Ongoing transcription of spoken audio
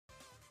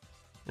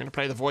gonna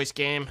play the voice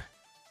game.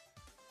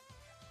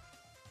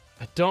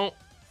 I don't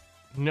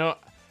know.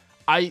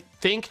 I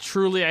think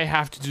truly I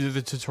have to do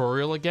the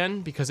tutorial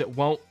again because it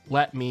won't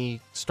let me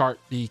start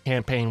the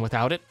campaign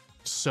without it.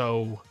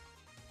 So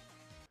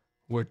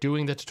we're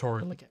doing the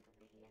tutorial again.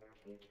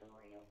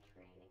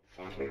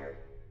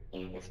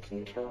 In this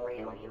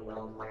tutorial, you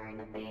will learn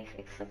the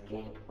basics of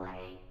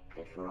gameplay,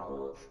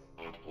 controls,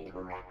 and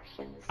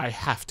interactions. I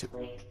have to.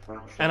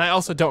 And I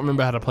also don't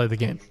remember how to play the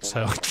game,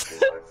 so.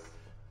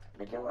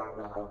 The door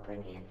will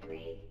open in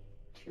 3,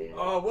 2.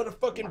 Oh, what a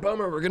fucking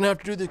bummer. We're gonna have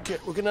to do the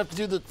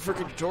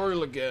freaking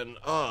tutorial again.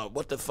 Oh,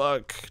 what the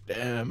fuck?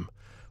 Damn.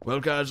 Well,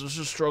 guys, let's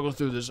just struggle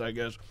through this, I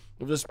guess.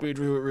 We'll just speed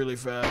through it really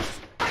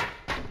fast.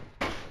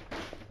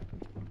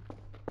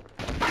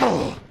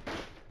 Oh.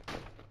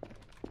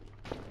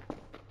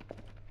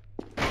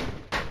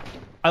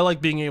 I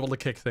like being able to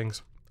kick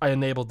things. I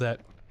enabled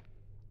that.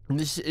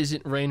 This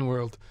isn't Rain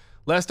World.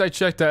 Last I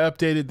checked, I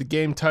updated the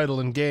game title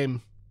and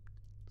game.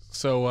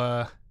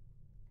 So,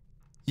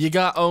 you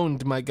got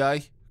owned, my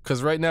guy.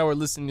 Because right now we're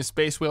listening to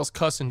Space Whales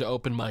cussing to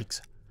open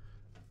mics.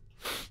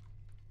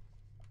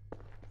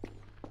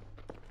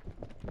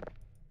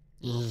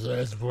 You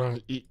guys want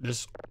to eat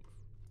this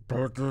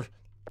burger?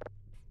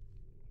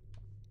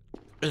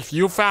 If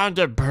you found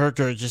a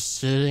burger just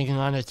sitting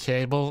on a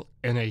table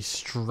in a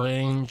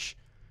strange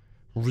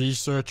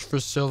research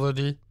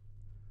facility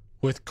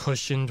with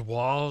cushioned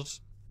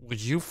walls,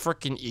 would you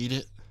frickin' eat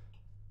it?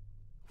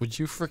 Would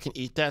you frickin'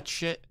 eat that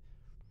shit?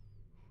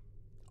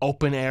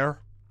 Open air?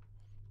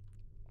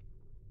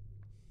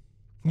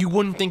 You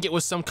wouldn't think it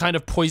was some kind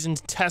of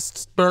poisoned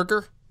test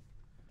burger?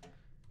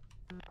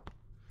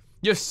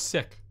 You're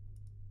sick.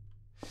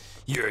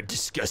 You're a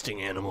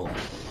disgusting animal.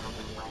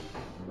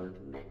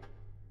 Movement.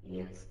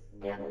 Use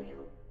WASD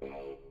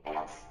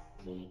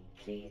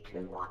to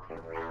walk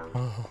around.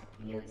 Oh.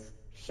 Use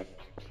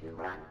shift to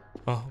run.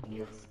 Oh.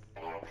 Use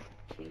X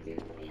to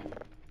zoom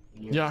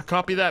in. Yeah,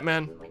 copy that,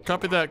 man.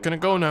 Copy that. Gonna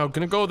go now,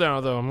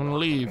 though. I'm gonna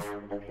leave.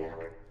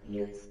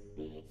 Use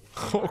the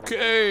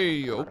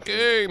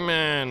Okay,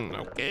 man.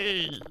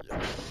 Okay.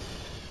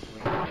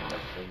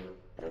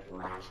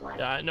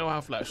 Yeah, I know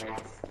how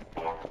flashlight.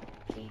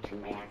 Key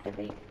to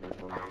activate the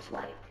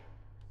flashlight.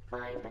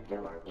 Find the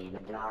door in the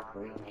dark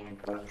room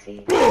and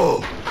proceed.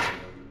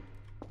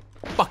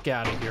 Fuck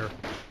out of here.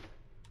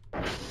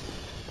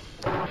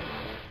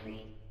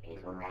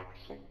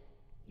 Interaction.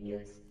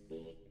 Use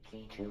the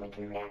key to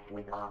interact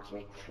with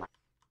objects.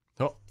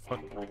 Oh, fuck.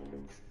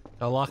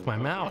 I locked my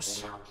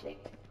mouse.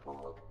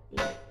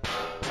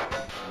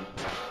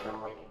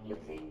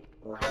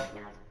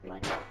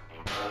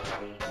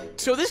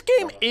 So this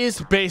game is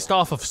based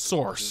off of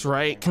Source,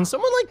 right? Can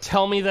someone, like,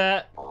 tell me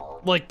that,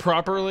 like,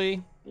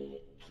 properly?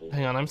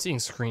 Hang on, I'm seeing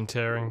screen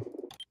tearing.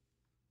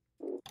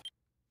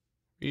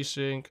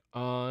 Resync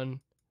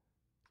on.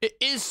 It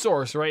is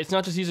Source, right? It's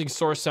not just using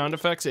Source sound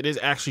effects. It is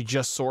actually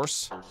just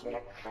Source.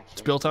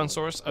 It's built on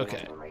Source?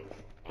 Okay.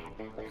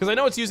 Because I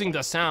know it's using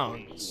the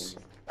sounds.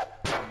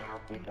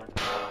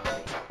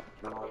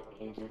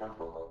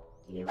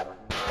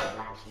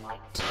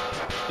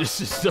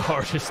 This is the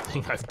hardest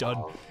thing I've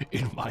done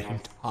in my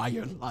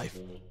entire life.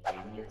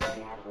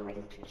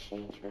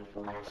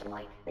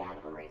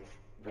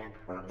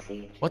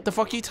 What the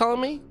fuck are you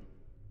telling me?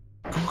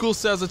 Google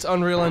says it's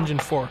Unreal Engine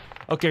 4.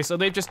 Okay, so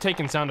they've just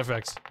taken sound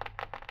effects.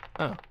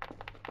 Oh.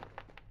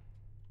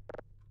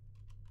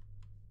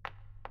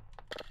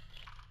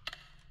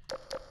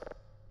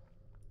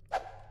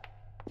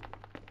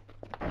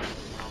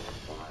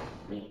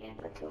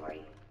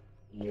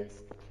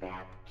 Use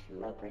tab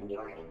to open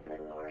your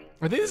inventory.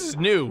 I think this is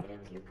new.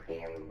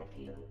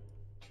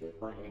 To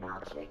put an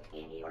object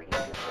in your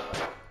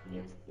inventory,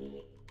 use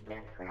the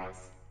then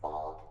press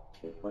Alt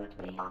to put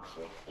the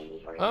object in your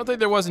inventory. I don't think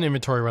there was an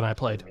inventory when I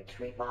played,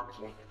 Retrieve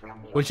object from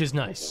your which is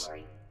nice.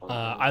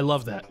 I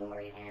love that.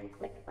 And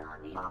click on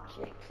the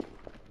object.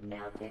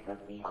 Now pick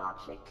up the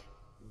object.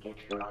 Get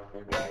across the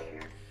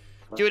barrier.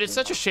 Dude, it's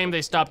such a shame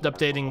they stopped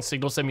updating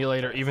Signal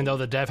Simulator, even though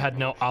the dev had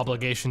no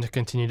obligation to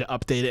continue to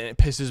update it, and it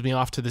pisses me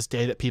off to this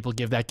day that people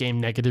give that game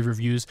negative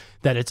reviews,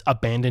 that it's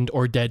abandoned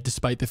or dead,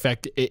 despite the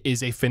fact it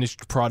is a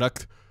finished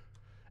product.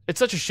 It's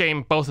such a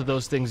shame both of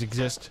those things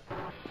exist,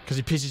 because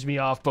it pisses me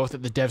off both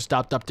that the dev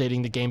stopped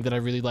updating the game that I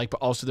really like,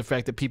 but also the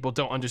fact that people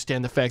don't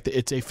understand the fact that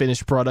it's a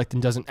finished product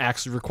and doesn't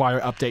actually require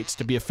updates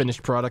to be a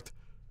finished product.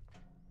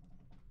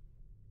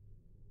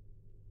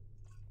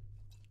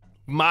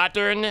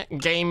 Modern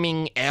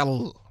Gaming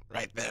L.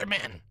 Right there,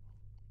 man.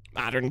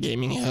 Modern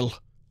Gaming L.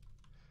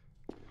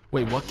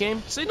 Wait, what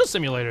game? Signal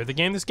Simulator. The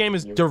game this game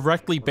is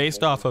directly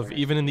based off of.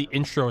 Even in the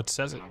intro it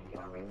says it.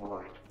 Your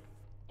reward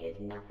is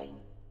nothing.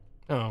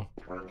 Oh.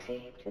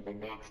 Proceed to the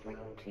next room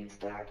to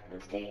start the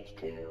stage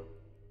 2.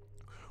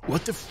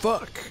 What the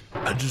fuck?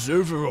 I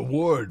deserve a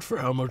reward for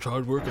how much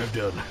hard work I've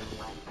done.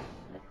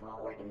 Look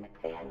forward in the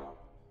panel.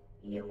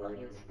 You will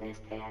use this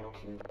panel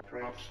to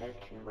press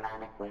shift to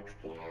run a quick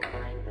scan.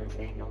 Find the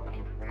signal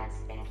and press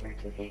enter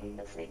to hidden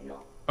the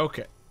signal.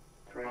 Okay.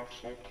 Press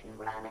shift to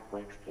run a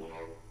quick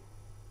scan.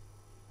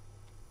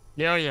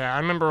 Yeah, I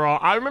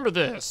remember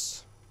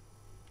this.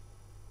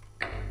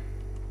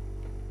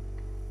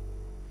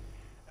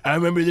 I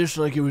remember this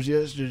like it was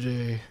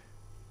yesterday.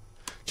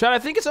 Chad, I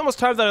think it's almost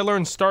time that I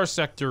learned Star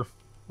Sector,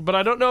 but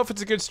I don't know if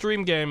it's a good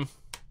stream game.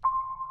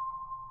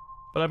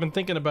 But I've been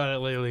thinking about it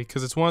lately,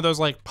 because it's one of those,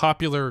 like,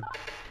 popular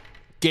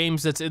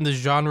games that's in the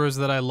genres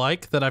that I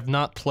like that I've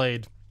not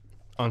played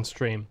on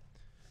stream.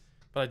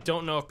 But I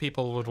don't know if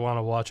people would want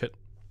to watch it.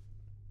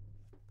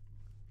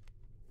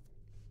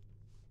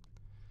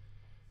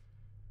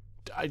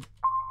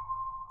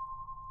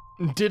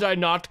 Did I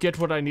not get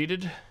what I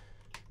needed?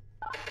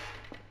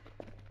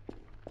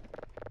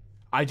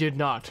 I did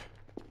not.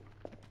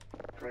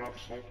 Press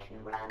shift to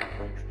run a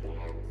quick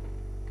scan.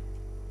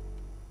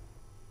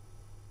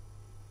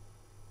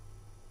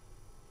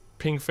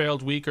 Ping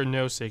failed, weak, or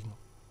no signal.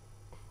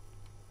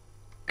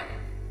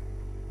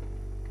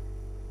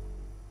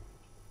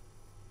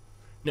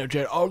 Now,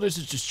 Chad, all this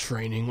is just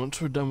training. Once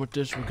we're done with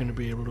this, we're going to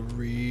be able to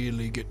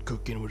really get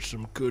cooking with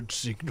some good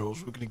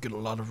signals. We're going to get a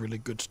lot of really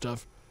good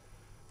stuff.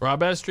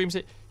 Robaz streams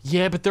it?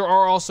 Yeah, but there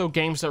are also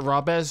games that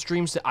Robaz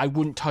streams that I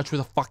wouldn't touch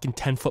with a fucking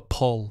 10-foot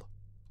pole.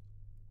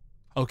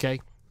 Okay?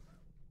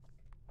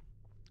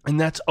 And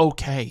that's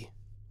okay.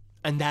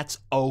 And that's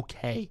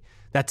okay.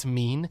 That's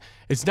mean.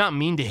 It's not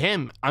mean to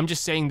him. I'm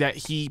just saying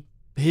that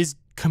his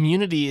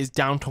community is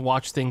down to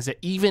watch things that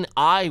even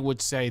I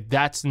would say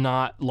that's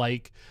not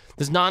like,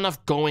 there's not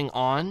enough going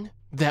on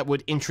that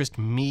would interest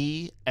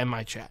me and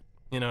my chat.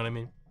 You know what I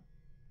mean?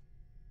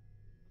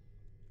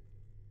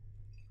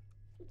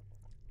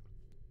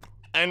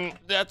 And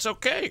that's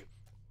okay.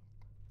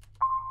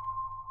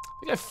 I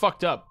think I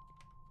fucked up.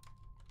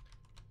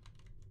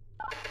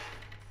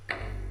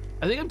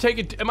 I think I'm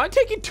taking, am I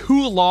taking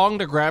too long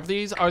to grab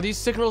these? Are these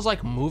signals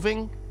like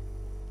moving?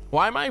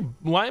 Why am I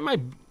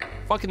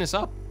fucking this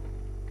up?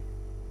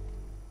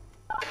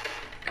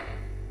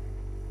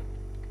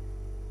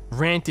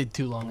 Ranted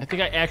too long. I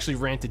think I actually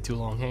ranted too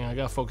long. Hang on, I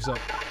gotta focus up.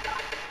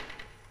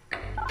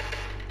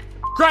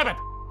 Grab it!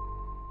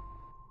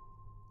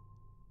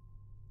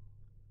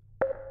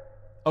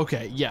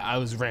 Okay, yeah, I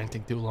was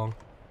ranting too long.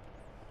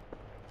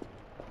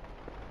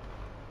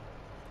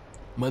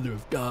 Mother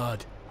of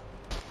God.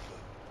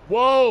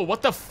 Whoa,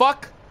 what the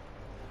fuck?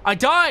 I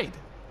died!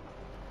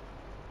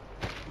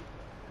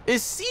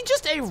 Is C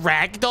just a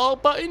ragdoll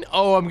button?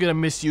 Oh, I'm gonna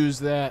misuse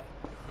that.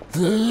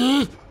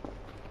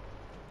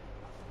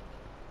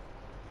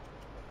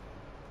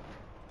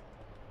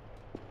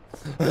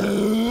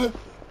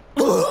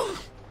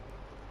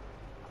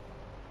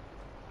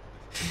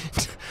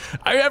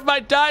 I have my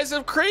Dies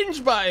of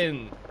Cringe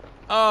button.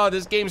 Oh,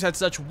 this game's had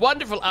such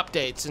wonderful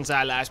updates since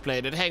I last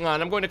played it. Hang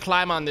on, I'm going to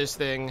climb on this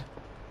thing.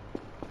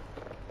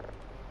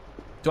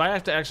 Do I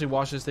have to actually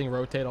watch this thing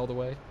rotate all the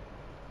way?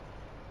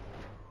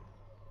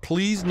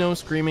 Please no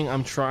screaming,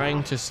 I'm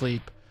trying to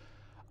sleep.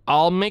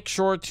 I'll make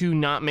sure to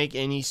not make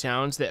any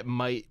sounds that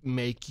might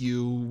make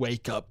you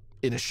wake up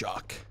in a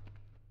shock.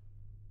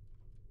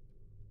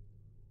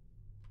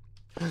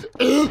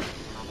 The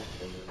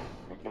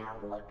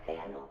download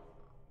panel.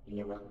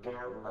 You will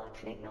download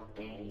signal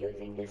data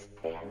using this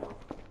panel.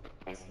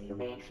 As you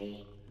may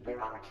see,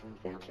 there are two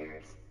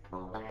filters,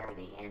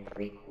 polarity and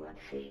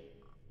frequency.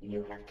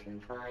 You have to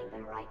find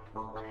the right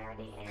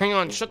polarity and Hang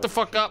on, shut the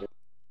fuck up.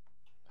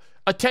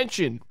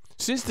 Attention!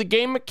 Since the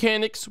game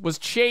mechanics was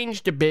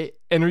changed a bit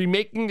and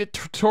remaking the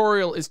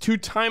tutorial is too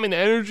time and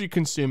energy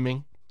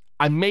consuming,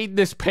 I made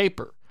this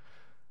paper.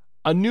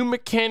 A new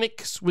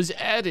mechanics was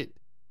added.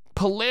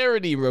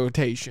 Polarity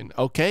rotation,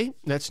 okay?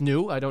 That's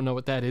new, I don't know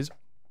what that is.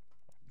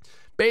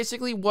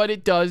 Basically what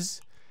it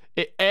does,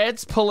 it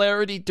adds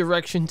polarity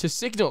direction to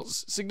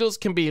signals. Signals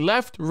can be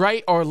left,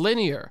 right, or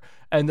linear.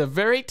 And the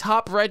very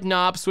top red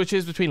knob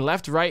switches between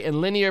left, right, and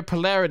linear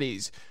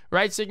polarities.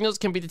 Right signals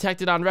can be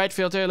detected on right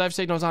filter, left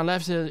signals on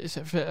left,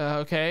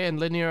 okay, and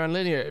linear on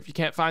linear. If you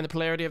can't find the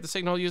polarity of the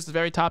signal, use the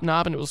very top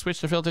knob and it will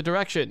switch the filter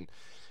direction.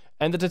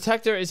 And the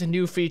detector is a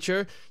new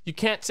feature. You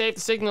can't save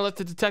the signal if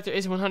the detector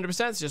isn't 100%,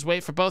 so just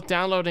wait for both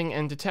downloading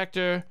and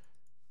detector.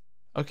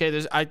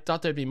 Okay, I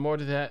thought there'd be more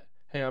to that.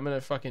 Hey, I'm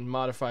gonna fucking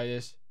modify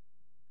this.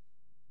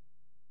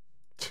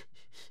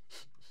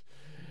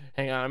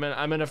 Hang on,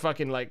 I'm gonna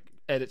fucking like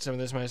edit some of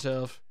this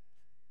myself.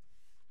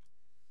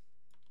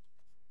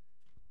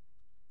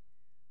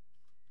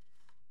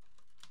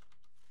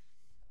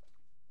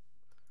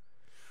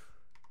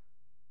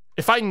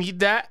 If I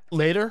need that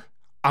later,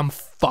 I'm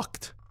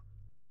fucked.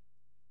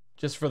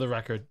 Just for the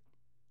record.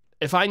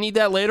 If I need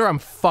that later, I'm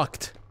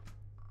fucked.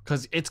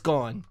 Cause it's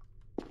gone.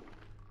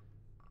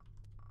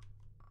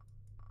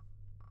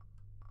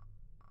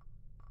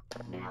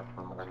 Now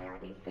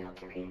polarity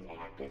filter is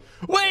active.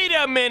 Wait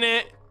a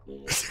minute!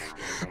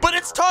 But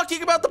it's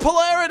talking about the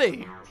polarity!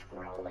 Now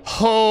scrolling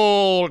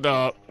Hold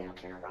up.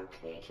 filter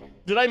rotation.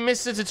 Did I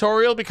miss the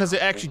tutorial because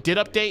it actually did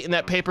update and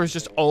that paper is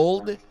just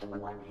old? To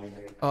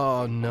 100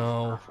 Oh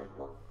no.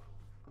 possible.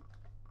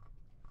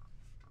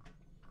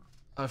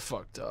 I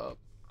fucked up.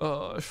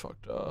 Oh, I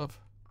fucked up.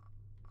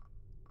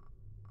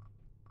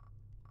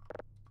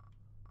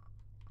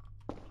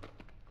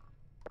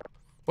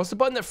 What's the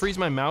button that frees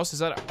my mouse? Is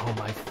that oh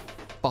my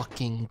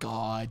fucking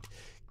god.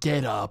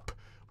 Get up.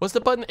 What's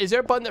the button? Is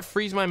there a button that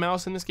frees my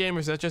mouse in this game, or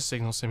is that just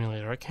Signal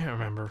Simulator? I can't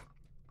remember.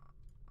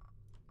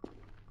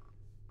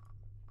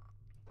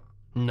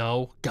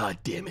 No. God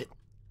damn it.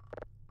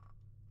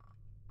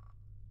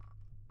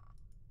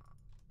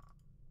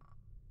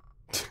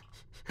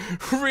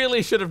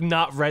 Really should have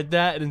not read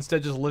that and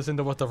instead just listened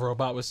to what the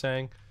robot was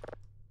saying.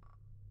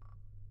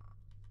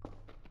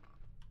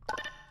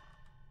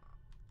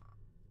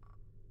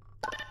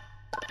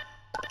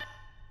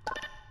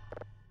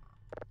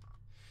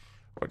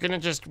 We're gonna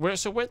just,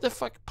 so where the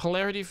fuck?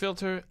 Polarity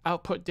filter,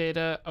 output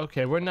data.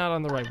 Okay, we're not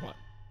on the right one.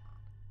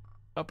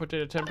 Output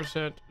data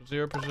 10%,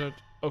 0%.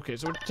 Okay,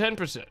 so we're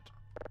 10%.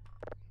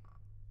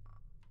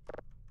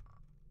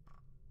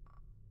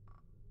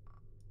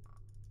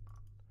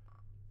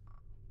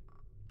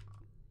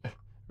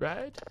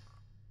 Right?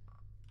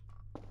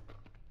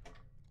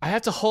 I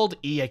have to hold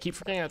E. I keep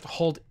forgetting I have to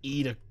hold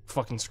E to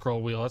fucking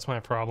scroll wheel. That's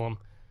my problem.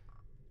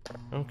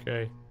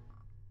 Okay.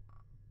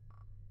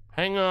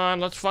 Hang on,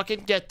 let's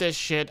fucking get this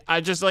shit.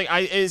 I just like,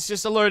 it's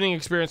just a learning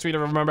experience for me to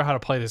remember how to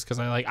play this, because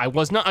I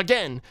was not,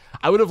 again,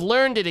 I would have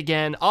learned it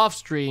again off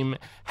stream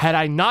had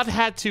I not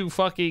had to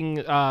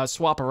fucking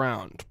swap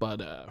around,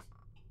 but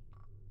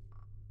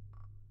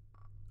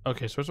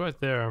okay, so it's right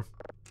there.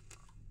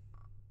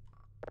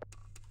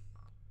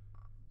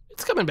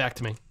 It's coming back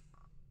to me.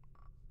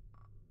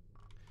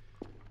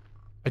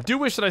 I do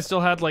wish that I still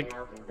had like,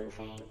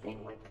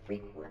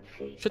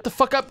 shut the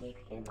fuck up.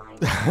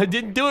 I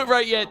didn't do it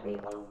right yet.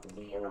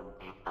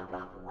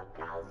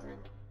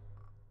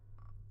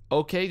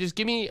 Okay, just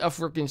give me a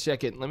freaking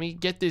second. Let me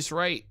get this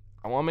right.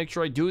 I want to make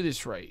sure I do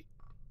this right.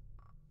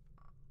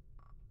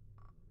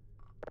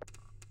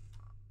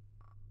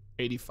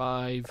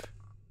 85.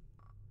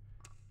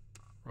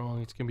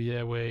 Wrong, it's gonna be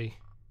that way.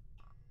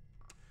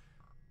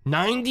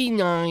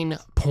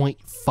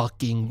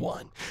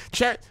 99.1.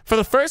 Chat, for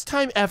the first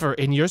time ever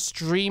in your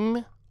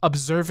stream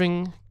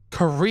observing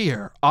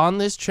career on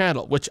this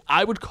channel, which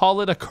I would call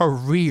it a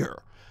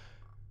career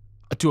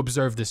to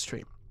observe this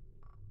stream.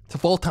 It's a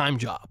full-time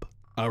job,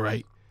 all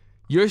right?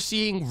 You're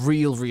seeing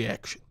real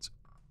reactions.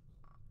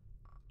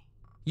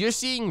 You're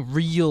seeing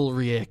real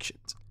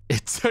reactions.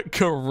 It's a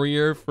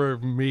career for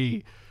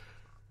me.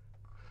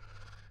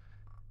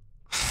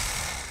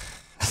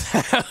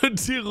 How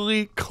do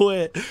we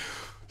quit?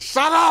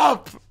 Shut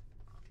up!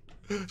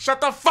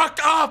 Shut the fuck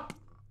up!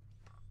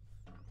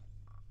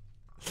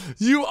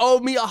 You owe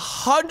me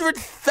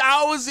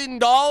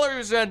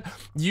 $100,000 and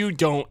you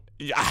don't,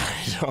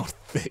 I don't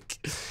think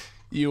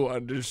you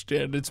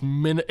understand. It's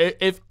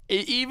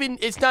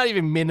it's not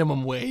even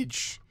minimum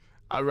wage.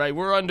 All right,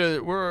 we're under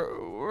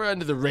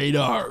the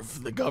radar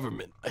of the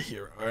government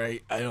here, all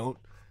right?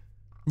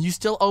 You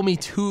still owe me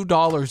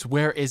 $2.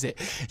 Where is it?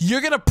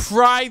 You're gonna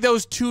pry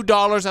those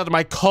 $2 out of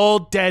my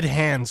cold, dead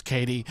hands,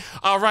 Katie.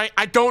 All right,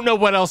 I don't know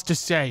what else to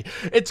say.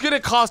 It's gonna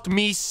cost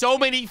me so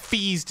many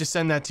fees to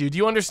send that to you. Do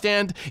you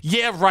understand?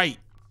 Yeah, right.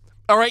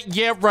 All right,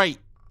 yeah, right.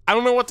 I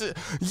don't know what to,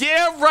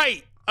 yeah,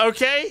 right,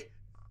 okay?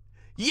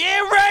 Yeah,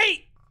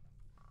 right.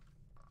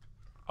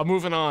 I'm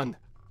moving on.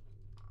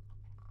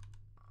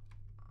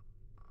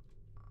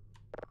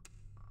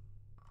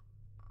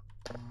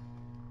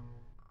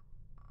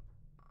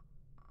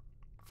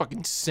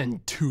 Fucking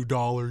send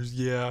 $2,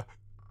 yeah.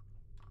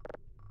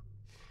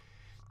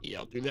 Yeah,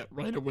 I'll do that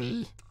right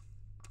away.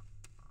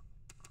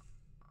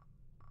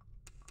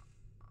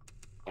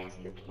 As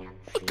you can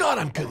Oh see, God,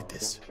 I'm good at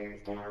this.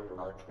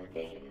 Download the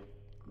data.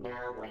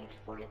 Now wait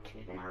for it to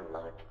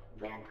download,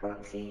 then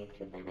proceed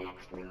to the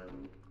next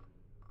room.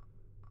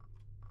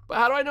 But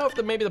how do I know if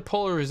maybe the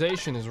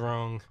polarization is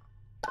wrong?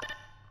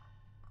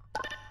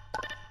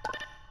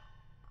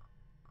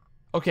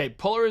 Okay,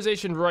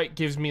 polarization right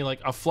gives me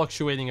like a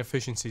fluctuating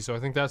efficiency, so I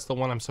think that's the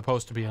one I'm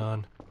supposed to be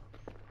on.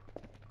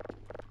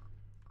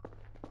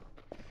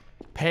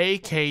 Pay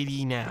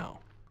Katie now.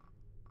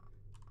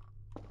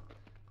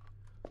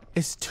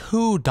 It's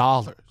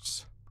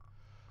 $2.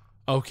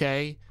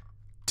 Okay?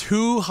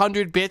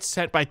 200 bits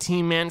sent by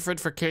Team Manfred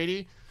for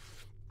Katie.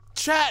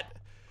 Chat,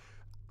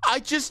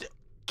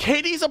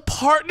 Katie's a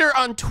partner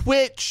on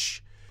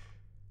Twitch.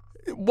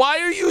 Why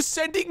are you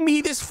sending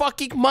me this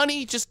fucking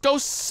money? Just go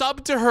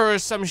sub to her or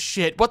some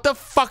shit. What the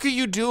fuck are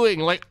you doing?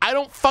 Like,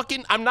 I'm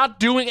not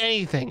doing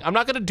anything. I'm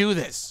not gonna do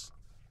this.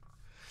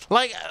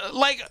 Like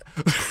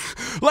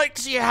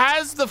she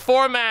has the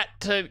format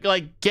to,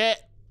 like,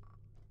 get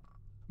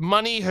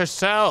money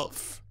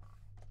herself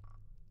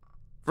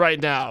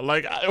right now.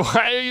 Like,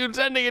 why are you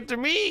sending it to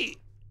me?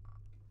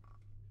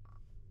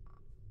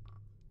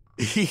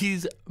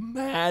 He's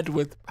mad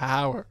with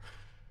power.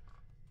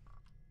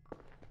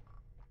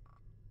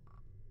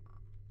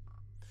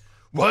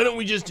 Why don't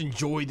we just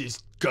enjoy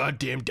this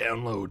goddamn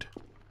download?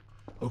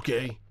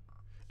 Okay?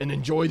 And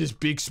enjoy this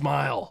big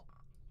smile.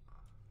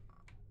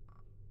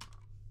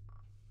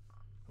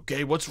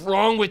 Okay, what's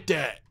wrong with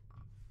that?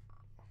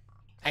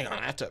 Hang on,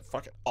 I have to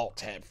fucking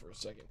alt-tab for a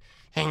second.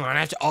 Hang on, I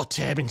have to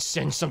alt-tab and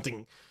send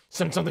something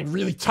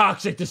really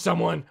toxic to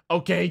someone.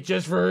 Okay,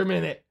 just for a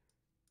minute.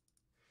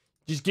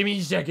 Just give me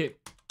a second.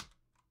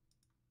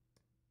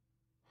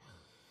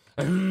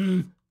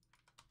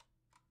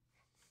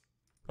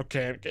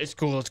 Okay, it's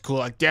cool, it's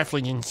cool. I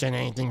definitely didn't send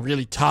anything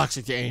really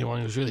toxic to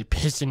anyone who's really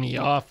pissing me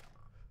off.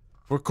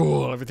 We're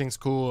cool, everything's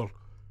cool.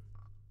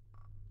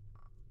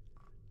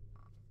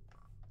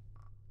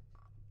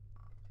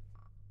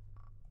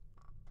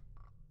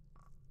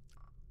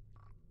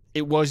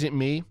 It wasn't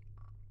me.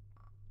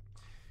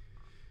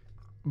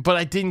 But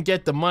I didn't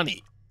get the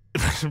money.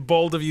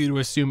 Bold of you to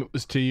assume it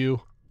was to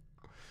you.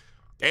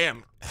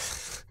 Damn.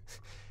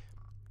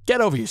 Get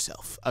over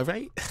yourself,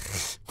 alright?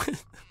 What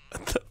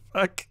the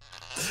fuck?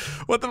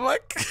 What the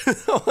fuck?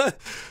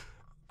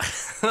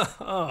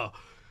 Oh.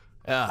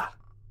 Yeah.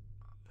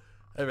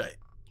 Alright.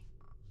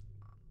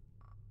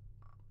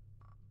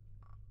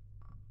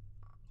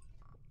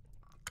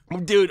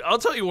 Dude, I'll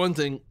tell you one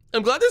thing.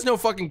 I'm glad there's no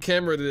fucking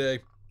camera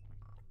today.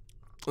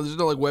 There's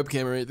no like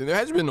webcam or anything. There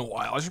hasn't been in a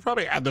while. I should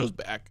probably add those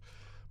back.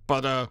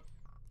 But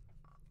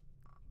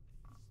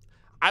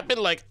I've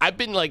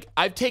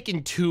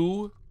taken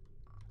two.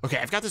 Okay,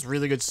 I've got this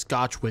really good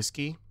Scotch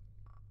whiskey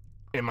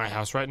in my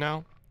house right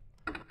now.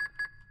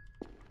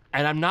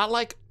 And I'm not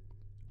like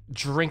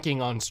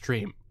drinking on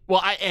stream.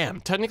 Well, I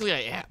am. Technically I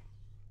am.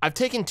 I've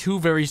taken two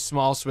very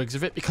small swigs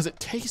of it because it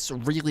tastes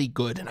really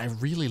good and I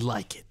really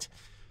like it.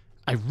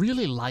 I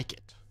really like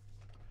it.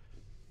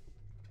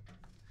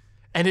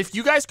 And if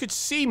you guys could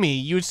see me,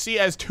 you'd see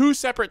as two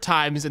separate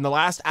times in the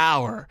last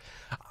hour,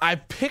 I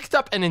picked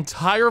up an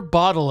entire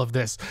bottle of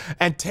this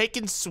and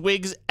taken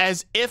swigs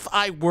as if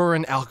I were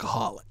an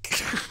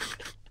alcoholic.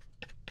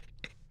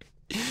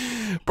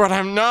 But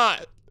I'm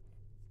not.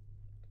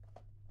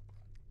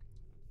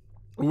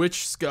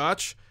 Which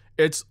Scotch?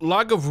 It's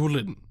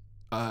Lagavulin.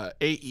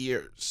 8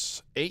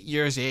 years. 8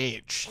 years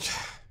aged.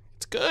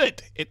 It's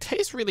good. It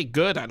tastes really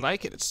good. I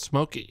like it. It's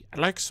smoky. I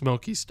like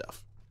smoky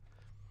stuff.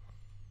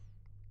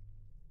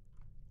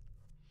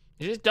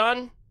 Is this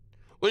done?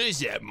 What is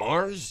that,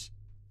 Mars?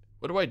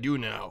 What do I do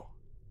now?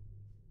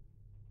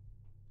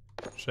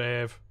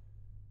 Save.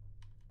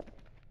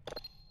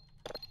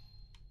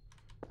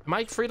 Am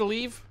I free to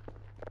leave?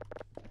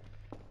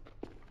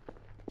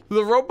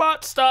 The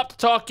robot stopped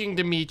talking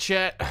to me,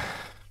 chat.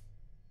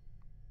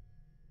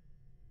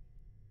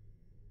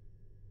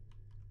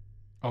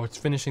 Oh, it's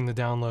finishing the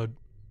download.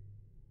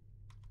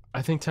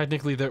 I think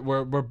technically that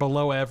we're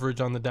below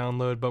average on the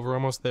download, but we're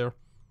almost there.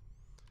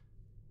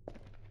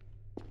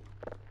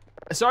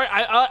 Sorry,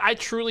 I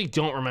truly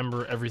don't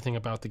remember everything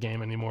about the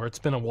game anymore. It's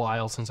been a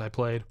while since I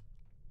played.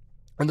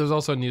 And there's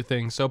also new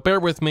things, so bear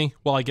with me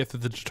while I get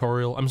through the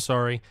tutorial. I'm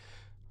sorry.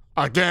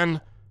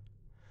 Again,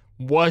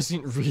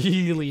 wasn't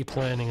really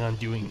planning on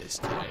doing this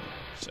today,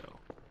 so.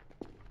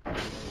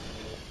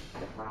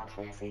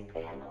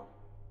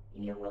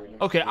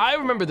 Okay, I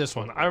remember this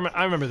one. I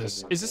remember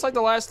this. Is this like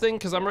the last thing?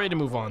 Because I'm ready to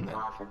move on then.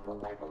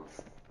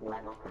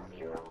 Level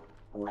 0,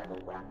 level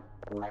 1,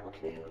 level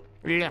 2.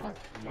 Yeah.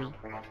 Now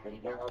press the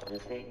yellow. The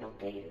signal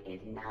data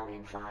is now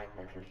inside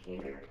the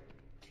computer.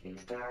 To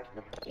start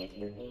if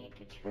you need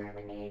to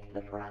terminate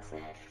the process.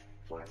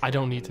 I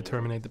don't need to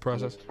terminate the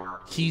process.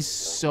 He's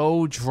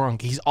so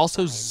drunk. He's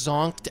also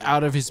zonked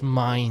out of his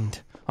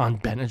mind on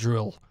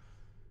Benadryl.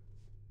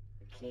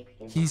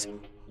 He's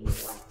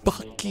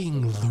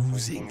fucking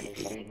losing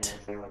it.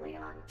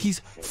 He's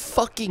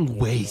fucking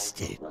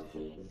wasted.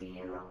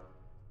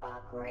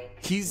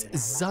 He's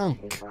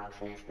zunk.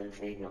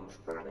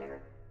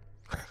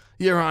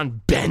 You're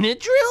on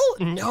Benadryl?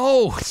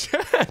 No,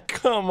 Jack,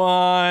 come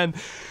on.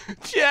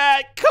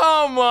 Jack,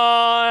 come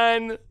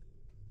on.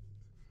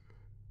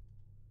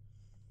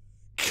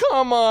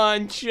 Come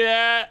on,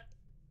 chat.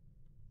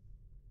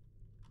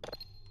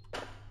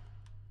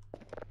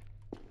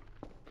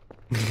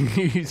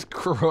 He's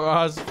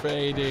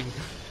crossfading.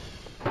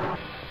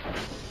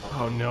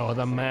 Oh no,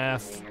 the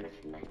math.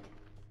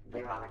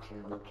 There are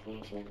 2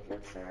 locations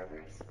of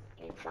servers,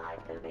 inside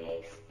the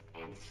base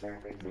and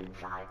servers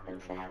inside the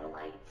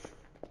satellites.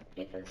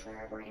 If a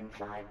server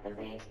inside the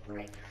base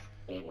breaks,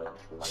 it will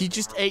slow He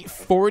just down ate the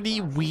 40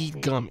 processing. weed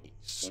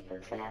gummies. If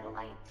a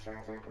satellite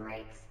server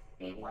breaks,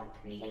 it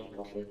won't be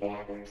able to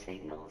gather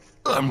signals.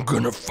 I'm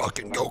gonna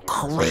fucking go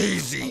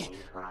crazy.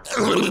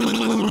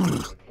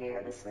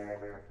 Prepare the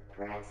server,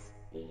 press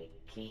the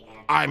key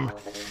and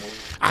follow the remaining.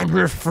 I'm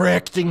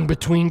refracting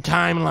between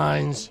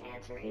timelines. The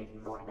answer is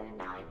more than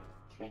 9.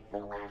 Check the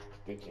last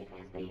digit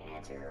as the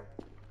answer.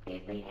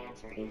 If the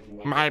answer is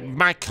negative,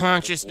 My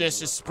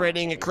consciousness is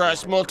spreading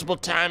across multiple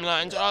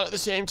timelines all at the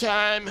same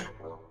time.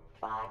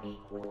 5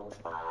 equals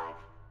 5.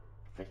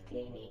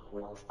 15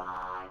 equals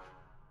 5.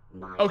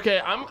 Okay,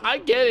 I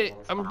get it.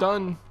 I'm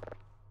done.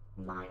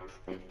 Minus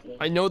 15.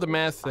 I know the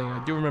math thing.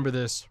 I do remember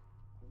this.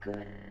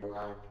 Good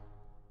blood.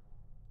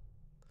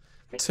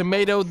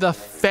 Tomato the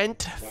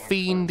Fent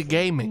Fiend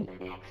Gaming.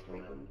 The next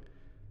room.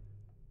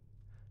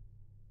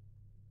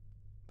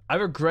 I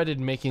regretted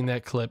making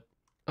that clip.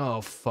 Oh,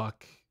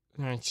 fuck.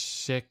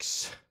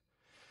 6.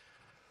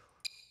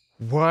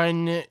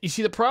 1. You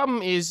see, the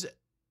problem is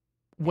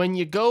when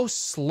you go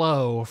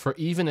slow for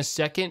even a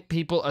second,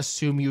 people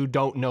assume you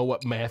don't know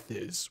what math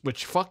is,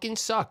 which fucking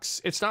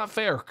sucks. It's not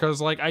fair, because,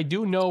 like, I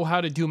do know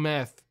how to do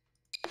math.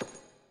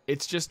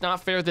 It's just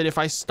not fair that if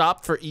I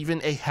stop for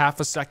even a half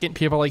a second,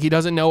 people are like, he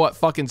doesn't know what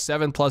fucking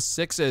 7 +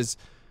 6 is.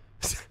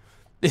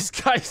 This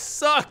guy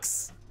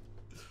sucks.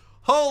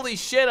 Holy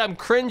shit, I'm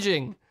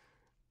cringing.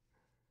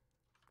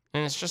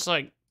 And it's just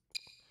like,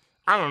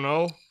 I don't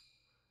know.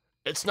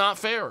 It's not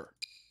fair.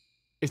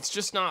 It's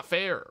just not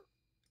fair.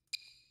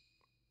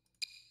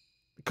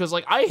 Because,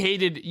 like, I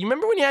hated... You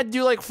remember when you had to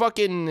do, like,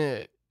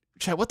 fucking...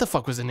 chat, what the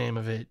fuck was the name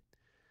of it?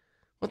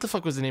 What the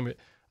fuck was the name of it?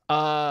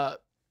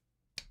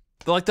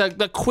 Like,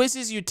 the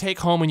quizzes you take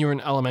home when you were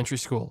in elementary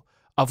school.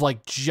 Of,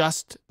 like,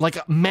 just...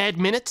 Like, Mad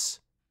Minutes?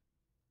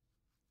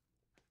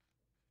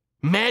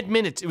 Mad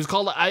Minutes. It was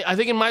called... I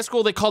think in my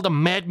school they called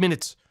them Mad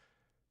Minutes.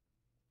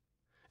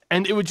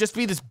 And it would just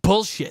be this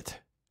bullshit.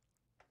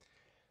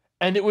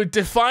 And it would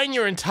define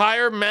your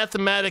entire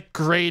mathematic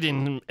grade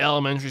in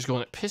elementary school.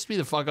 And it pissed me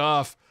the fuck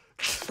off.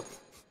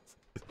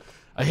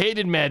 I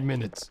hated Mad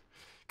Minutes.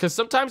 Because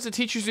sometimes the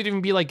teachers would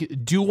even be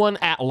like, do one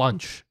at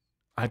lunch.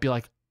 I'd be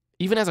like,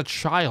 even as a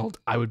child,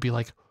 I would be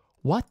like,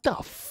 what the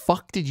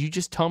fuck did you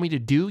just tell me to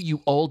do,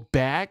 you old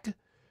bag?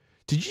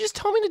 Did you just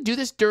tell me to do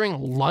this during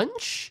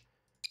lunch?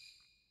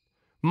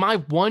 My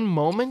one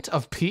moment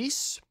of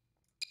peace?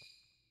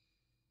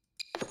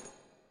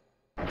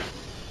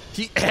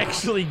 He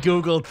actually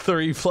Googled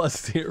 3 +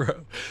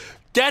 0.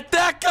 Get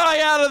that guy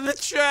out of the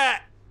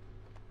chat!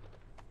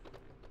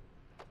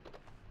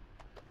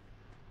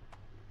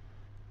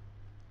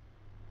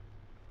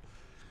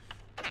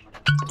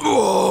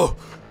 Oh,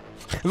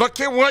 look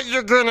at what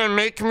you're gonna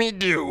make me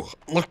do.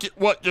 Look at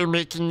what you're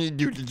making me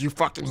do. Did you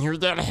fucking hear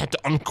that? I had to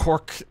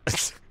uncork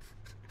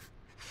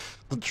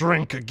the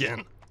drink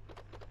again.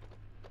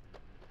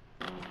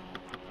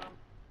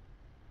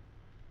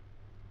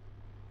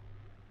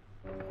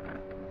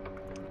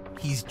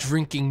 He's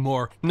drinking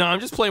more. No, I'm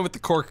just playing with the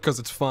cork because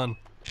it's fun.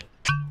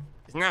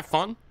 Isn't that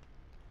fun?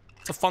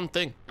 It's a fun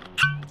thing.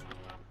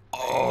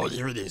 Oh,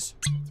 there it is.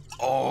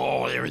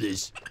 Oh, there it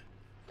is.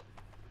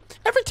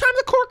 Every time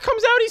the cork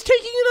comes out, he's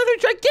taking another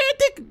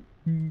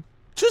gigantic...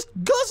 Just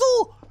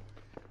guzzle!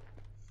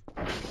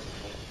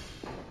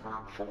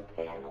 Console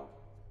panel.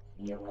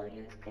 You will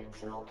use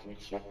console to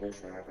check the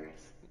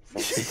servers.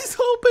 He's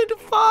opened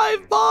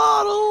 5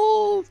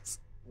 bottles!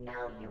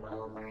 Now you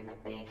will learn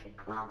the basic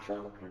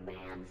console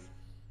commands.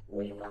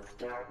 We will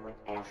start with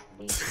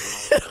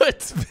SD.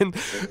 It's been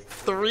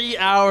 3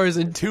 hours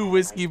and 2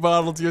 whiskey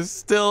bottles. You're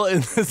still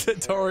in this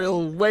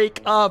tutorial.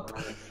 Wake up!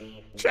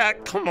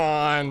 Jack, come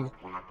on.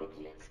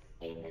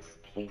 In this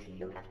case,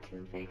 you have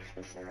to fix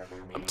the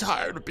server. I'm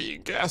tired of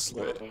being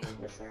gaslit.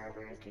 The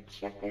servers to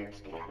check their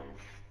status.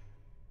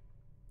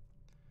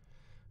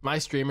 My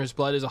streamer's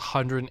blood is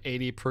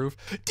 180 proof.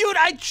 Dude,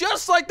 I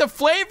just like the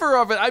flavor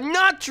of it. I'm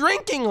not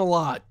drinking a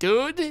lot,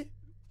 dude.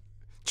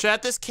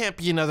 Chat, this can't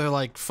be another,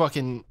 like,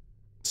 fucking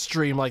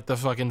stream like the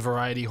fucking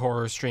variety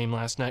horror stream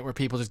last night where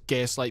people just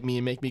gaslight me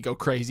and make me go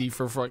crazy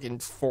for fucking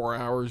 4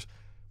 hours.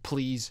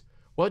 Please.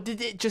 What did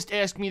it just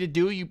ask me to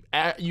do?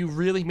 You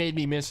really made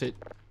me miss it.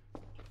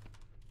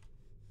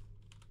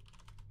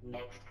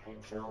 Next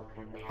console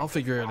command. I'll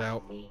figure it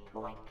out.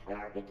 Point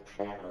target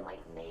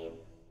satellite name.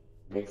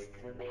 This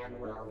command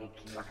will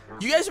require.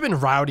 You guys have been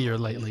rowdier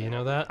lately, you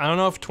know that? I don't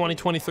know if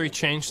 2023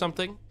 changed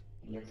something.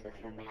 Use the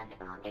command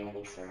on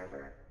any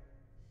server.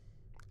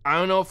 I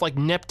don't know if, like,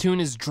 Neptune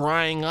is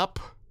drying up.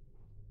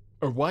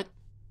 Or what?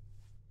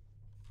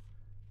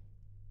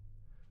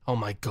 Oh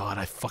my god,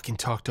 I fucking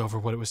talked over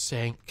what it was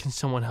saying. Can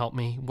someone help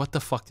me? What the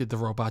fuck did the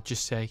robot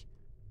just say?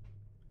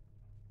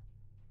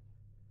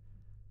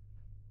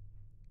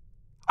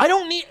 I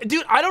don't need to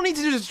do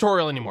the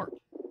tutorial anymore.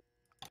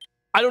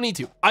 I don't need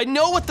to. I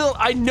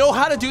know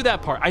how to do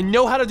that part. I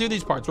know how to do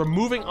these parts. We're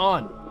moving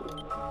on.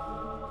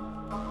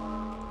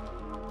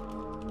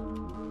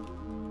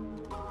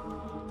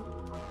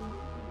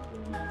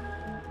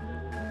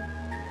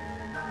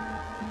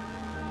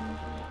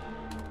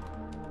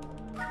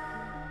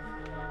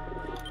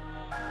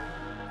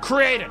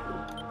 Create it.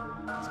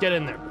 Let's get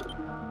in there.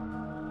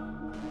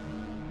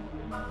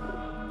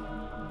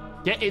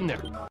 Get in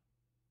there.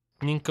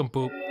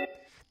 Nincompoop.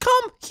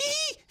 Come.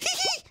 Hee hee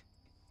hee.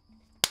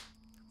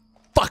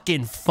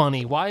 Fucking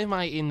funny. Why am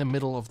I in the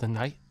middle of the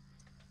night?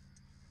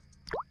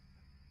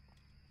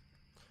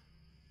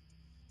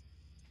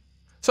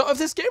 So if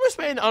this game was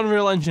made in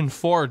Unreal Engine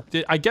 4,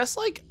 I guess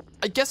I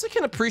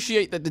can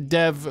appreciate that the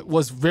dev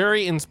was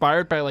very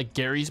inspired by, like,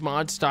 Gary's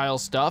Mod style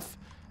stuff.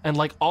 And,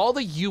 like, all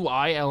the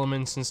UI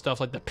elements and stuff,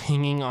 like the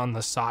pinging on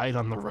the side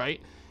on the right,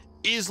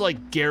 is,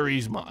 like,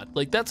 Gary's Mod.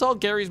 Like, that's all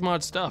Gary's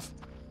Mod stuff.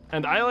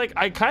 And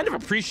I kind of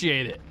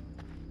appreciate it.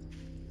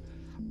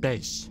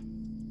 Bass.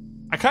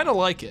 I kind of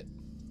like it.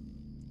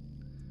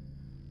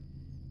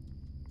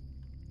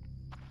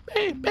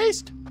 Hey,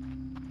 based.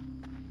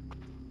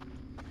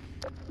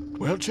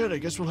 Well, Chet, I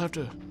guess we'll have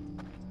to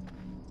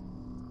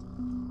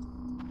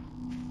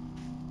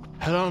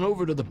head on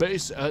over to the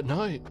base at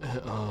night.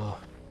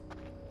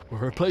 We're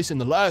replacing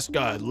the last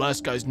guy. The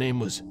last guy's name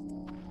was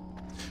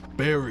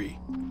Barry.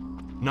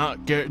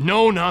 Not Gary.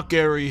 No, not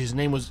Gary. His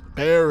name was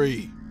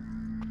Barry.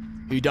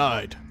 He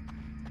died.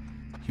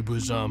 He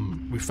was,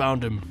 we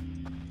found him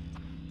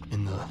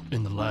in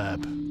the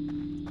lab.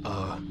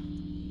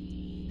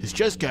 His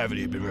chest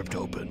cavity had been ripped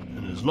open,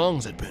 and his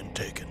lungs had been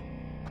taken,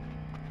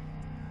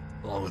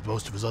 along with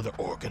most of his other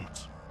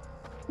organs.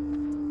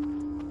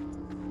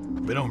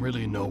 We don't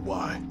really know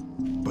why,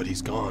 but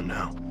he's gone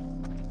now.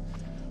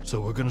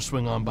 So we're gonna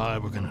swing on by,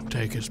 we're gonna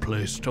take his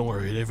place. Don't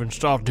worry, they've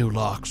installed new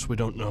locks. We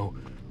don't know.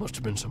 Must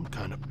have been some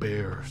kind of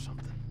bear or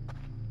something,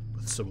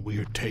 with some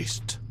weird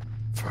taste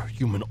for a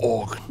human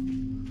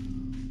organ.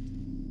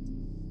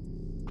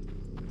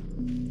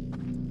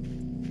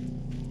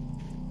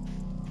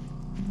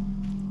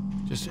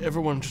 Just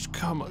everyone, just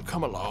come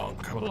along.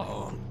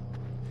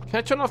 Can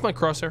I turn off my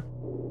crosshair?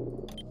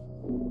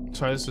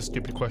 Sorry, this is a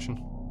stupid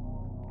question,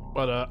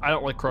 but I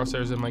don't like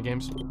crosshairs in my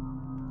games.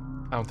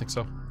 I don't think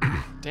so.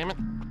 Damn it.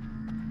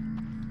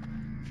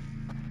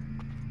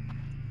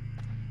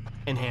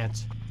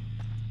 Enhance.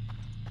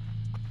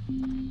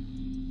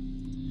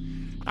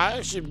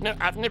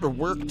 I've never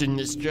worked in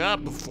this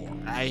job before.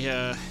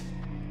 I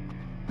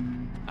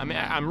mean,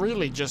 I'm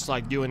really just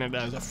like doing it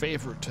as a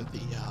favor to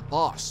the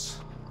boss.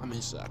 I'm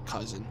his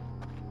cousin.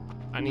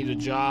 I need a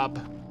job.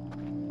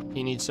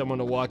 He needs someone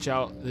to watch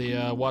for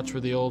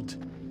the old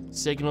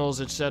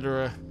signals,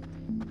 etc.,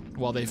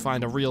 while they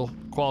find a real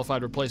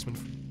qualified replacement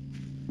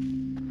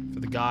for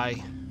the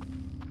guy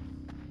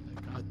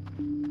that got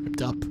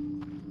ripped up.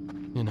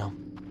 You know.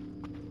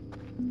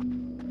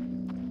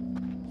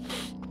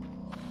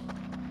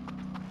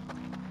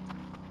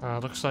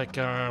 Looks like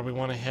we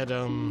want to head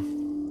fuck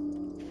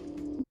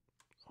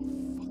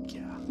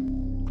yeah.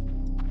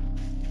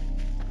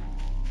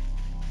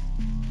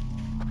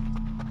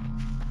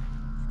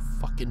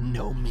 Fucking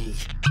know me.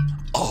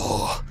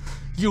 Oh,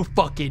 you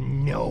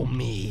fucking know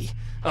me.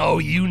 Oh,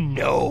 you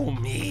know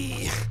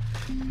me.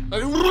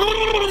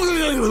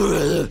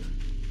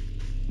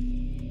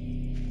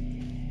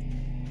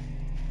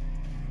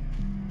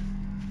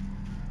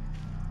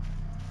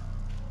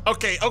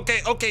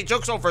 Okay,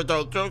 joke's over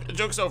though.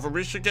 Joke's over.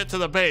 We should get to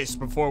the base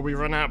before we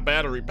run out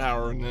battery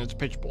power and it's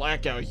pitch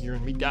black out here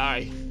and we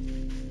die.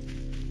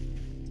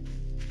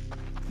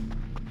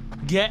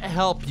 Get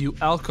help, you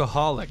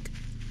alcoholic.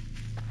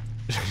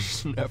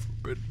 He's never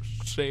been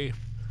the same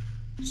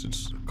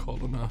since the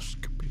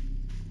colonoscopy.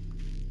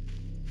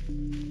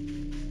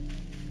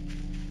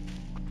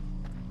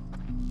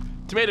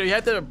 Tomato, you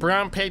have to have a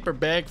brown paper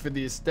bag for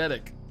the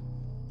aesthetic.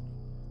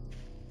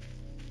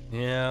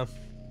 Yeah.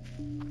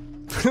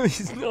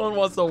 Please, no one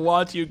wants to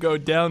watch you go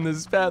down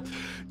this path.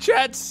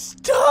 Chat,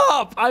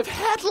 stop! I've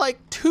had like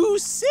 2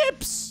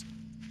 sips.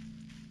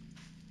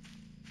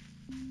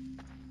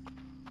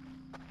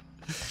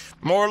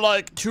 More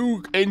like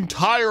 2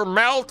 entire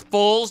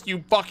mouthfuls,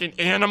 you fucking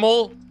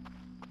animal.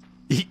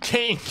 He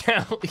can't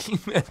count. He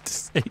meant to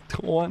say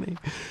 20.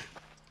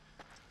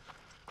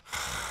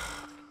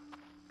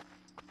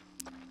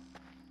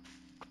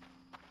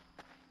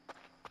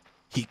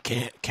 He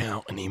can't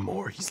count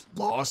anymore. He's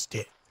lost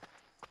it.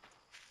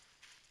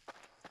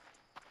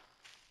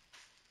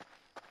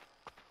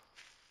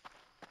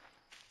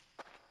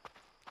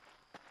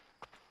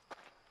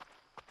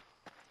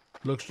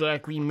 Looks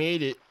like we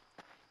made it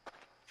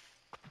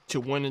to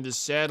one of the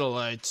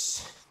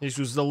satellites. This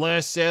was the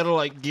last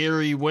satellite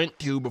Gary went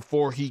to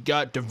before he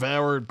got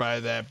devoured by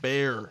that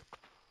bear.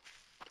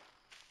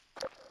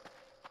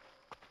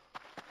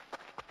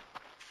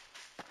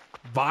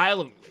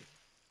 Violently.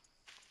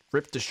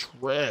 Ripped to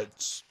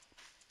shreds.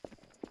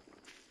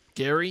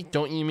 Gary,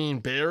 don't you mean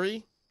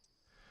Barry?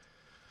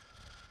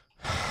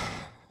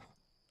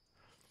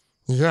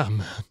 Yeah,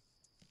 man.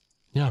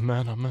 Yeah,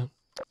 man,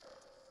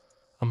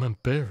 I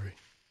meant Barry.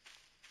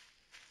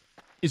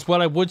 Is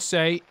what I would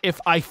say if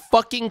I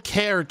fucking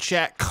cared,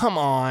 chat. Come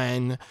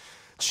on.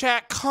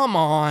 Chat, come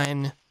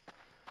on.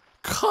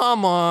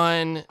 Come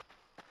on.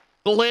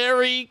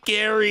 Larry,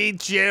 Gary,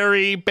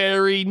 Jerry,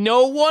 Barry.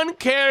 No one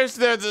cares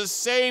they're the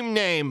same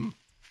name.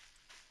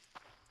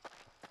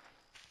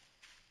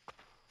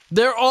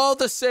 They're all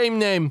the same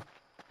name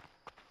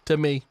to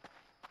me.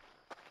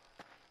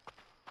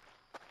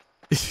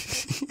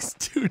 He's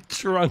too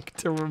drunk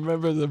to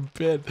remember the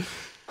bit.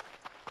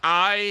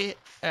 I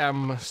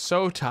am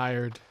so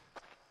tired.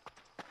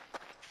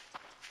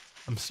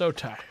 I'm so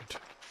tired.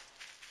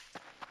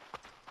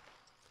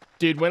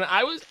 Dude, when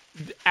I was...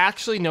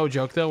 Actually, no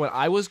joke, though. When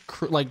I was,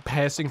 like,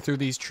 passing through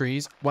these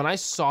trees, when I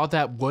saw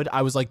that wood,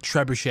 I was like,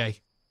 trebuchet.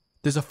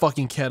 There's a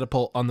fucking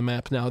catapult on the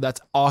map now. That's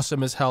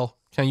awesome as hell.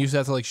 Can I use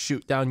that to, like,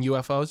 shoot down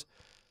UFOs?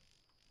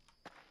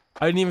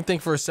 I didn't even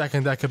think for a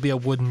second that could be a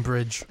wooden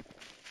bridge.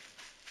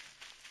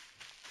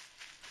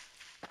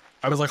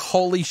 I was like,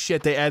 holy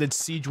shit, they added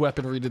siege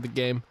weaponry to the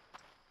game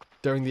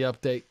during the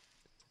update.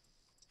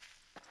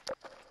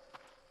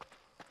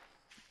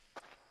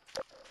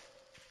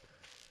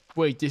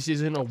 Wait, this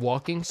isn't a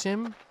walking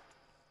sim?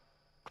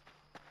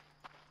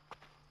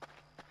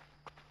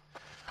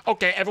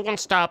 Okay, everyone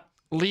stop.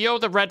 Leo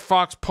the Red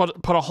Fox put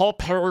a whole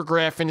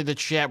paragraph into the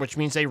chat, which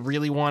means they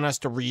really want us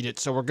to read it.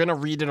 So we're going to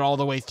read it all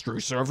the way through.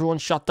 So everyone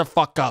shut the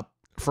fuck up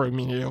for a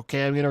minute,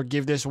 okay? I'm going to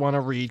give this one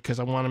a read because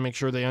I want to make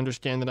sure they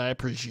understand that I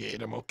appreciate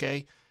them,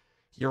 okay?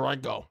 Here I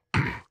go.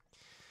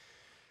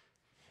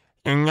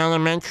 In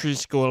elementary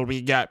school,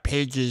 we got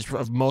pages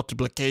of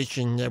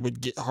multiplication that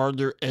would get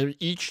harder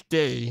each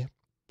day.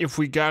 If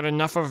we got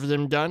enough of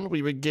them done,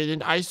 we would get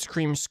an ice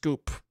cream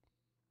scoop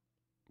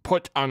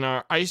put on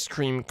our ice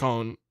cream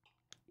cone,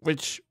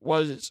 which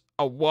was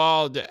a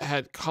wall that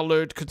had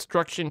colored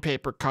construction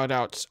paper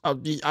cutouts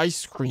of the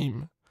ice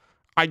cream.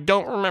 I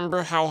don't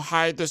remember how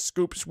high the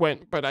scoops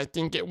went, but I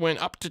think it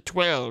went up to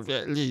 12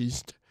 at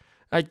least.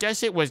 I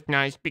guess it was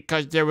nice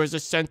because there was a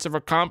sense of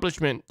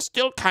accomplishment.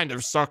 Still kind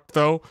of sucked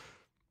though.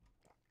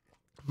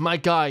 My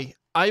guy,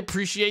 I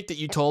appreciate that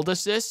you told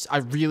us this. I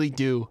really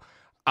do.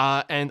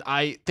 And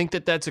I think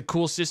that that's a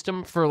cool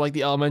system for like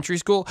the elementary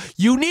school.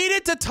 You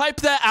needed to type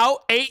that out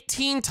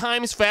 18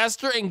 times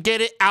faster and get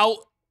it out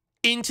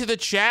into the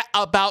chat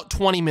about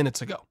 20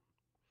 minutes ago.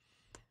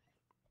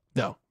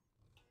 No.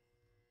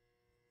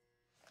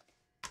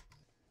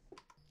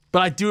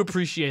 But I do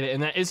appreciate it,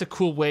 and that is a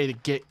cool way to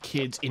get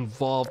kids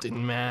involved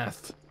in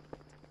math.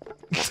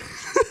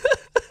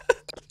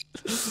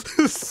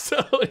 So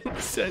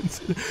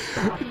insensitive.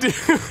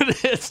 Dude,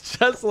 it's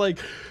just like,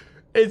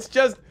 it's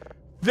just,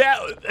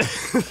 it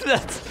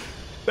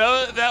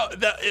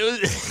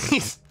was,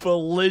 he's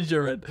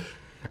belligerent.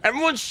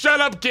 Everyone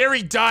shut up.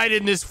 Gary died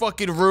in this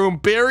fucking room.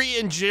 Barry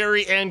and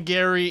Jerry and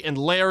Gary and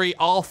Larry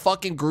all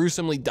fucking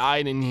gruesomely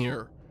died in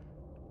here.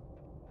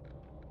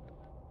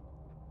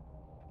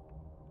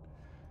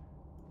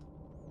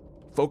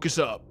 Focus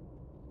up.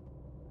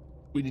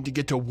 We need to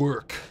get to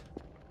work.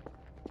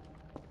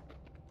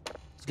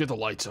 Let's get the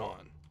lights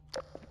on.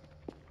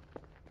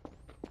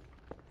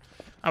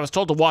 I was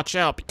told to watch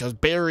out because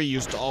Barry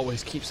used to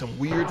always keep some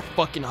weird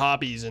fucking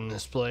hobbies in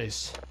this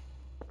place.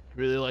 He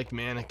really liked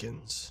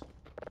mannequins.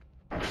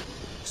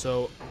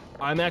 So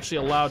I'm actually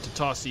allowed to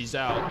toss these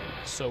out.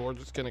 So we're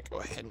just gonna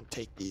go ahead and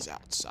take these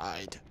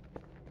outside.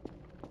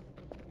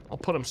 I'll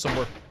put them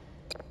somewhere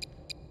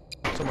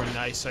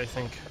nice, I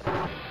think.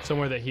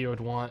 Somewhere that he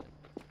would want.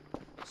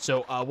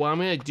 So what I'm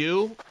gonna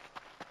do,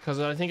 because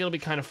I think it'll be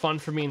kind of fun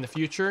for me in the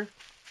future,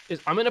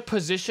 is I'm gonna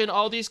position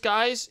all these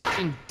guys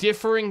in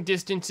differing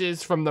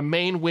distances from the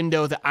main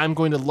window that I'm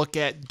going to look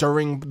at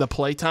during the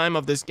playtime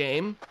of this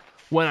game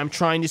when I'm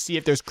trying to see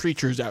if there's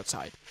creatures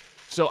outside.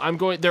 So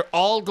they're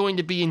all going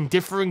to be in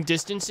differing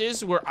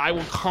distances where I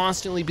will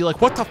constantly be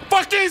like, what the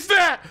fuck is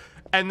that?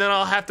 And then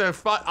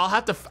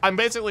I'm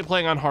basically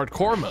playing on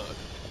hardcore mode.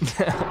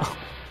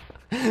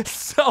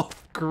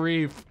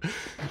 Self-grief.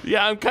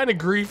 Yeah, I'm kind of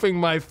griefing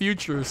my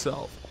future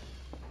self.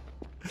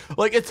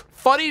 Like, it's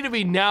funny to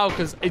me now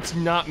because it's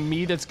not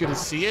me that's gonna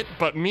see it,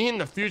 but me in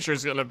the future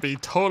is gonna be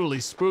totally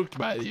spooked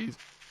by these.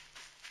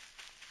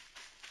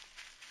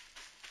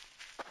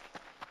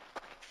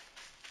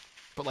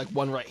 But like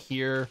one right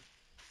here.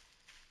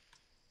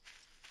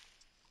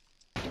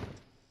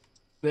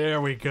 There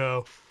we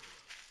go.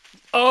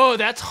 Oh,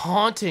 that's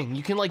haunting.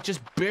 You can like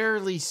just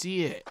barely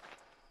see it.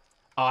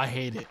 Oh, I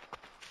hate it.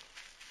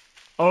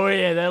 Oh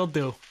yeah, that'll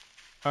do.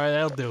 All right,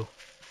 that'll do.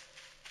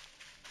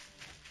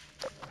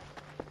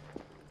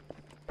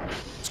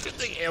 It's a good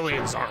thing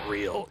aliens aren't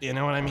real. You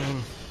know what I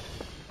mean?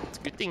 It's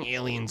a good thing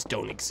aliens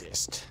don't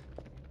exist.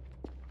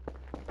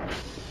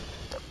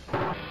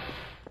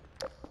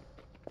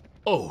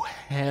 Oh,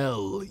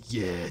 hell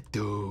yeah,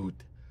 dude.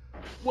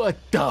 What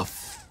the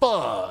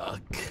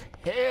fuck?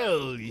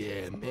 Hell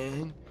yeah,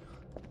 man.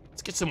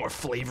 Let's get some more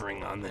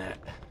flavoring on that.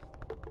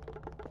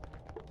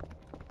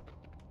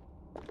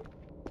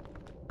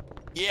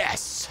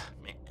 Yes,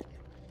 man.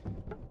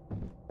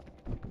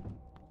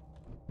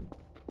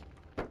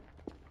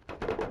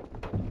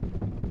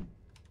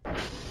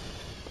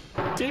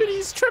 Dude,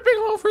 he's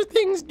tripping over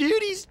things,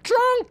 dude. He's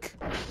drunk.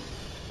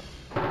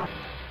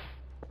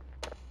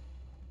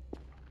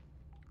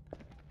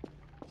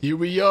 Here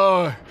we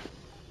are.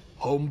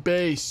 Home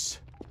base.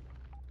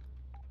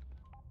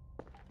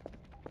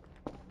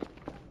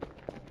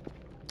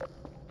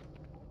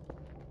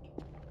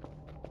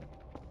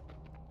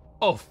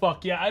 Oh,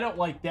 fuck yeah, I don't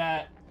like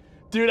that.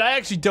 Dude, I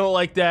actually don't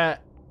like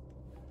that.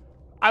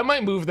 I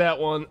might move that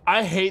one.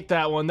 I hate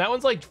that one. That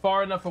one's like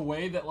far enough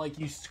away that like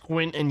you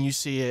squint and you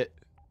see it.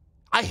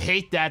 I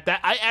hate that.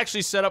 I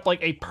actually set up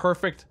like a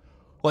perfect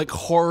like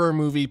horror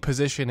movie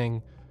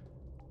positioning.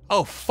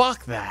 Oh,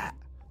 fuck that.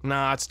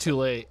 Nah, it's too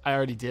late. I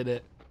already did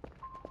it.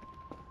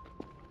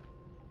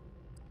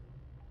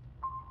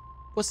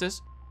 What's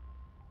this?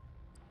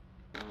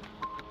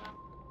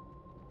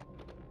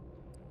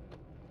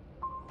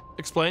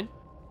 Explain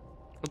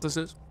what this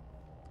is.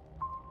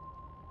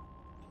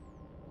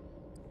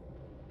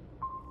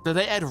 Do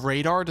they add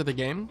radar to the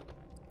game?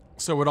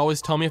 So it would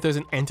always tell me if there's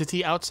an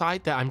entity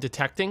outside that I'm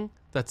detecting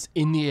that's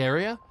in the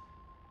area?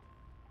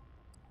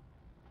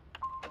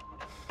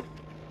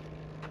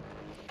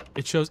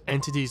 It shows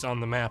entities on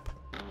the map.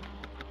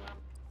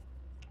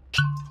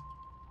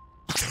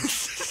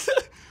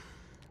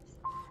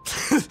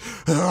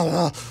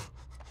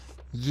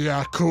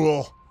 Yeah,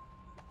 cool.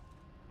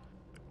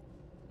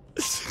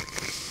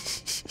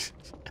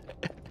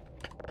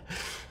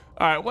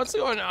 Alright, what's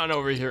going on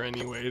over here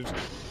anyways?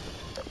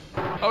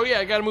 Oh yeah,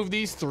 I gotta move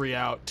these 3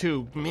 out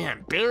too.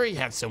 Man, Barry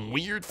had some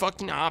weird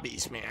fucking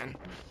hobbies, man.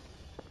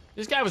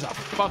 This guy was a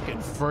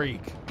fucking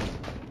freak.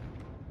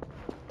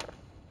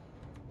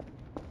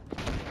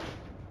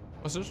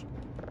 What's this?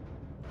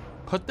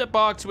 Put the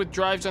box with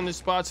drives on the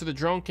spot so the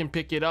drone can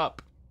pick it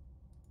up.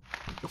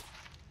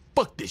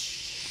 Fuck this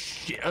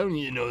shit. I don't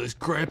need to know this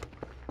crap.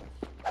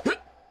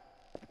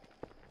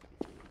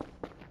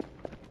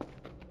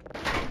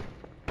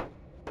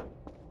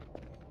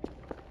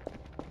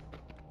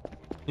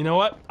 You know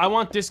what? I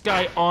want this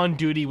guy on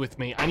duty with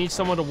me. I need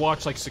someone to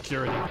watch, like,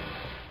 security.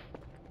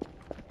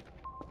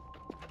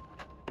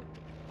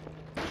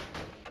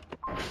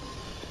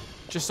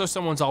 Just so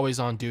someone's always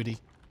on duty.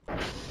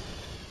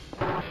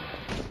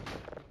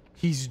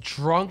 He's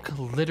drunk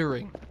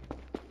littering.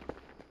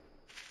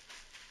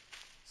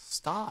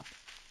 Stop.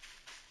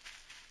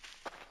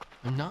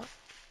 I'm not.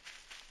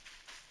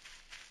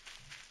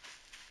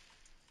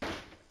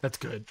 That's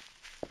good.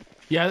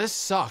 Yeah, this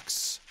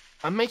sucks.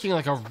 I'm making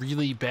like a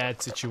really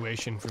bad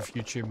situation for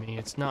future me.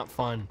 It's not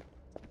fun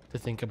to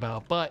think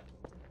about, but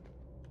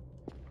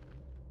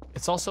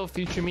it's also a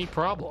future me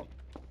problem.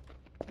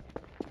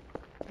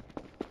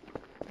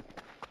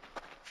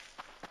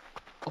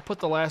 I'll put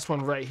the last one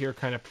right here,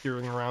 kind of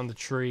peering around the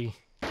tree.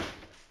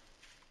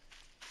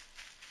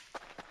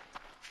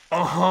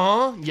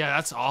 Uh-huh. Yeah,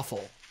 that's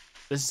awful.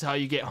 This is how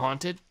you get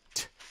haunted?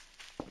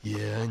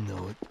 Yeah, I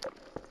know it.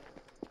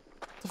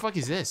 What the fuck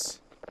is this?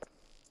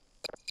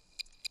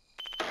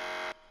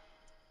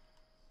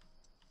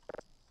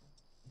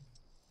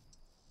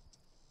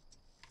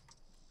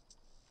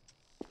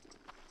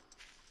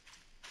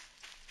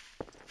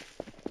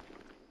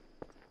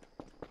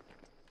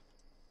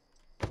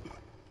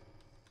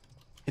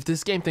 If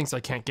this game thinks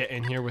I can't get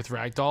in here with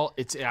Ragdoll,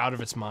 it's out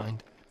of its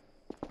mind.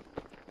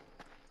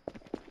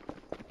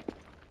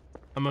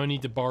 I'm gonna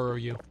need to borrow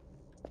you.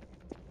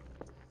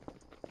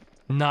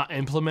 Not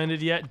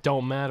implemented yet?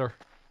 Don't matter.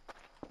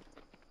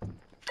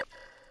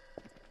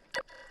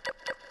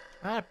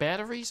 Out of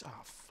batteries?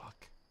 Oh,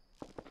 fuck.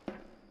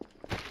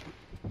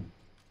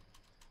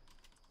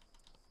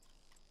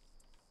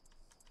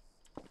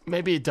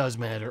 Maybe it does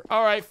matter.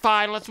 Alright,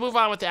 fine. Let's move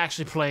on with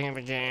actually playing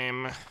the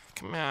game.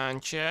 Come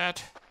on,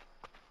 chat.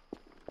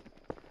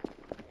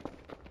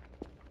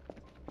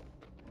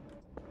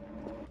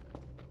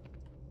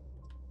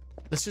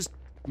 Let's just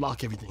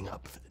lock everything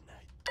up for the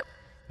night.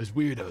 There's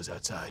weirdos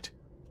outside.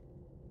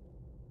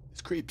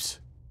 There's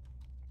creeps.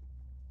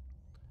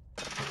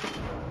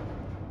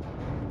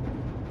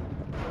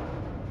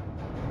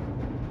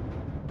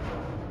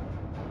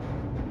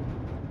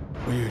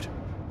 Weird.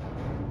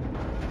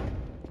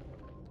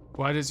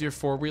 Why does your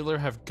four-wheeler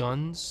have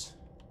guns?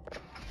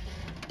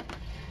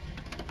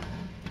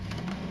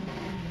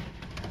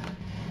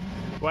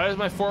 Why does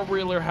my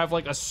four-wheeler have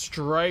like a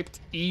striped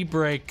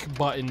e-brake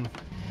button?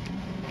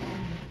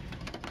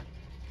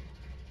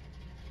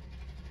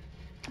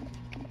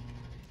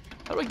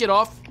 How do I get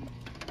off?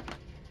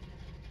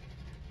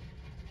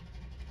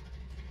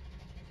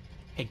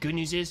 Hey, good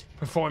news is,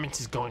 performance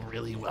is going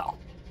really well.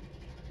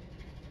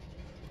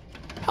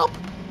 Help!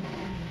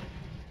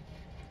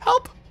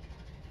 Help!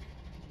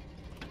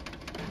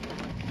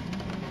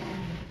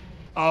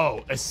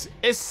 Oh,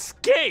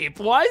 escape!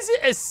 Why is it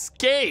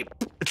escape?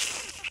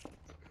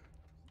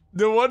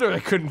 No wonder I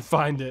couldn't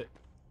find it.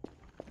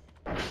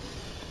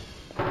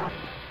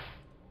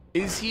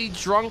 Is he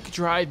drunk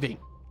driving?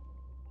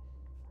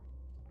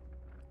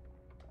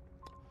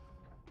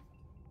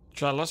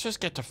 John, let's just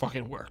get to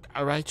fucking work,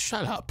 alright?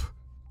 Shut up.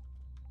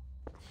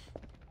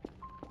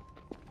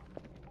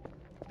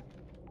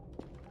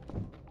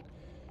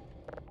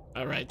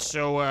 Alright,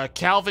 so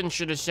Calvin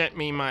should have sent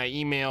me my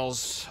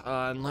emails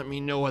and let me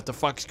know what the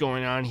fuck's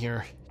going on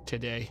here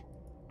today.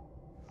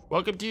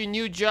 Welcome to your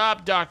new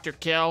job, Dr.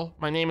 Cal.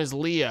 My name is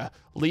Leah.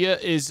 Leah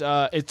is,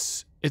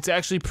 it's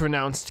actually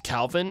pronounced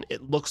Calvin.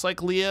 It looks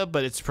like Leah,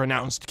 but it's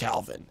pronounced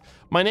Calvin.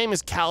 My name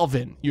is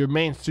Calvin, your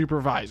main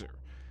supervisor.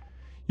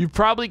 You've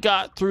probably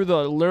got through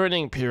the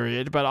learning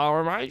period, but I'll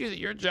remind you that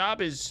your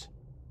job is,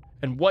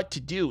 and what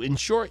to do. In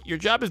short, your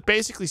job is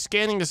basically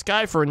scanning the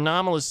sky for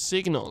anomalous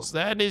signals.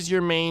 That is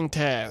your main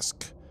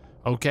task.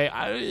 Okay,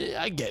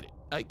 I get it.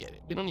 I get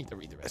it. We don't need to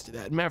read the rest of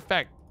that. Matter of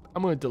fact,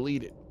 I'm gonna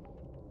delete it.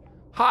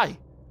 Hi,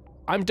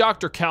 I'm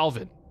Dr.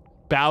 Calvin.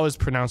 Bow is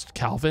pronounced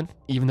Calvin,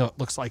 even though it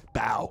looks like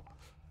bow.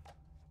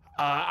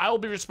 I will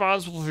be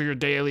responsible for your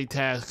daily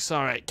tasks.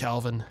 All right,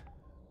 Calvin.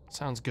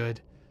 Sounds good.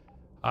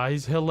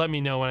 He'll let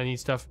me know when I need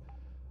stuff.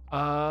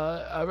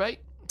 All right.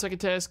 Second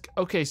task.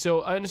 Okay,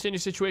 so I understand your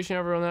situation.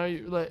 Everyone now,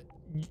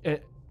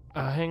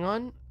 hang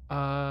on.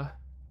 Yeah,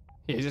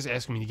 he's just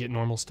asking me to get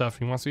normal stuff.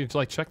 He wants me to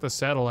like check the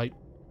satellite.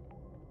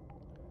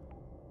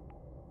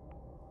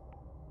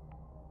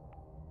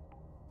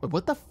 But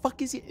what the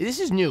fuck is he? This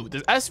is new. The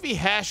SV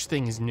hash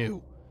thing is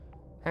new.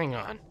 Hang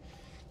on.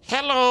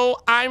 Hello,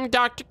 I'm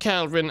Dr.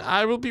 Kelvin.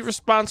 I will be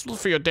responsible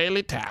for your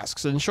daily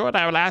tasks. In short,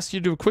 I will ask you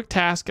to do a quick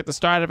task at the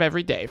start of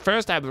every day.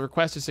 First, I will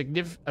request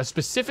a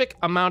specific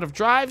amount of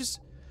drives.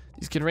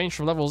 These can range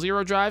from level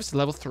 0 drives to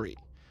level 3.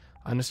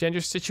 I understand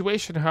your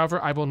situation,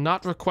 however, I will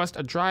not request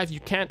a drive you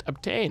can't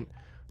obtain.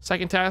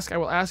 Second task I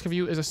will ask of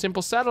you is a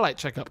simple satellite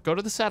checkup. Go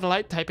to the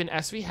satellite, type in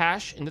SV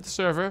hash into the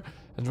server,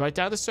 and write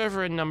down the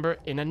server number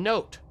in a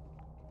note.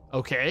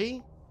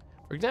 Okay?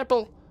 For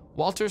example,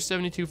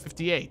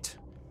 Walter7258.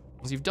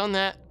 Once you've done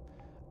that,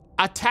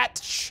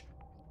 attach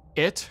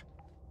it.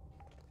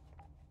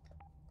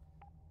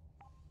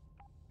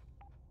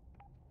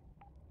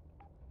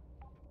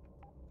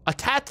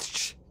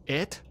 Attach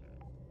it.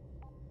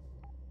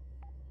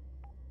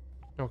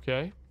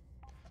 Okay.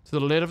 To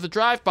the lid of the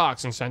drive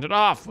box and send it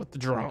off with the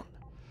drone.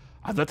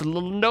 I've left a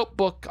little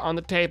notebook on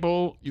the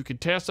table. You can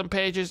tear some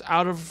pages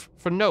out of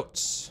for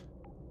notes.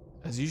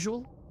 As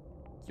usual,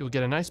 you'll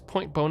get a nice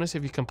point bonus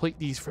if you complete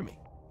these for me.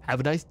 Have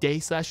a nice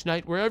day /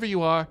 night wherever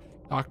you are,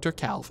 Dr.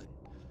 Calvin.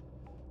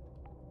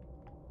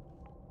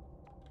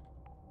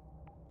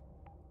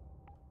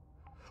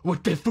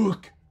 What the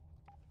fuck?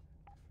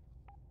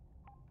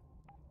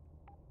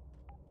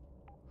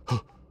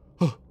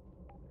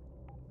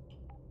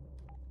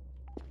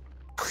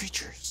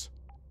 Creatures.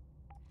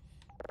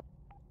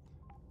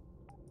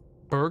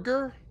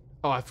 Burger?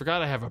 Oh, I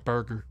forgot I have a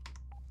burger.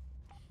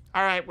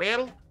 All right,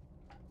 well,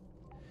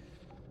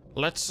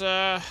 let's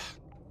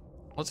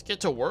get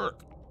to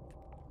work.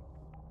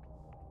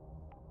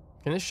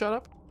 Can this shut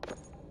up?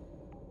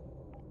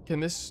 Can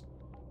this?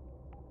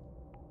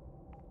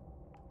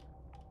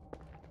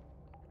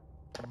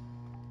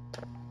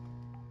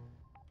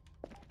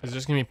 Is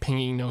this gonna be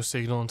pinging no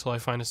signal until I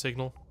find a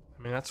signal?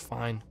 I mean, that's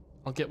fine.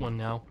 I'll get one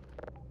now.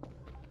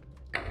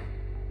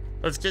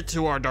 Let's get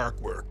to our dark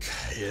work.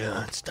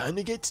 Yeah, it's time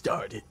to get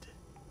started.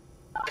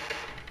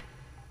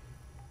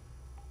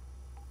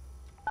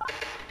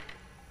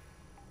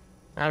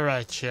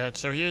 Alright, chat,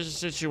 so here's the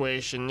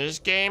situation. This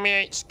game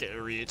ain't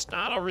scary. It's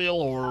not a real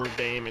horror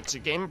game. It's a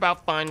game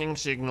about finding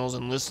signals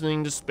and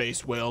listening to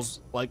space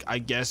whales, like, I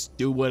guess,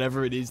 do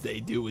whatever it is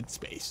they do in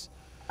space.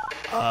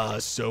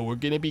 So we're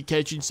gonna be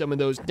catching some of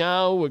those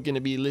now. We're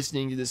gonna be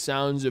listening to the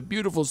sounds of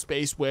beautiful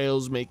space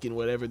whales making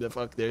whatever the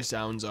fuck their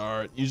sounds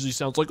are. It usually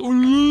sounds like, and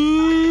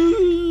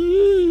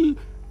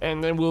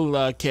then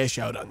we'll cash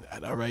out on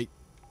that, alright?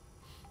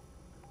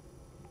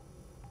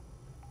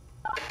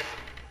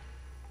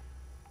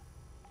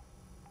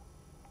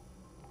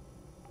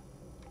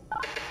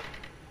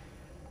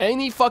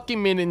 Any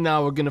fucking minute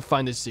now we're gonna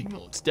find a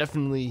signal. It's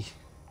definitely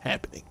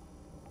happening.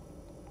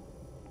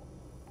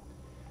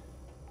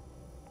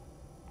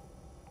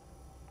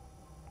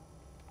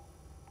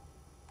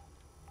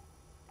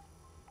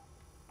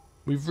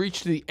 We've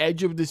reached the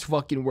edge of this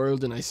fucking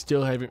world and I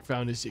still haven't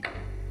found a signal.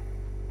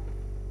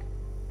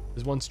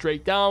 There's one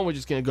straight down, we're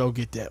just gonna go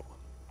get that one.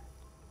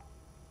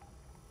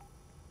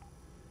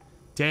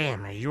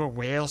 Damn, are you a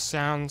whale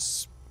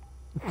sounds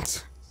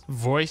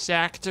voice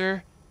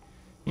actor?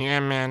 Yeah,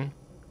 man.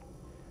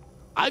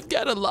 I've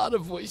got a lot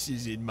of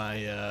voices in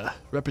my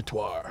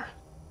repertoire.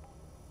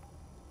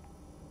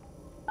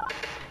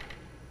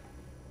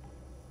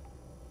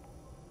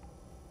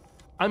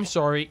 I'm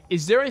sorry,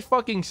 is there a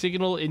fucking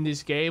signal in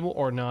this game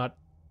or not?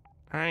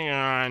 Hang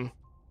on.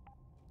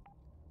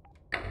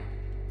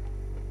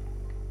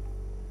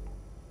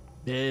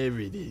 There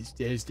it is.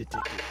 There's the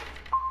ticket.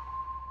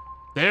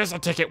 There's a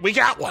ticket. We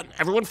got one.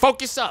 Everyone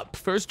focus up.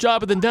 First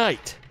job of the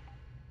night.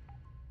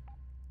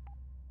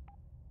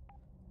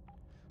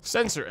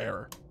 Sensor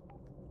error.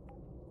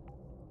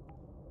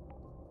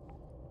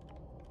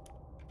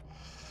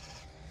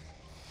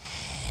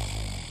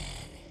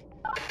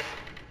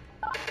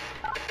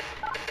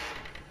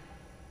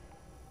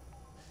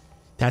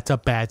 That's a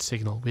bad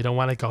signal. We don't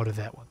want to go to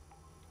that one.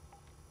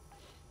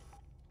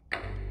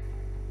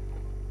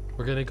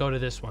 We're going to go to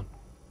this one.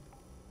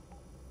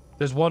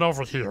 There's one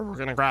over here. We're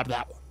going to grab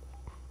that one.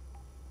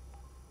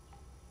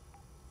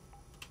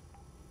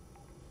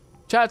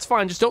 Chat, it's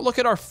fine. Just don't look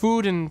at our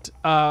food and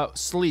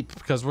sleep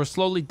because we're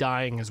slowly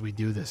dying as we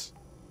do this.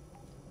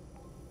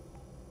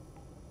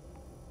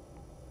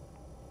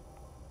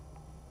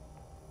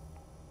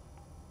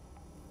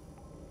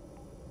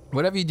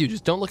 Whatever you do,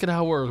 just don't look at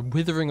how we're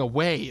withering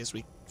away as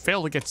we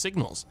fail to get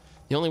signals.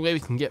 The only way we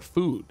can get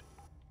food.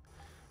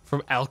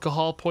 From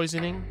alcohol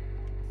poisoning?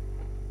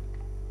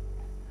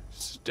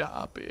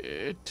 Stop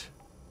it.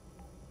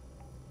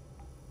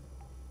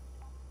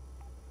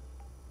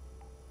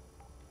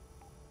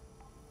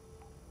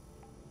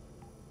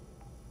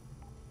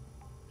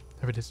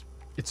 There it is.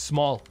 It's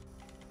small.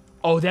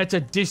 Oh, that's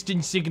a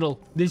distant signal.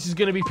 This is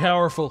gonna be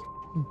powerful.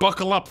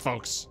 Buckle up,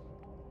 folks.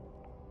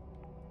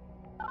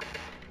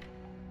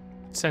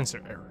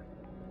 Sensor error.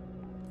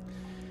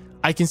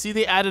 I can see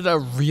they added a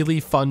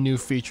really fun new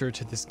feature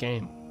to this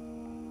game.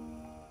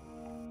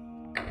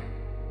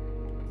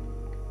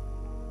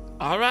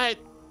 All right,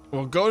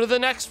 we'll go to the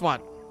next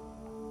one.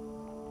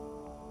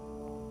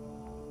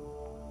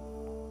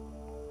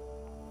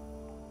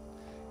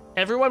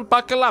 Everyone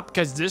buckle up,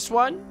 because this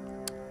one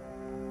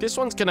This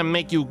one's gonna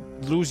make you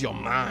lose your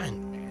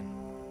mind.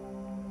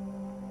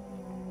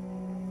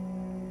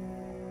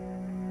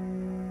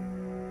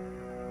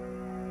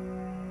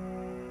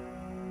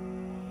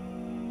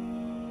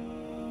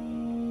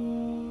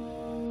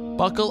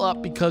 Buckle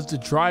up because the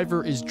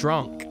driver is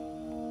drunk.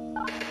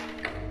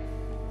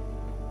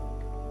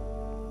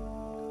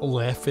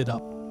 Laugh it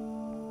up.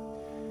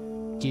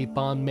 Keep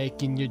on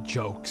making your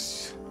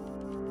jokes.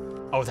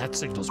 Oh, that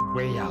signal's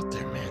way out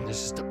there, man.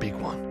 This is the big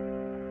one.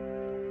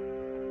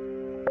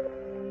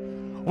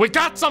 We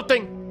got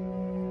something!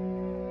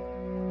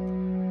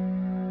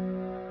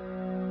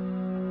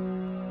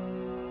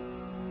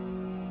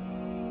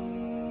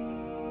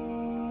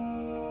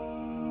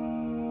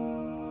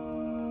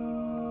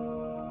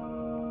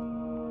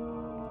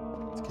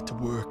 Let's get to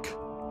work.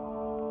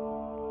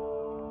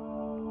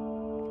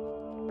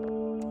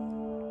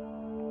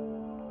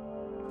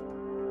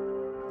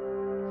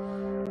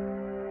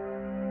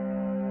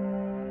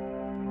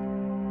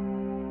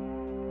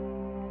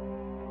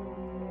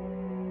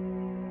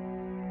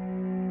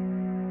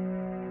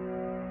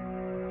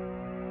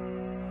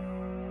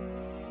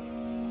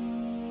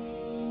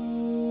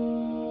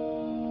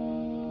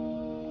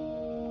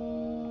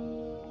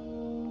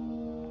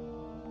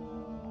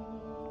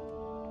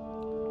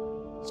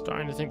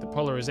 Starting to think the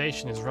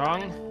polarization is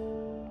wrong.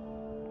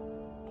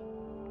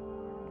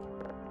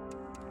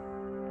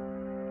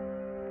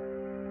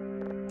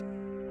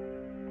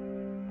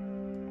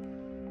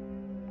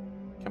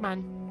 Come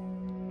on.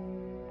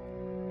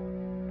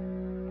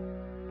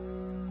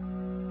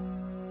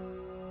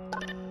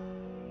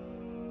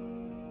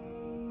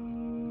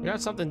 We got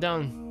something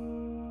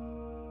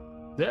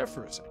down there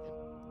for a second.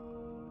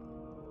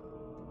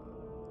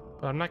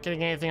 But I'm not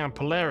getting anything on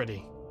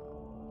polarity.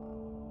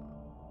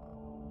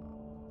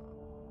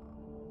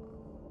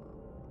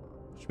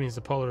 Which means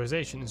the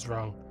polarization is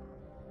wrong.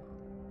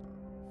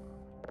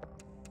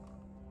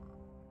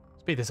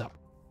 Speed this up.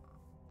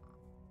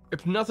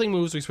 If nothing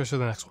moves, we switch to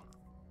the next one.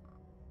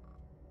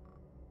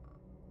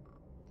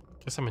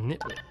 Guess I'm a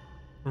nitwit.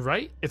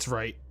 Right? It's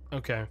right.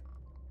 Okay.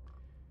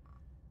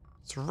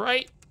 It's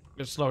right.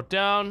 Gonna slow it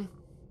down.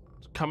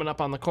 It's coming up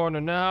on the corner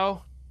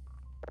now.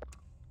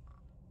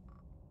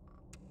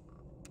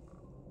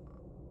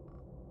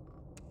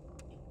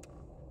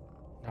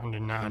 Down to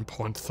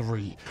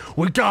 9.3.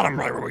 We got him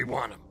right where we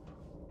want him.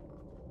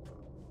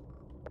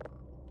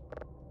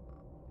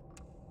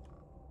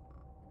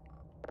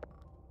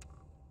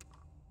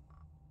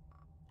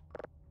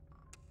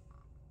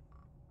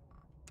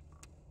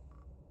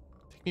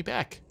 Take me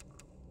back.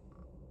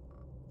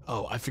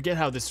 Oh, I forget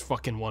how this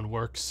fucking one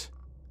works.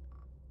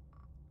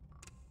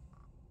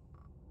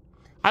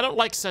 I don't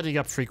like setting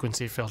up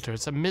frequency filter.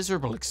 It's a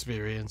miserable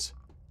experience.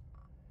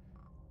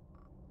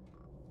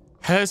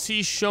 Has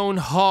he shown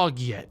hog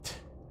yet?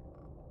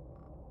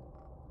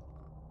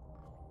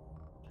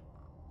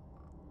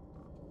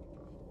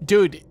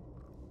 Dude,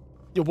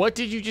 what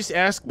did you just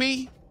ask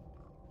me?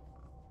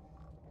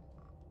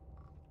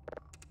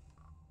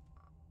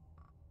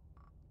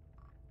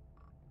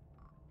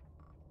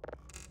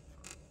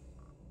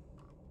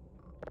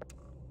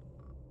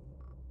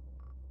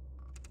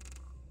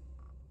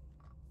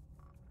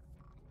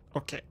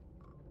 Okay.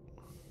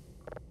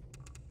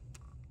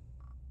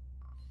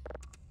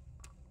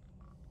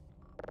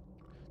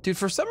 Dude,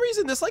 for some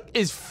reason this like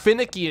is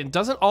finicky and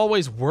doesn't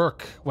always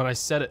work when I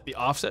set it the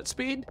offset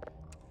speed.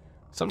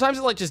 Sometimes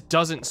it like just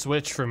doesn't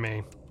switch for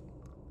me.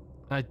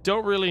 I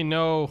don't really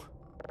know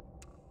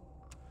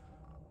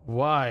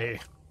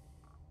why.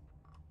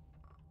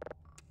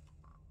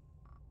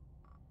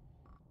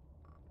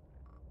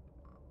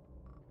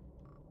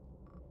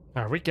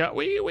 All right,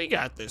 we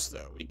got this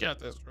though. We got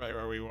this right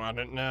where we want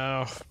it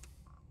now.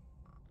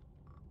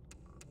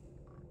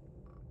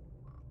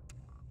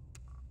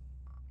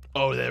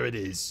 Oh, there it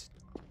is.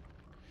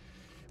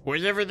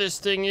 Wherever this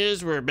thing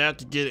is, we're about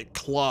to get it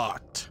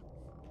clocked.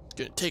 It's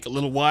gonna take a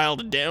little while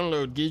to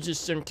download. Gives us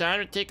some time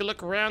to take a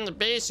look around the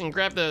base and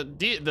grab the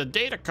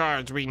data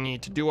cards we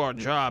need to do our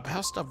job.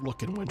 How's stuff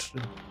looking,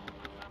 Winston?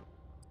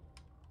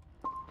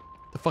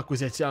 The fuck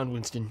was that sound,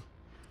 Winston?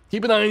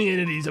 Keep an eye on the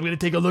entities. I'm gonna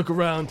take a look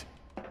around.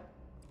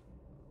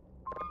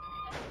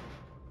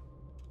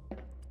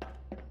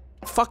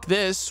 Fuck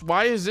this.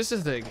 Why is this a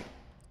thing?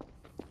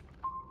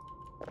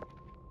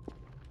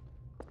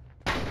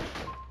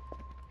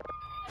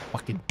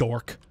 Fucking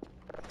dork.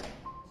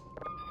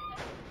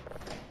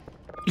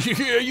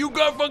 Yeah, you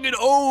got fucking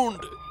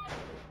owned.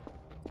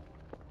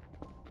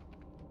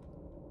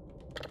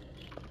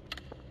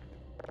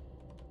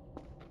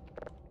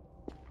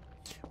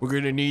 We're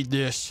gonna need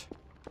this.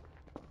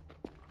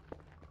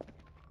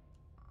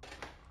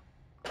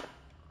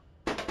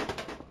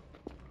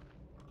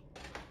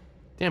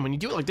 Damn, when you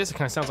do it like this, it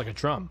kind of sounds like a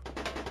drum.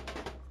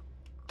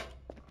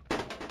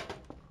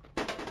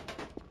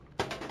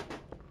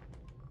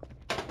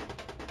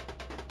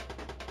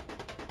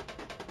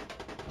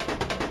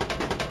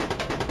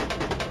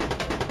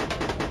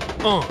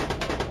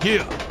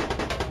 Yeah.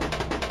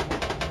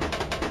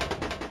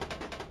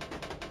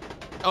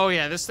 Oh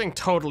yeah, this thing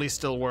totally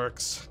still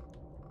works.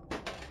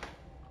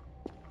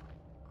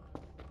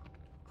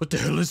 What the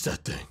hell is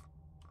that thing?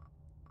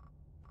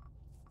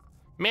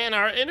 Man,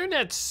 our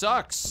internet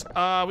sucks.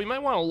 We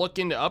might want to look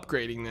into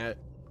upgrading that.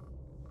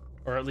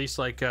 Or at least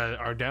like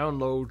our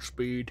download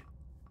speed.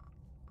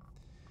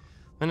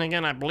 Then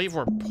again, I believe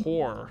we're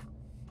poor.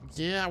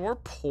 Yeah, we're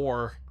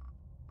poor.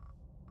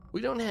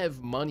 We don't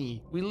have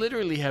money. We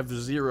literally have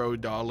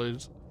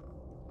 $0.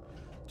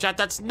 Chat,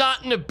 that's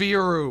not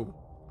Nibiru.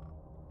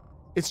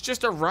 It's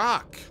just a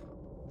rock.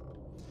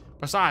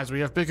 Besides, we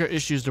have bigger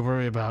issues to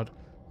worry about.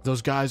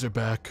 Those guys are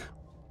back.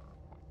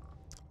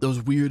 Those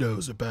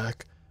weirdos are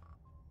back.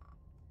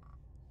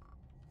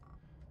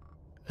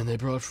 And they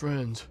brought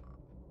friends.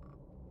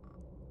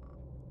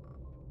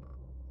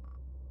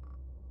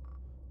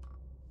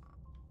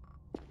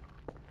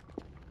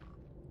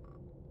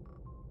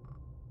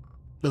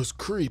 Those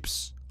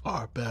creeps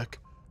are back.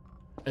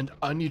 And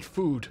I need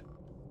food.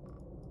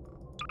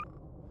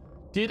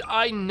 Did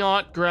I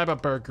not grab a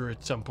burger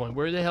at some point?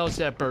 Where the hell is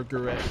that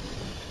burger at?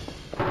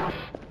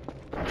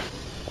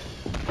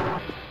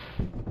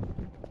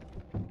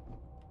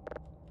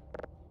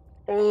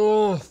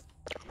 Oh.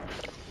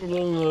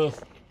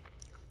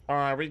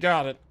 Alright, we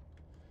got it.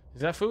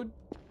 Is that food?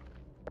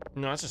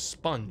 No, that's a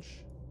sponge.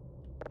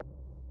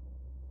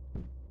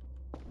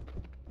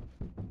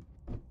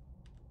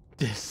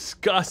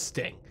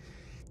 Disgusting.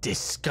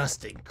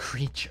 Disgusting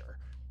creature.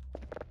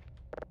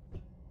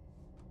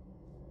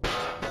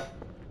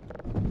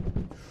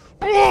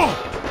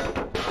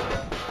 Oh!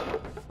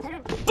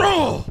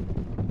 Oh!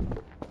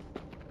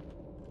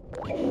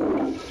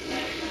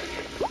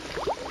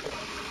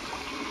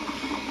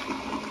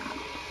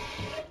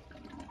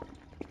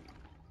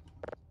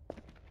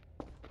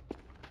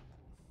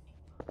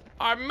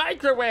 Our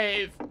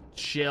microwave!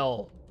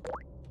 Chill.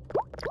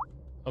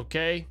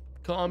 Okay?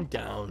 Calm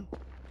down.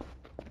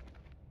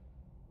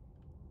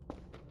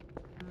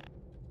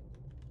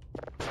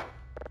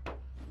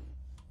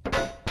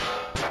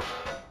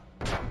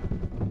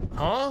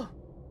 Huh?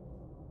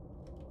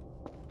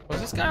 Was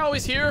this guy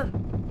always here?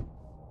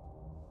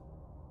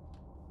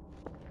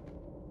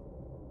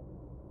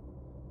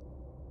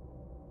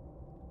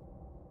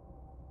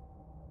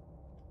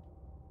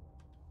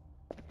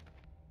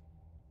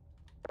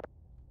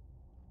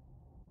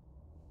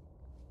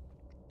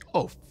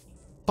 Oh,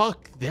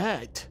 fuck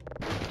that.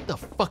 Get the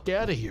fuck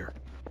out of here.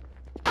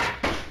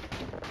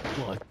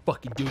 You wanna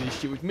fucking do this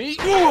shit with me?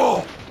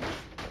 Oh!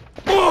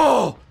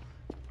 Oh!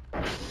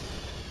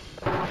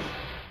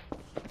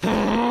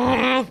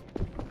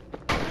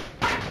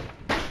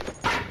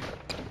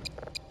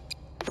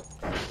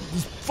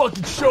 Just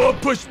fucking show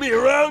up, push me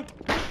around?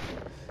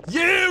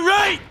 Yeah,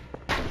 right!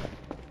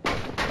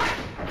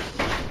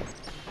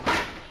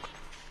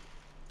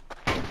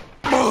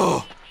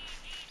 Oh!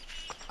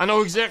 I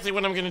know exactly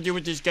what I'm gonna do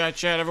with this guy,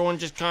 chat. Everyone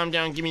just calm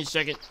down, give me a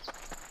second.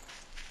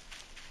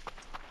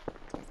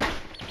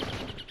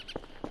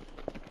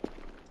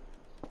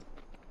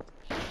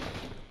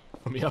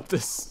 Let me up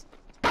this.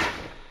 Come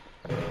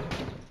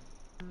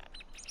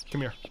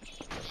here.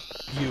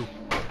 You.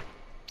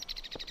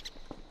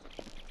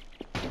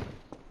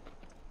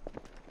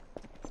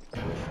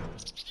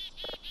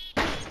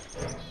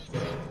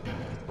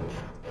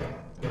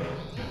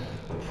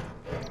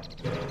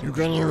 You're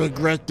gonna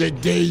regret the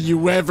day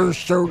you ever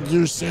showed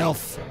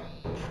yourself.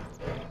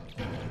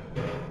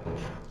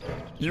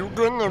 You're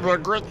gonna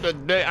regret the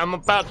day I'm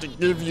about to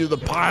give you the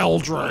pile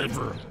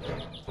driver.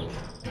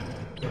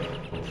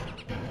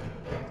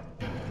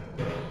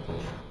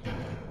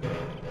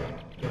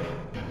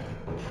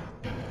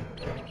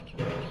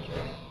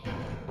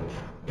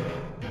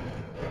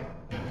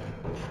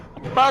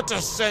 I'm about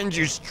to send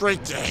you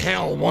straight to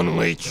hell,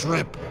 one-way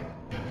trip.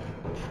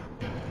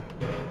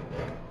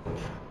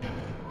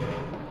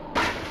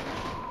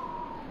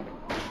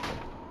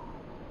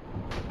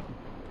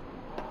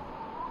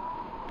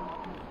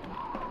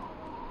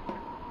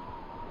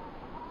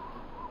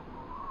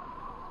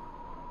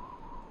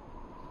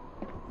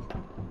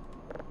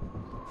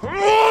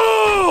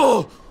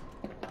 Oh!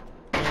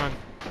 Hang on.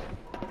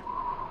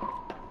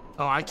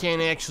 Oh, I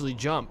can't actually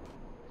jump.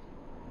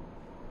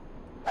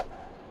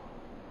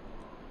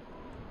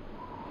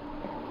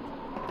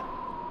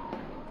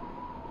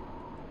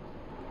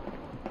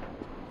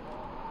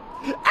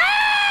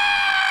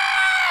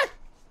 Ah!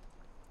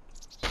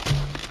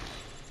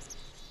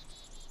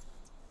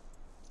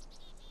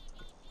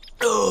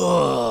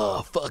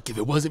 Oh, fuck, if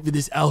it wasn't for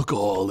this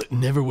alcohol, it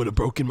never would have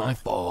broken my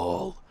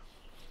fall.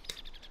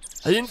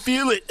 I didn't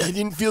feel it. I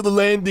didn't feel the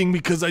landing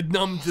because I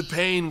numbed the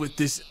pain with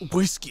this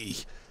whiskey.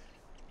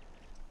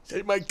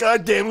 Saved my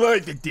goddamn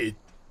life, it did.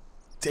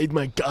 Saved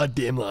my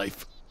goddamn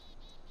life.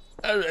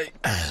 Alright,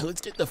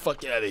 let's get the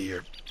fuck out of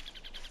here.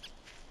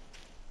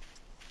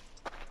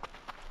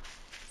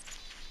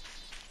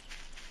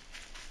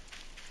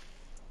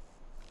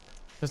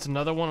 There's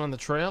another one on the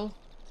trail?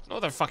 No,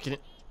 they're fucking...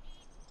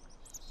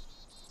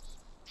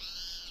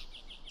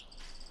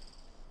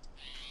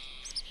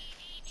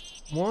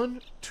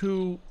 1,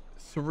 2,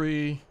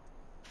 3.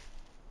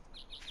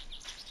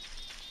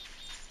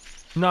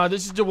 No,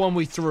 this is the one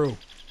we threw.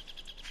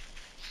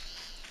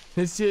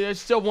 It's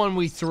the one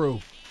we threw.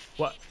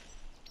 What?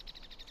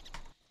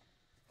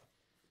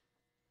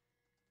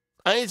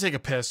 I need to take a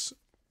piss.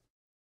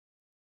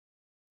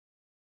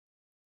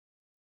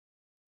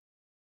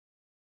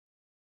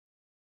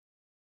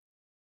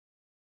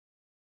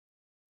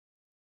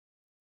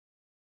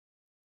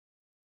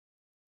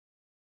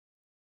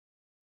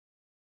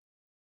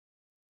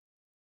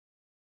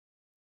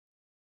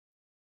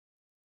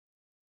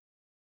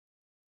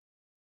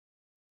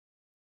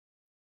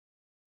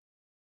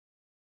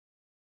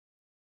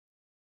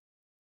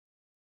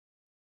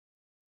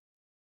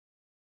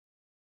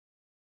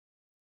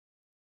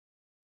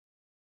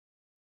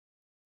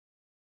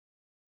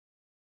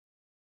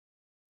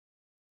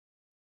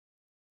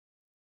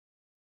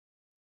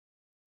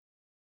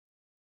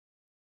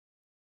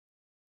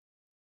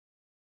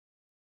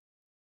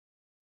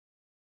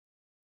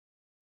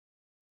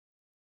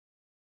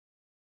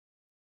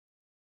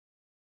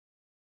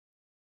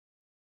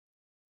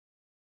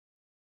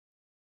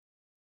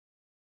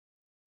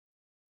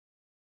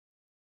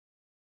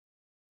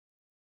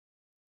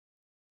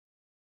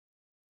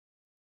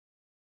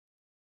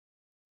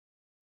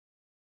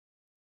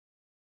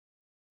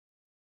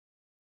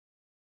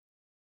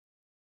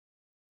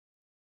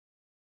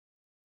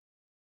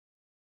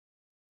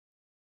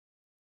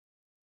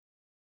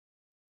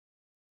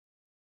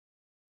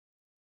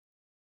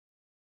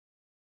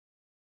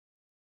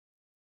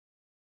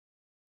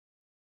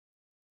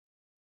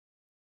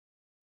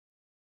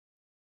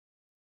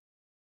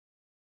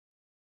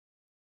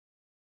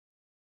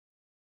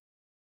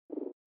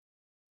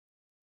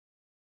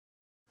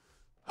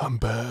 I'm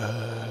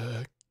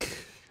back.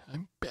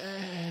 I'm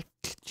back,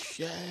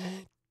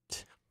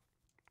 chat.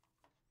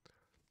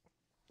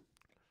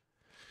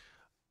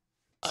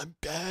 I'm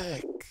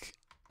back.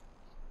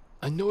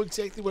 I know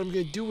exactly what I'm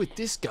gonna do with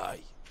this guy.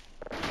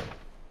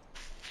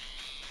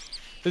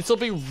 This will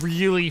be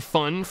really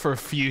fun for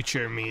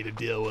future me to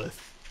deal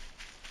with.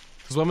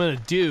 Because what I'm gonna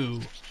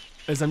do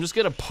is I'm just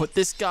gonna put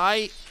this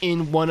guy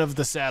in one of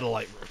the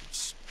satellite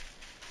rooms.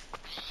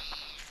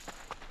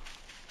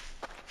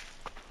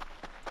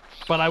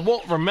 But I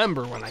won't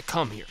remember when I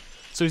come here.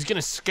 So he's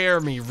gonna scare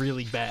me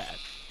really bad.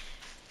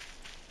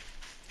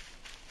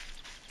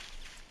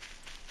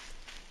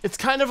 It's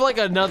kind of like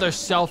another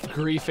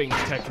self-griefing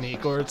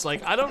technique, where it's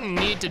like, I don't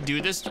need to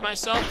do this to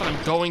myself, but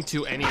I'm going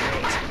to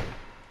anyways.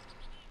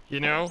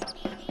 You know?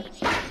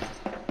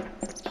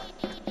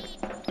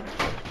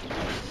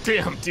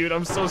 Damn, dude,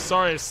 I'm so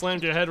sorry I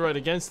slammed your head right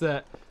against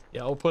that.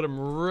 Yeah, I'll put him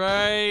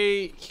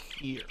right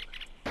here.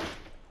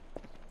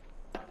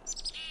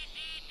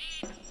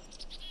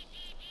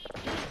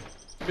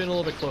 Been a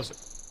little bit closer.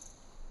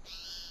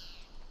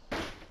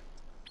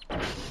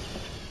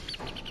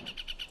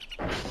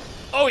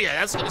 Oh yeah,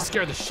 that's gonna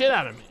scare the shit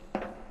out of me.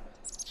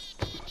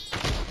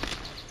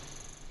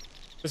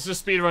 This is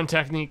a speedrun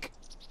technique.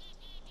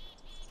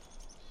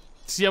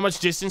 See how much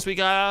distance we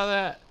got out of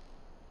that?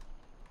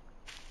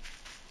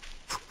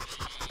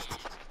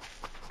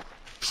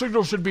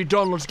 Signal should be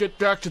done, let's get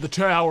back to the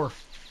tower.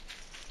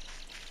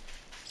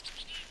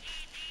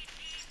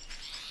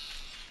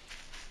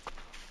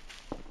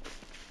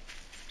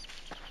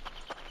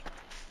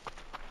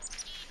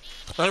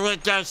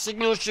 Alright guys,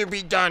 signal should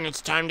be done. It's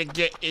time to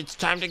get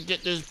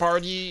this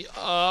party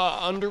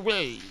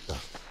underway.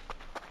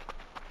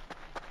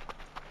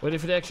 What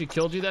if it actually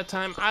killed you that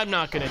time? I'm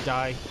not gonna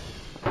die.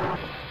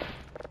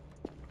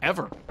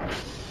 Ever.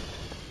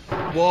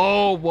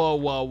 Whoa, whoa,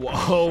 whoa,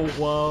 whoa,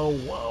 whoa,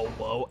 whoa,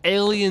 whoa.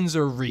 Aliens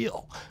are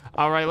real.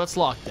 Alright, let's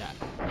lock that.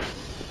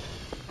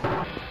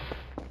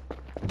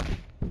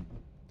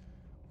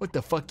 What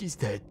the fuck is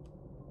that?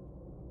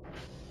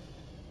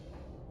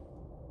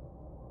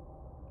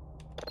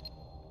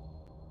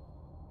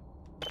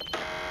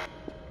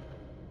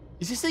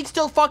 Is this thing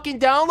still fucking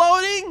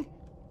downloading?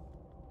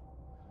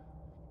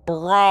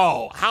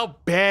 Bro, how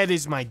bad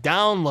is my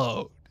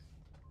download?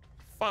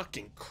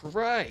 Fucking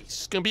Christ.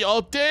 It's gonna be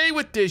all day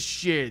with this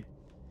shit.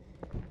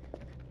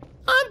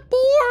 I'm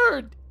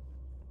bored.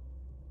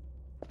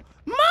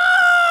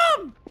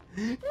 Mom!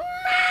 Mom!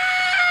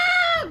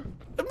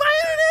 My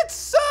internet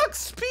sucks.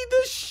 Speed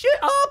this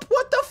shit up.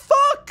 What the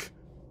fuck?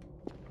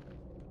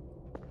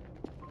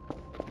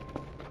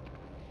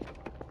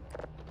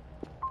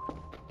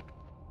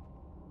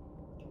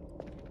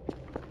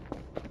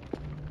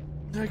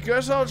 I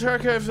guess I'll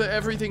check if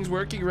everything's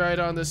working right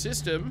on the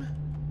system.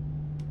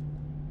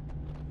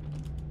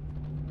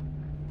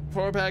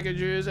 4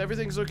 packages,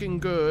 everything's looking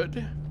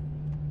good.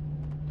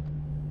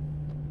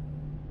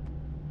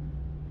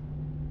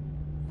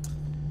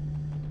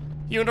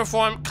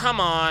 Uniform, come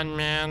on,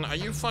 man. Are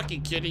you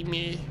fucking kidding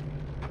me?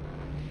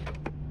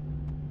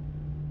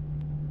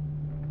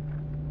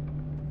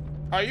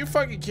 Are you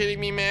fucking kidding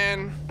me,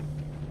 man?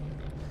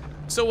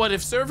 So what,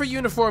 if server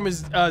uniform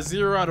is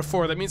 0 out of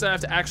 4, that means I have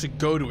to actually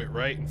go to it,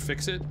 right? And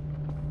fix it?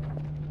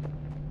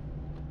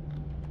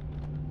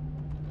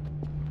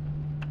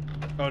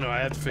 Oh no, I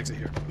have to fix it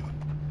here.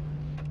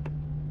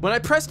 When I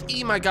pressed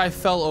E, my guy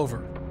fell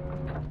over.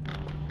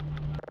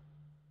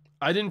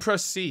 I didn't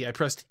press C, I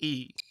pressed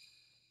E.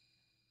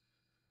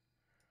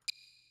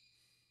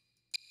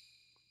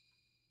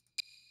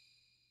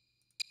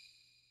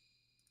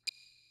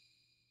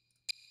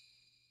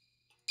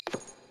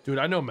 Dude,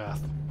 I know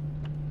math.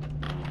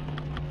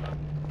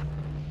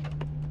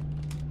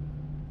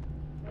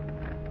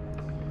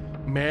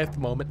 Math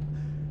moment.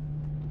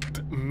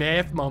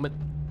 Math moment.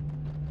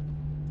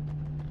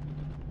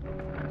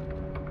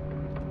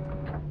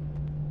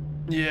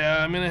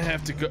 Yeah, I'm gonna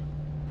have to go.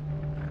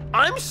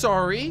 I'm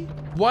sorry.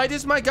 Why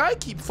does my guy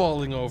keep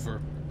falling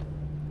over?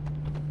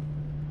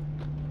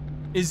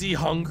 Is he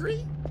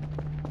hungry?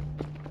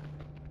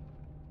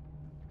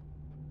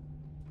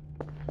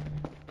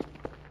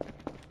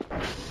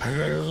 I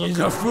gotta eat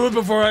some food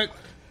before I...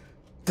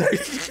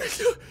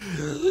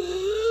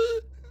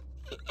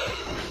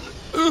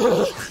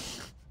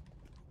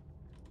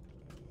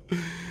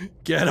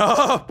 Get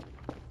up!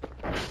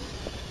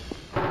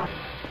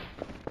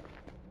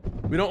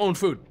 We don't own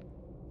food.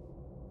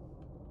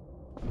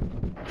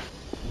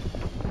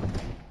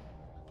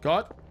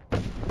 God?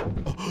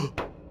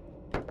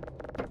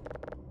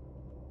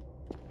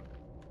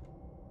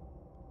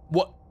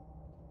 What?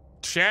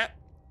 Chat?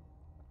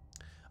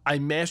 I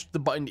mashed the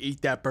button to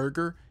eat that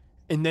burger,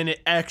 and then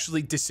it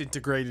actually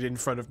disintegrated in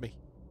front of me.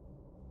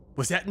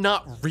 Was that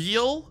not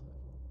real?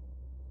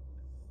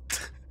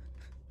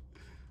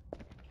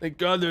 Thank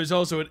God there's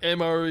also an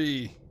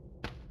MRE.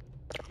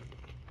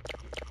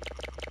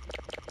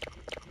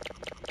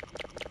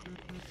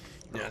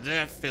 Now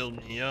that filled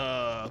me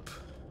up.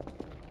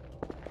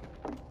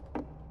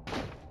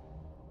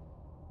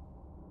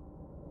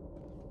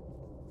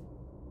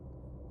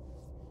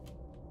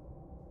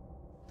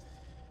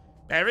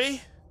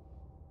 Barry?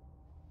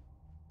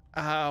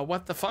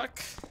 What the fuck?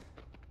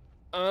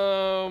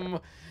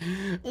 What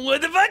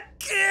the fuck?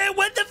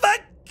 What the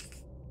fuck?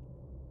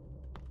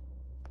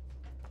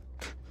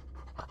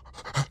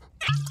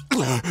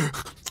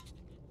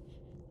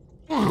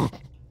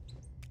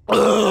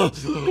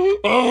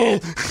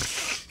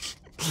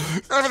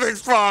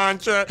 Everything's fine,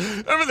 chat.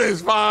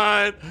 Everything's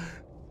fine.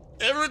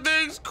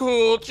 Everything's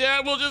cool,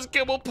 chat.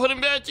 We'll put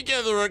him back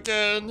together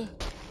again.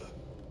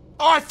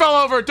 Oh, I fell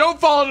over. Don't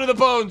fall into the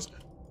bones.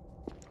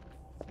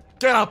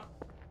 Get up.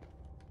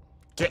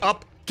 Get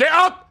up. Get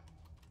up.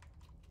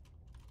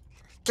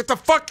 Get the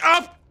fuck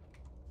up.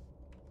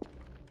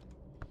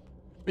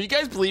 Would you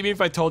guys believe me if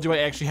I told you I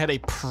actually had a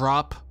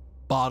prop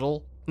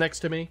bottle next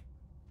to me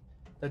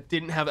that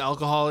didn't have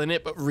alcohol in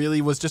it, but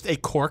really was just a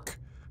cork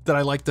that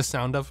I liked the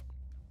sound of?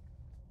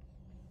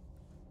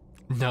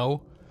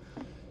 No.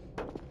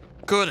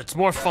 Good. It's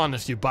more fun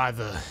if you buy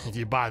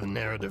the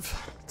narrative.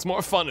 It's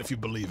more fun if you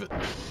believe it.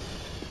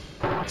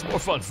 It's more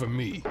fun for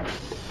me.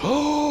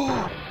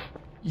 Oh,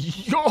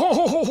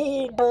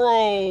 yo,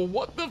 bro!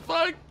 What the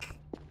fuck?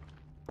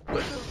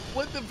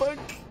 What the fuck?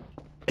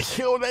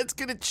 Yo, that's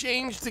gonna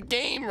change the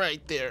game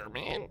right there,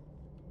 man.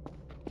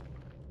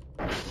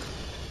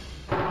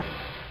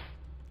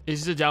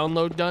 Is the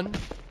download done?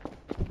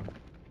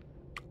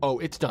 Oh,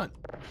 it's done.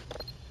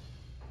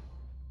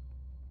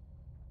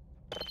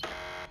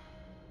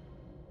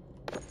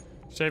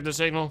 Save the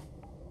signal.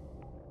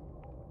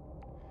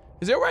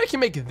 Is there a way I can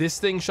make this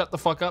thing shut the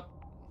fuck up?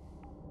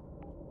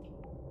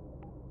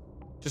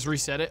 Just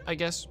reset it, I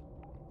guess.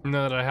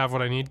 Now that I have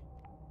what I need.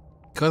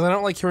 Because I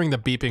don't like hearing the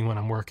beeping when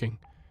I'm working.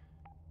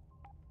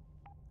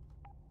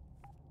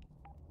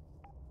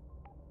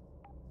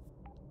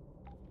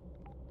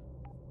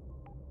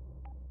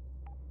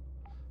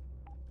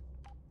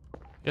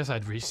 Guess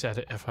I'd reset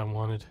it if I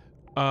wanted.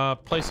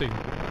 Placing.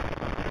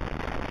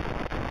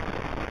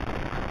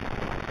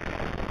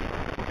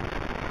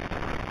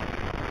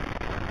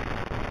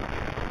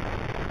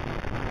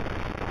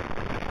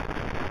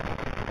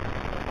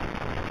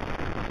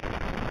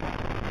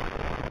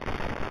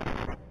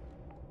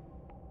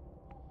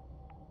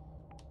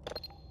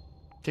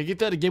 Can I get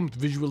that again with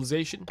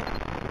visualization?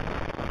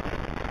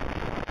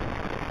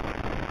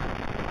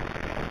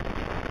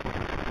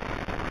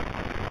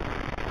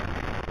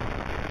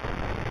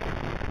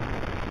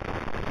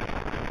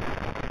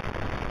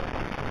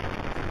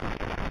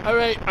 All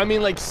right, I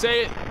mean, like,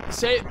 say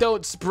it,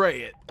 don't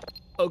spray it.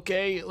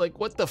 Okay, like,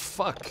 what the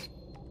fuck?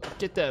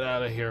 Get that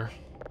out of here.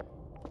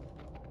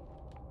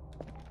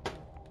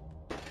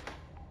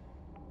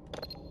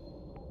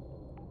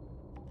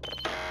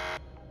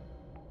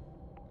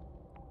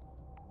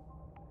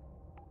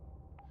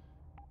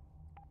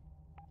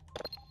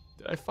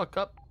 Did I fuck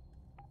up?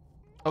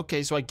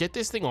 Okay, so I get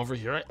this thing over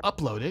here, I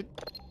upload it.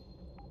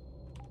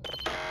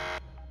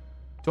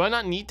 Do I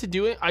not need to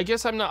do it? I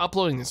guess I'm not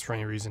uploading this for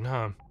any reason,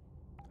 huh?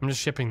 I'm just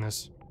shipping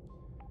this.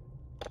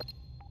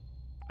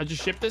 I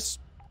just shipped this?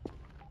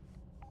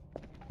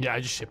 Yeah, I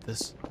just shipped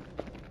this.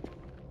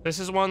 This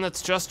is one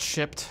that's just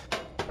shipped.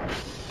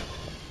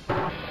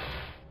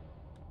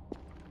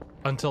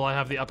 Until I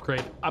have the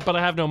upgrade. But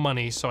I have no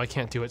money, so I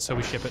can't do it, so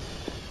we ship it.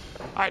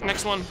 Alright,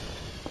 next one.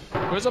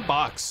 Where's a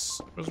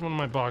box? Where's one of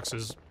my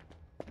boxes?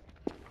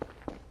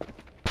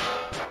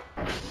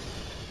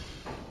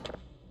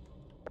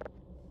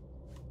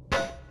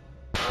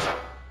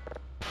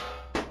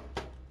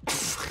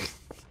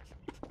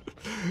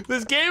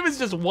 This game is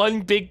just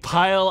one big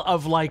pile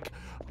of, like,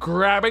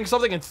 grabbing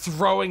something and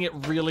throwing it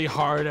really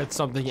hard at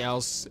something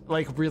else,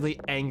 like really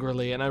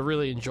angrily, and I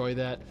really enjoy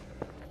that.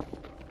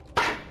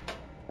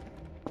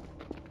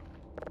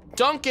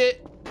 Dunk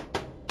it!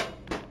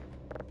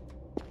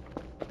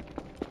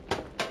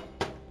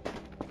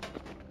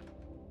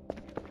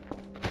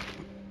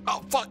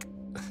 Oh, fuck!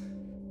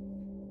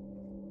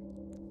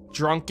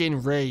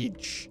 Drunken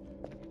rage.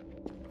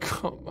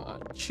 Come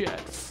on, chat,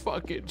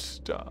 fucking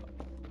stop.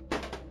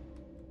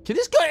 Can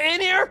this guy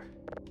in here?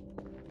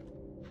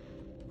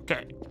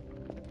 Okay.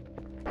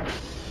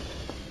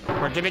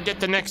 We're gonna get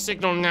the next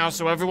signal now,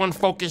 so everyone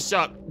focus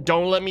up.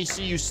 Don't let me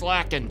see you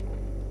slacking.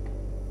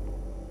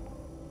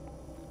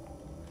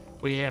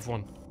 We have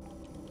one.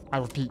 I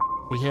repeat,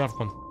 we have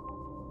one.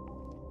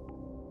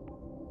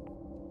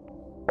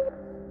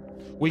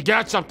 We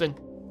got something.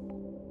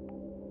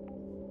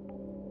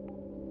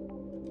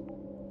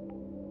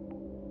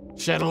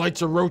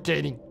 Satellites are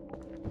rotating.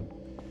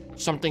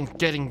 Something's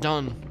getting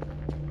done.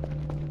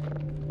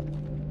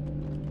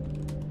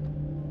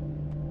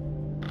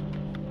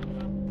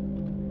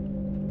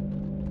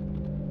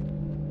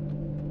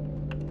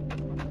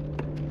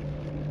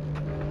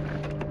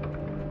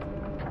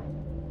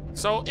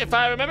 So, if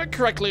I remember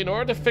correctly, in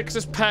order to fix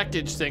this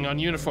package thing on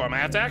uniform, I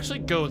have to actually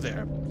go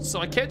there. So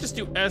I can't just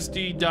do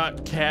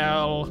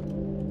sd.cal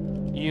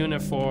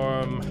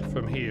uniform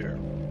from here.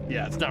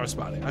 Yeah, it's not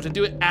responding. I have to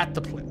do it at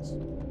the place.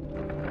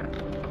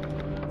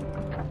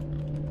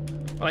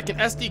 But I can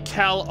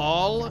sd.cal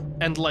all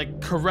and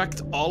like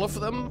correct all of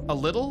them a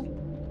little,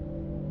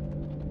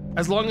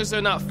 as long as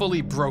they're not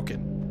fully broken.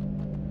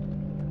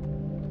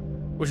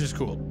 Which is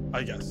cool,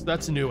 I guess.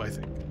 That's new, I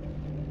think.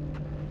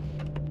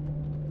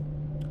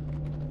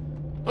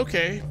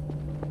 Okay.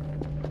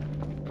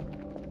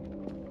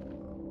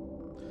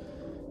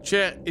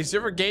 Chat, is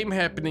there a game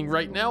happening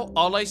right now?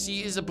 All I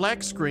see is a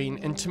black screen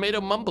and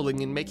tomato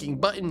mumbling and making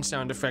button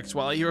sound effects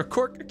while I hear a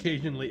cork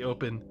occasionally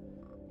open.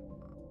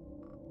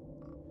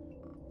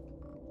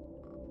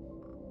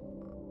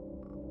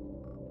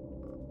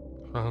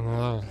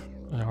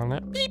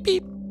 Beep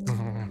beep.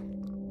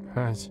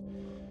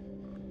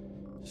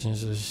 This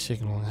is a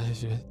signal.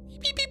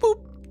 Beep beep boop.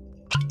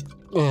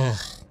 Ugh.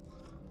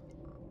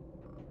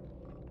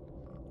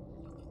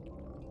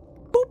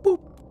 Boop boop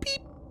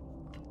beep.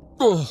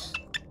 Ugh.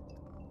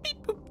 Beep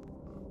boop.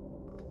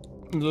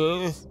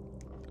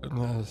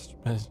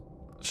 Ugh.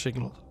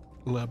 Signal.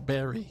 La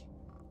berry.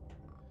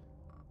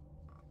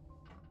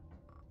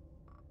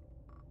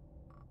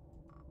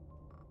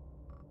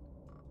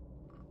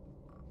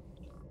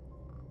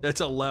 That's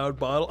a loud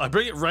bottle. I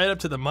bring it right up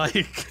to the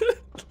mic.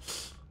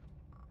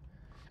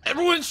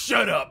 Everyone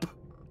shut up.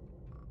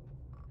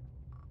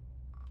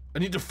 I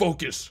need to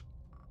focus.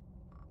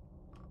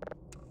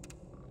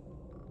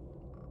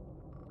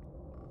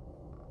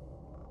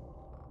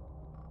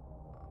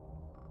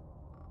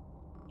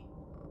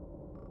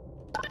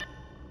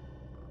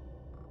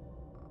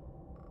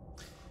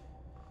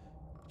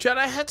 Chad,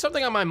 I had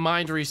something on my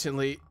mind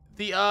recently.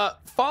 The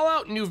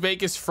Fallout New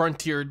Vegas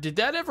Frontier, did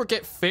that ever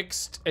get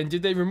fixed? And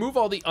did they remove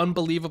all the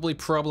unbelievably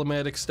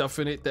problematic stuff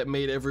in it that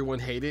made everyone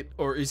hate it?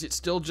 Or is it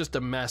still just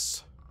a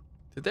mess?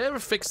 Did they ever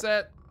fix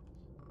that?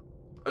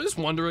 I'm just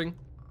wondering.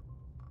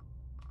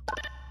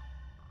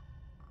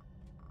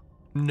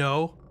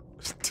 No.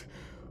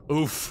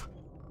 Oof.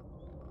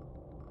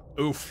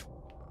 Oof.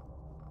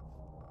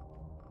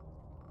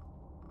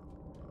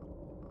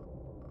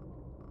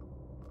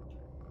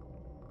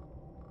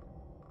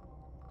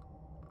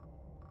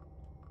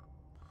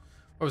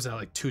 What was that,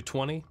 like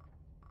 220?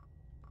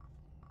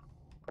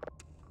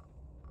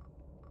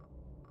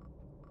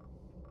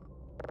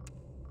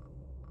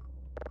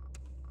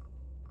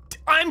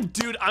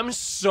 Dude, I'm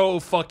so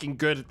fucking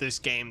good at this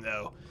game,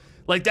 though.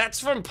 Like, that's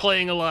from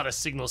playing a lot of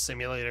Signal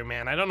Simulator,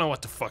 man. I don't know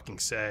what to fucking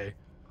say.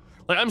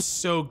 Like, I'm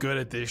so good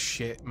at this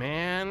shit,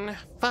 man.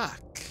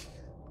 Fuck.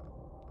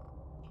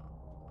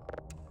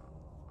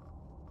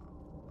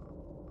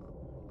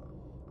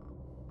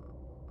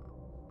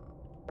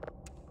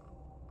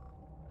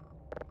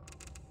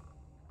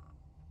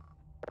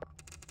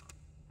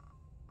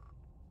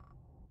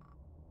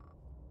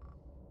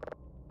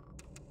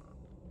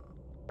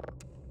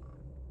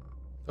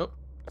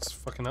 It's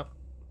fucking up.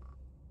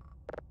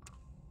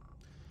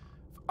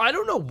 I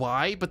don't know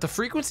why, but the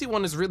frequency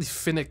one is really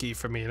finicky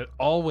for me, and it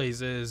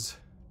always is.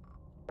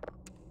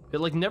 It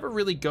like never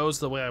really goes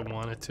the way I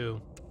want it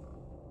to.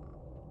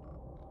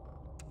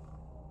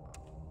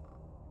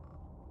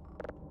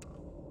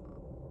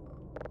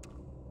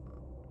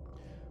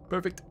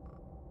 Perfect.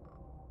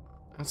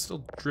 I'm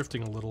still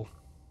drifting a little.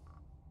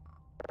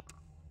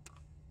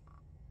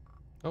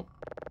 Oh.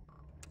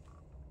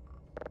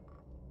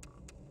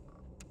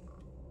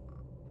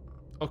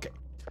 Okay.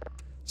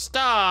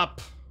 Stop!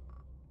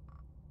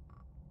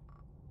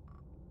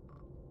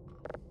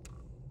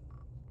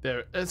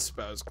 There, that's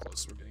about as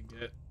close as we're gonna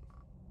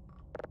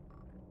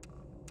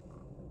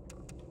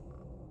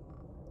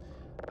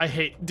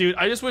get. Dude,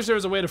 I just wish there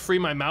was a way to free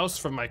my mouse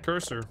from my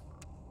cursor.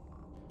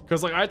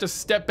 Because, like, I have to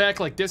step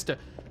back like this to...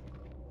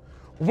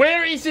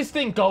 Where is this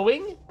thing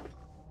going?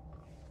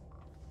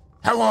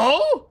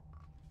 Hello?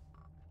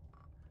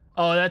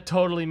 Oh, that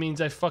totally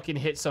means I fucking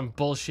hit some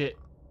bullshit.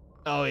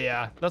 Oh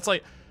yeah, that's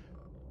like,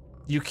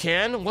 you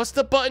can? What's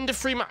the button to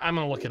free my, I'm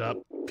gonna look it up.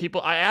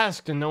 People, I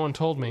asked and no one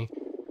told me.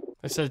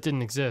 They said it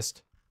didn't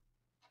exist.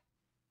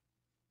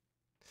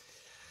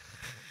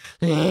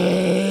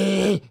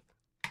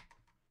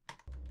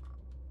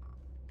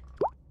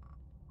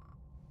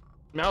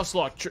 Mouse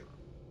lock.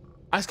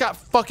 I just got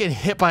fucking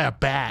hit by a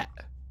bat.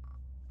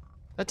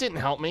 That didn't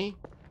help me.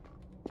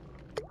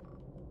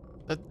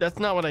 That's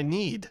not what I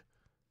need.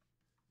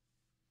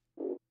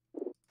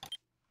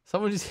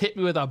 Someone just hit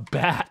me with a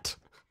bat.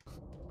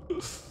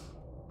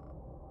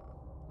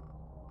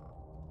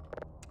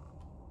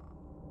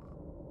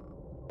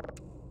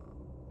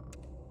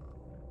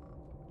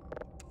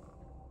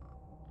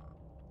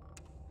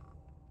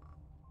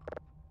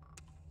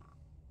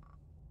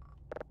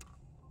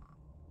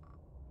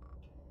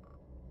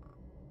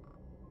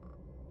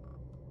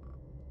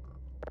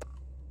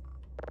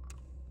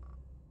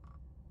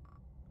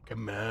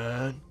 Come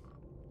on.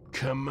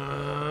 Come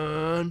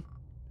on.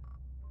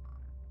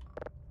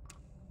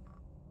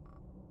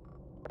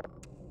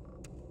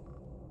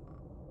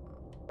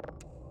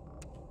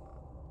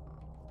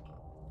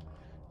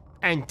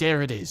 And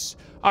there it is.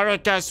 All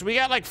right, guys, so we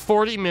got like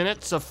 40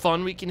 minutes of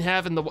fun we can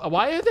have in the...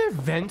 Why are there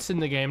vents in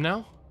the game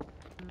now?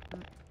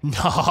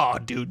 Nah,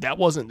 dude, that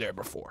wasn't there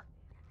before.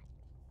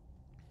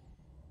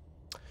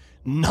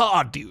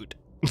 Nah, dude.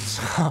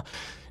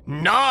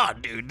 Nah,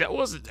 dude, that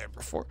wasn't there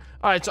before.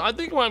 All right, so I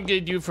think what I'm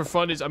gonna do for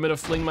fun is I'm gonna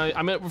fling my...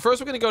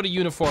 First, we're gonna go to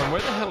uniform. Where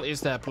the hell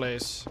is that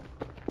place?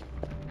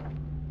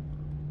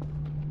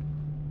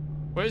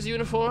 Where's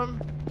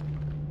uniform?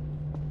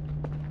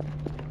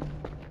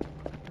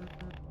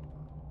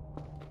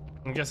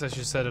 I guess I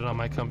should set it on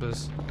my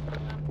compass.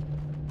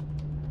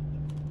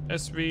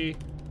 SV,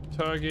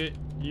 target,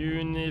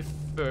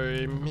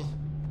 uniform.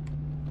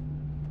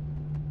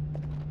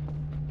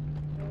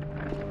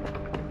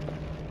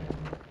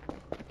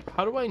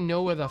 How do I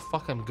know where the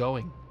fuck I'm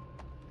going?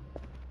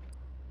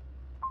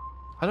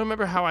 I don't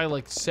remember how I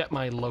like set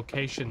my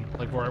location,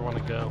 like where I want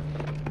to go.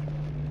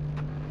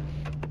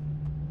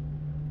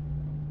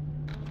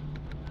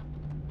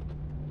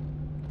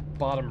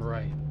 Bottom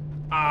right.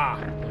 Ah,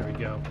 there we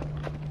go.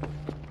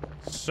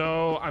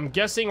 So I'm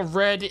guessing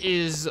red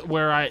is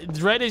where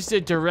red is the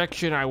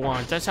direction I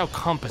want. That's how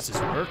compasses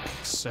work,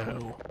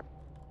 so.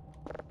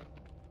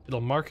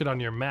 It'll mark it on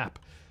your map.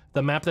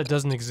 The map that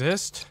doesn't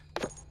exist?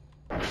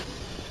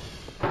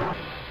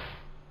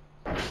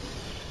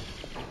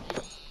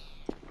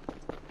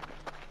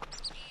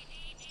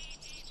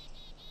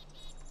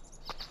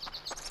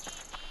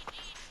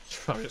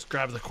 Probably just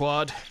grab the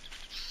quad.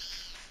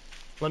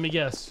 Let me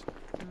guess.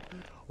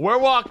 We're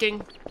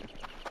walking.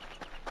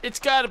 It's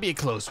gotta be a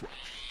close one.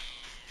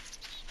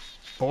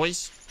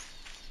 Boys.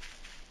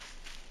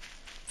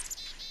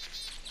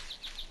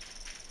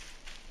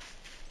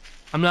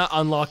 I'm not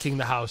unlocking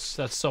the house.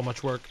 That's so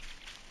much work.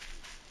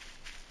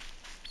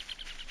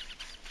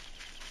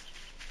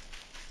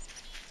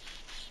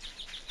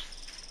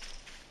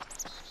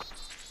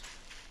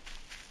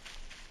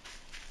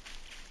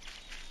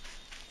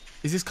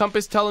 Is this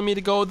compass telling me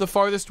to go the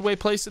farthest away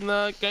place in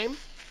the game?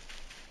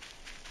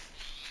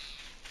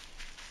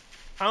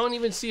 I don't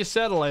even see a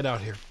satellite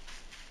out here.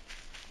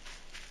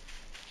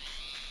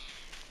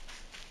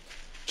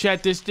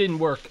 Chat, this didn't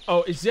work.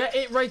 Oh, is that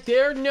it right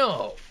there?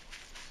 No.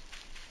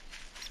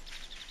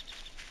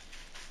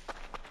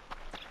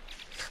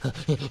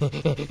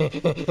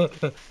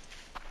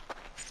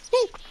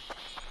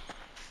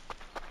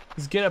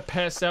 He's gonna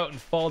pass out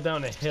and fall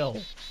down a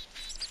hill.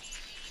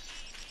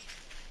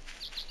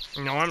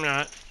 No, I'm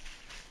not.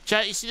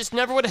 Chat, you see, this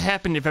never would have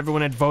happened if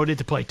everyone had voted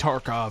to play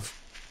Tarkov.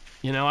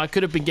 You know, I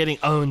could have been getting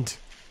owned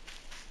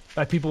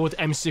by people with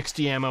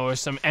M60 ammo or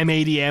some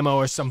M80 ammo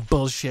or some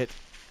bullshit.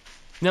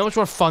 You know how much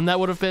more fun that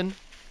would have been?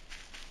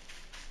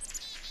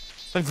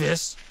 Like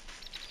this.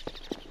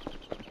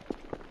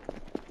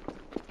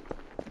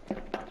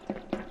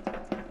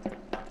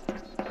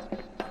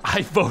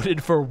 I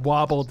voted for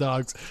Wobble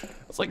Dogs.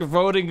 It's like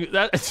voting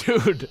that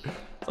dude.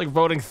 It's like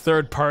voting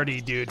third party,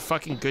 dude.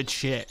 Fucking good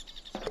shit.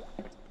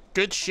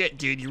 Good shit,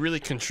 dude. You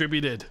really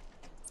contributed.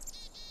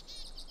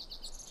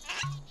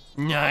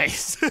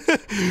 Nice.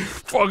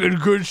 Fucking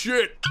good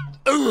shit.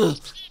 I'm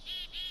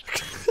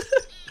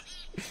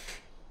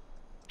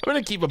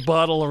gonna keep a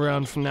bottle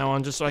around from now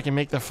on just so I can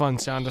make the fun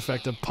sound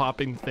effect of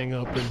popping the thing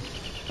open.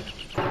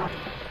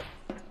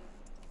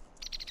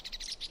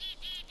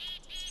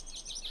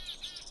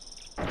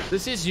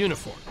 This is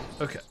uniform.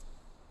 Okay.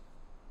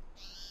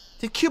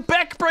 Did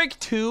Quebec break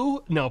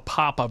too? No,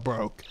 Papa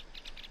broke.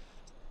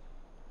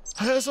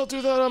 I guess I'll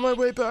do that on my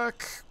way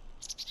back.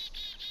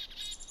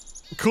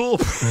 Cool.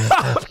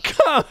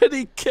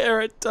 Comedy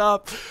Carrot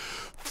Top.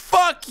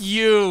 Fuck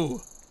you.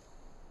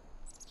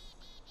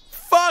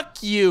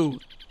 Fuck you,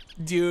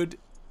 dude.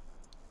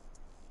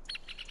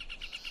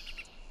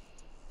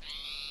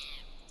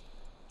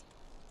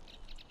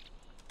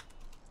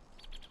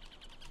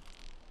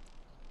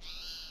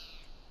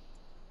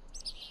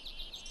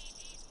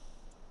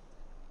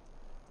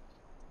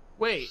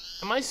 Wait,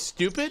 am I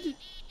stupid?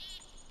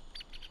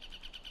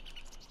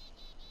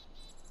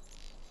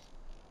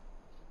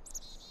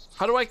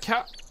 How do I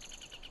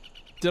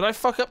Did I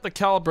fuck up the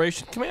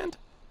calibration command?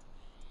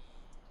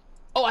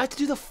 Oh, I have to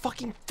do the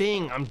fucking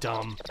thing. I'm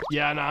dumb.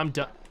 Yeah, no, I'm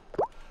dumb.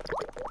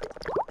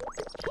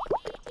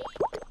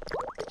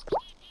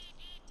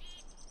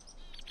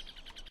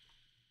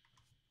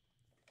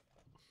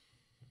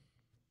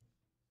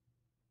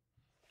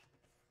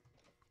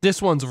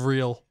 This one's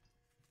real.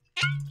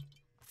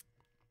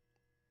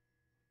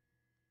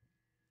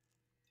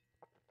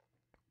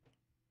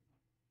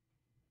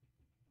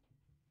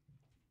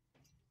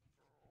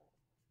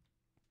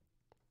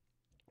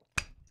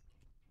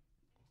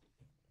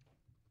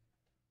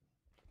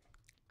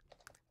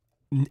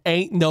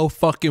 Ain't no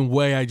fucking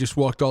way I just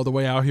walked all the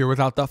way out here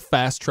without the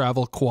fast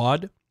travel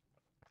quad.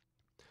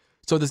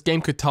 So this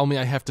game could tell me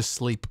I have to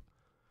sleep.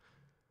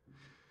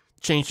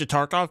 Change to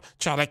Tarkov?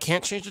 Chad, I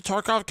can't change to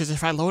Tarkov because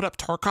if I load up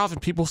Tarkov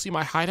and people see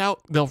my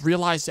hideout, they'll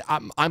realize that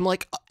I'm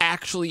like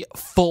actually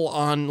full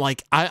on,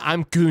 like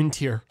I'm goon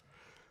tier.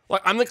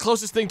 Like I'm the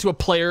closest thing to a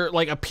player,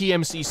 like a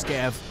PMC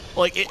scav.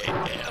 Like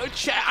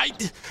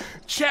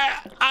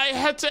Chat, I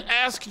had to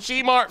ask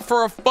Gmart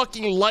for a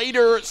fucking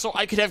lighter so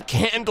I could have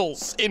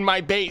candles in my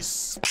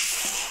base.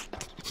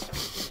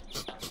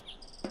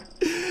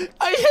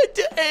 I had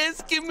to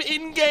ask him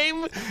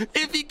in-game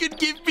if he could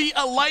give me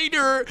a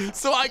lighter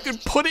so I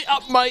could put it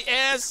up my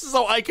ass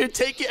so I could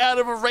take it out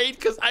of a raid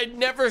because I'd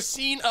never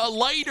seen a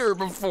lighter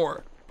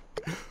before.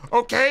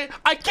 Okay?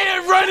 I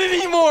can't run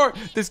anymore!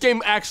 This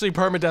game actually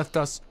permadeathed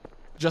us.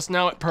 Just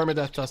now it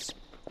permadeathed us.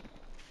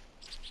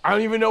 I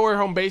don't even know where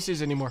home base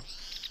is anymore.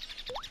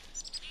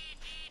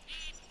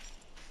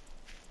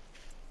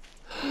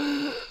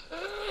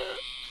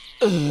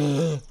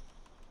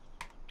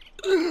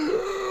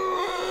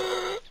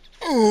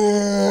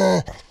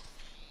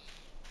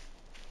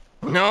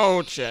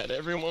 No, Chad,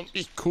 everyone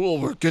be cool.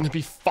 We're gonna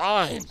be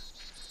fine.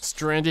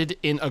 Stranded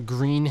in a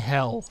green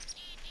hell.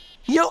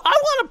 Yo,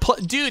 I wanna play.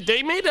 Dude,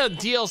 they made a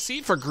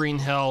DLC for Green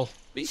Hell.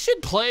 We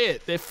should play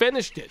it. They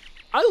finished it.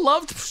 I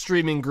loved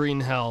streaming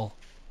Green Hell.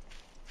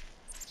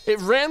 It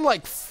ran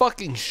like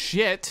fucking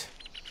shit.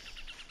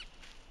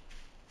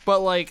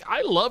 But like,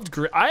 I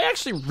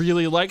actually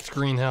really liked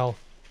Green Hell.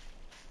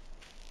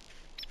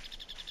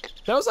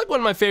 That was like one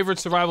of my favorite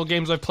survival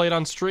games I played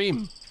on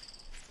stream.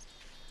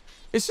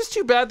 It's just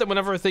too bad that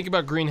whenever I think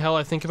about Green Hell,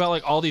 I think about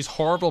like all these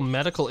horrible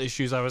medical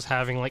issues I was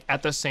having like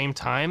at the same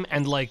time.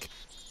 And like,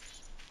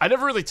 I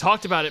never really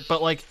talked about it,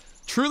 but like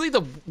truly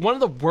one of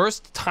the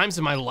worst times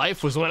in my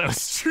life was when I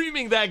was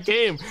streaming that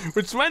game,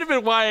 which might have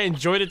been why I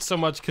enjoyed it so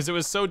much because it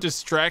was so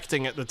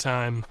distracting at the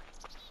time.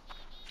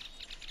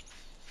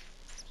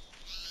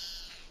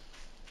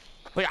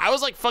 Like I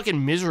was like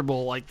fucking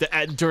miserable like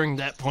during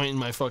that point in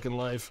my fucking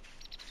life.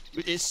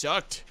 It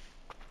sucked.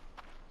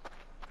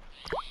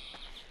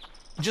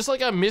 Just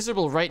like I'm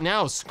miserable right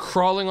now,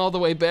 crawling all the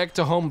way back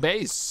to home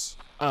base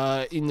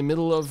in the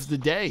middle of the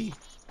day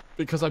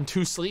because I'm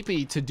too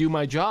sleepy to do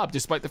my job,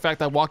 despite the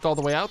fact I walked all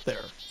the way out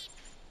there.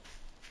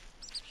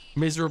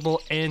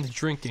 Miserable and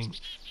drinking.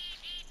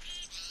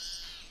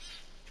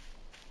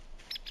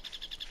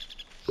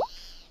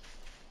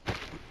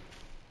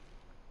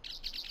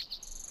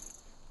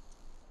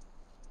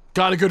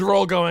 Got a good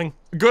roll going.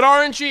 Good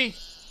RNG.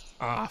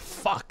 Ah,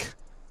 fuck.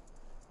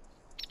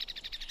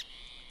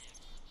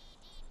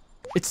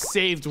 It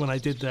saved when I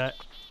did that.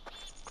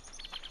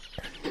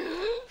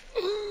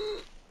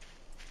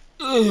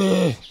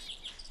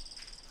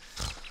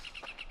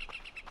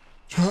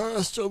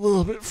 Just a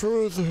little bit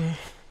further.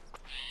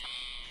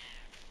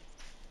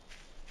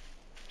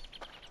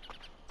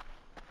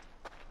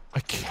 I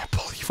can't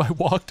believe I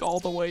walked all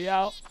the way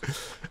out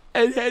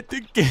and had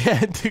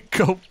to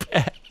go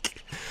back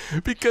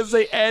because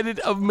they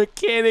added a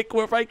mechanic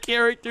where my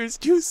character's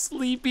too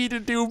sleepy to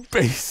do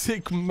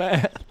basic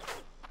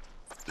math.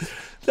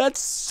 That's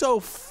so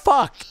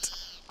fucked.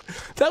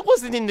 That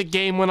wasn't in the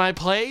game when I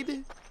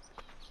played.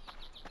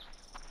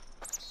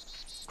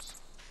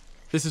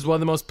 This is one of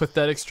the most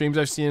pathetic streams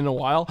I've seen in a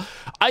while.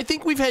 I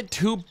think we've had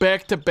two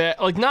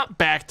back-to-back, like not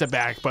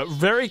back-to-back, but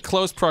very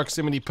close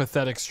proximity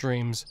pathetic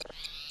streams.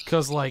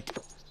 Because like,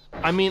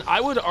 I mean,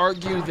 I would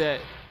argue that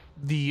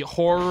the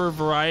horror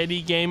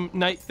variety game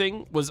night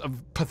thing was a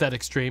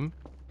pathetic stream.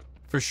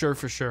 For sure,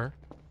 for sure.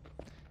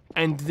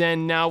 And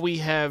then now we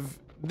have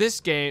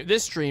this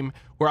stream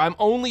where I'm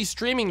only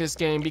streaming this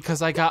game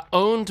because I got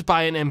owned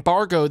by an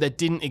embargo that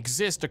didn't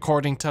exist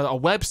according to a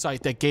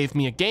website that gave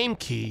me a game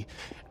key.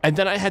 And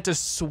then I had to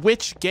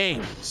switch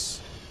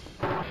games,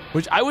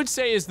 which I would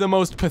say is the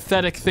most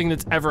pathetic thing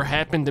that's ever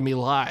happened to me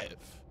live.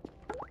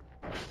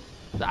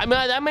 I mean,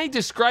 I may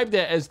describe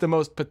that as the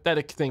most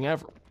pathetic thing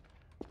ever.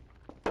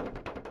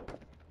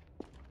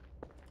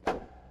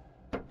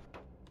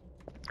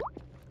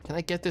 Can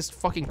I get this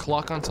fucking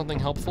clock on something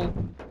helpful?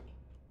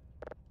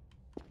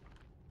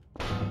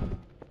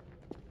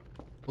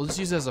 We'll just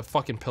use it as a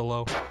fucking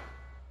pillow.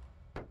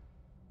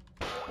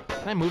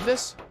 Can I move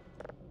this?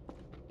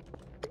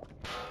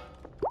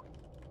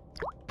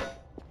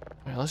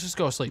 Alright, let's just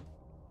go to sleep.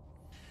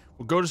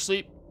 We'll go to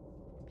sleep.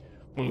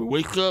 When we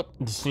wake up,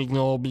 the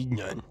signal will be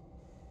done.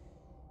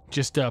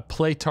 Just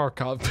play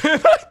Tarkov.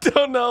 I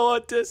don't know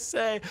what to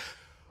say.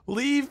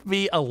 Leave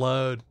me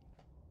alone.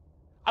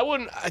 I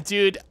wouldn't,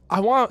 dude,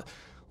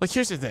 like,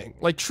 here's the thing.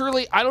 Like,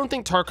 truly, I don't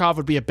think Tarkov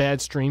would be a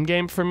bad stream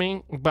game for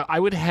me, but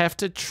I would have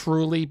to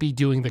truly be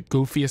doing the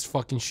goofiest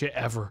fucking shit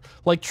ever.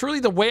 Like,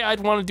 truly, the way I'd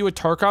want to do a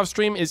Tarkov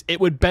stream is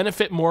it would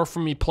benefit more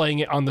from me playing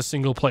it on the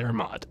single player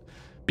mod.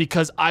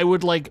 Because I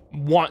would, like,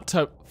 want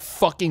to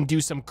fucking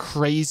do some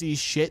crazy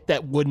shit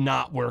that would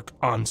not work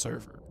on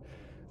server.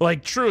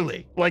 Like,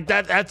 truly. Like,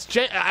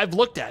 I've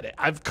looked at it.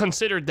 I've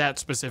considered that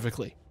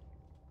specifically.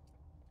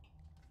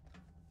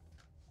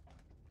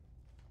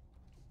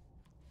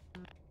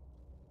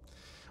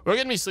 We're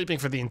gonna be sleeping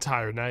for the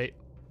entire night.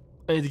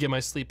 I need to get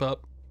my sleep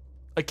up.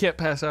 I can't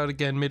pass out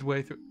again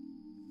midway through.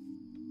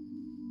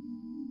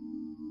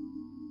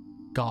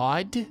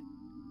 God?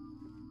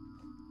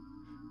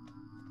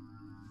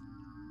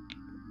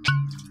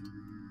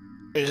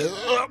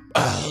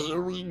 Here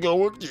we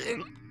go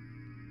again.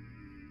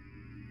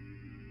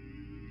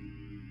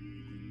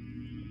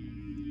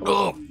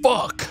 Oh,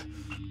 fuck.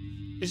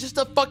 Is this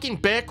the fucking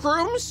back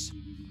rooms?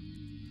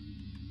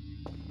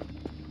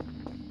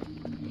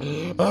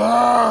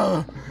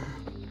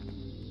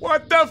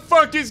 What the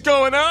fuck is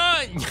going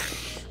on?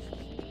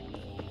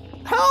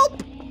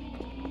 Help!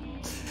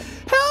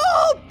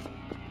 Help!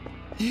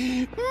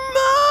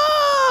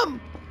 Mom!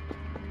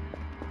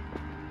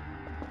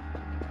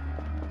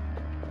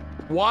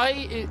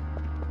 Why?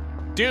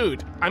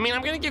 Dude, I mean,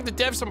 I'm gonna give the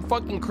dev some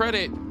fucking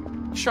credit.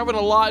 Shoving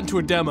a lot into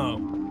a demo.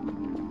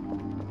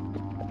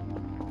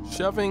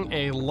 Shoving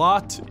a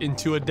lot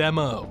into a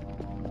demo.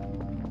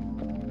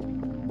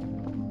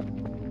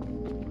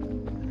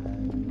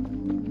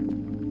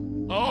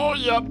 Oh,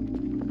 yep.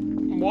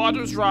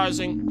 Water's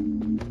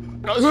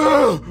rising.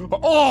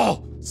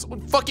 Oh!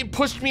 Someone fucking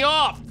pushed me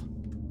off!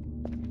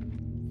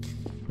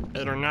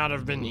 Better not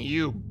have been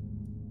you,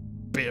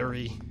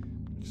 Barry.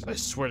 I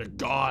swear to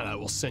God, I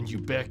will send you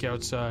back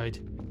outside.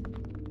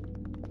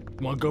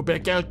 Wanna go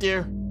back out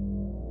there?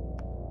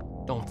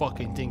 Don't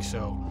fucking think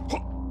so.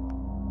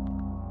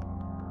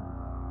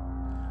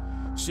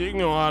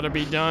 Signal ought to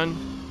be done.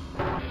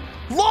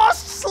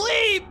 Lost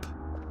sleep!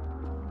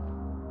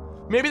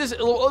 Maybe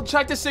we'll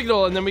check the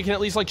signal and then we can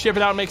at least like ship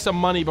it out and make some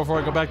money before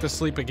I go back to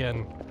sleep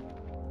again.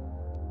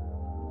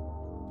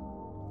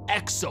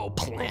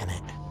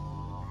 Exoplanet.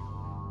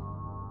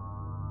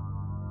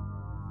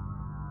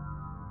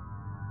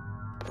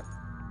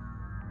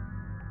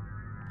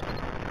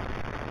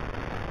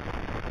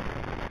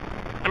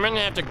 I'm gonna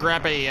have to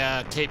grab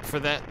a tape for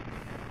that.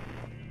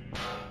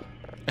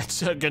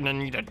 It's gonna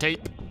need a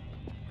tape.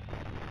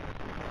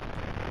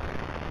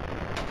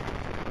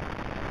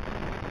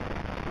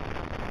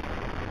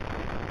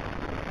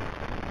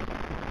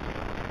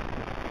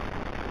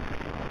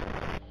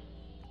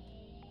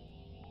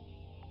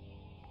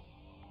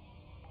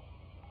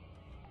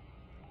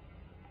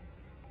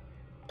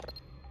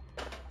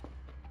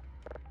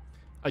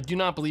 I do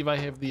not believe I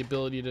have the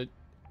ability to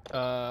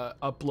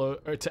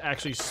upload or to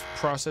actually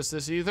process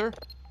this either.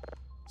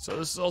 So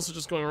this is also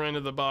just going right into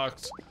the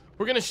box.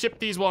 We're gonna ship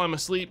these while I'm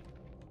asleep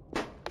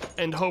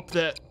and hope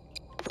that,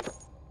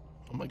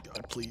 oh my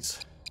God, please.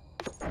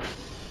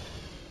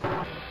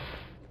 And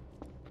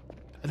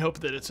hope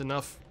that it's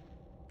enough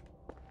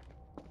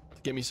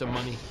to get me some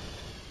money.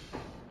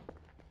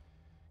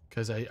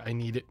 Cause I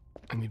need it.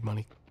 I need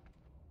money.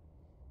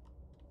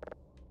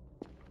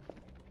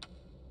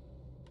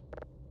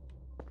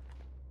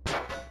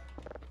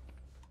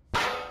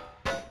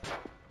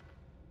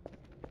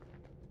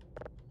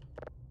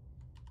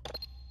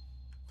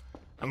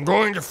 I'm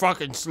going to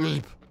fucking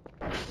sleep.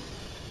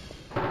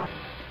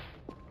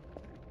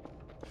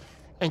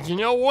 And you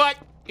know what?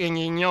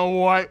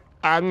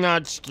 I'm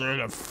not scared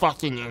of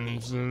fucking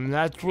anything.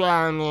 That's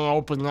why I'm gonna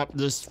open up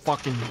this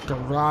fucking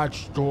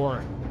garage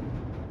door.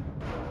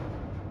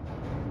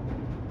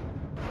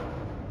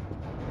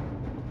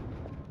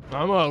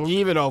 I'm gonna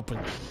leave it open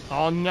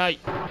all night.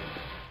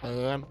 I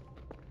am.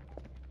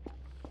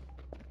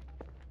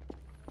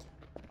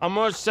 I'm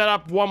gonna set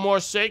up one more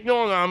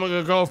signal and I'm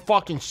gonna go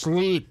fucking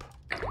sleep.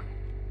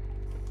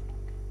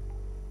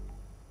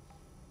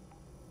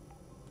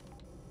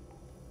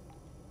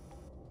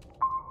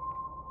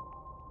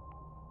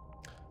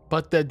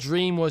 But the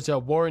dream was a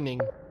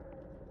warning.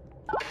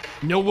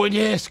 No one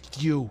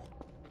asked you.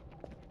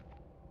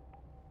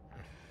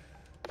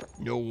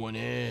 No one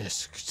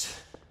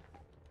asked.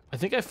 I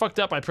think I fucked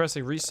up by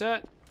pressing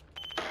reset.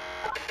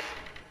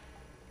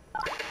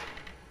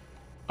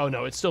 Oh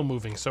no, it's still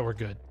moving, so we're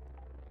good.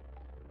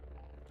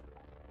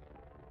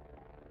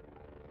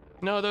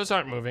 No, those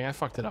aren't moving. I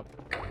fucked it up.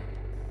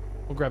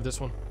 We'll grab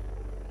this one.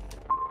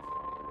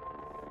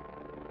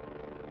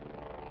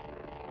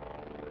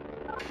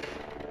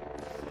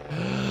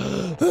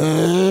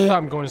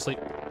 I'm going to sleep.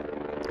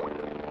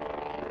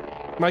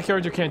 My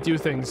character can't do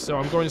things, so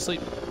I'm going to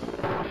sleep.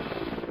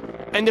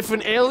 And if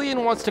an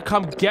alien wants to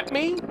come get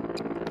me,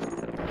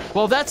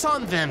 well, that's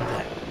on them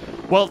then.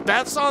 Well,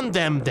 that's on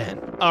them then.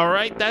 All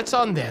right, that's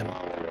on them.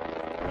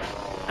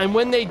 And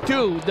when they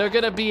do, they're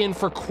gonna be in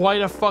for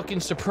quite a fucking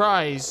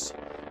surprise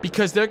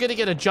because they're gonna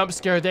get a jump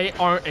scare they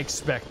aren't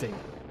expecting.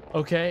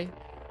 Okay?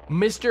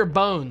 Mr.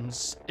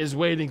 Bones is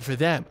waiting for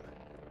them.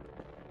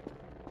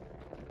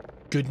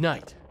 Good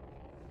night.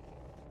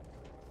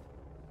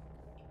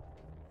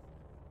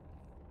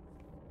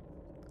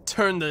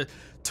 Turn the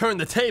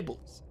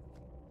tables.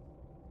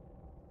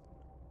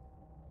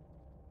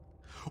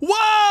 Whoa!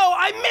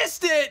 I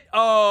missed it!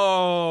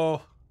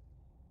 Oh.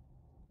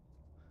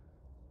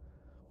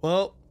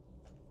 Well.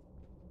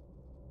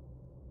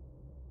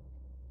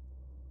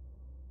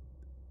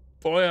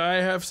 Boy, I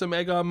have some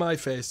egg on my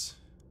face.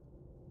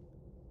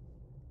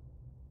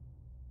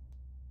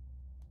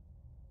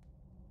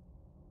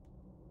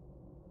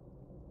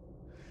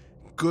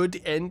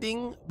 Good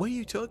ending? What are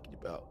you talking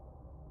about?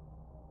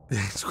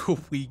 That's what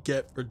we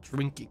get for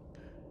drinking.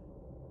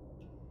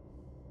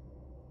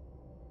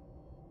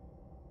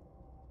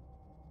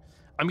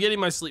 I'm getting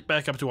my sleep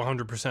back up to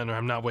 100% or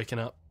I'm not waking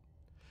up.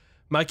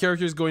 My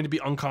character is going to be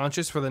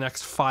unconscious for the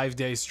next 5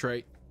 days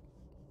straight.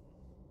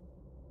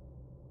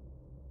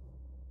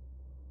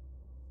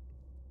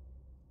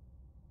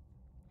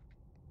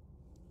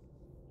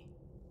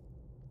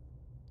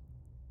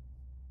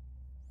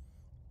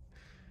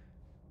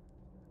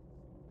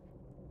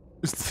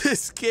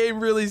 This game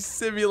really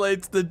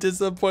simulates the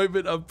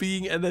disappointment of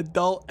being an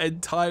adult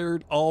and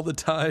tired all the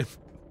time.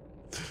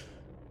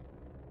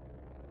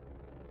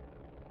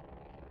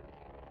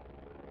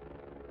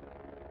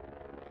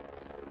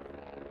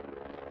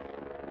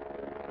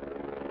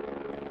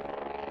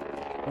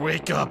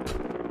 Wake up.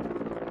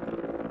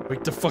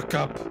 Wake the fuck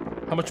up.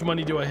 How much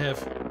money do I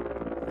have?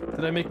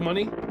 Did I make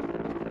money?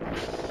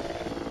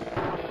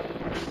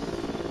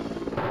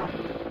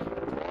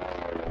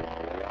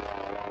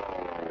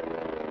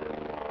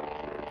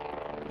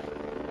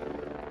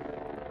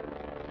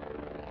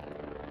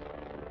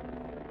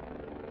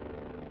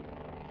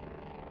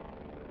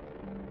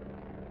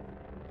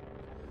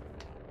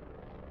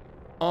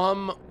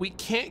 We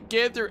can't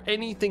gather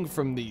anything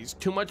from these.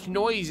 Too much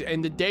noise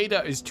and the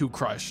data is too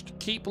crushed.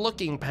 Keep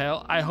looking,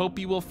 pal. I hope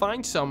you will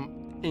find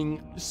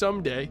something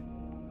someday.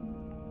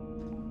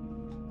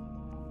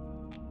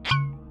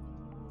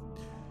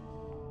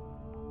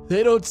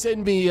 They don't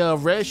send me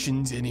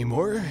rations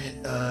anymore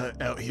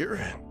out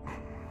here.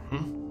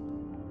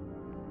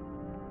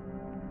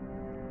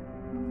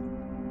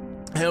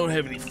 I don't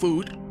have any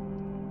food.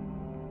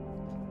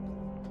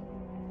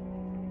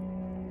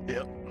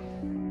 Yep.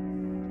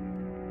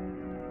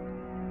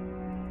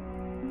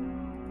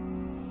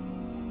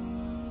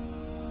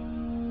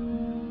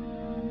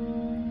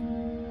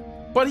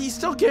 But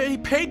he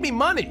paid me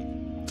money.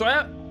 So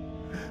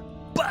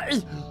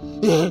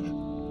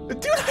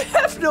dude, I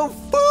have no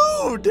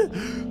food.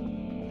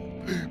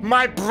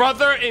 My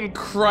brother in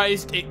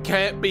Christ, it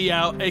can't be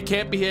out. It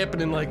can't be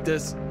happening like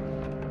this.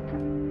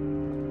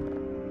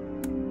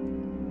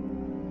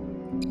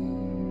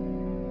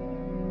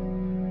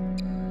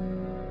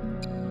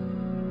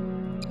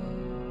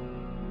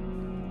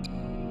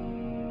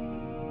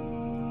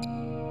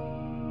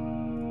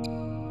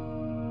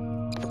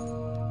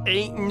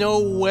 Ain't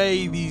no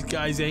way these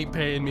guys ain't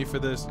paying me for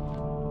this.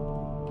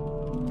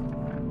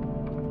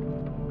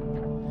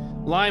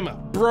 Lima,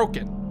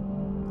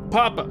 broken.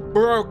 Papa,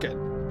 broken.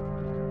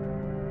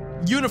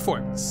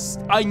 Uniform,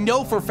 I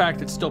know for a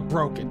fact it's still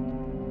broken.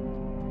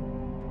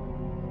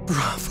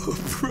 Bravo,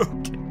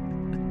 broken.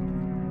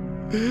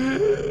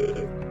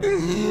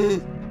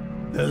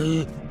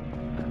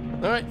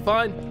 Alright,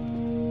 fine.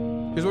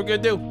 Here's what we're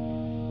gonna do.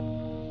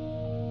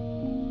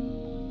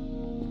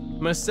 I'm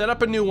gonna set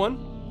up a new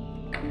one.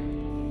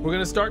 We're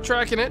gonna start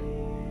tracking it,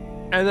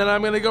 and then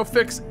I'm gonna go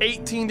fix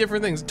 18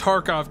 different things.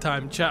 Tarkov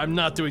time, chat. I'm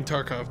not doing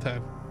Tarkov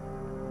time.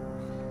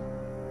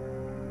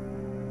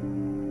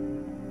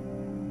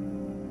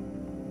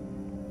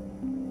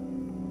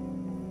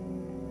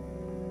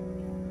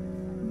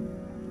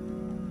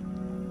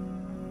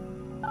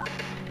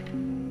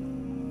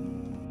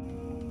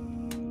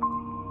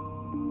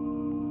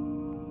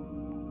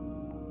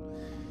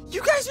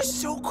 You guys are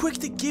so quick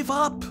to give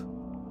up.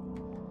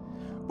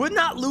 We're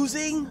not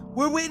losing,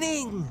 we're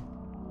winning.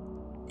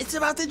 It's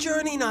about the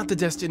journey, not the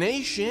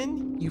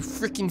destination, you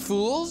freaking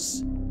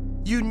fools.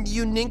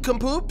 You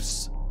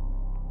nincompoops.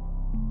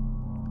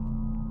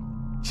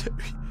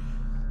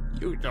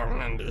 You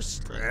don't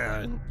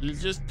understand. You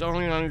just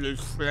don't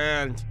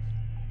understand.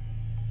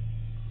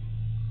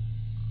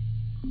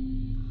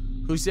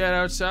 Who's that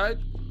outside?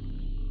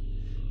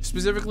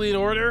 Specifically in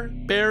order,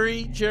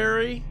 Barry,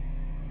 Jerry,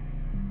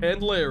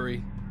 and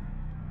Larry.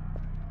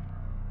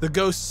 The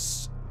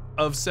ghosts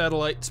of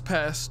satellites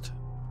past.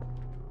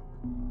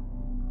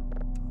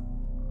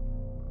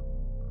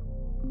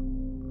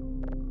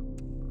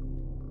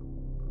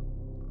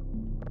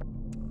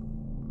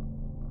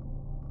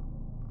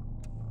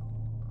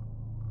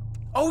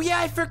 Oh yeah,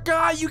 I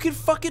forgot you can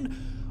fucking...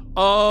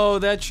 Oh,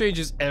 that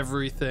changes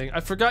everything. I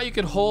forgot you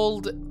could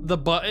hold the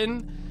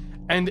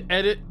button and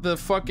edit the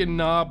fucking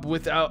knob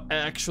without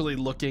actually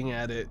looking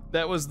at it.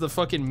 That was the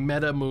fucking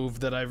meta move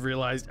that I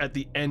realized at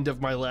the end of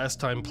my last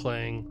time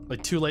playing.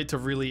 Like, too late to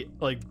really,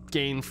 like,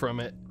 gain from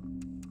it.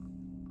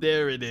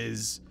 There it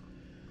is.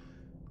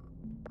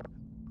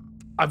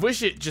 I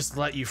wish it just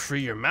let you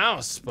free your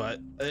mouse, but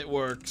it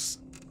works.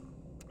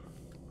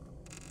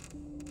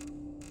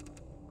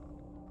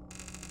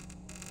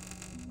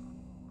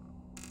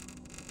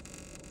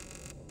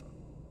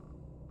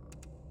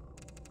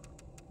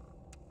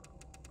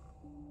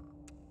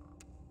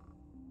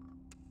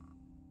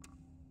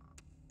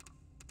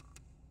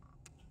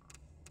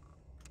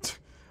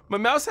 My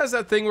mouse has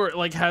that thing where it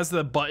like has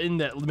the button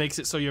that makes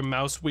it so your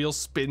mouse wheel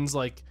spins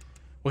like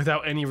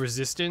without any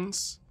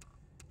resistance.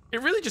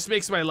 It really just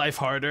makes my life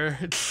harder.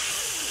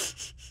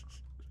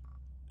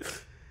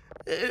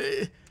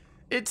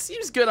 It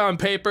seems good on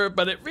paper,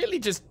 but it really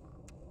just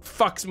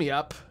fucks me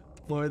up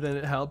more than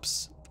it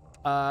helps.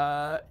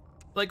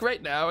 Like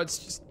right now, it's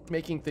just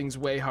making things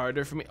way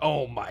harder for me.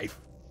 Oh my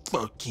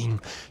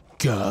fucking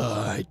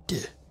god.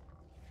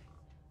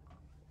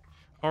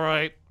 All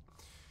right.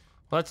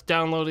 That's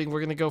downloading. We're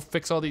gonna go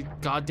fix all these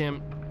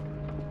goddamn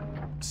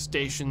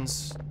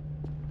stations.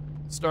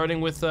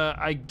 Starting with,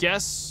 I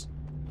guess,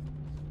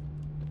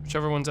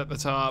 whichever one's at the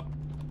top.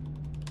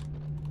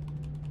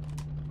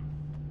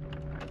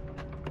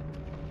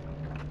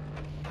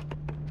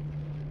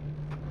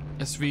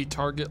 SV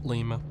Target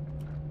Lima.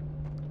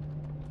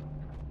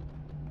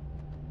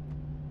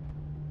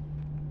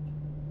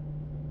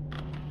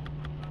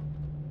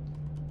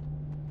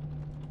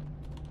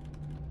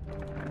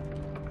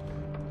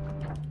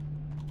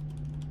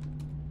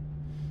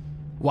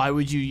 Why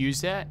would you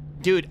use that?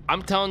 Dude,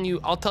 I'm telling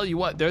you, I'll tell you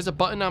what, there's a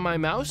button on my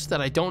mouse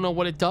that I don't know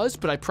what it does,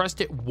 but I pressed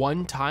it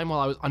one time while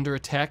I was under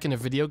attack in a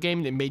video game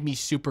and it made me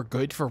super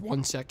good for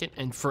 1 second,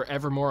 and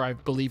forevermore I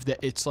believe that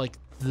it's like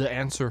the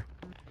answer.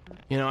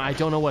 You know, I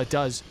don't know what it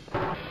does.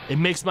 It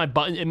makes my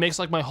button, it makes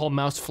like my whole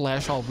mouse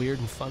flash all weird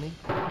and funny.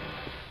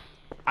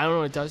 I don't know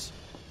what it does.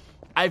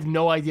 I have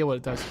no idea what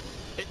it does.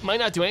 It might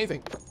not do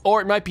anything.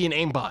 Or it might be an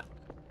aimbot.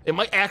 It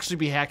might actually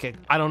be hacking.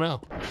 I don't know.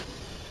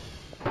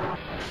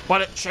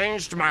 But it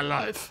changed my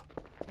life.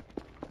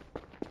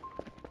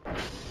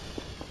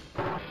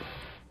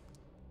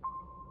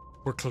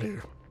 We're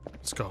clear.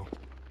 Let's go.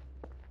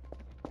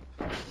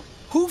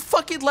 Who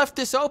fucking left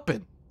this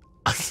open?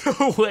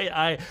 Wait,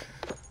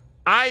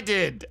 I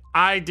did.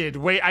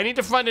 Wait, I need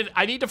to find it.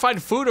 I need to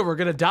find food or we're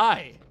gonna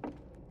die.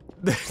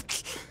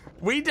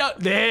 We don't.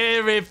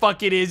 There it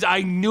fucking is.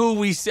 I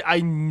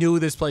knew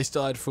this place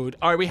still had food.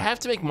 All right, we have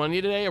to make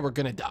money today or we're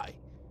gonna die.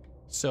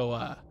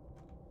 So,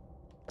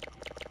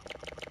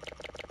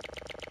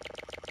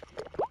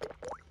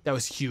 that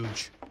was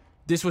huge.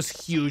 This was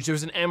huge. There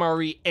was an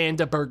MRE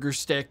and a burger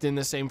stacked in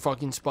the same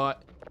fucking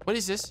spot. What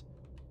is this?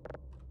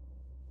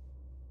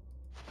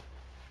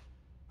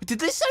 Did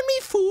they send me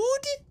food?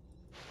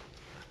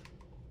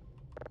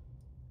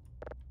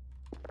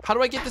 How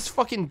do I get this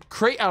fucking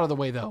crate out of the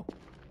way, though?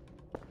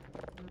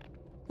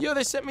 Yo,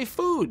 they sent me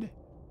food.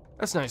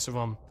 That's nice of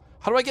them.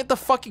 How do I get the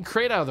fucking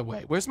crate out of the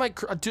way? Where's my...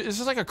 Dude, this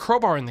is like a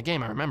crowbar in the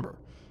game, I remember.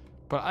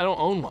 But I don't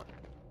own one.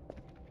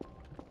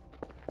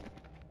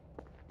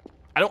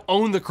 I don't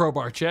own the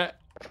crowbar, chat.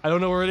 I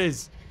don't know where it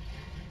is.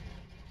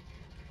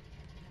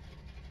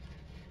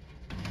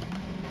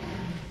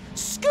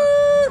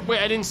 Skirt! Wait,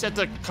 I didn't set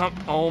the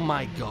oh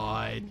my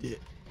god.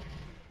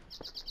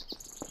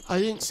 I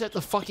didn't set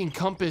the fucking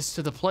compass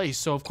to the place,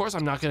 so of course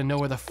I'm not gonna know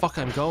where the fuck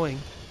I'm going.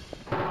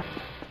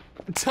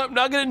 I'm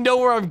not gonna know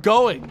where I'm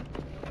going.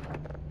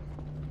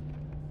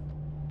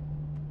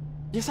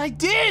 Yes, I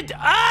did!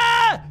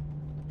 Ah!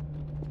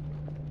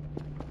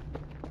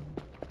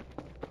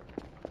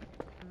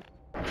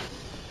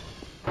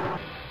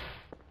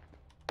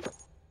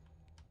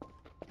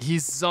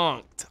 He's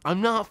zonked.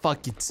 I'm not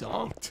fucking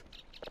zonked.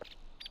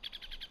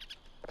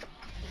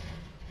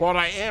 What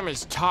I am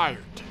is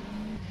tired.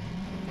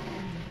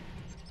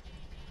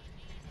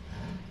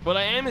 What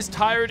I am is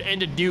tired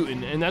and a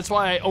Newton, and that's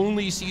why I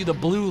only see the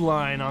blue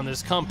line on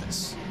this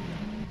compass.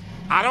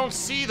 I don't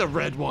see the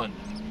red one.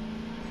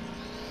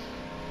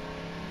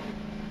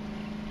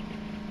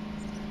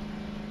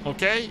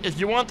 Okay? If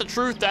you want the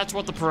truth, that's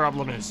what the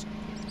problem is.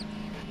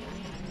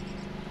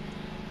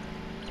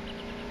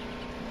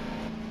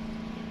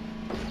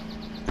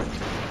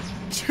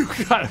 You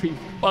gotta be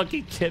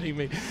fucking kidding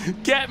me.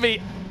 Get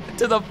me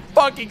to the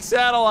fucking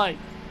satellite.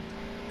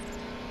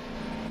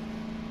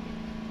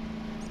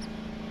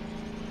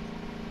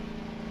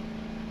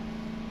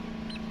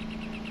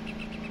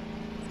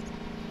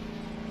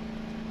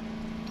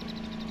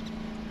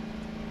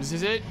 This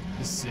is it?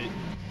 This is it.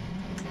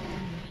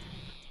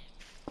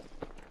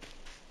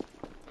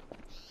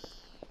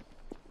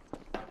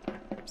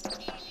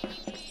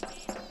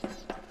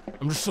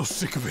 I'm just so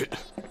sick of it.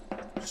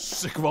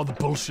 Sick of all the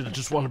bullshit. I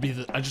just want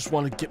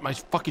to get my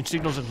fucking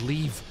signals and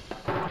leave.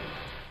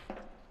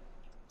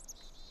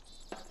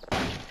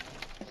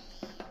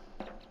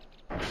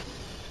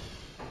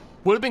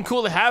 Would have been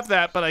cool to have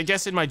that, but I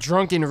guess in my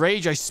drunken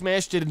rage I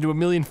smashed it into a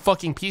million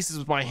fucking pieces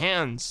with my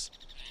hands.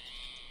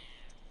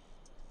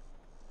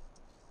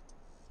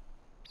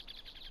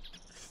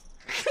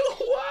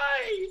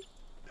 Why?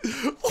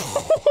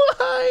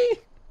 Why?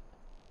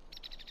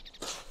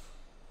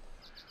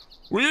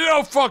 We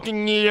don't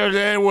fucking need it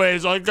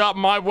anyways. I got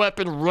my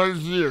weapon right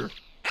here.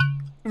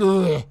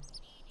 Ugh.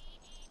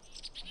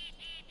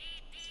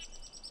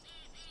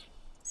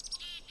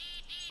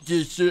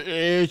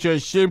 It's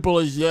as simple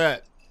as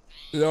that.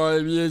 You know what I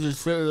mean? It's as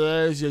simple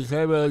as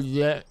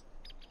that.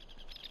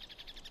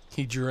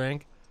 He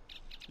drank.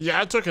 Yeah,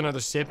 I took another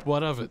sip.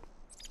 What of it?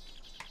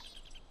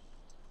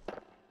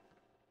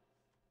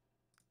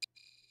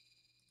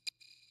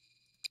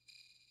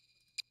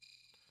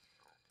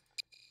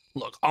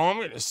 Look, all I'm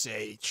gonna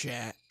say,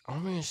 chat, all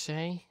I'm gonna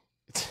say,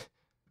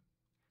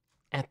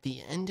 at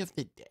the end of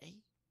the day,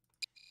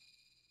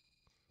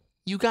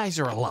 you guys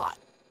are a lot,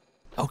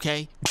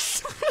 okay?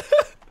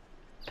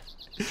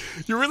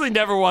 You really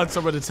never want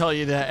someone to tell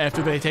you that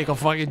after they take a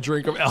fucking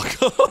drink of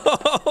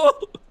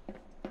alcohol.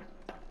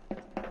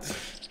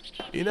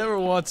 You never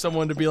want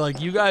someone to be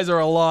like, you guys are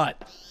a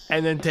lot,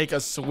 and then take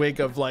a swig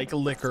of, like,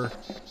 liquor.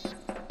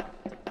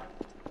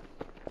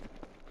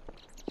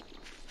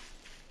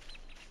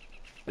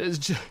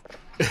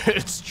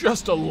 It's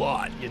just a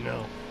lot, you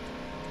know.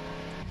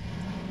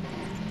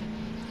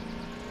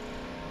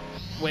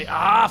 Wait,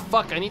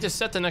 fuck, I need to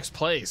set the next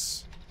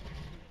place.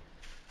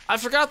 I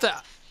forgot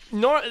that,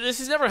 this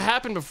has never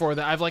happened before,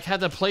 that I've, like, had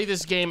to play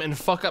this game and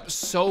fuck up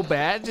so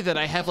bad that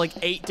I have, like,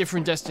 8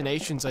 different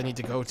destinations I need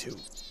to go to.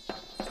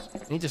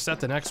 I need to set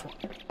the next one.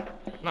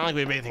 Not like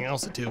we have anything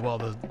else to do while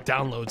the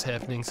download's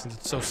happening since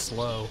it's so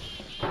slow.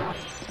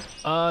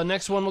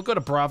 Next one, we'll go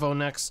to Bravo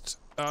next.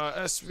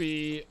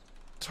 SV...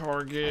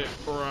 Target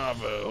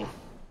Bravo.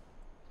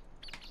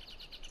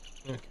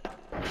 Okay.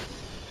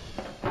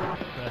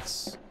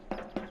 That's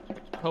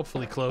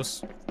hopefully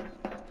close.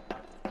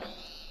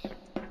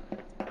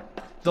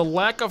 The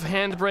lack of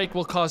handbrake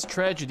will cause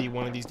tragedy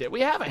one of these days.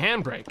 We have a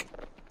handbrake.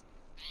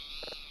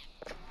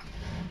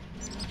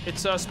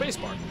 It's a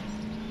spacebar.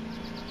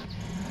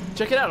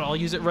 Check it out, I'll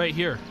use it right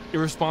here,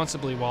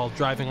 irresponsibly while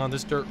driving on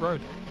this dirt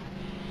road.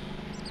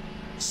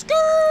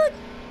 Skirt!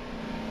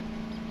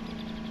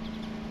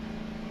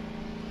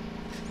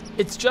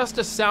 It's just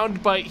a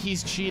soundbite,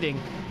 he's cheating.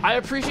 I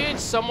appreciate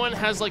someone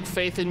has, like,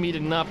 faith in me to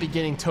not be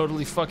getting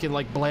totally fucking,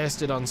 like,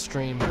 blasted on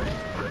stream.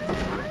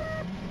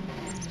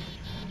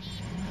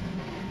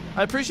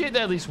 I appreciate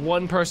that at least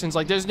one person's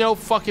like, there's no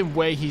fucking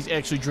way he's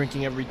actually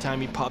drinking every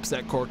time he pops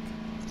that cork.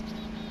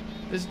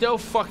 There's no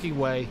fucking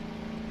way.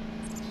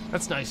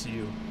 That's nice of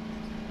you.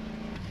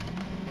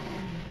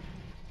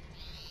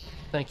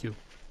 Thank you.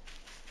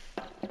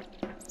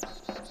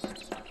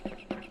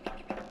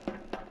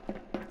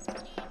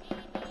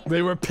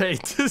 They were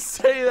paid to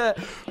say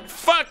that.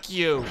 Fuck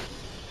you.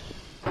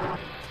 You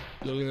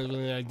don't have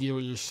any idea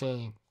what you're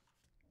saying.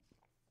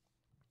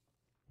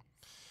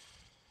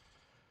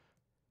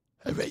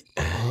 Alright,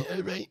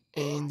 alright,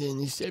 and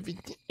then the 7,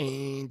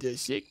 and the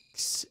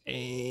 6,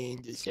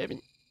 and the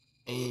 7,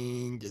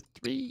 and the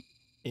 3,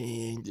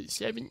 and the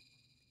 7,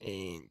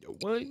 and the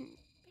 1,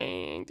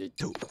 and the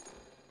 2.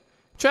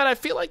 Chad, I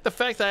feel like the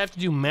fact that I have to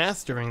do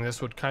math during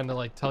this would kind of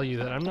like tell you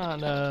that I'm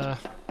not,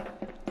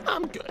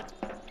 I'm good.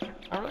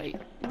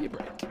 Alright, give me a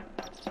break.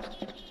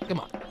 Come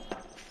on.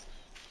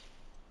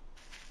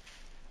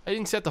 I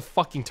didn't set the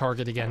fucking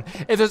target again.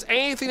 If there's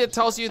anything that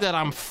tells you that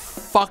I'm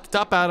fucked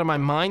up out of my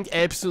mind,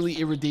 absolutely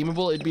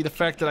irredeemable, it'd be the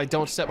fact that I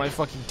don't set my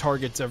fucking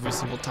targets every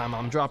single time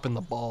I'm dropping the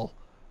ball.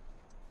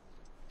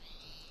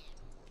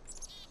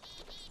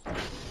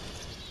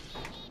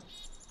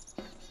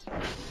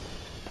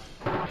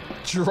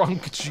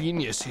 Drunk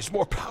genius. He's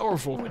more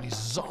powerful when he's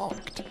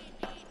zonked.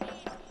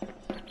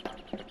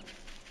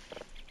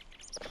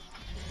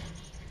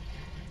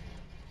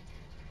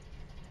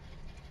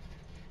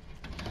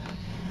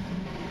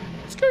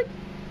 Skirt.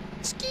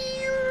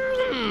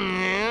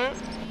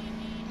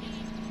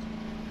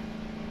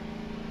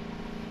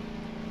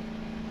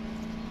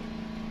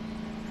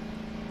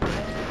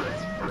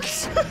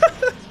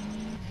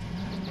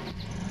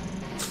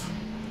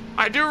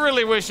 I do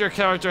really wish your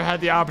character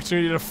had the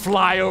opportunity to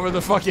fly over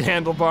the fucking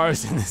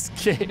handlebars in this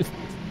game.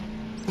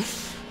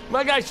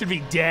 My guy should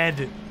be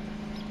dead.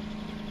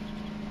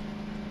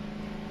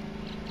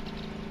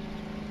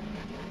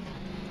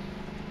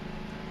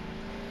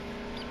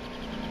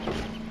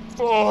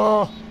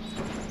 Oh.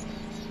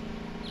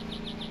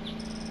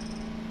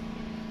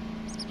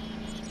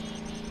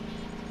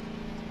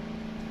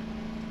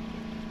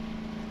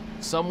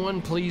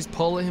 Someone please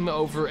pull him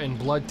over and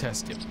blood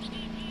test him.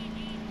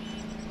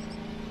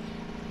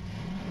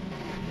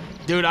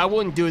 Dude, I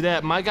wouldn't do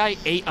that. My guy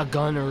ate a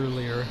gun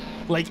earlier.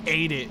 Like,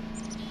 ate it.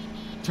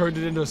 Turned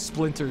it into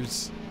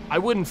splinters. I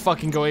wouldn't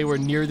fucking go anywhere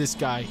near this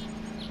guy.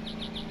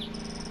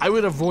 I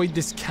would avoid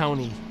this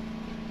county.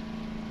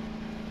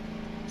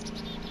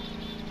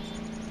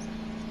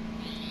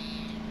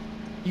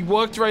 He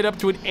walked right up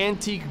to an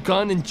antique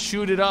gun and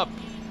chewed it up.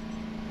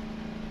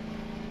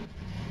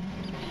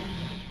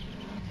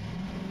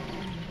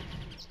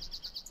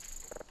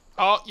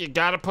 Oh, you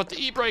gotta put the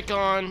e-brake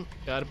on.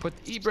 Gotta put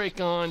the e-brake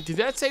on. Did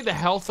that say the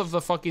health of the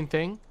fucking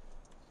thing?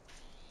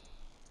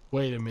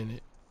 Wait a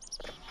minute.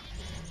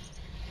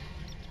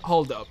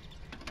 Hold up.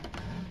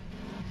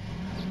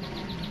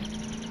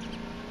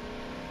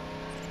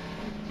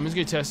 I'm just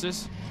gonna test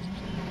this.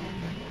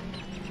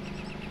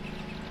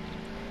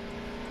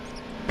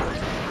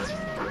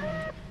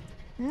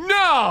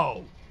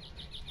 No!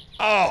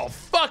 Oh,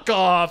 fuck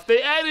off.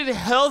 They added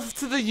health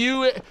to the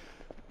U.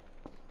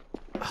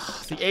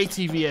 The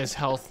ATV has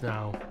health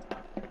now.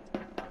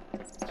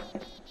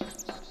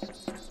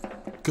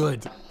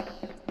 Good.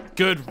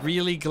 Good,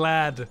 really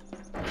glad.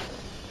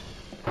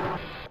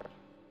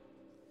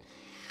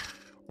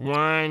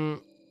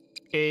 1,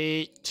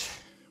 8,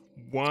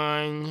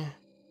 1,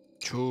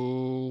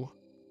 2,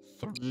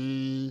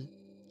 3,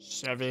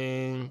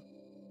 7,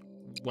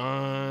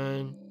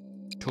 1,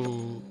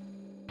 2.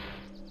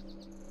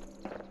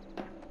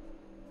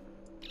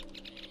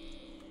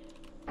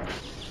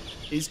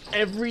 Is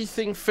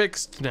everything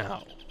fixed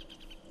now?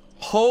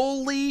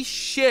 Holy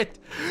shit.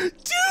 Dude,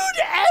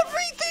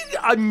 everything!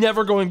 I'm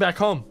never going back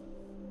home.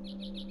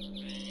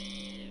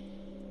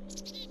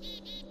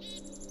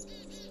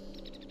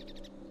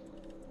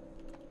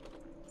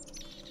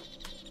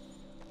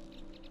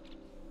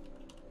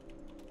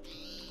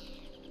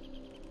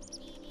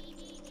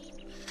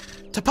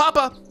 To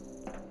Papa.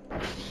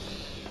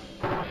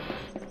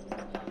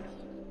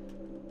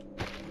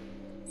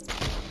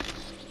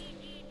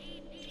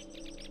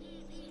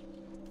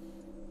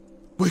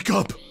 Wake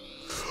up!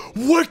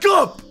 Wake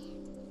up!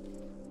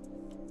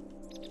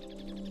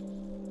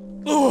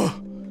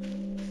 Ugh.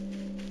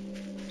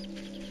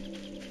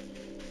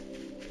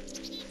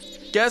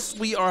 Guess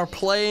we are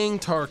playing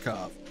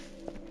Tarkov.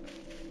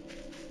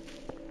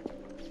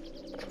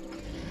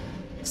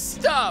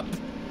 Stop!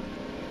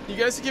 You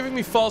guys are giving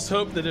me false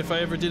hope that if I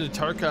ever did a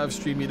Tarkov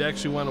stream, you'd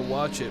actually want to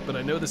watch it, but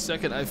I know the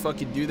second I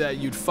fucking do that,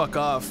 you'd fuck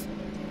off.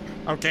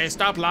 Okay,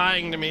 stop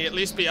lying to me. At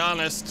least be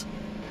honest.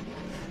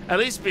 At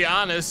least be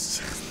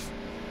honest.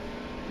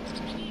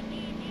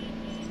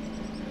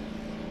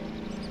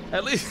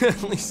 At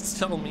least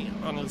tell me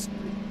honestly.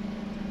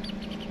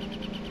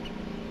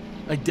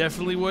 I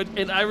definitely would,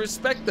 and I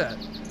respect that.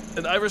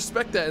 And I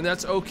respect that, and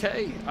that's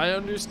okay. I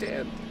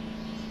understand.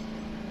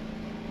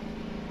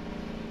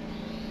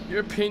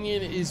 Your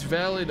opinion is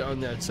valid on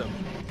that subject.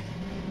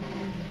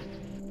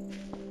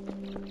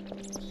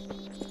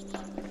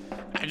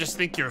 I just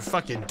think you're a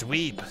fucking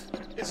dweeb,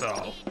 is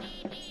all.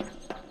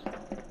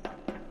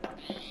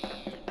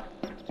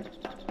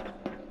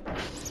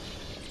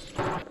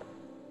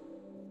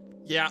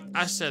 Yeah,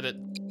 I said it.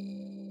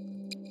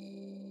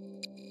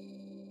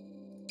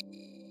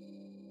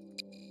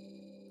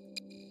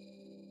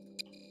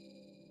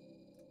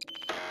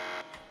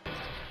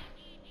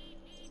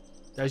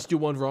 Did I just do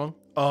one wrong?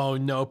 Oh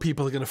no,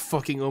 people are gonna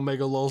fucking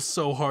Omega lol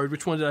so hard.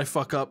 Which one did I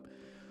fuck up?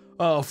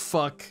 Oh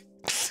fuck.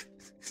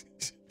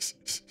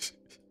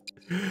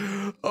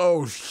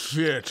 Oh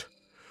shit.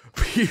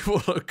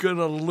 People are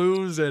gonna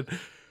lose it.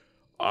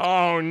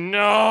 Oh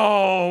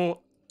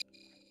no.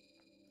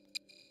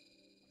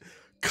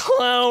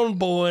 Clown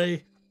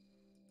boy.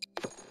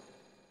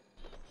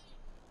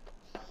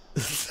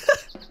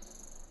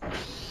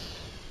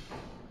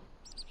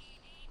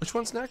 Which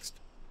one's next?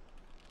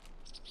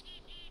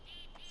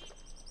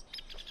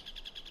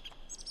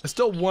 There's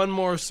still one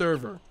more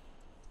server.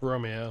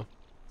 Romeo.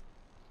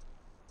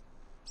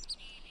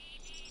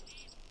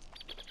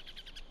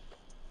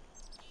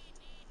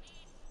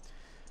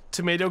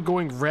 Tomato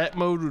going rat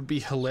mode would be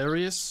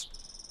hilarious.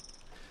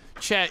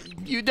 Chat,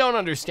 you don't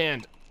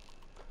understand.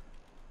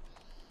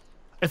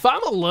 If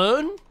I'm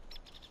alone,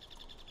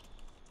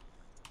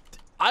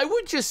 I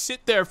would just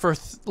sit there for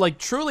like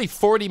truly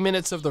 40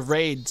 minutes of the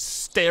raid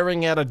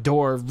staring at a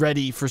door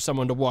ready for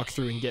someone to walk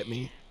through and get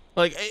me.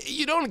 Like,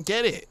 you don't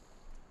get it.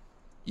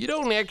 You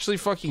don't actually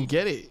fucking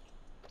get it.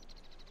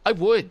 I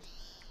would.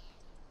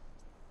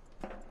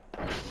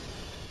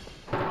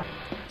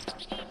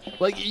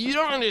 Like, you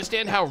don't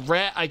understand how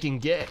rat I can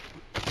get.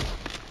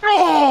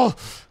 Oh!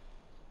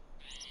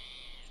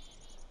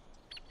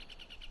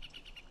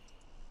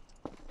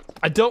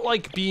 I don't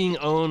like being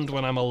owned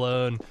when I'm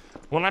alone.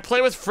 When I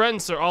play with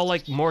friends, they're all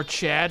like more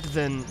Chad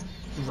than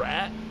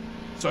rat.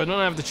 So I don't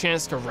have the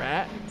chance to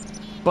rat.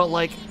 But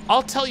like,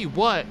 I'll tell you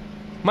what,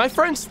 my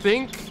friends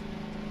think,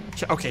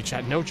 okay,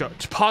 Chad, no joke,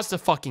 just pause the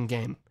fucking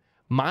game.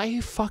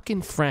 My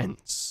fucking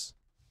friends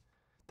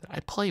that I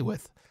play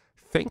with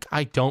think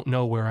I don't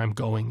know where I'm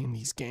going in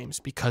these games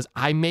because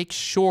I make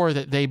sure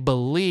that they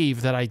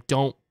believe that I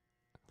don't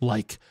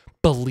like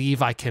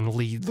believe I can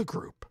lead the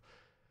group.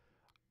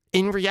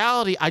 In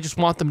reality, I just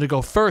want them to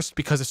go first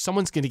because if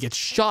someone's going to get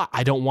shot,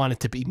 I don't want it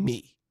to be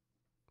me.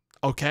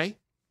 Okay?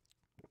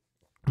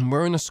 And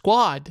we're in a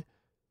squad.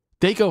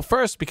 They go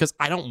first because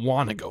I don't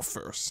want to go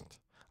first.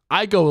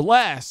 I go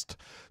last,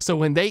 so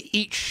when they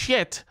eat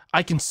shit,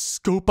 I can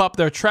scoop up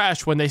their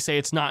trash when they say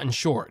it's not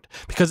insured.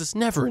 Because it's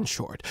never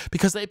insured.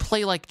 Because they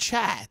play like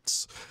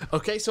Chads.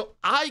 Okay, so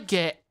I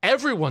get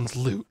everyone's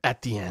loot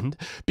at the end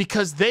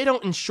because they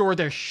don't insure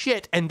their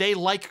shit and they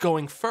like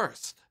going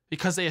first.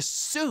 Because they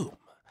assume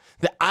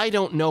that I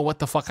don't know what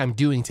the fuck I'm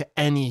doing to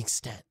any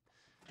extent.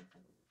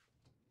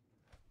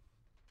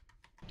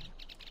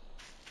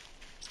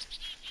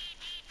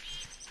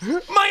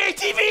 My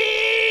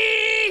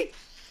ATV!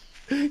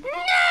 No!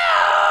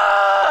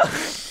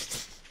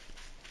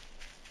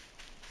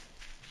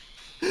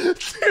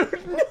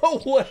 Dude,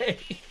 no way.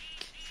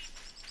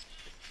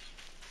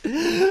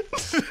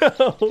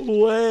 No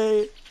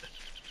way.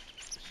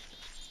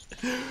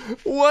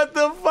 What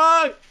the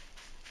fuck?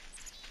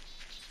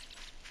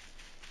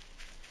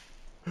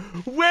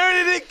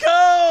 Where did it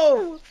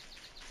go?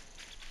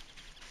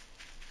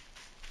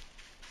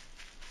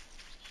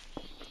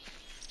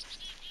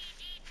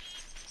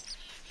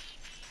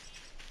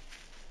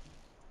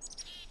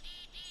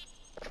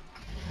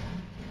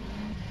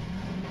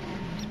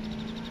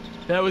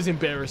 That was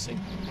embarrassing.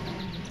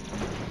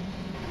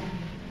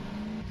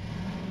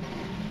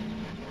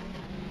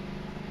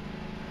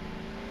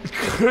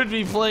 Could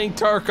be playing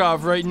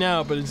Tarkov right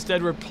now, but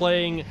instead we're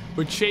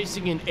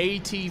chasing an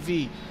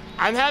ATV.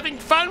 I'm having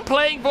fun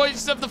playing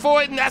Voices of the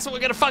Void, and that's what we're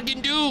gonna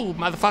fucking do,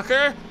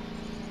 motherfucker.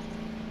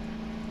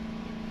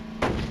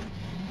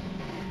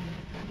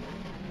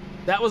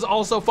 That was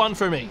also fun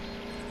for me,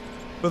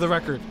 for the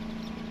record.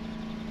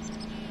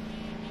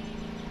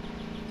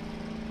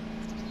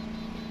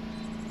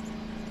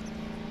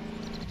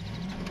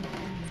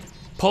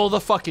 Pull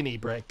the fucking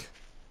e-brake.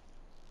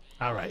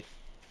 All right.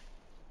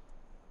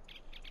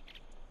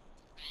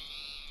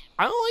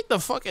 I don't like the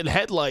fucking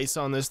headlights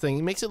on this thing.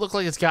 It makes it look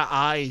like it's got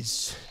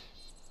eyes.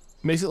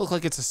 It makes it look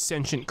like it's a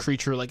sentient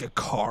creature, like a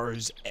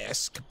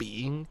Cars-esque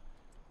being.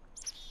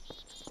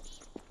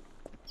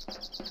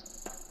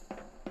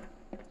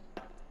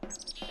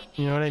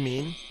 You know what I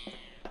mean?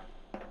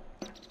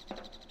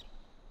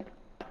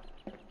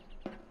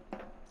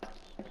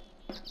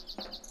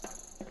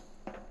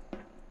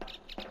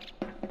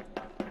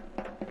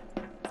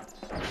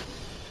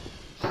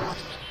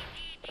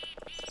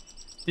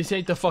 This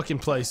ain't the fucking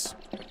place.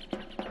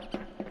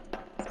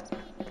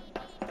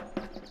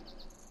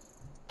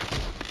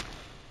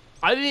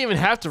 I didn't even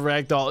have to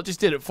ragdoll, it just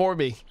did it for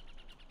me.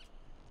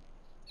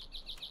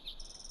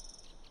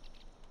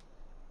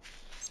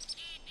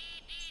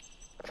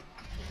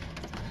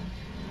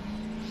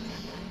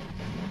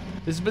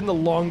 This has been the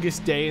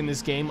longest day in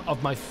this game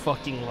of my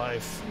fucking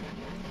life.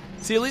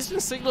 See, at least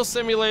in Signal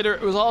Simulator,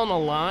 it was all on a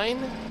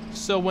line,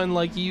 so when,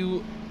 like,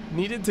 you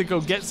needed to go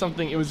get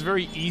something, it was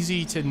very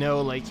easy to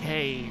know, like,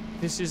 hey,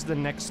 this is the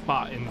next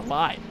spot in the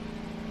line.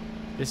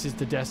 This is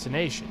the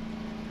destination.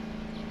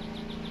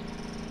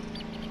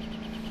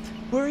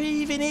 Where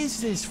even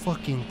is this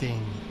fucking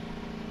thing?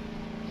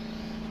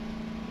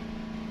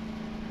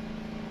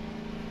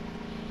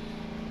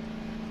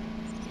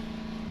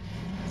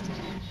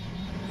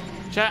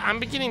 Chat, I'm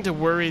beginning to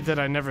worry that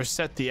I never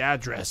set the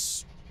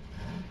address.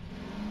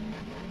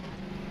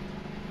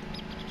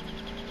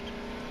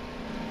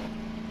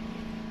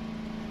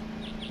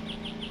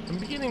 I'm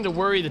beginning to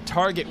worry the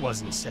target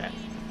wasn't set.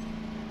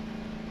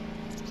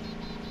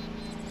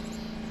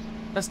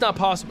 That's not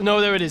possible. No,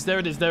 there it is. There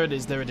it is. There it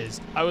is. There it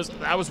is. I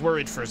was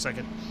worried for a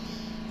second.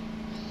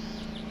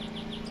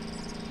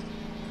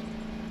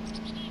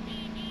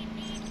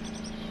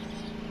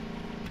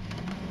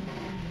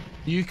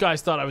 You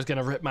guys thought I was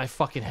gonna rip my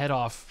fucking head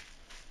off,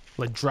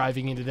 like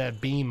driving into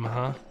that beam,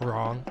 huh?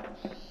 Wrong.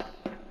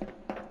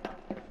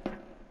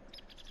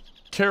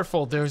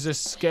 Careful, there's a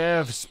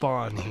scav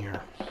spawn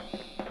here.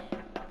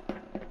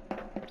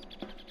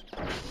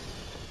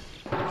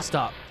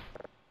 Stop.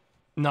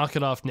 Knock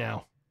it off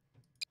now.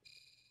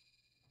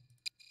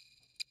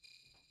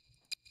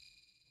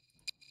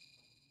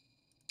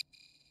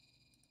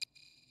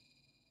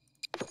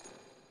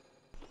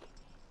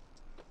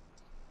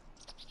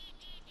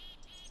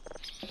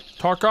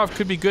 Tarkov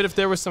could be good if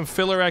there was some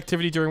filler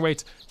activity during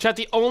waits. Chat,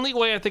 the only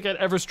way I think I'd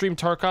ever stream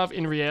Tarkov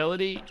in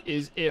reality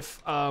is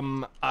if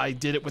I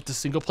did it with the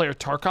single player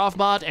Tarkov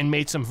mod and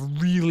made some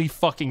really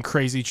fucking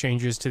crazy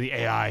changes to the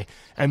AI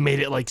and made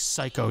it like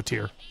psycho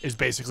tier is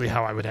basically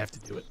how I would have to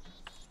do it.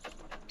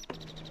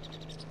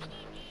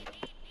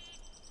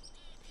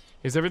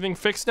 Is everything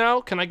fixed now?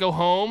 Can I go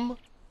home?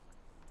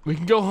 We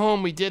can go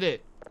home, we did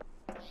it.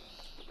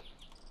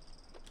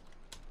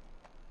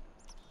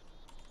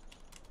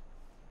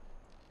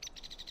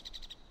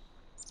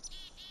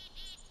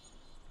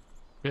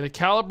 We gotta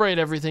calibrate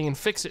everything and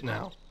fix it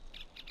now.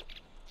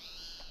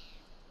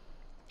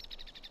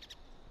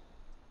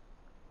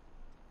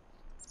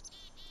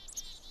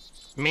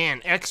 Man,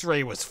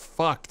 X-Ray was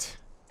fucked.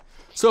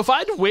 So if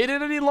I'd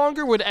waited any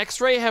longer, would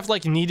X-Ray have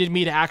like needed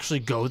me to actually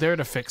go there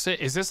to fix it?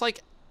 Is this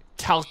like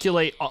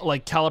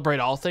calibrate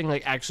all thing,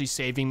 like actually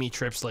saving me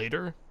trips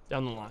later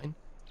down the line?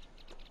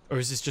 Or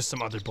is this just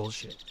some other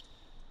bullshit?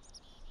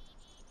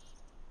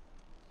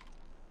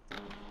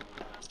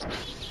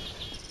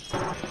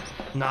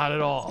 Not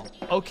at all.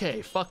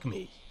 Okay, fuck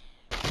me.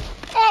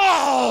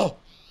 Oh!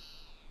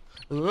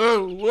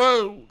 Whoa,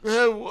 whoa,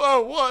 whoa,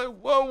 whoa, whoa,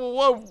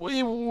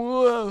 whoa,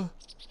 whoa.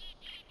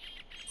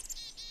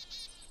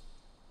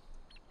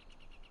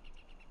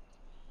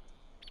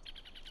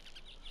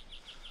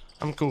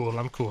 I'm cool,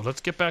 I'm cool.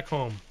 Let's get back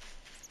home.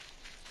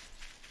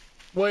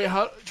 Wait,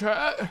 how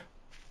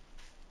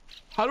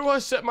do I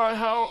set my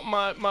how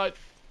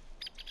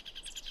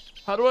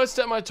How do I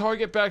set my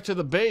target back to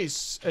the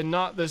base and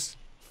not this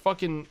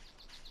fucking...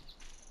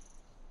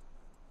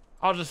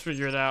 I'll just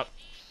figure it out.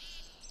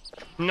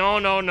 No,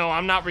 no, no,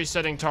 I'm not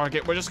resetting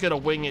target. We're just gonna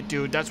wing it,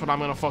 dude. That's what I'm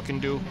gonna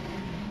fucking do.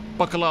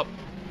 Buckle up.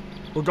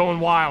 We're going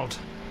wild.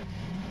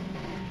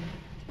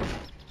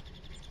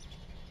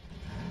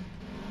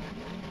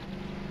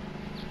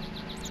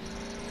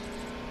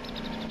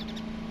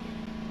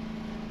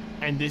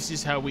 And this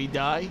is how we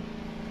die?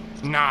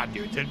 Nah,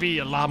 dude, there'd be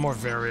a lot more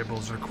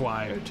variables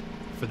required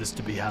for this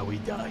to be how we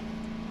die.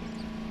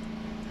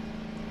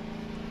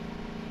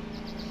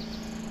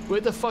 Where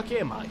the fuck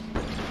am I?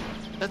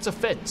 That's a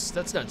fence.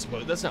 That's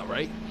not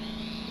right.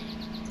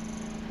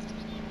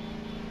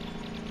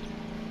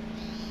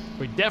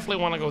 We definitely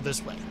want to go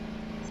this way.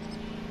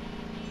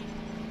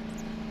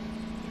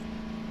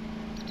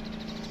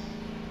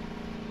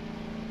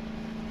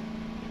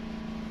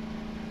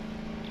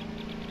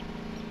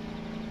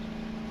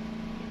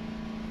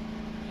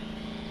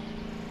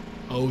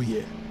 Oh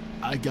yeah,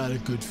 I got a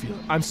good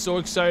feeling. I'm so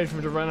excited for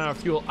him to run out of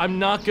fuel. I'm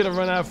not gonna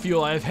run out of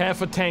fuel. I have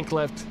half a tank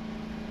left.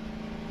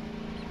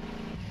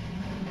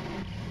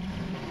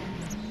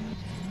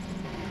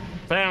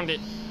 Found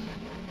it.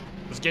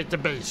 Let's get to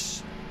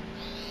base.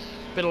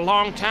 Been a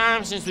long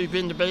time since we've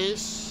been to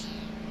base.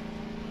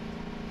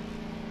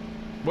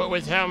 What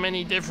with how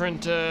many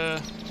different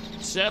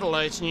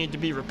satellites need to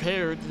be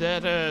repaired,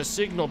 that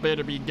signal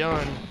better be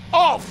done.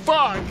 Oh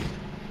fuck!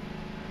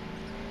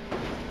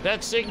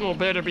 That signal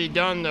better be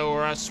done though,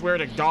 or I swear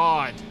to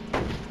God.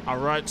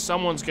 Alright,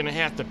 someone's gonna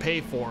have to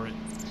pay for it.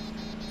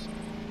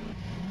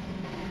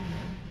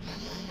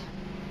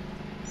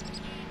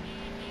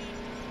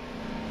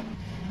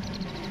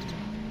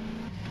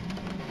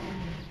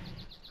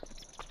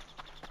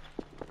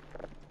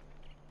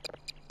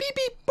 Beep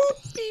beep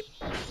boop beep.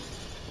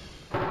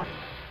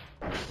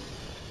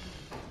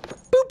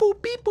 Boop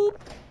boop beep boop.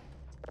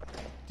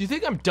 Do you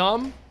think I'm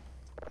dumb?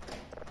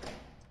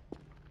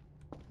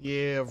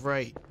 Yeah,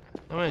 right.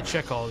 I'm gonna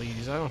check all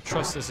these. I don't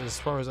trust this as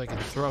far as I can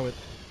throw it.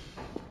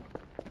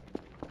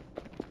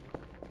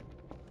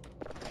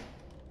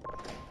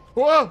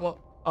 Whoa! Whoa.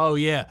 Oh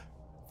yeah.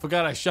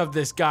 Forgot I shoved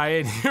this guy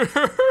in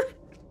here.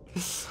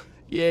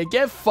 Yeah,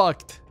 get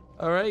fucked.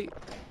 Alright?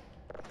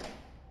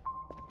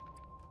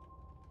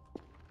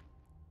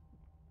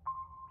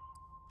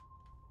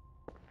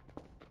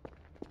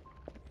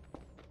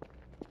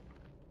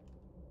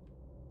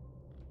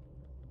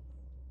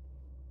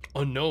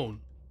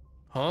 Unknown.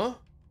 Huh?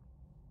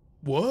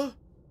 What?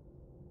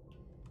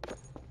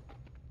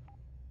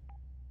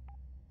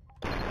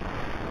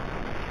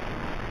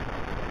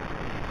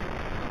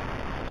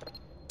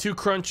 Too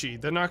crunchy.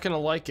 They're not gonna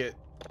like it.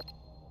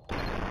 I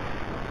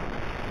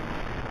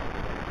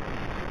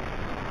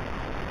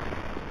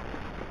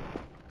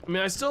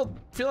mean, I still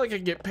feel like I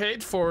get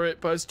paid for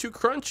it, but it's too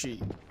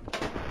crunchy.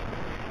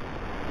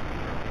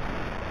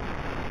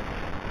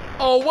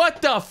 Oh,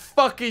 what the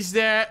fuck is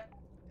that?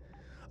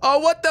 Oh,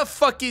 what the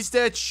fuck is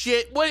that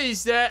shit? What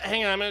is that?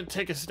 Hang on, I'm gonna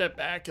take a step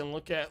back and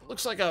look at.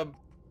 Looks like a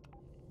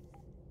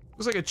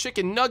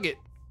chicken nugget.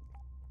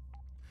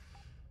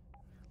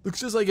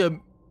 Looks just like a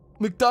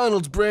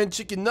McDonald's brand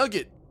chicken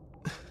nugget.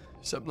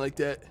 Something like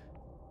that.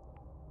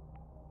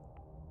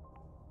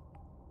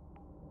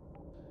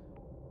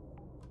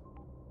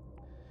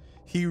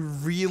 He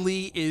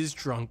really is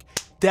drunk.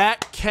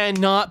 That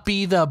cannot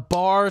be the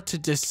bar to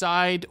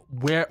decide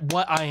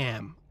what I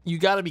am. You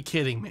gotta be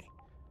kidding me.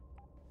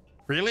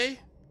 Really?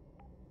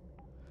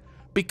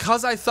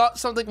 Because I thought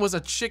something was a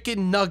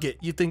chicken nugget,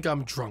 you think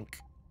I'm drunk.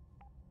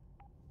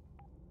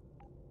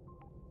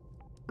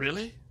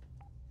 Really?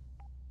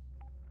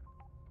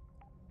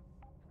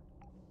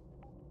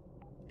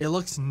 It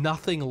looks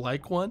nothing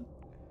like one.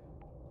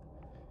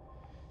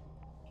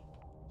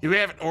 You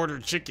haven't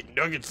ordered chicken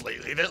nuggets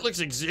lately. That looks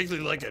exactly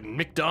like a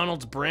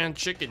McDonald's brand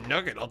chicken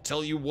nugget, I'll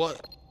tell you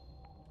what.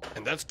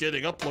 And that's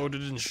getting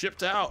uploaded and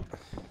shipped out.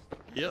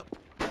 Yep.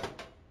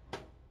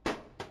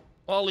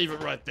 I'll leave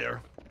it right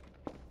there.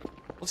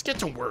 Let's get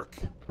to work.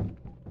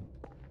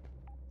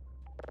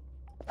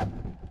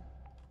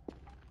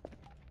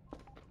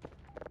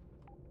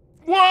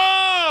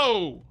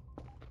 Whoa!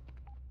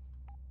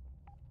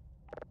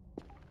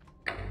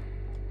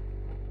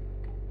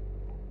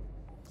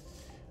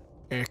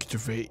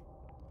 Activate.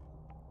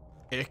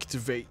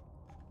 Activate.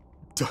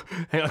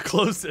 Hang on,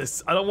 close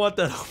this. I don't want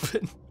that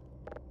open.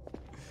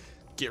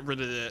 Get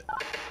rid of that.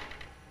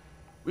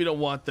 We don't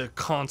want the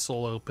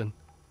console open.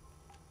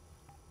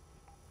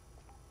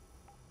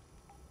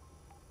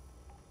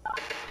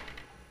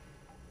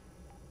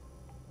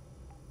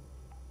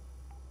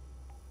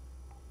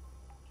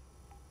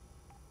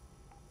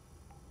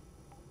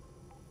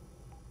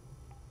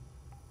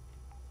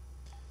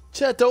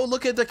 Chat, don't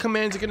look at the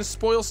commands. You're gonna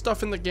spoil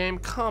stuff in the game.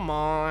 Come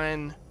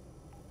on.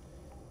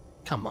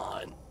 Come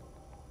on.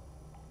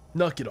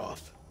 Knock it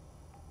off.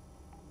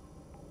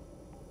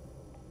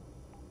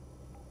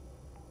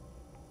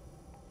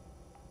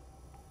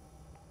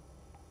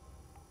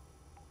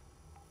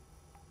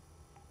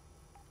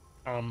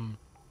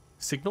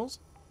 Signals?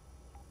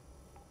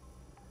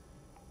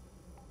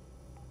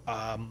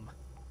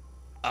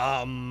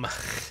 Um,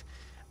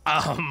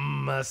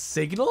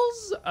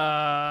 signals?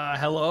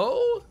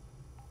 Hello?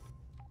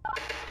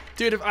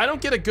 Dude, if I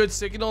don't get a good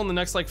signal in the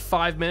next, like,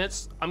 5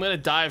 minutes, I'm gonna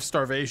die of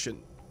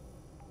starvation.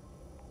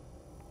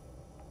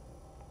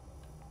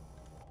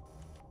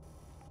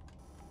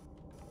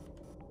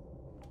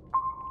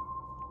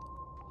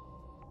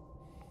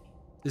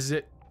 This is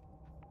it.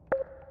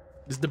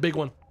 This is the big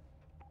one.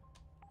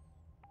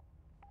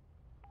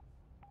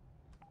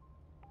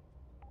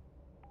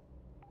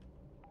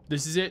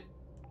 This is it.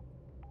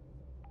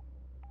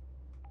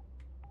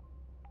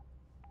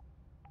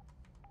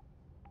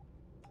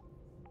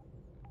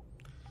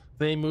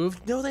 They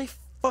moved? No, they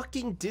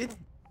fucking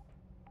didn't.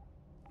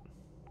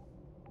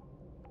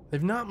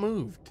 They've not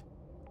moved.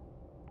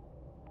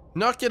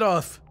 Knock it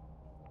off.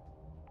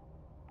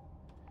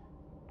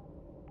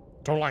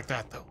 Don't like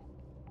that, though.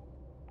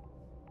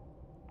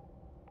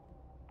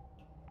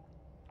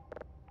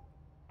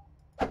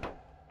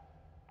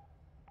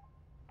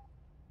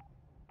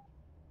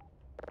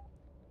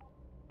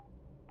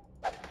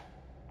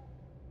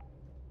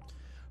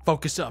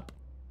 Focus up.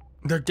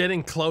 They're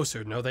getting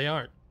closer. No, they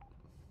aren't.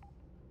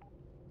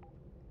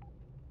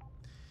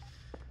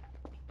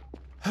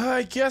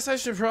 I guess I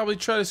should probably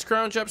try to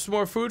scrounge up some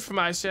more food for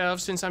myself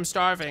since I'm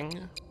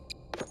starving.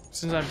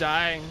 Since I'm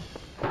dying.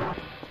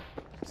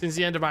 Since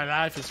the end of my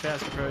life is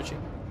fast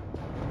approaching.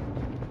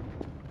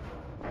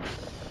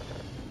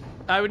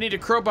 I would need a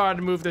crowbar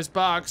to move this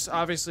box.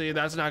 Obviously,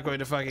 that's not going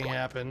to fucking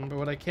happen. But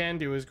what I can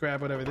do is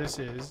grab whatever this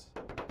is.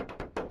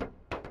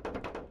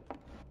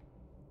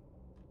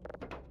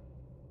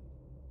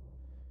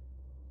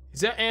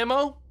 Is that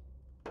ammo?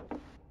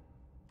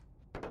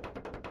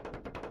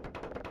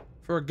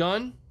 For a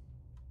gun?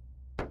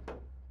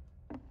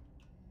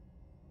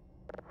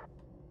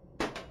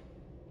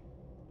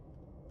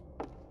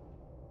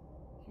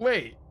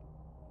 Wait.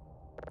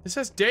 This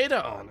has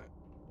data on it.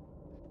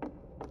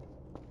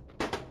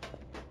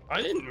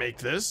 I didn't make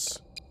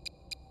this.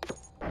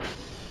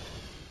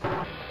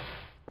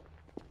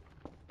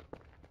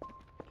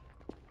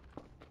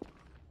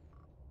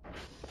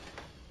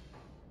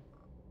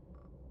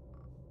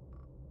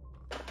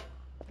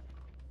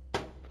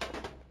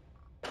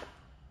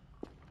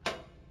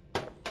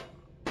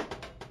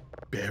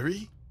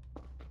 Barry?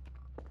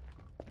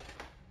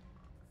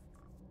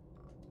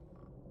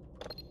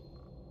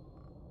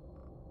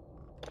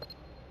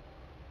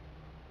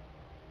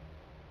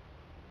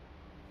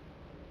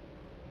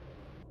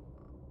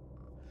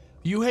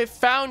 You have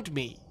found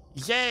me.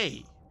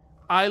 Yay.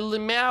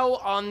 I'm now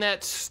on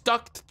that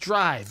stuck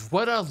drive.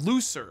 What a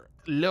loser.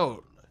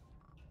 Lol.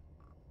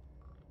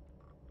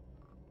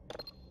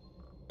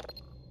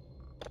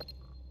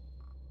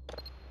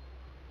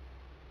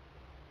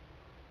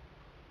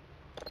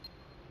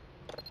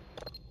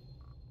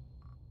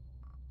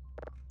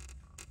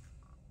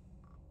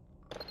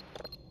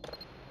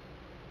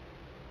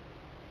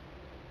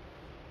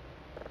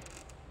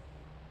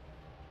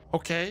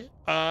 Okay,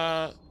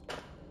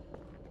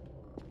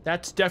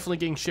 that's definitely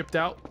getting shipped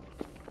out.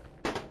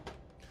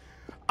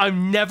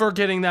 I'm never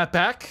getting that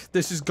back.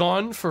 This is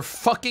gone for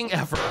fucking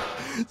ever.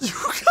 You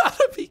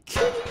gotta be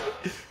kidding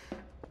me.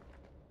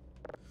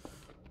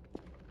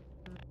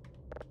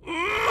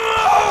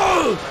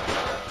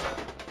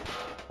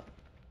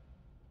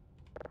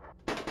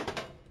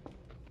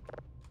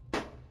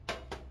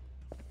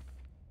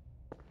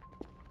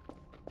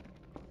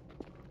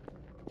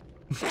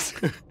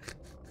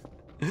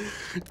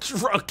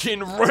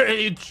 Drunken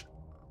rage.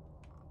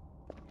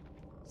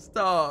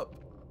 Stop.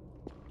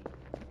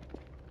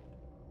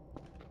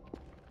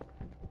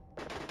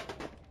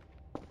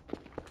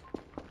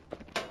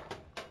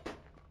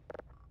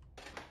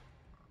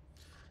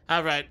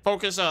 All right,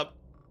 focus up.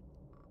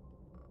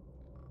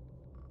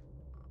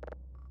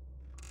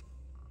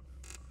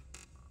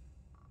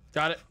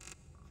 Got it.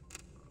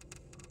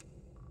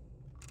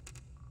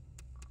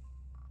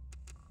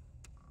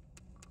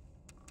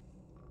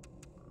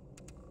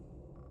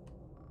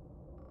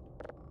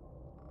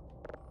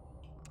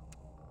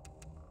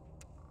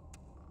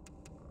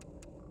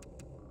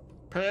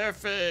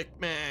 Perfect,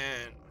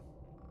 man.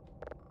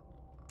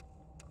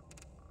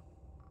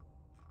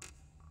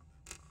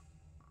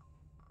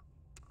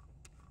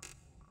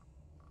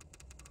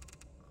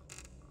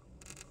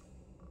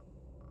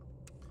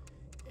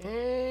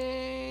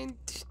 And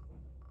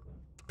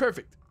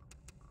perfect.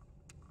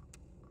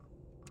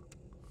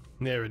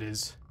 There it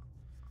is.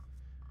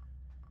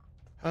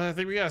 I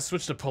think we gotta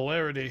switch to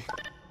polarity.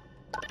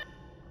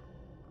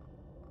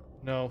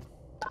 No.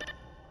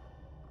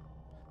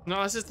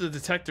 No, it's just the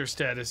detector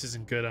status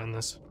isn't good on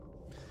this.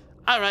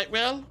 Alright,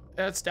 well,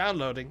 it's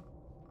downloading.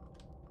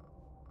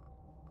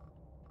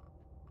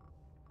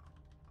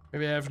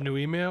 Maybe I have a new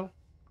email?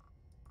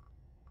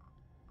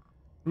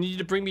 Need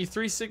to bring me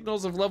 3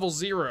 signals of level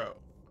 0.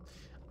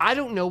 I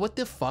don't know what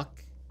the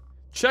fuck.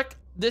 Check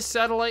this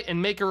satellite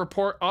and make a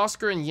report,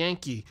 Oscar and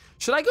Yankee.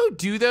 Should I go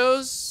do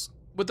those?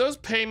 Would those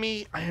pay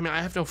me? I mean,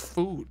 I have no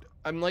food.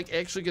 I'm like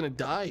actually gonna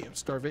die of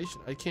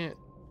starvation. I can't.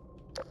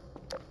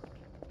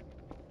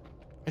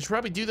 I should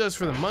probably do those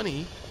for the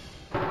money.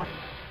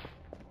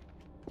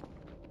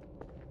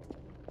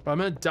 But I'm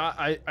gonna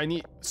die. I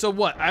need. So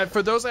what?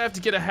 For those, I have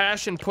to get a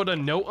hash and put a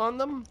note on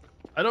them.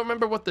 I don't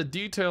remember what the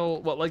detail,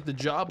 what like the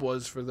job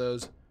was for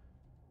those.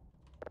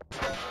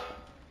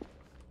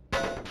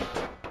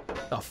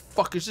 The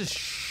fuck is this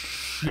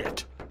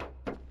shit?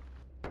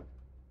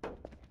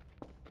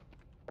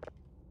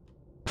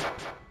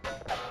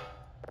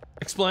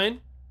 Explain.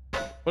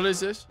 What is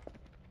this?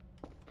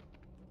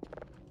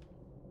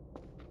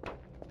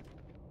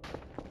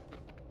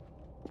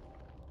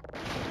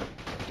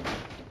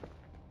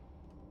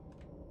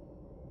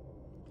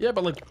 Yeah,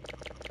 but like,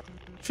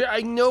 shit,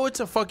 I know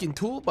it's a fucking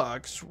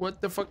toolbox. What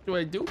the fuck do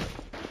I do?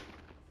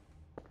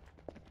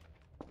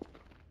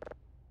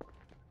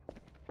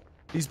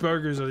 These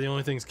burgers are the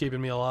only things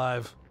keeping me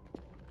alive.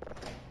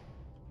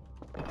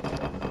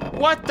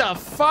 What the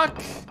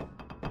fuck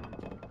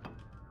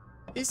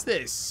is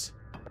this?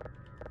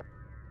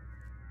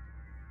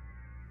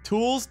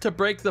 Tools to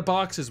break the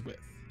boxes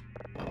with.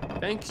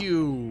 Thank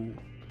you.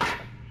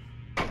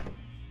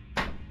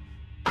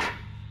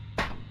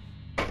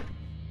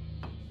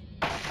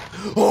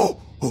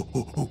 Oh! Oh!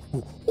 Oh! Oh! Oh!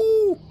 Oh!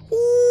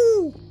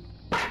 Oh!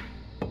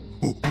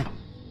 Oh!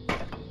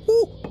 Oh!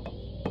 Oh!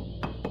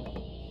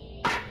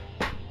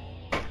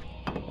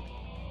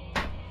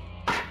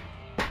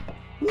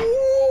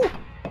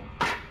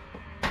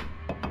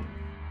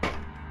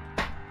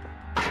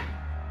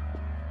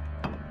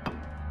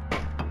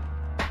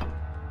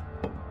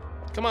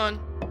 Come on.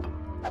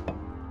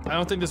 I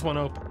don't think this one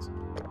opens.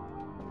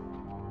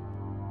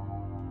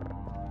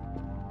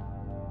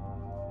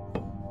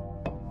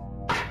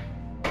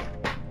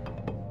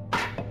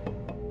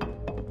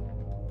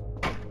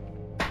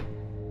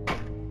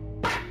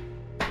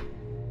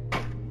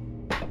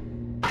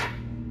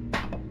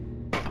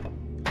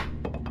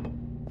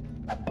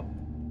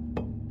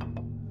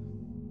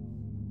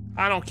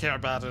 I don't care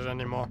about it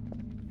anymore.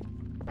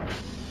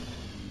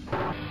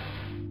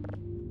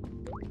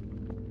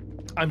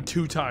 I'm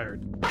too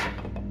tired.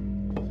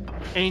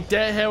 Ain't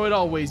that how it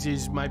always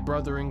is, my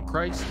brother in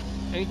Christ?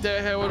 Ain't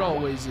that how it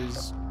always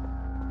is?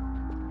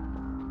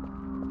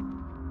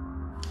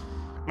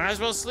 Might as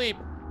well sleep.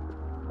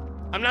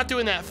 I'm not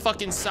doing that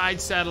fucking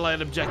side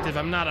satellite objective.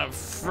 I'm not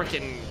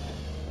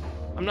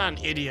an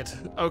idiot.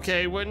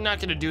 Okay, we're not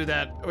gonna do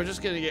that. We're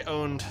just gonna get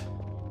owned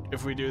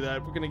if we do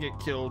that. We're gonna get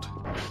killed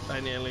by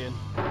an alien.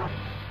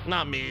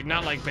 Not me,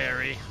 not like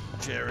Barry,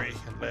 Jerry,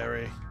 and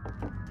Larry,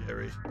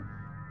 Gary.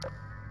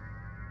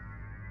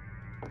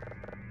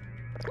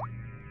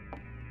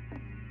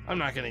 I'm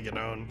not gonna get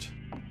owned.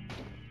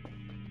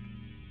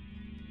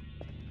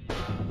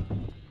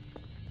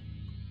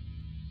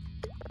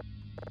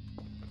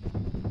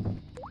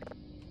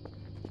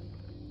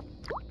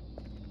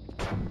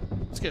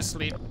 Let's get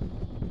sleep.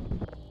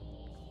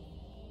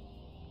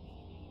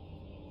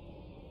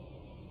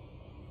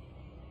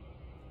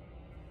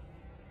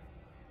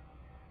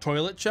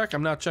 Toilet check?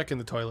 I'm not checking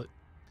the toilet.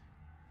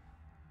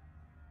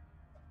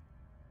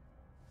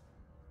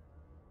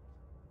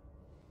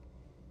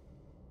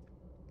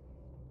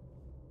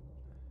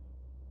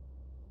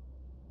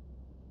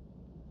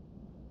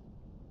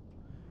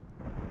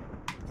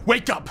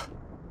 Wake up!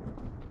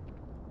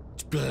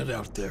 It's bad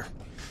out there.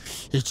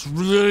 It's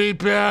really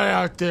bad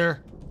out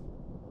there.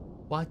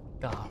 What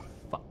the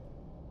fuck?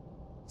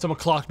 Someone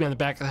clocked me on the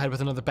back of the head with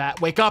another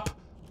bat. Wake up!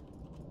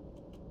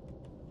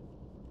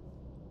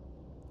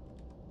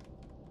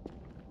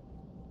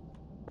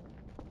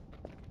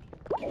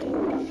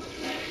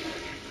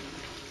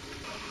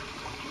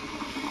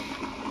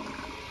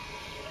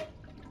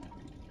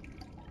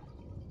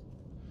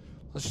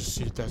 Let's just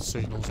see if that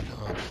signal's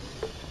gone.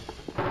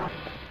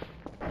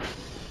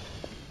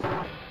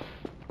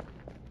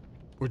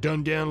 We're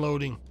done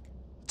downloading.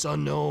 It's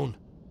unknown.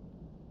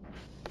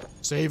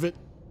 Save it.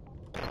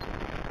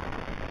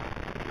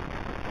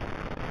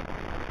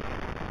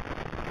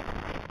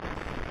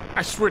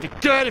 I swear to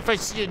God, if I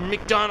see a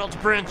McDonald's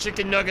brand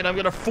chicken nugget, I'm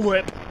gonna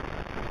flip.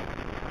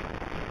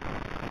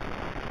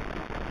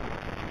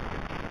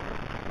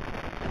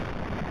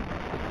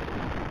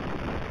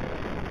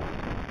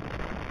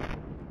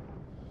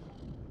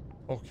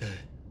 Okay.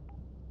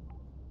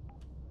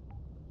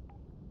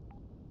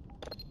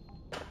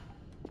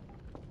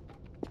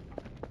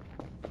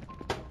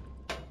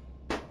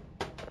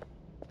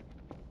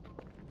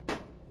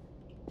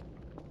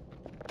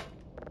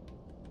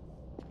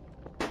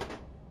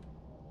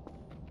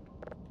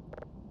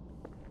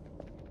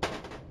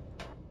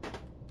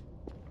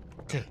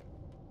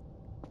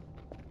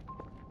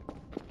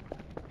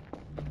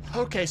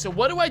 Okay, so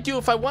what do I do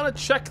if I want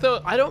to check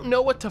the... I don't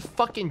know what to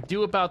fucking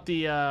do about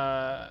the,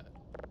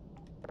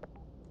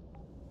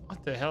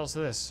 What the hell is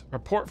this?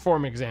 Report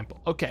form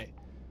example. Okay.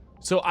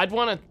 So I'd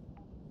want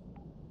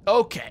to...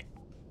 Okay.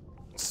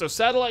 So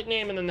satellite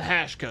name and then the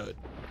hash code.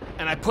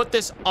 And I put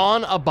this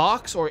on a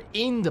box or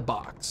in the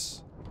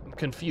box? I'm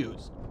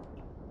confused.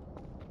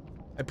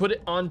 I put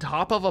it on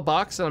top of a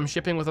box that I'm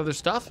shipping with other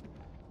stuff?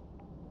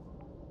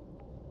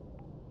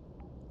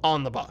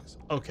 On the box.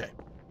 Okay.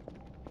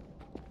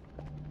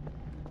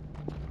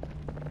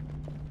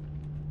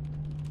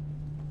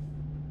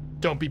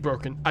 Don't be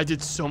broken. I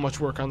did so much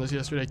work on this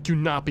yesterday. Do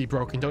not be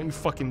broken. Don't you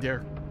fucking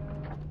dare.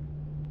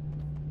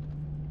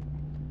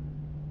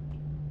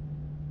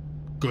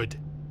 Good.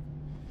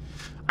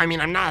 I mean,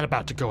 I'm not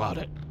about to go out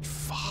at...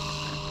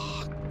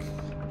 Fuck.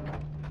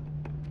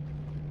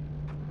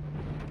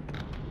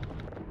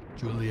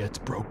 Juliet's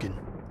broken.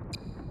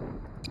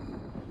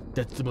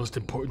 That's the most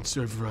important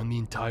server on the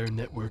entire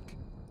network.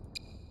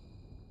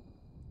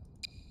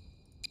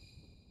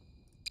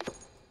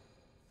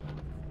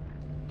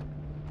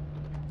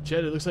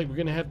 Chad, it looks like we're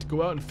gonna have to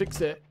go out and fix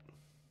that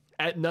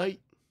at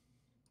night.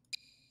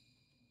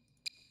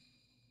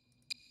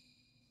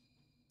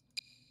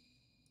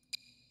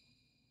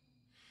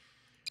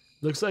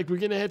 Looks like we're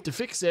gonna have to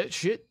fix that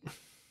shit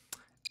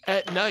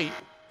at night.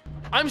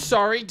 I'm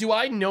sorry, do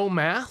I know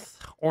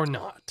math or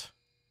not?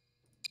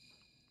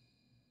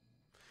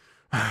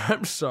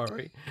 I'm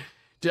sorry.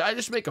 Did I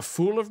just make a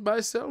fool of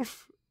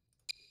myself?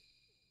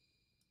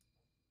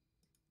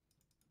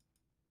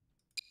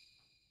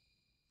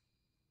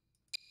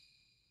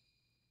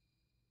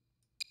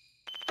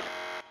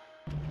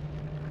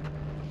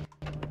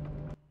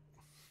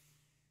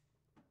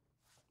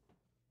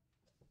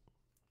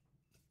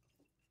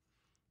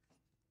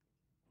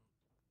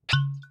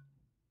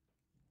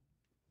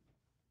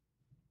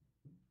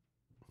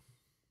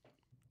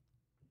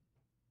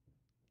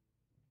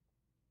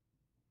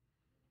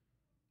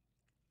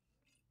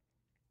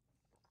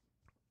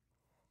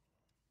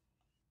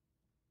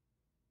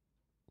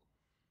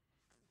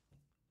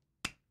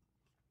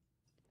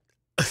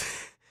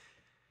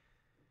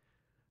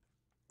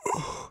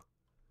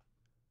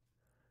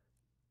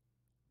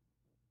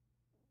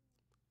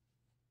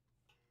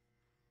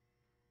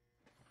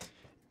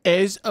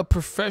 As a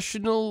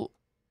professional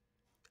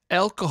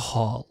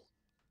alcohol,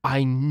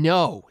 I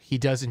know he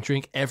doesn't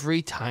drink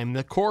every time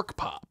the cork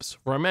pops.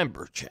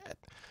 Remember, Chad,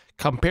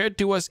 compared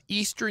to us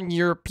Eastern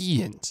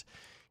Europeans,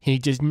 he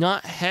does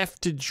not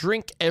have to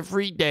drink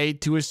every day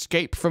to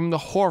escape from the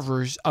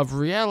horrors of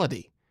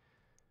reality.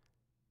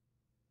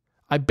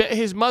 I bet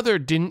his mother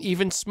didn't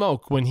even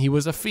smoke when he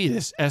was a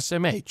fetus,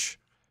 SMH.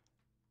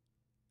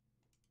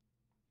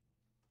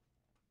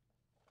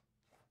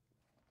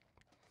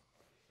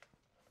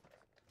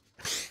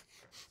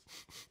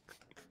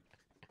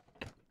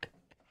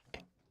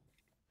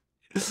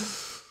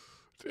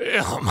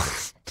 Damn.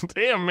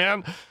 Damn,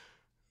 man.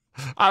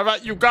 All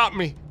right, you got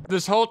me.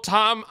 This whole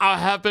time, I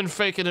have been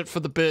faking it for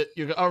the bit.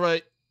 All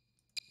right.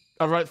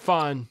 All right,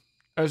 fine.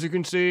 As you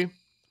can see,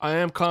 I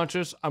am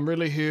conscious. I'm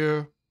really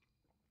here.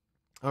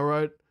 All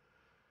right.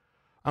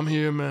 I'm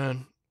here,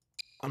 man.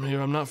 I'm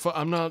here.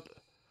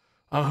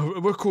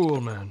 We're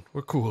cool, man.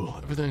 We're cool.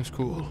 Everything's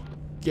cool.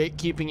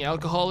 Gatekeeping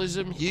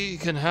alcoholism? You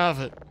can have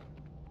it.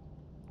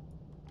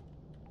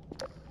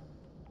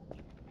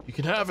 You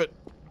can have it.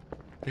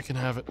 You can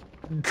have it.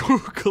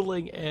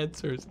 Googling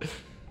answers.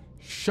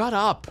 Shut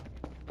up.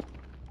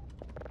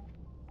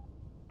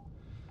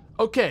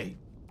 Okay,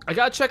 I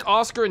gotta check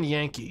Oscar and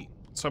Yankee,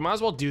 so I might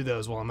as well do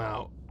those while I'm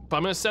out. But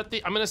I'm gonna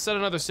set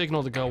another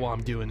signal to go while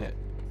I'm doing it.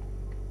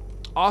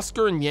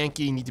 Oscar and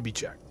Yankee need to be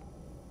checked.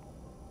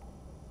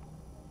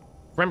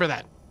 Remember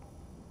that,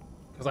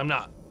 because I'm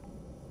not.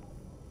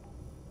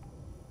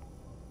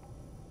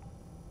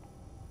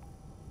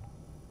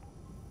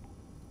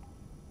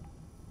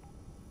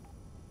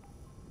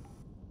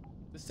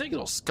 The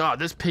signals, God,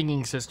 this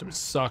pinging system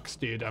sucks,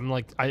 dude. I'm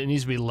like, it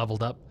needs to be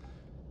leveled up.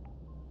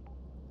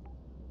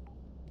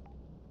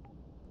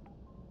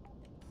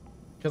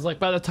 Because, like,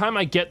 by the time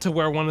I get to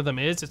where one of them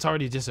is, it's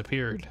already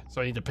disappeared.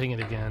 So I need to ping it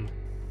again.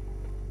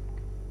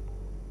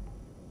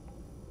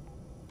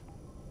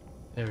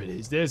 There it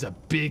is. There's a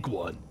big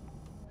one.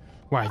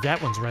 Why,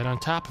 that one's right on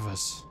top of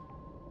us.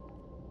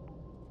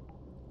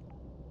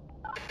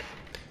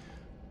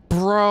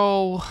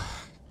 Bro,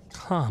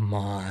 come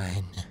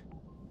on.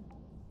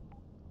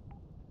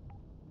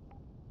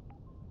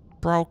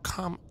 Bro,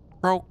 come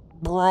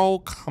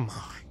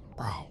on,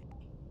 bro.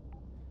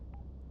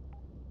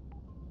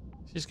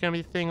 Is this gonna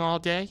be the thing all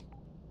day?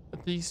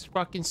 With these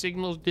fucking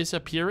signals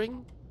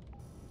disappearing?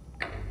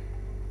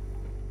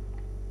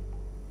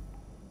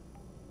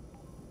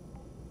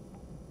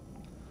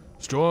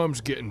 Storm's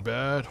getting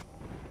bad.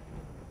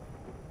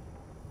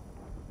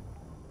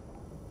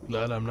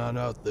 Glad I'm not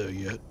out there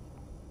yet.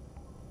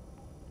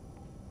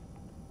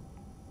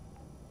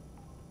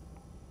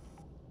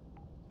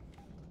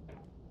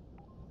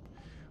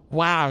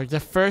 Wow, the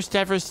first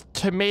ever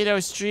tomato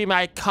stream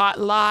I caught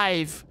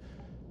live.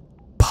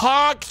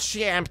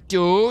 PogChamp,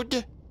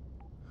 dude.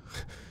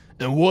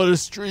 And what a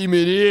stream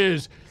it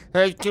is.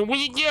 Hey, can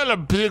we get a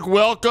big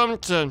welcome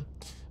to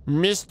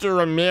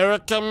Mr.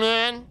 America,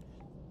 man?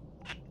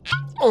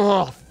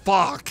 Oh,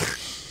 fuck.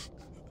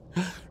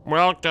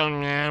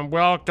 Welcome, man.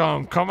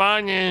 Welcome. Come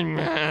on in,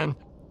 man.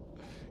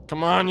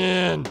 Come on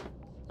in.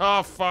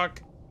 Oh,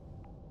 fuck.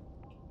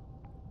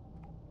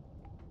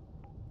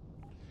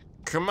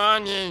 Come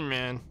on in,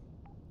 man.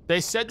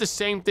 They said the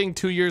same thing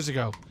 2 years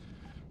ago.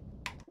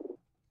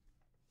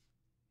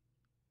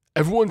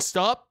 Everyone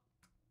stop.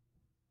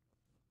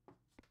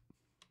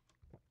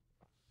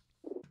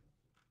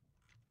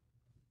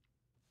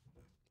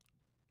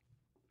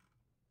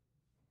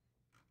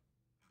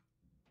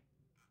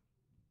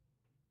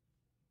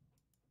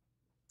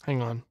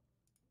 Hang on.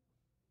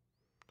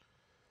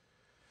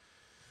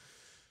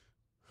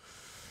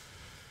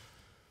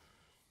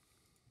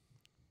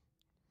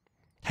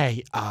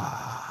 Hey,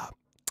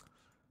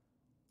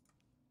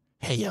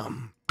 hey, all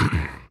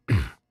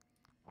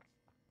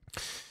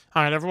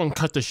right, everyone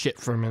cut the shit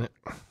for a minute.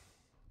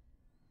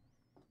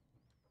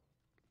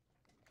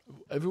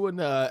 Everyone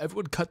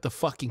cut the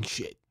fucking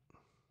shit.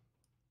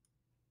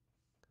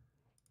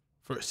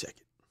 For a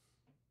second.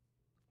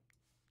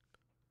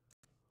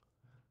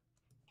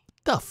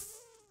 The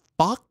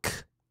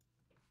fuck?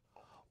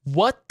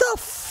 What the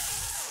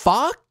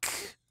fuck?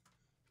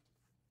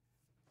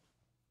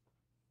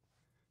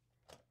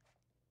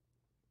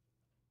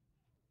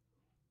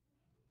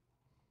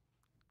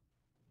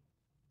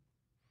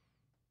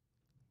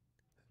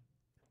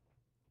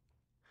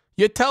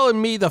 You're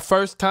telling me the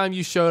first time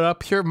you showed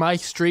up here, my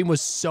stream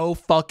was so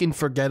fucking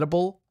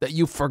forgettable that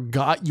you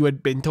forgot you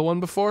had been to one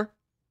before?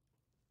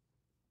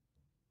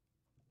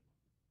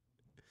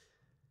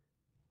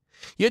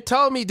 You're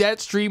telling me that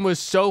stream was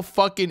so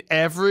fucking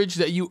average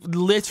that you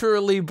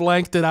literally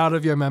blanked it out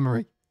of your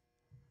memory?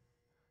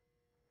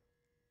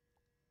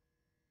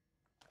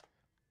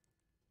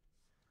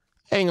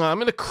 Hang on, I'm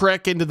gonna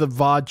crack into the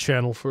VOD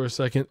channel for a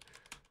second.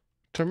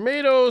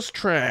 Tomatoes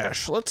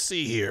trash. Let's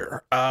see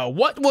here.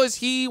 What was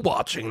he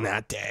watching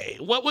that day?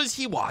 What was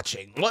he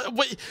watching?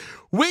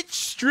 Which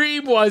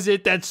stream was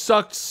it that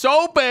sucked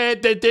so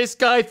bad that this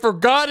guy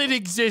forgot it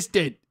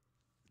existed?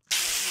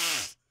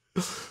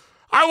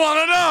 I want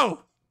to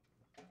know.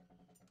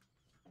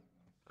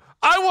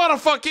 I want to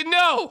fucking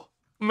know,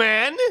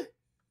 man.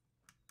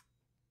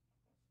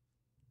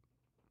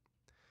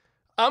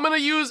 I'm going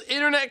to use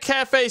Internet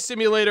Cafe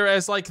Simulator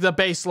as like the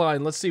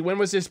baseline. Let's see. When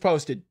was this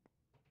posted?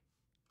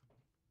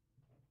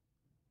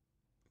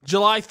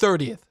 July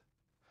 30th,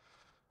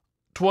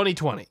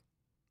 2020.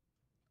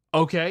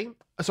 Okay.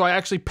 So I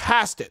actually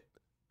passed it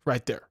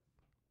right there.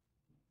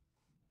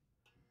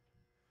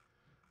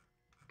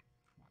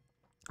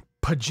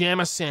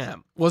 Pajama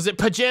Sam. Was it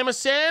Pajama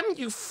Sam?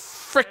 You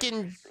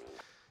frickin'...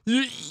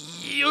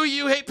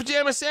 You hate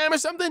Pajama Sam or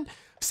something?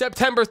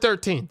 September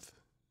 13th.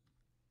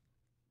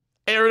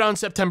 Aired on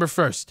September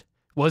 1st.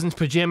 Wasn't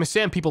Pajama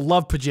Sam. People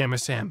love Pajama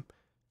Sam.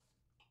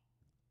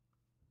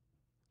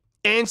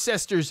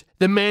 Ancestors,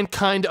 the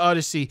Mankind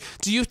Odyssey.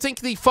 Do you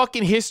think the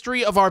fucking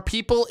history of our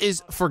people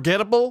is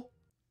forgettable?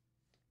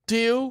 Do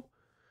you?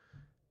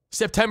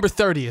 September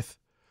 30th.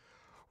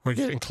 We're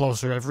getting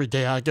closer every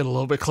day. I get a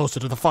little bit closer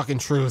to the fucking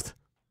truth.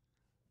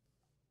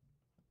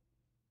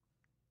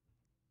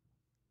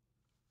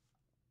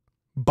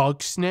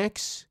 Bug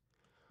snacks?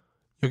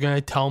 You're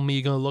gonna tell me,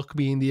 you're gonna look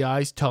me in the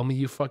eyes, tell me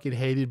you fucking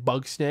hated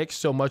bug snacks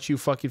so much you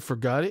fucking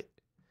forgot it?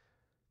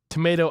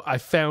 Tomato, I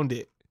found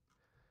it.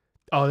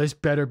 Oh, this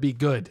better be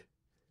good.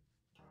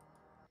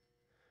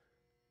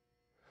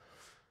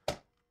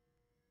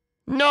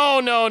 No.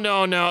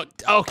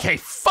 Okay,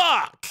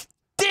 fuck.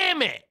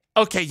 Damn it.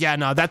 Okay, yeah,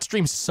 no, that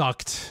stream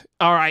sucked.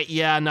 All right,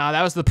 yeah, no,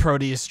 that was the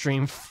Proteus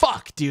stream.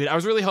 Fuck, dude. I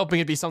was really hoping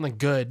it'd be something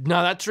good.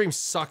 No, that stream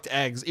sucked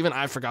eggs. Even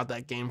I forgot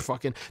that game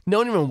fucking. No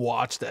one even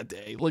watched that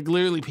day. Like,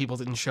 literally, people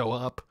didn't show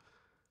up.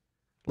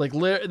 Like,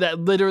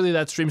 literally,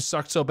 that stream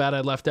sucked so bad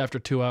I left after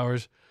 2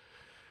 hours.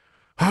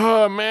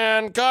 Oh,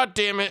 man. God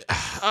damn it.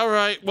 All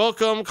right.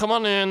 Welcome. Come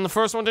on in. The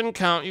first one didn't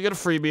count. You get a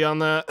freebie on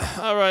that.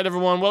 All right,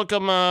 everyone.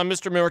 Welcome,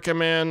 Mr. American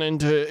Man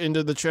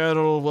into the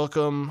channel.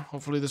 Welcome.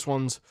 Hopefully this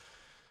one's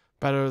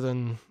better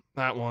than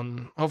that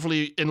one.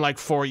 Hopefully in like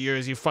 4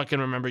 years you fucking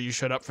remember you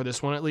showed up for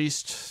this one at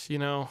least, you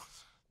know?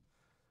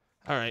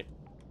 All right.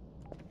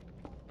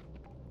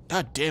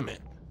 God damn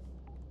it.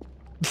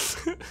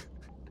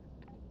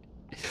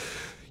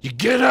 You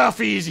get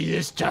off easy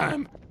this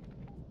time.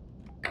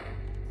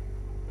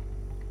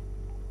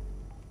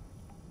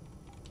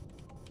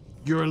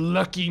 You're a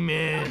lucky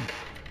man.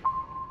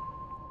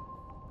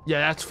 Yeah,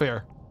 that's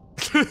fair.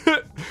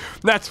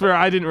 That's fair.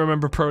 I didn't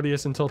remember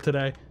Proteus until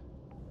today.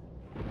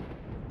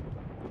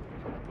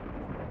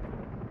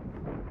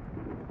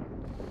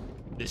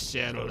 The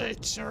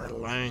satellites are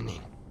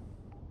aligning.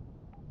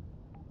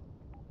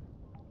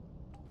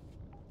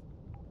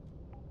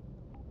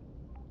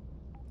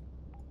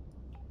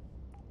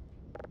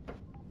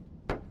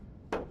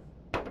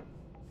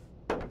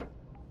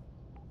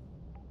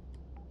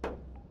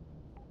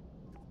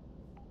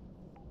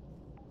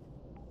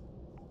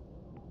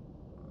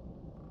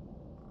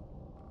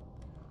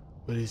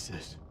 What is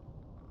this?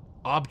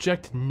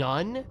 Object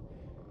none?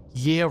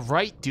 Yeah,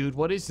 right, dude.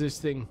 What is this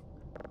thing?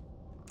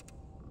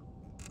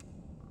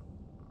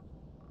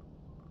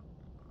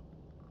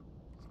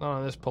 It's not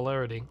on this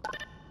polarity.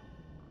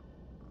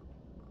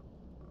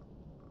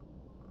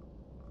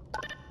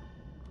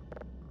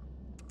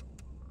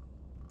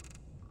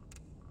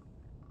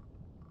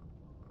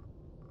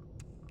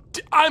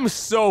 I'm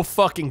so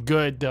fucking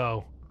good,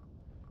 though.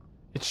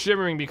 It's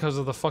shimmering because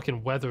of the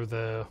fucking weather,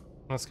 though.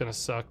 That's gonna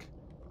suck.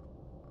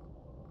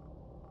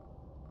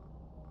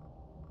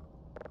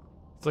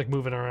 It's like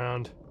moving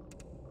around.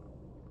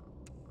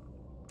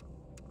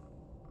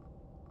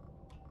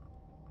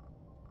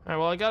 Alright,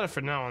 well, I got it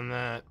for now on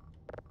that.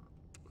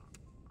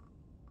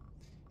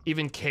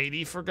 Even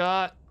Katie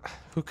forgot.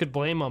 Who could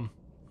blame them?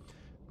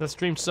 The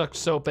stream sucked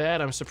so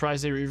bad, I'm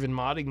surprised they were even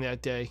modding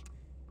that day.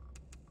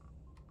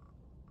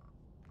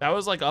 That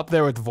was like up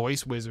there with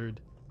Voice Wizard.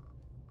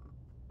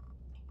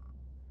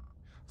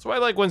 That's why,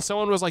 like, when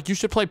someone was like, you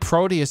should play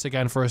Proteus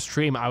again for a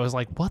stream, I was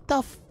like, what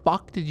the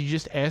fuck did you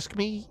just ask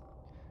me?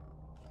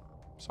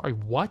 Sorry,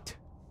 what?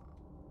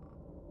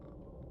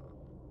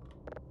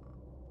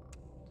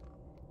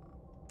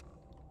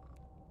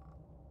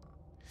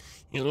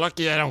 You're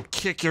lucky I don't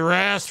kick your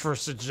ass for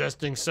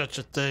suggesting such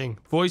a thing.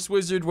 Voice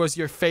Wizard was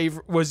your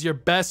favorite, was your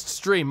best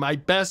stream. My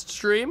best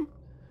stream?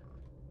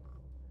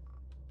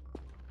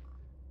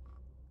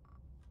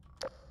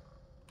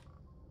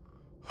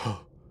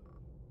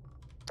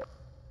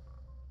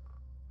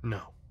 No,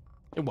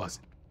 it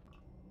wasn't.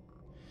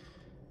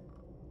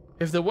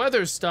 If the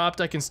weather's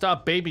stopped, I can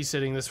stop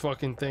babysitting this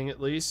fucking thing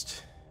at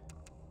least.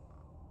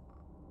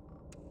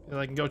 And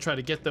I can go try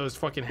to get those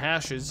fucking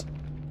hashes.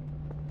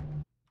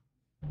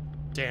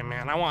 Damn,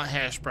 man, I want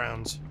hash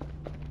browns.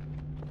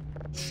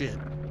 Shit.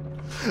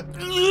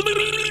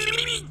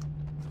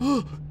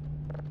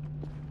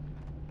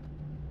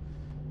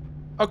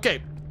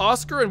 Okay,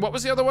 Oscar, and what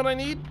was the other one I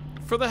need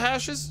for the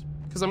hashes?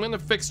 Because I'm gonna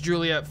fix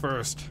Juliet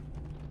first.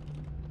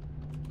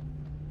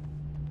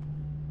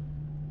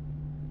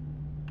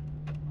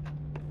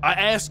 I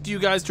asked you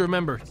guys to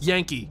remember,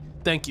 Yankee,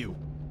 thank you.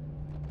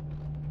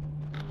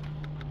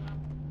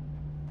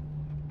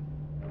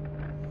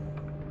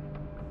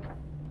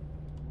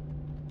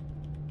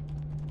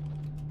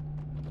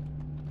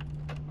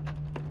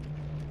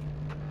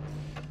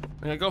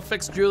 I'm gonna go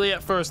fix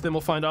Juliet first, then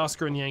we'll find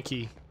Oscar and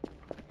Yankee.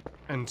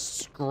 And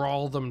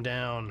scroll them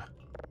down.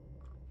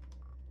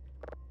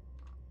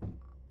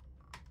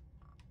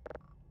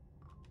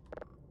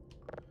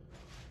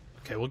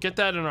 Okay, we'll get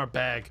that in our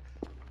bag.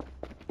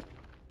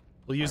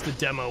 We'll use the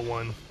demo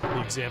one,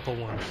 the example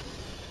one.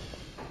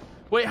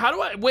 Wait, how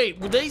do I,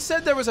 wait, they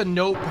said there was a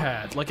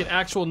notepad, like an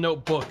actual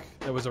notebook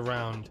that was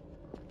around.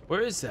 Where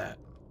is that?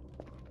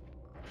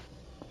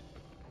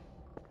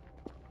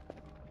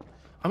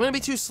 I'm gonna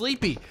be too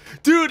sleepy.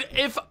 Dude,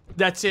 if,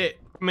 that's it,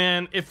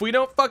 man. If we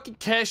don't fucking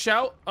cash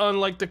out on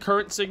like the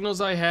current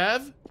signals I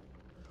have,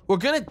 we're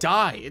gonna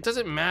die. It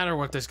doesn't matter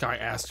what this guy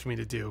asks me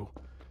to do.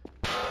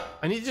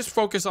 I need to just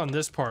focus on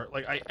this part.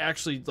 Like, I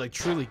actually, like,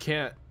 truly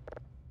can't.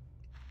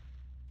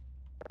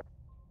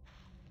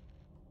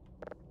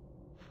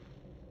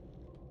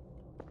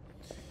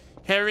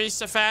 Harry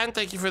Safan,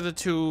 thank you for the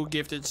 2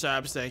 gifted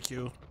subs, thank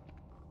you.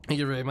 Thank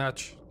you very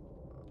much.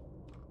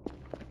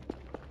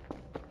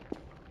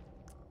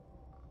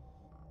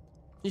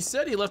 He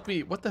said he left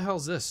me, what the hell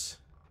is this?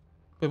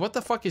 Wait, what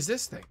the fuck is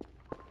this thing?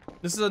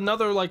 This is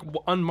another, like,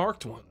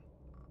 unmarked one.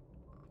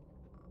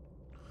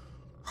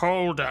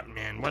 Hold up,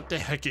 man, what the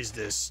heck is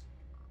this?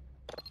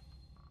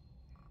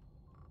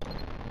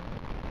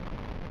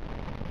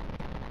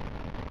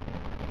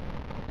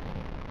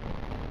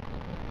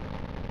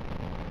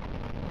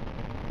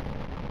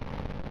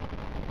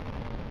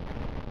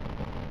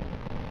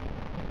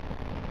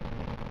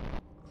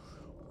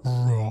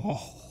 Raw.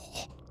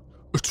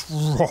 It's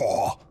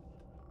raw.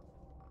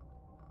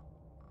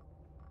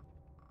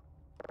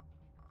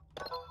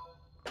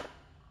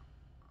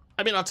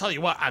 I mean, I'll tell you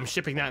what, I'm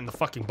shipping that in the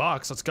fucking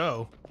box. Let's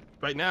go.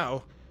 Right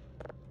now.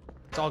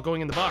 It's all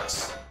going in the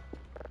box.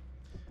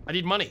 I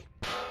need money.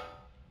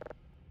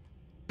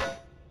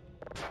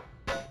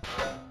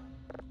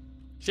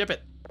 Ship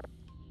it.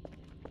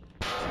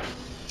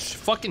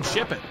 Fucking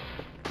ship it.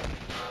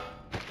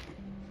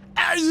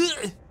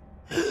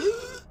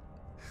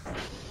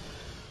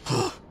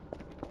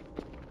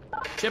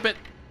 Ship it.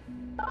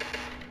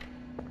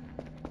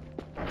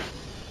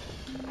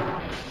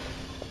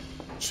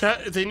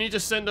 Chat, they need to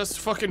send us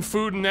fucking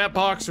food in that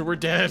box or we're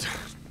dead.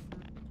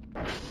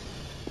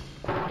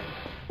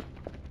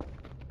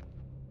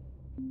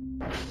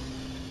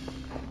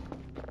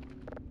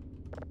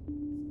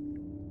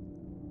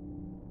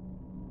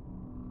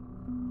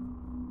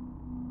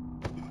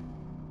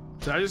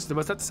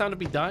 Was that the sound of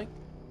me dying?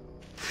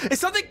 Is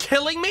something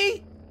killing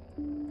me?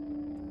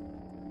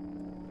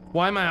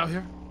 Why am I out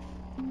here?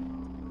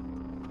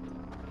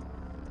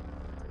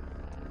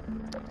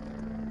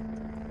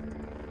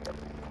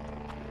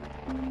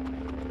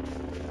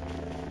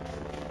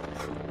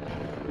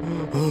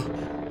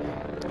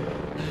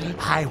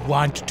 I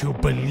want to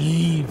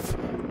believe.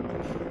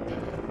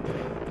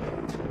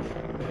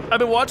 I've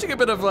been watching a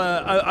bit of,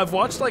 I've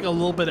watched like a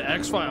little bit of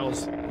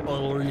X-Files a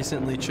little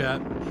recently,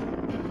 chat.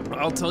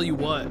 I'll tell you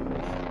what.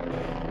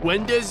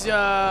 When does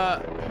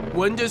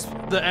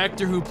the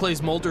actor who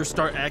plays Mulder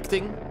start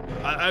acting?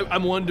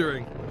 I'm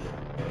wondering.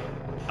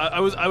 I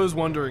was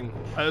wondering.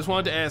 I just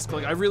wanted to ask.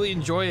 Like, I really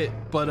enjoy it,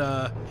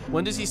 but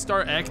when does he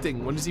start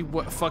acting? When does he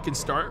fucking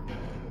start?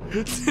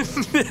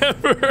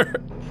 Never.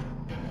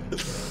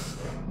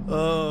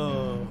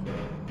 Oh.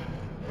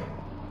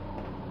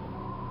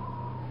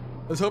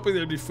 I was hoping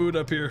there'd be food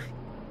up here.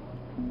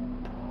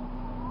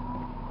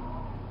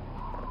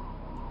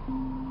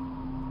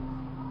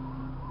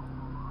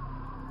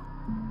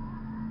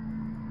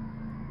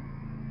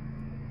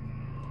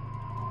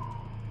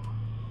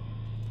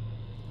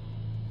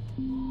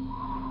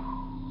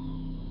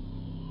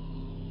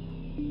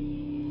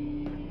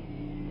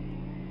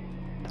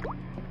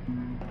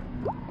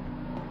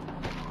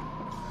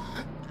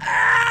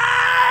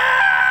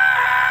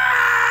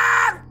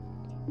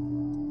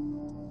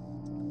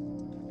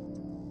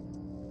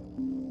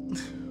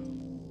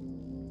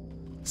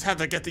 Just had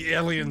to get the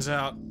aliens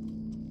out.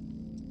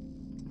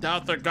 Now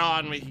they're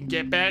gone, we can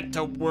get back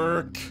to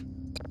work.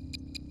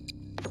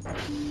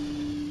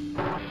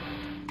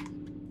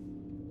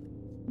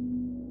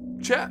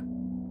 Chat.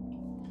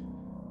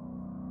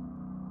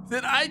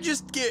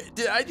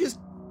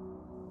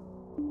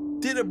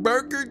 Did a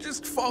burger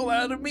just fall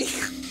out of me?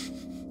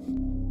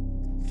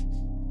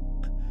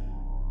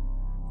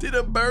 Did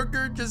a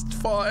burger just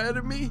fall out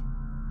of me?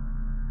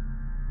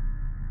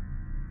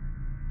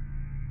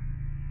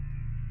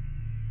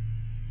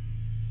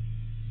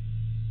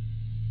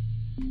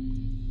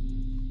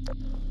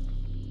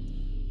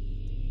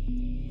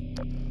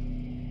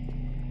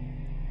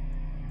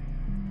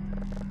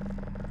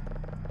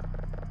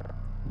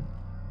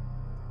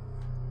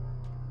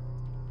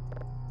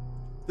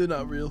 They're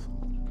not real.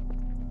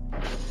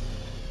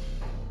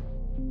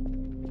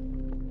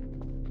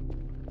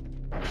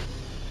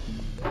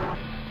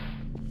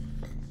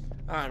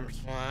 I'm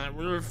fine.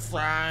 We're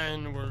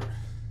fine. We're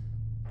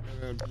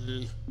gonna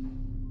be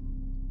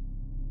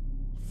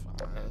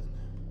fine.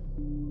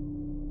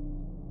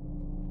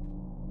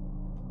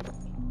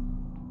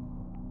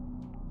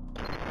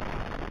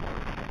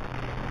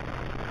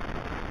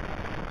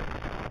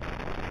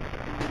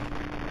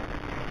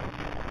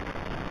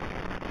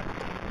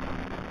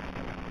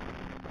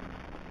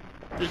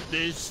 Did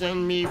they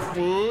send me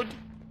food?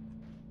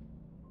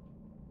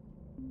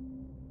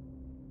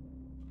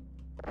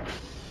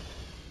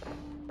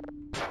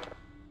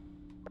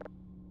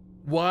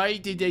 Why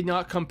did they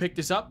not come pick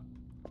this up?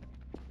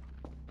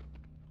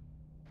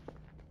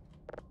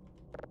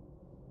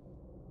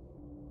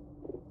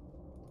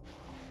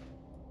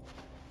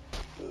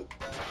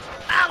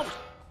 Ow!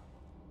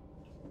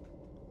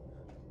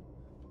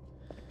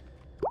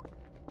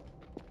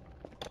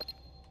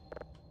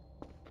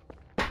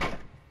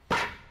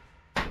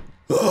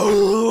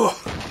 Oh!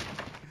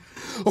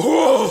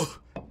 Oh!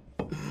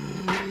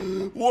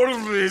 What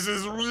if this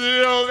is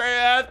real? They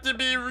have to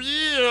be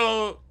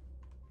real.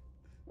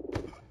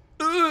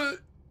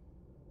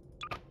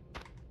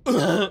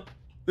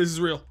 This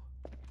is real.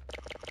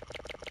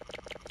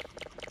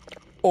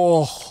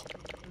 Oh.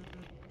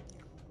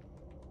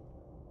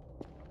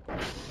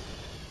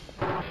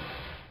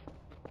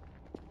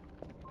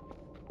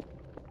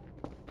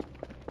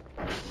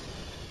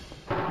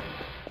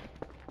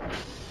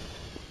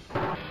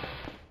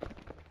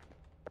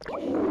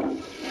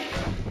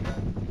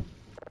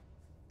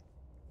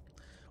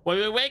 When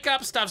we wake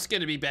up, stuff's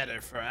gonna be better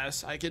for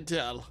us, I can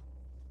tell.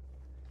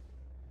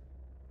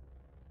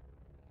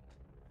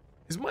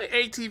 Is my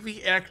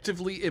ATV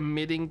actively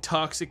emitting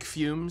toxic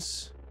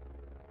fumes?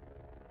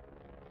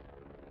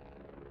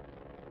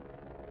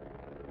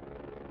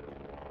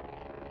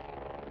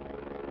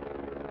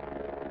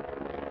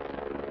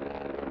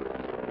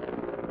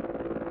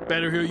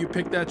 Better hear you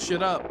pick that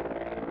shit up.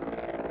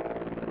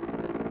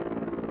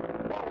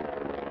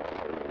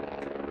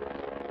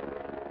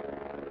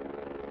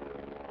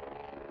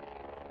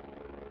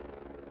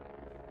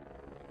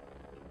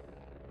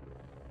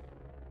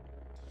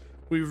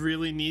 We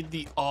really need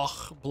the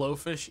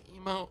blowfish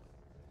emote.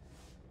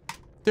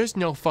 There's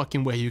no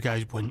fucking way you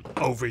guys wouldn't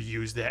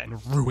overuse that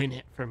and ruin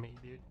it for me,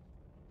 dude.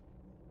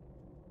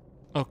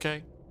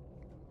 Okay.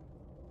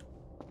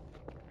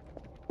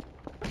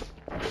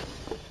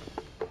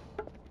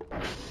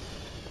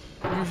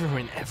 You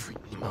ruin every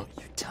emote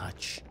you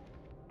touch.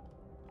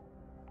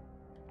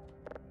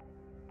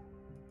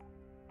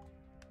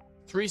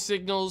 3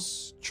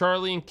 signals.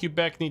 Charlie and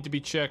Quebec need to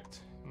be checked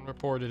and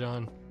reported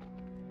on.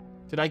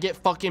 Did I get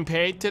fucking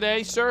paid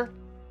today, sir?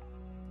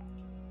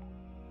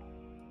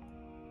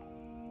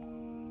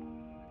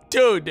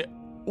 Dude,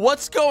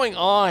 what's going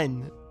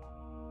on?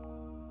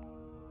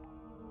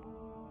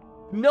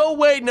 No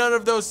way none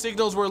of those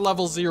signals were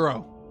level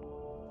 0.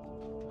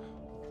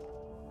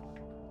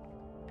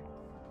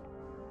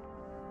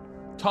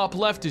 Top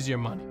left is your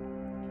money.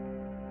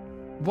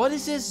 What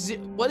is this?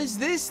 What is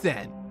this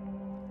then?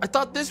 I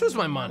thought this was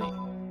my money.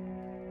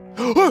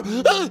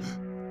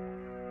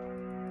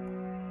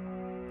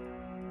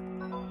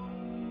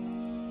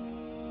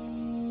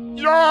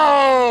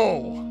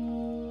 Yo!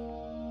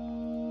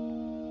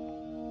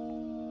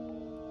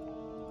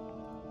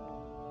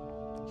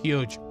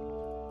 Huge.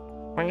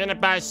 We're gonna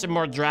buy some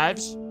more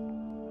drives.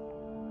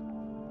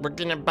 We're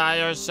gonna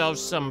buy ourselves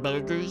some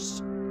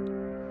burgers.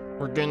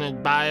 We're gonna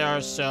buy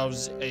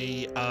ourselves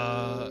a,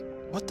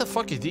 what the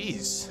fuck are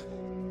these?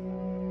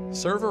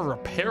 Server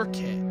repair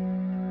kit.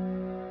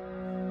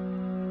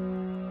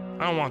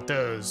 I don't want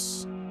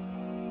those.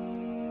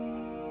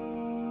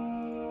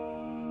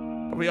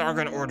 But we are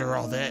gonna order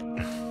all that.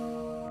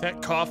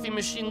 That coffee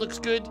machine looks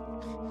good.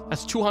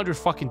 That's $200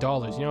 fucking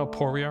dollars. You know how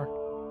poor we are?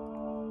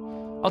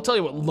 I'll tell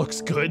you what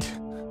looks good.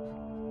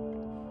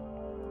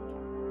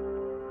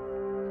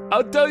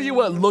 I'll tell you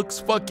what looks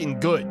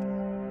fucking good.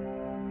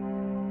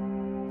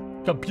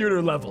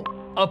 Computer level,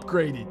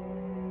 upgraded.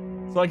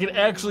 So I can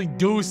actually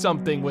do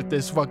something with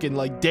this fucking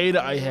like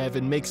data I have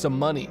and make some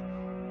money.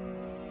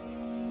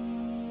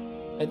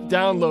 And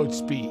download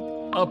speed,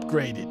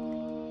 upgraded.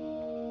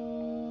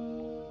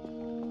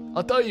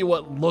 I'll tell you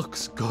what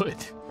looks good.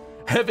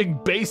 Having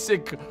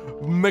basic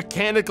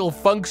mechanical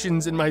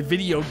functions in my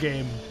video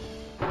game.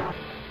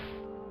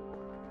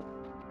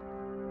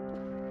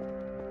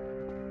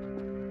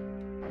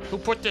 Who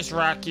put this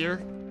rock here?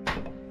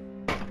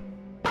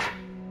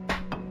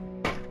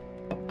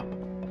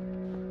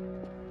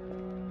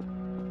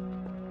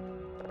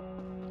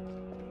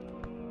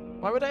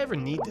 Why would I ever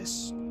need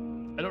this?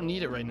 I don't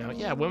need it right now.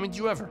 Yeah, when would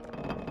you ever?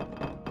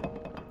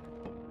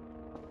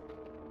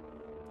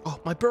 Oh,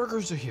 my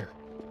burgers are here.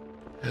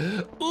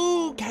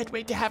 Ooh, can't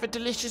wait to have a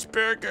delicious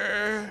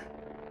burger.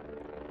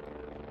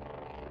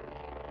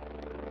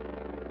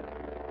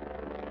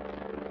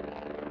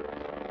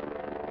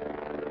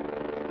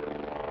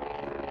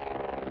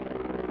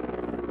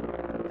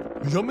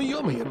 Yummy,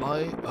 yummy in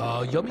my,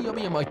 yummy,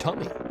 yummy in my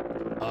tummy.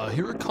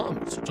 Here it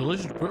comes,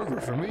 delicious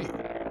burger for me.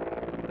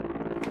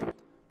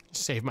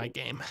 Save my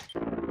game.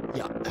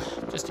 Yeah,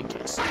 just in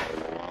case.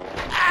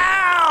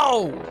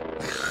 Ow!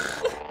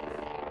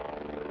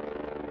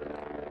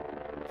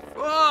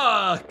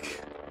 Fuck!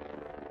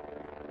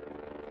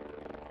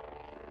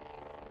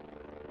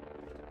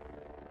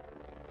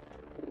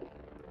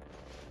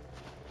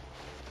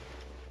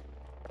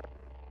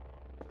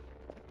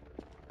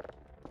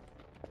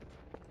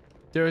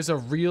 There is a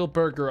real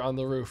burger on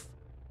the roof.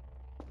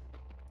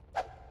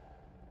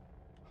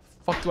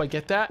 Fuck, do I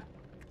get that?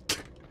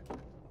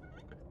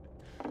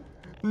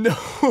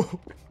 No.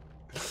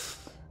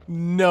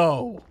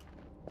 No.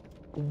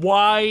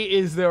 Why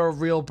is there a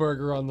real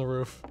burger on the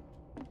roof?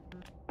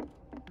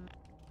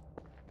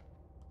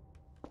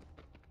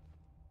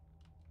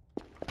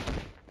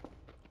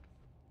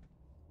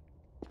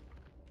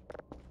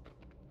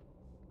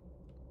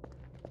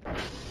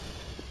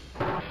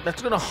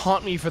 That's gonna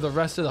haunt me for the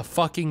rest of the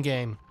fucking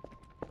game.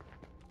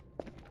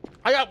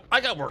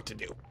 I got work to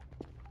do.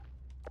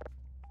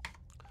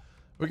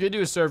 We're gonna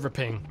do a server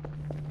ping.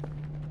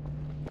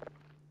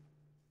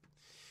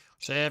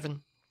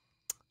 7.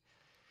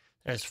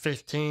 That's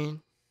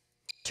 15.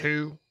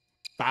 2,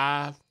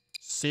 5,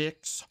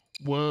 6,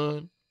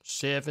 1,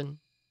 7,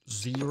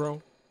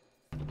 0.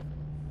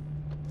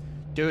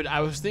 Dude,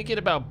 I was thinking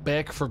about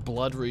Back for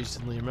Blood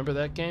recently. Remember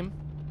that game?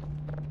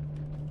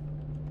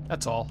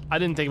 That's all. I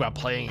didn't think about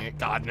playing it.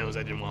 God knows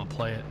I didn't want to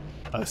play it.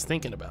 I was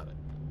thinking about it.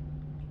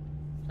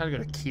 Gotta go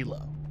to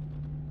Kilo.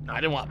 No,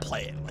 I didn't want to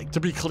play it. Like, to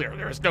be clear,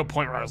 there was no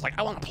point where I was like,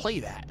 I want to play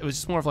that. It was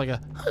just more of like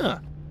a, huh.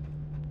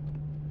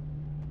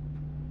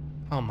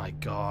 Oh my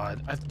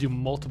god. I have to do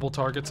multiple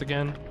targets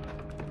again.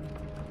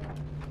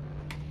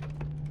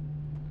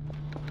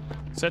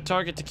 Set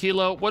target to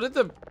Kilo. What are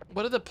the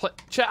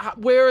chat,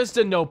 where is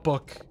the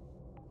notebook?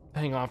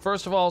 Hang on.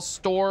 First of all,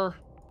 store.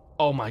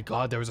 Oh my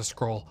god, there was a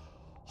scroll.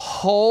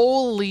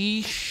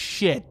 Holy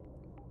shit.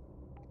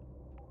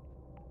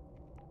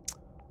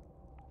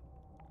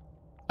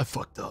 I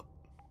fucked up.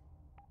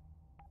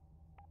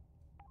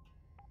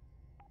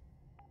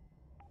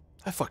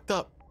 I fucked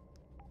up.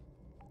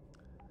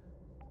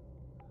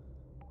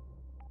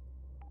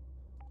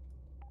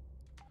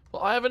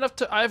 Well, I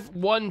have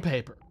one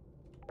paper.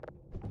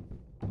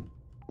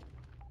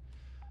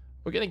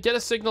 We're gonna get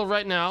a signal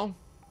right now.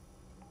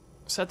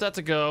 Set that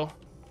to go.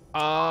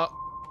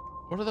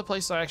 What are the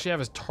places I actually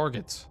have as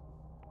targets?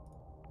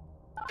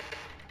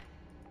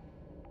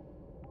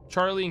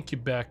 Charlie in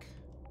Quebec.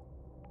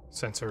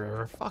 Sensor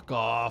error. Fuck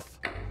off.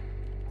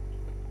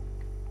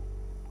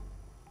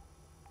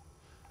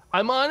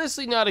 I'm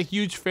honestly not a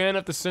huge fan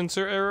of the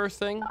sensor error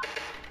thing.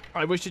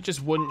 I wish it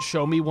just wouldn't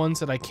show me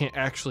ones that I can't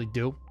actually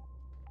do.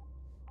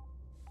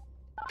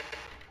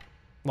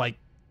 Like,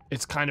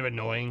 it's kind of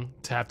annoying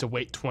to have to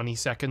wait 20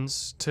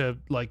 seconds to,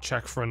 like,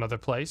 check for another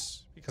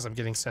place because I'm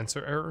getting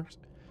sensor errors.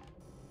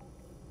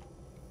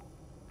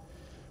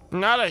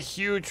 Not a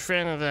huge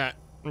fan of that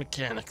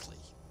mechanically,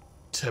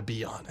 to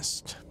be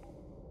honest.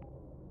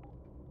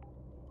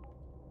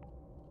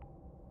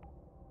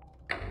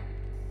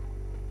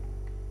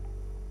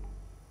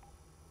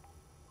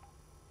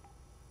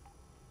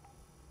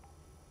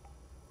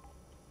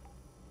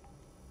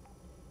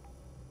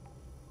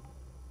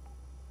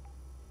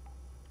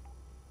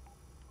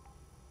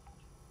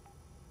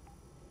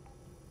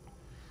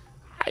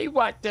 I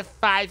want the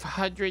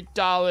 $500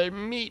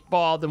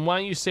 meatball. Then why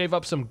don't you save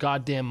up some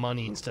goddamn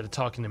money instead of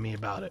talking to me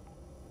about it?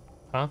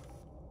 Huh?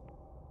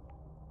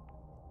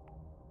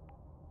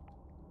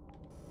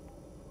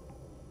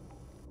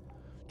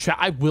 Chat,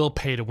 I will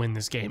pay to win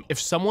this game.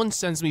 If someone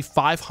sends me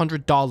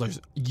 $500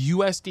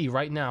 USD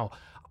right now,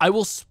 I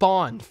will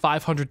spawn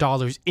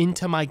 $500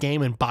 into my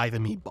game and buy the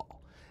meatball.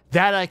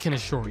 That I can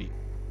assure you.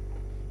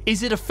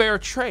 Is it a fair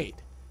trade?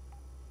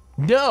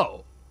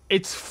 No,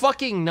 it's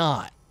fucking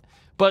not.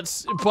 But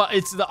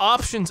it's the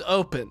options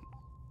open.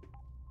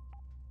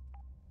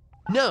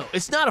 No,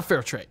 it's not a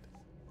fair trade.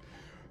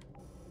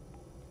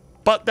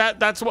 But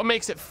that's what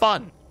makes it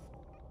fun.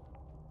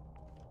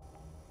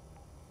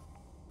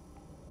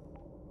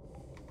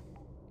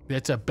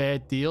 That's a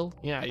bad deal?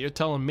 Yeah, you're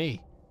telling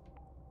me.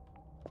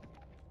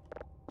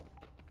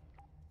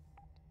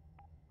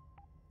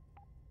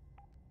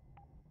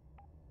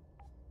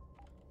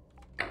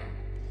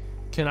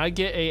 Can I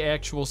get a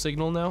actual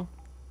signal now?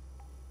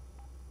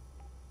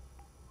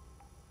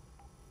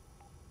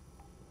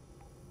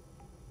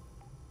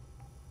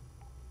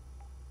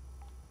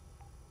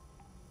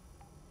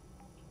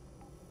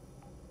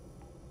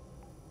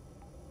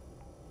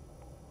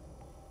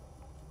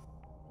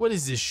 What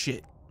is this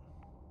shit?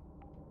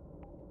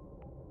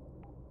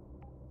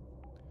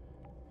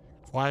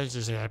 Why is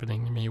this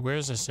happening to me?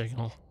 Where's the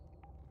signal?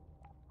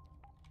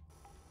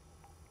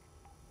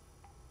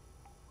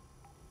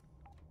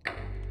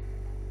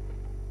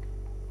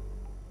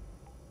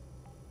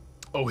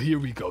 Oh, here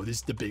we go. This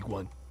is the big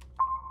one.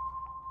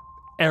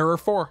 Error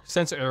 4.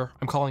 Sensor error.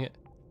 I'm calling it.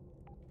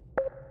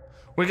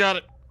 We got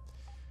it.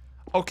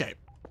 Okay.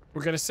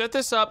 We're gonna set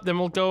this up, then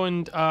we'll go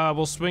and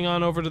we'll swing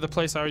on over to the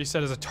place I already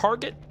set as a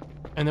target,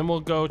 and then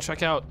we'll go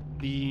check out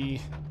the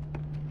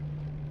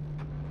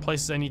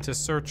places I need to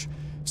search.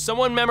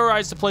 Someone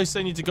memorize the place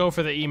I need to go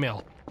for the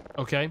email.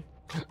 Okay?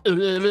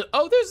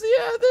 Oh,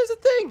 there's a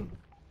thing.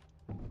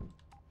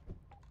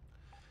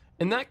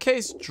 In that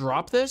case,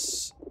 drop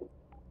this.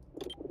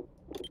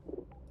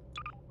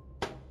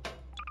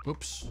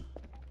 Oops.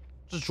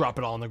 Just drop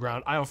it all on the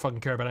ground. I don't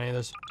fucking care about any of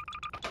this.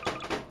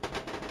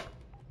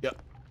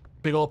 Yep.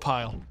 Big old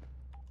pile.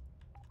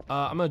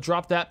 I'm gonna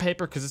drop that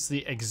paper because it's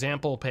the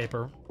example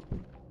paper.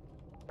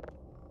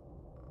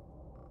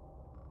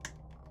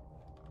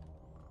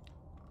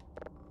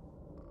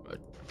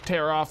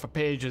 Tear off a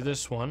page of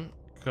this one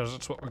because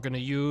that's what we're gonna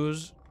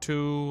use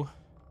to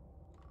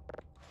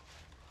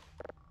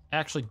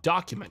actually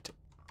document it.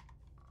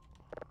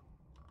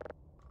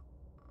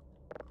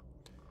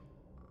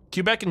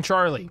 Quebec and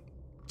Charlie.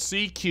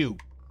 CQ.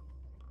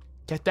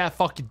 Get that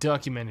fucking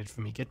documented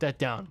for me. Get that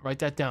down. Write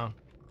that down.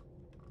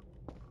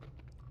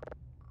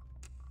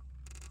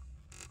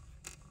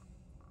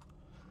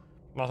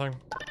 Nothing.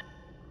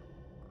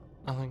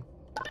 Nothing.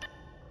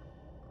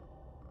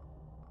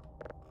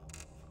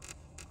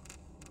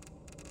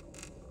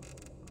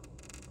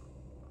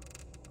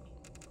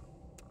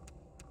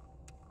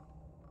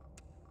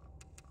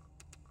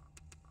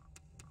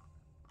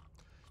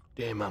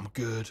 Damn, I'm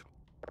good.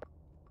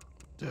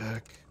 The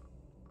heck.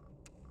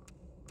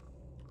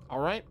 All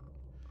right.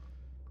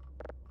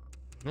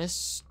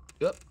 This.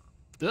 Up.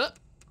 Up.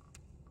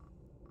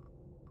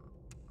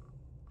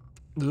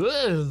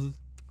 Ugh.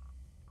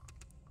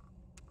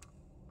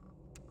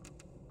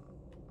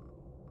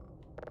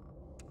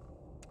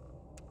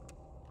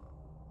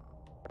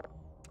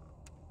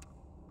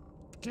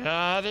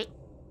 Got it.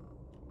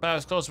 About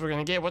as close as we're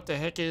gonna get. What the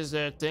heck is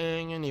that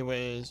thing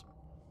anyways?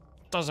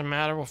 Doesn't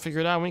matter, we'll figure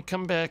it out when we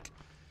come back.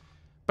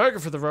 Burger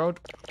for the road.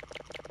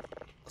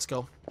 Let's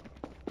go.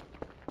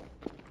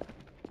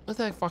 What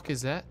the fuck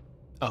is that?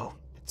 Oh,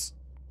 it's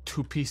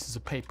 2 pieces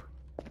of paper.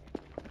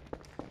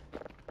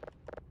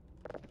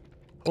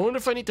 I wonder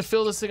if I need to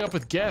fill this thing up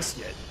with gas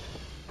yet.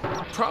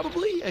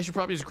 Probably. I should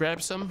probably just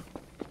grab some.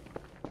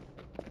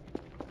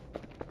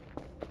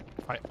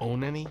 If I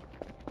own any.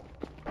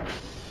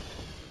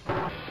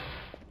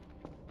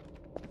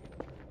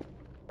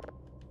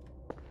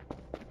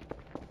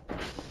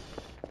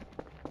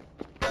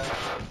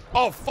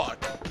 Oh, fuck.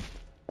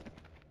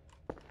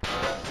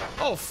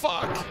 Oh,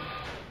 fuck.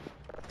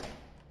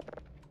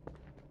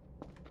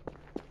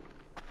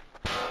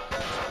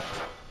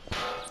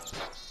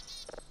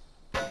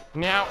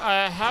 Now,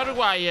 how do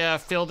I,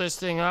 fill this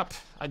thing up?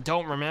 I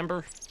don't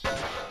remember.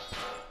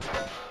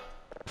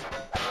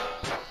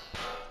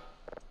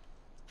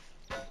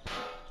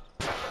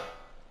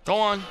 Go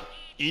on.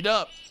 Eat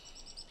up.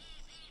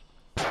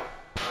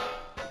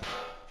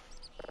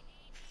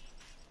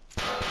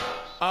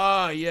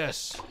 Ah,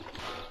 yes.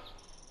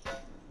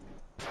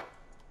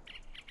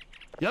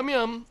 Yum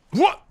yum.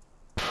 What?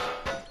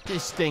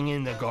 This thing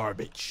in the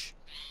garbage.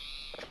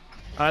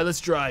 All right, let's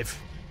drive.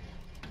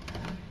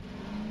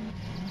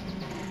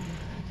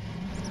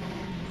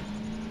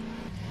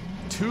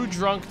 Too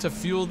drunk to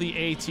fuel the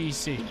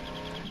ATC.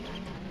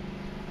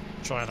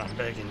 Try it, I'm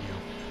begging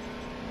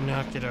you.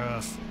 Knock it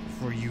off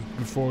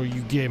before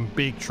you get in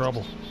big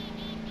trouble.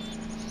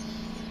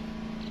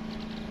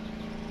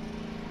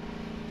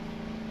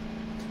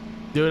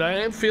 Dude, I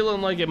am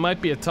feeling like it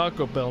might be a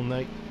Taco Bell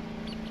night.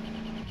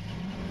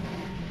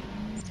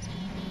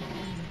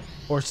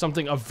 Or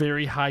something, a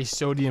very high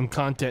sodium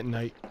content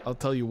night. I'll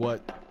tell you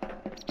what.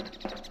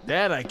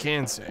 That I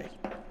can say.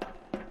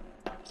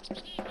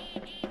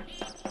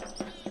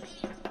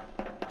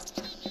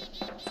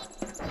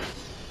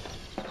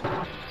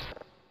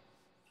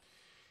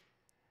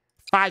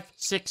 Five,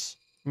 6,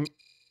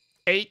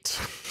 8,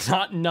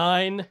 not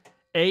 9,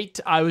 8.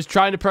 I was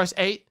trying to press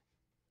 8.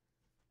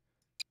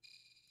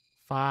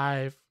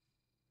 5,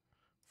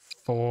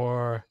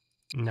 4,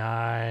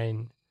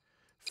 9,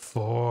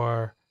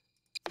 4,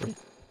 3.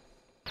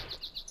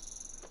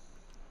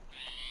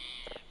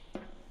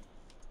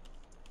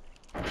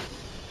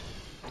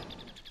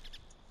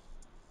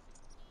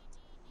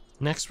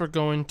 Next we're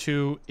going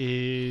to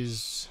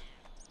is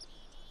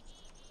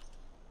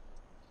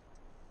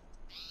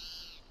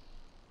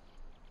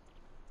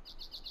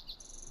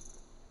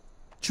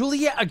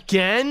Juliet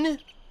again?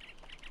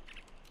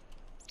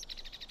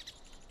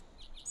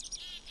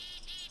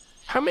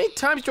 How many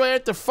times do I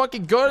have to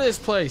fucking go to this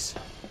place?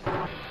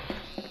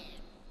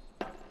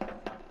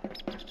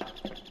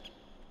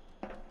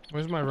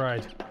 Where's my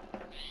ride?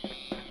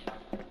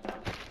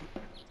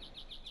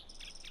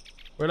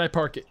 Where'd I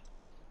park it?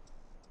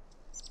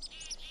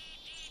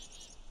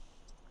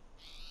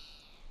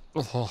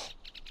 Oh.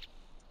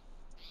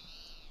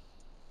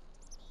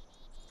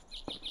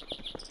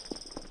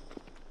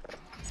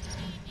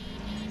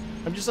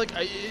 I'm just like,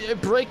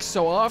 it breaks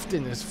so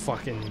often, this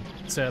fucking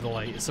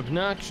satellite. It's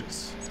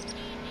obnoxious.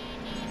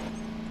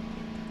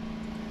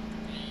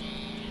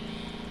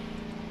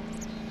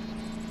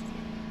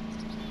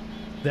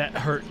 That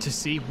hurt to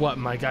see. What,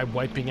 my guy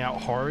wiping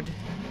out hard?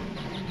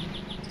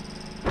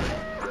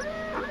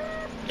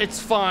 It's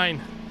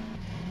fine.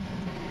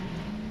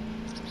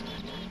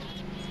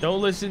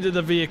 Don't listen to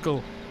the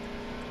vehicle.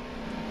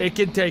 It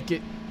can take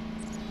it.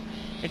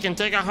 It can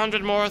take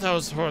 100 more of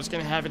those before it's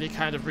gonna have any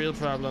kind of real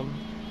problem.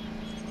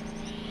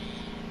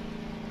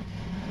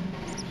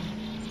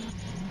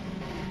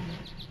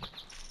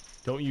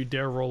 Don't you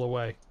dare roll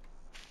away.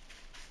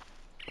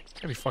 You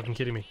gotta be fucking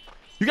kidding me.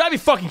 You gotta be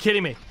fucking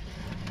kidding me!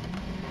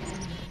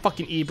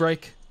 Fucking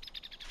e-brake.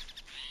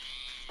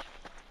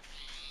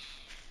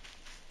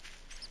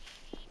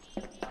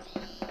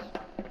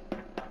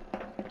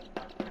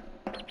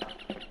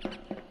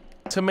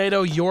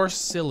 Tomato, you're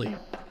silly.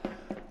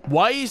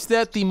 Why is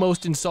that the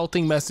most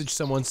insulting message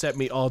someone sent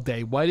me all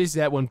day? Why does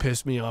that one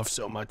piss me off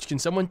so much? Can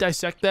someone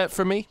dissect that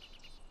for me?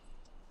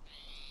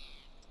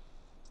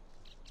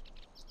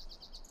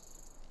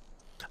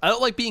 I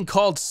don't like being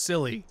called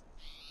silly.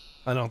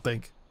 I don't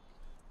think.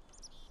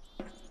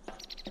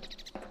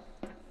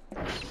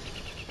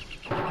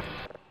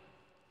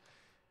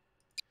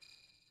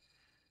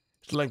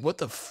 It's like, what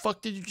the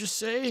fuck did you just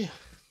say?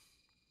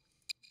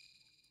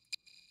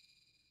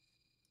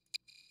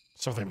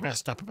 Something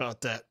messed up about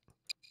that.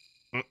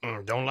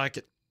 Don't like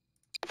it.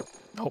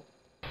 Nope.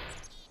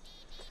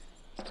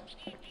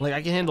 Like,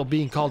 I can handle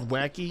being called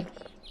wacky.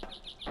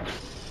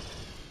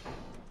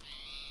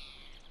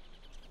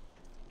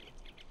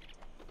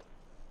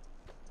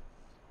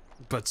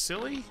 But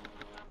silly?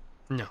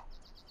 No.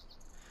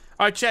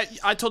 Alright, chat,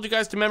 I told you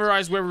guys to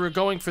memorize where we were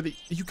going for the...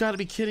 You gotta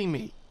be kidding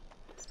me.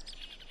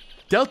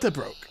 Delta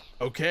broke,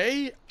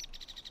 okay?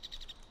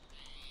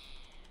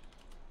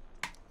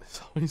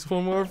 There's always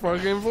one more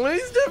fucking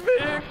place to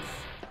fix.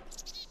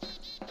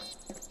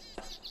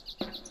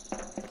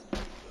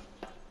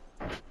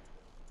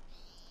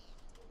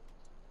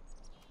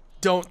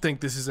 Don't think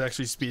this is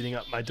actually speeding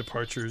up my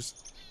departures.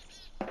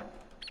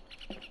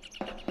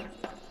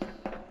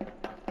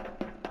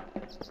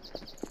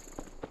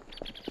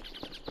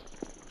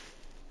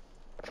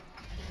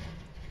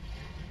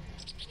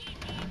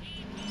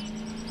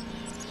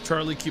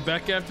 Charlie,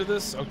 Quebec after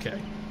this?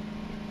 Okay.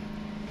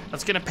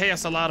 That's gonna pay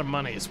us a lot of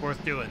money. It's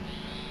worth doing.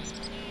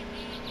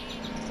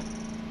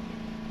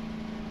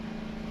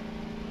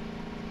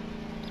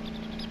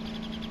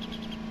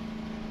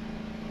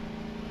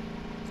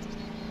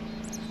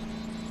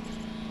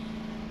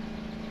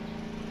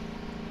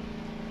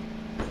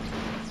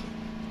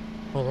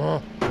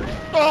 Oh!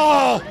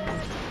 Oh!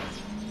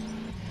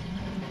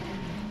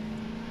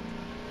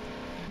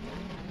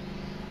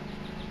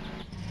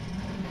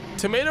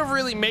 Tomato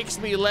really makes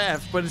me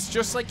laugh, but it's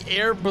just like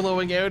air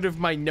blowing out of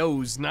my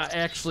nose, not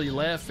actually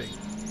laughing.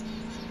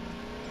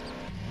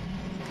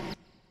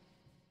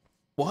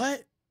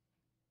 What?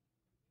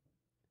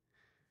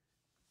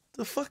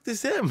 The fuck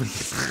does that mean?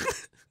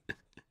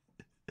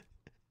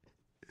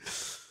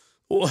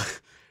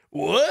 What?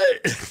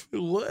 What?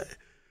 What?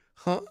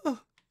 Huh?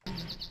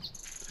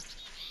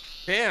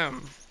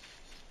 Damn.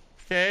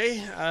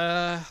 Okay,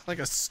 like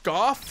a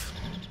scoff?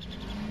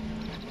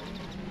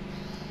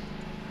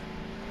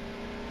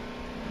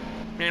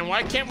 Man,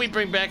 why can't we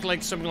bring back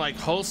like some like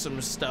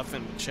wholesome stuff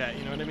in the chat,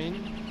 you know what I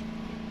mean?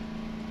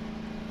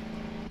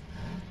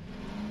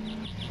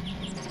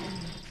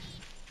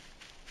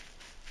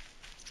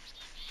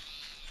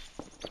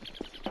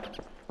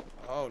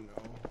 Oh no.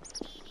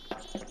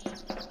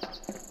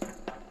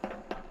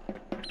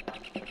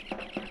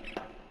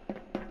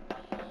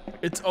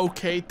 It's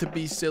okay to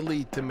be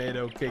silly,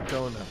 Tomato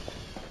Kekona.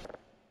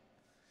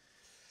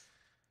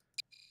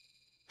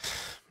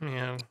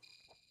 Man.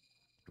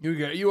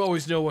 You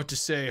always know what to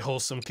say,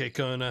 wholesome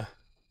Kekona.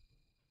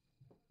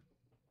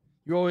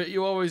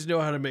 You always know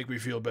how to make me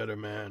feel better,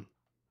 man.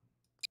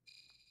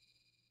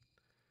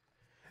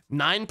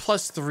 9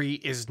 plus 3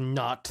 is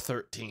not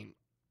 13.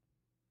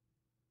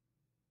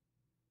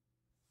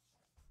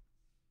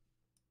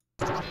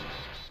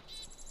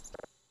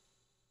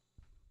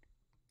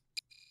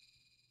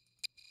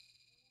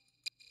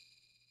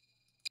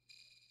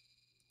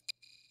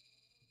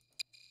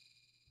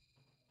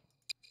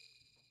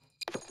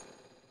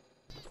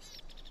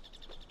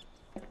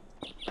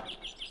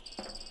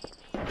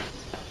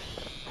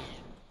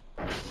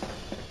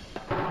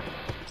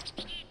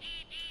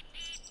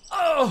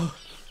 Oh!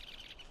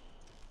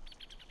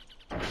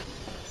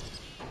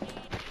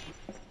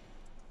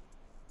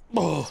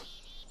 Oh!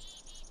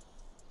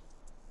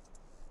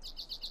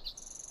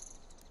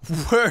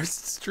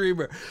 Worst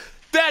streamer.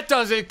 That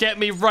doesn't get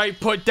me right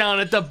put down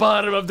at the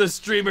bottom of the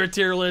streamer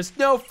tier list.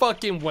 No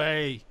fucking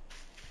way.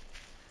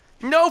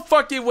 No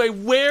fucking way.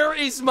 Where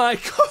is my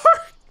card?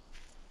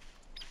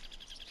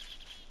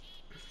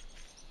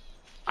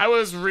 I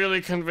was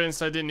really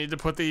convinced I didn't need to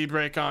put the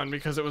e-brake on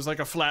because it was like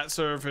a flat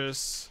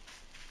surface.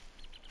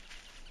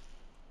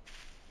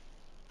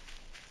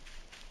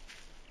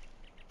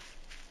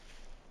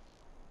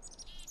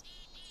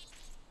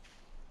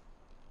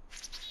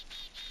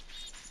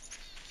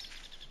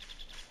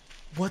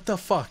 What the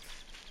fuck?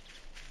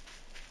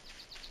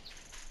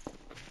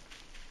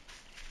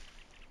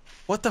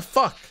 What the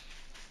fuck?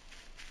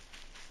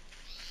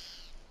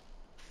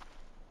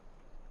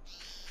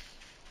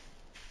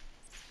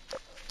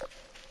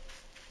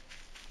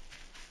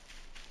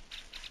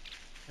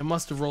 It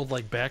must have rolled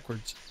like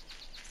backwards.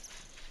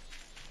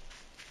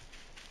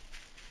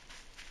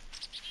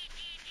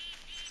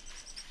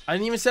 I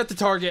didn't even set the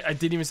target. I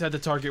didn't even set the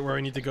target where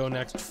I need to go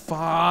next.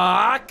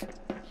 Fuck!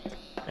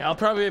 Yeah, I'll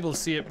probably be able to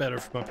see it better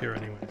from up here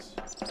anyways.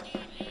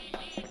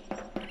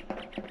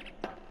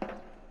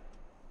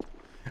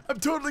 I'm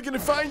totally gonna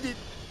find it!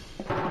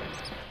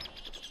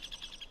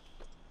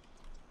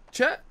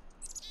 Chat?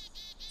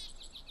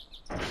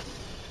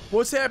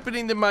 What's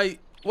happening to my...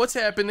 What's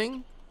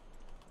happening?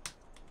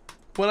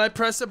 When I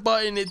press a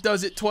button, it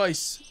does it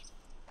twice.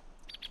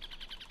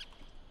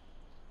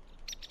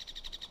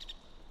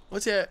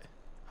 What's that?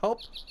 Help?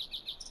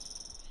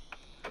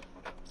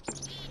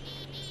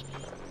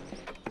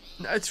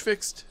 No, it's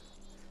fixed.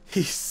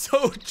 He's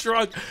so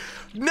drunk.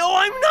 No,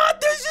 I'm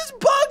not. There's just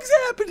bugs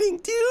happening,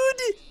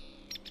 dude.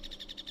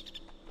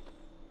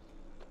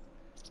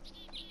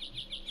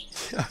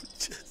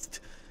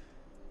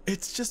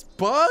 It's just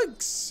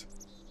bugs.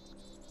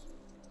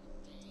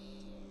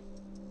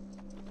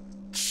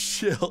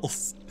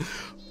 Chills.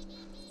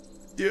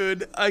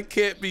 Dude, I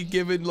can't be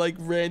giving like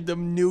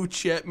random new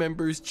chat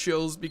members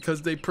chills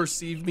because they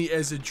perceive me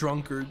as a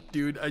drunkard,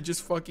 dude. I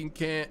just fucking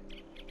can't.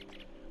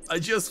 I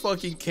just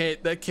fucking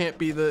can't. That can't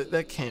be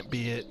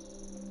it.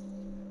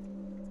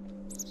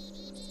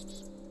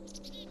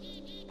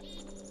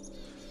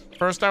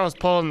 First I was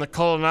pulling the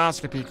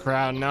colonoscopy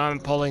crowd, now I'm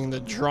pulling the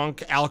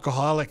drunk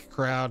alcoholic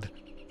crowd.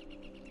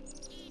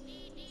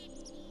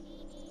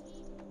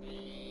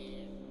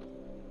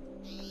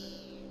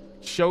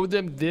 Show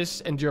them this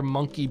and your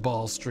monkey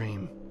ball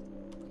stream.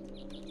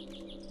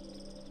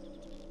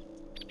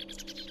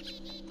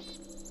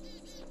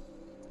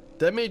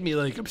 That made me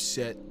like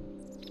upset.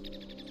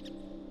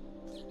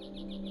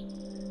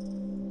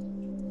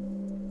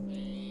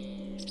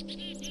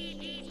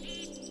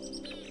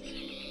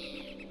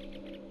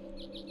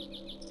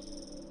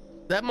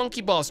 That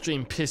monkey ball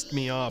stream pissed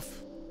me off.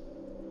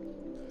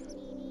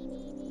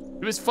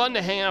 It was fun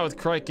to hang out with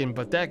Kroiken,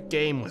 but that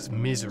game was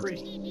misery.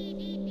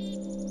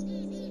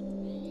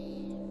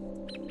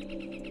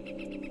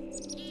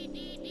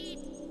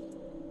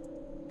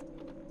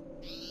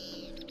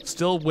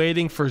 Still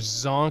waiting for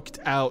zonked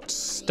out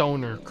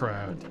stoner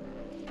crowd.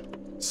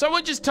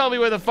 Someone just tell me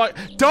where the fuck—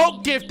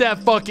 Don't gift that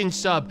fucking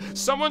sub!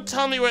 Someone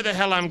tell me where the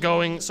hell I'm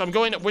going. So I'm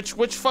going to which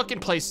fucking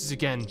places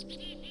again?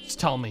 Just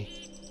tell me.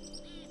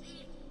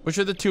 Which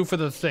are the two for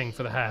the thing,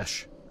 for the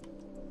hash?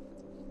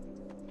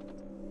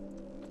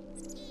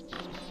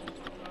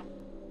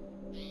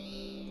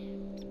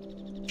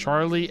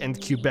 Charlie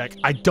and Quebec.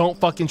 I don't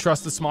fucking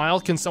trust the smile.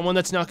 Can someone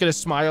that's not gonna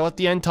smile at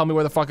the end tell me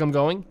where the fuck I'm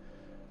going?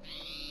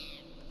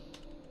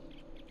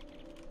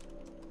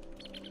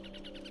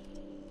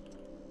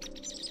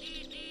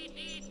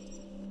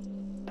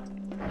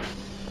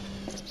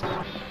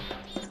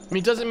 I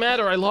mean, it doesn't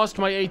matter. I lost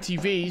my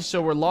ATV,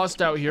 so we're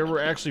lost out here. We're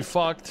actually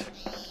fucked.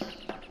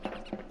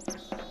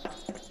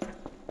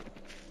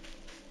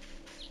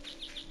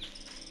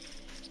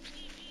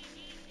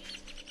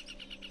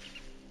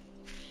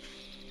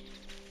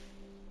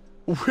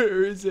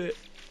 Where is it?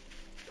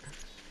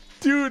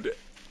 Dude,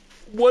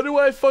 what do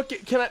I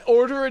fucking— Can I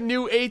order a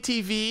new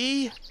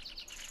ATV?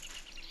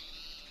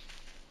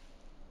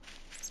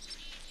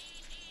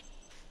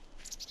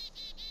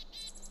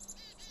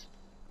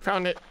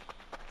 Found it.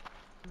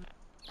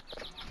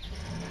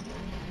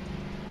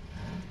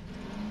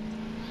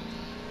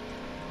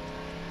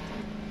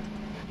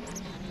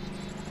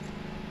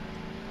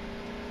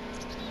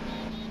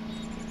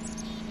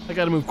 I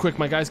gotta move quick,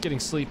 my guy's getting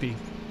sleepy.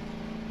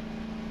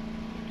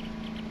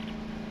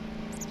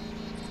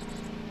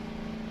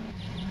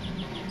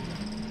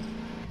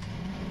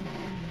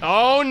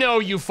 Oh no,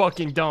 you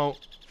fucking don't.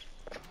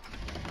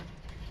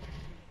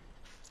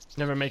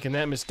 Never making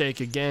that mistake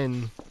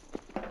again.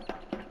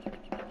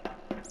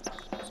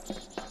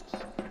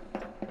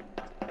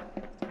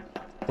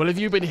 What have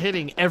you been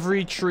hitting?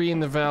 Every tree in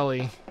the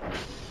valley.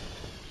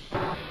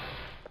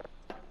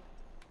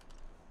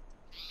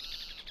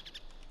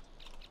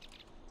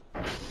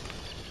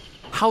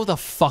 How the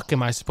fuck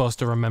am I supposed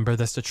to remember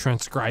this to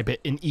transcribe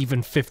it in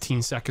even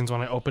 15 seconds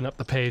when I open up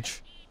the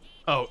page?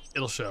 Oh,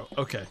 it'll show.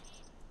 Okay.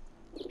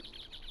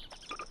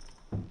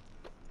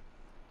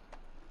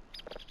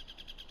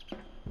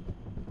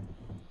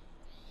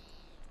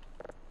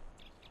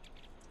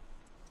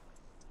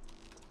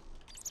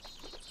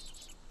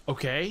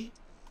 Okay.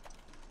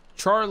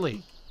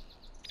 Charlie.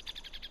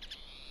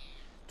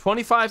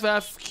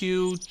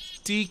 25FQ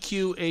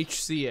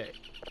DQHCA.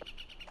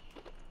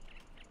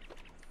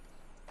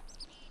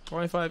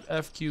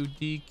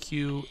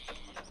 25FQ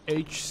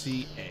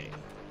DQHCA.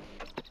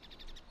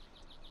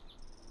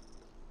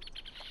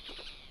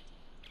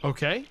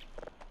 Okay.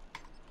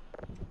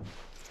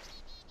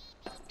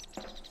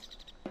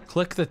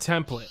 Click the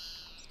template.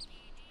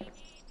 Do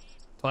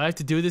I have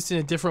to do this in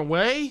a different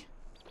way?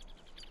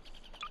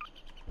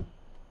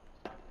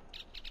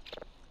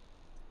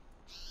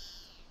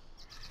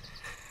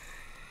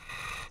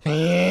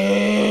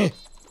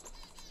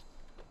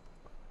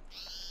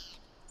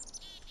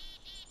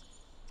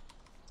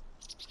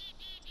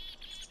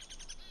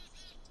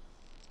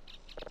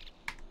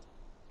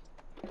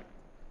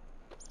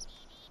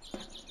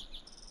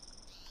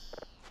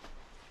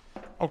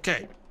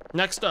 Okay,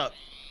 next up.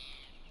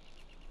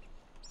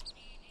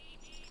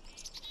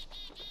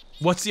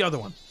 What's the other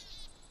one?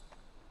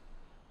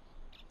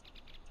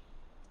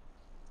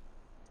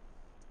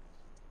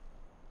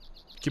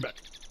 Get back.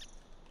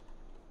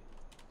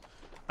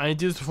 I need to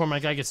do this before my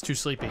guy gets too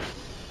sleepy.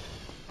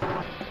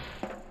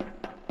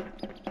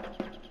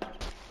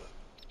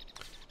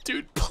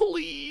 Dude,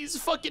 please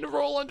fucking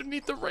roll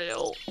underneath the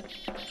rail.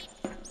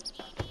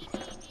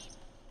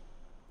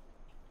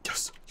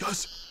 Yes,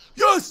 yes,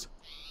 yes!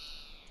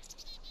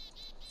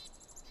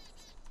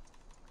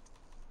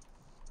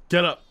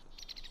 Get up.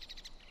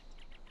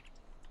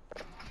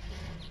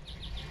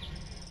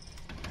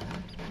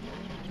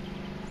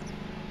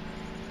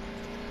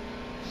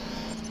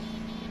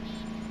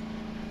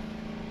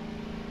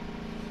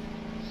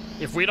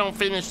 If we don't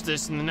finish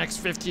this in the next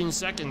 15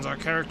 seconds, our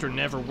character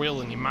never will,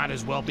 and he might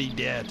as well be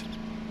dead.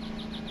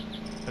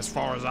 As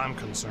far as I'm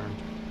concerned.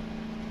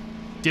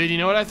 Dude, you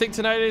know what I think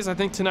tonight is? I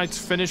think tonight's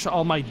finish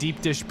all my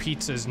deep dish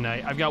pizzas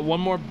night. I've got one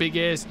more big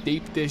ass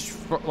deep dish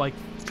like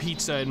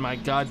pizza in my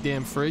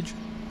goddamn fridge.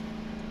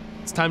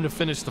 It's time to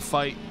finish the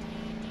fight.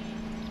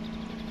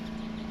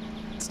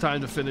 It's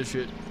time to finish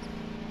it.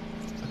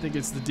 I think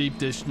it's the deep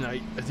dish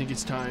night. I think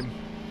it's time.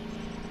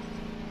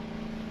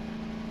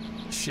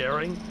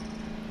 Sharing?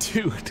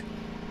 Dude.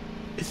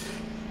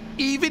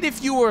 Even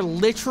if you were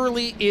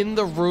literally in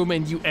the room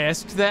and you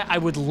asked that, I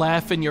would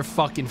laugh in your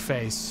fucking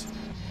face.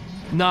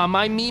 Nah,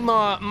 my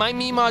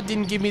Mima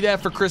didn't give me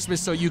that for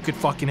Christmas so you could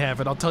fucking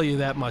have it. I'll tell you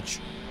that much.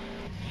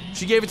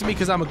 She gave it to me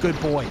because I'm a good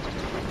boy.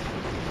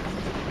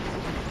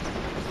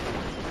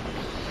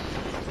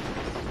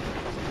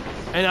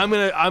 And I'm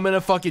gonna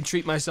fucking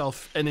treat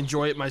myself and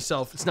enjoy it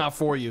myself. It's not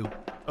for you,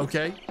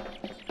 okay?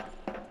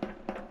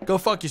 Go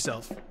fuck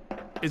yourself,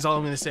 is all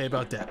I'm gonna say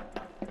about that.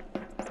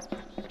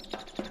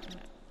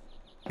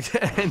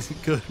 And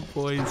good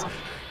boys.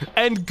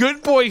 And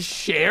good boys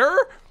share?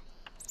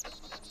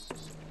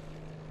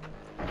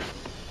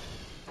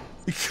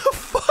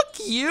 Fuck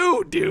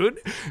you, dude.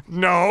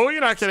 No,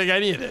 you're not getting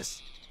any of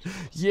this.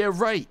 Yeah,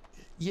 right.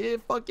 Yeah,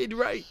 fucking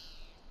right.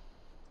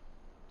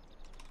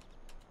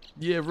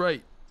 Yeah,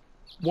 right.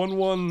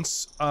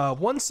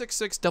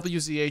 166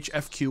 WZH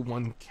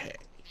FQ1K.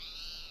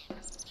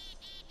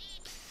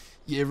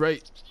 Yeah,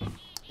 right.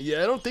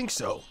 Yeah, I don't think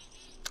so.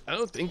 I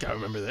don't think I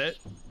remember that.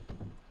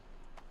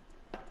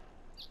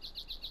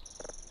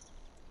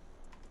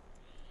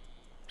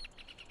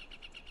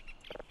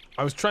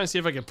 I was trying to see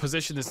if I could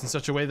position this in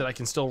such a way that I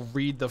can still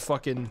read the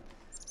fucking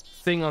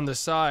thing on the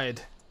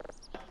side.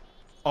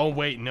 Oh,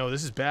 wait, no,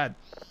 this is bad.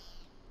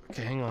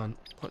 Okay, hang on.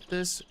 Put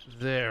this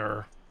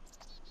there.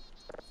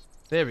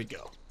 There we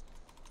go.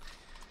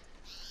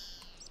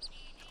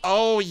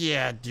 Oh,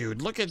 yeah,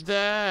 dude, look at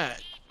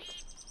that.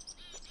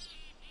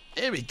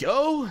 There we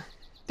go.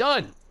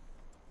 Done.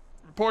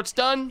 Report's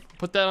done.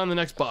 Put that on the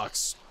next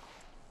box.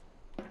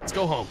 Let's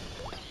go home.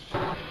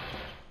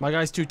 My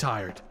guy's too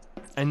tired.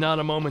 And not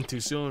a moment too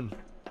soon,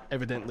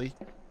 evidently.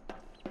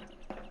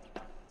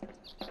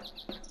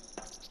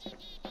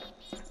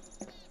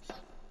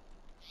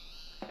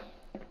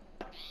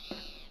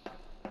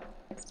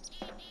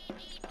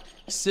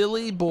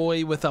 Silly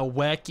boy with a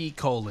wacky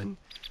colon.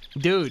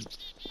 Dude.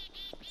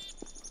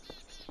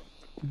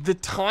 The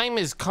time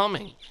is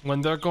coming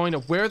when they're going to...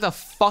 Where the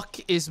fuck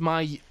is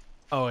my...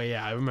 Oh,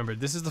 yeah, I remember.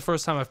 This is the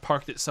first time I've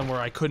parked it somewhere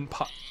I couldn't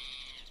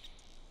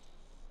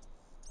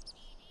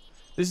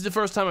This is the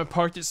first time I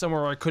parked it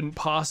somewhere where I couldn't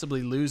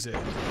possibly lose it.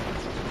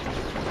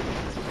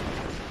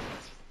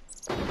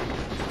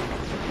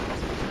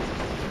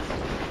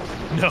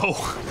 No.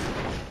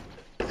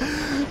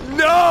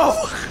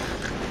 No!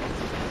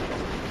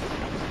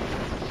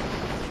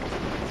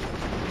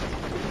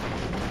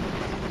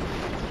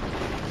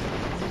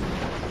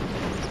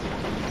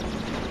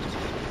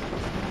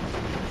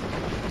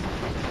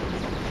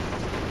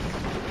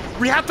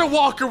 We have to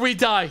walk or we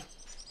die.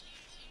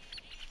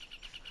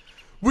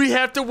 We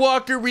have to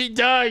walk or we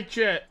die,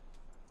 chat.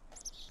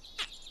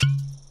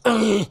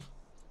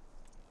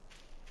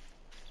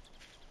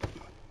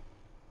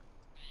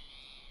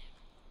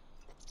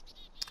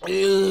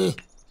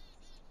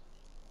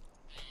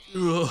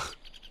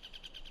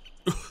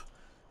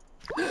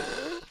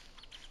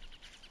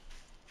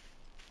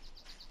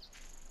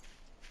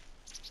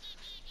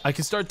 I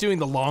can start doing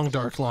the long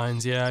dark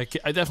lines. Yeah,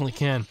 I definitely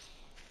can.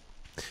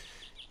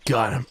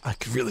 God, I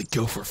could really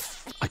go for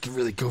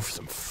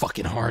some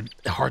fucking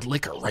hard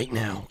liquor right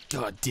now.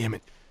 God damn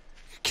it.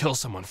 Kill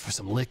someone for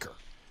some liquor.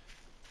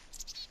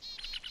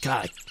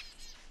 God.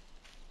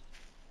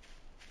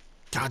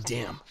 God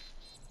damn.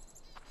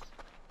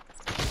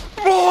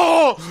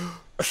 Oh!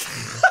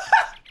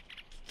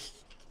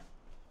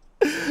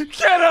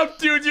 Get up,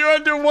 dude, you're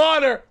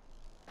underwater.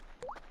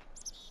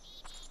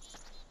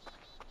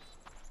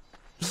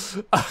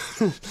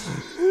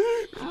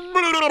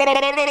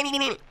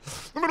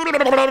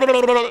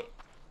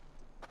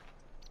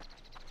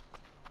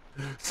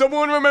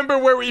 Someone remember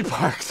where we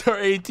parked our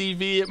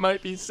ATV? It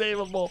might be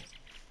savable.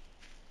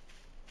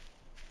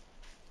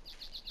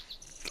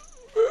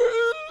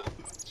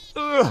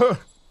 We're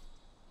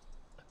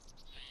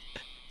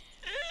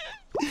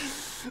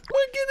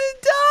gonna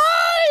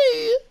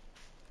die!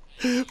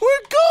 We're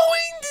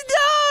going to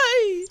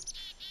die!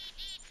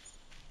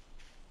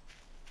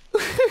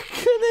 We're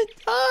gonna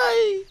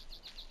die!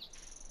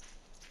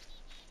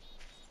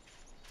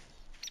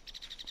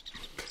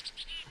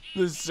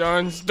 The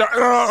sun's starting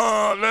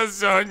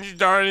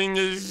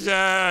to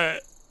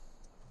set.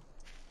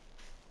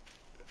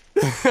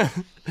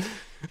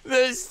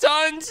 The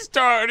sun's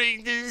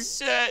starting to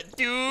set,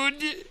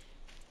 dude.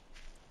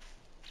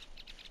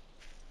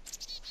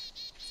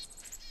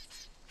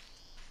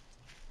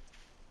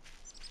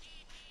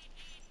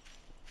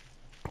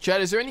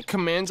 Chad, is there any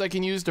commands I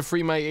can use to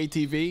free my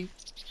ATV?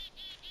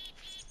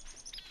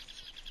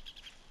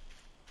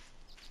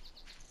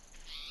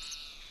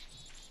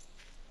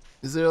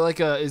 Is there like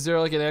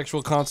an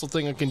actual console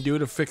thing I can do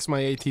to fix my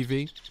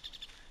ATV?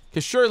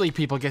 Because surely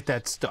people get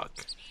that stuck.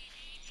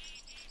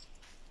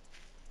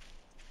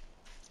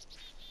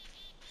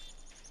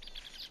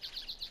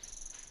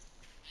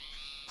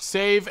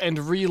 Save and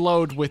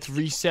reload with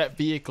reset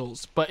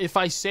vehicles. But if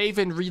I save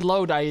and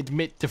reload, I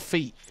admit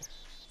defeat.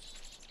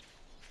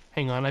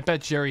 Hang on, I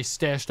bet Jerry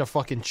stashed a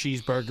fucking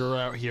cheeseburger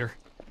out here.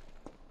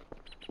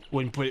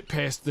 Wouldn't put it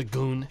past the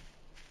goon.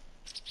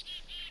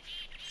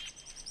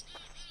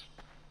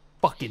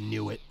 Fucking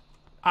knew it.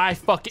 I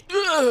fucking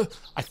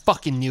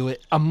knew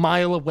it. A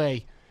mile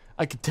away.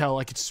 I could tell,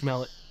 I could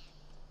smell it.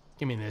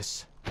 Give me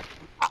this.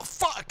 Oh,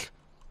 fuck!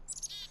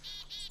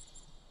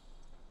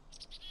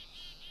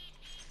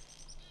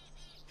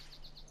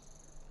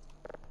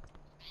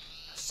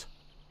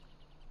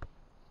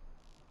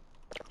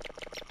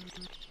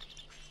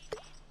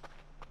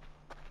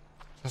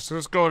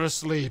 Let's go to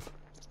sleep.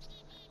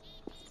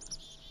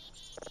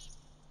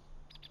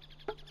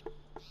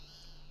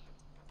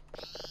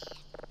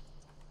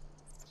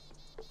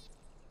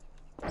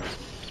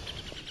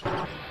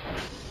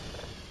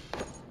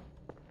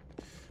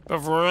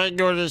 Before I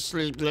go to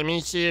sleep, let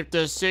me see if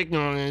the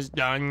signal is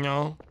done,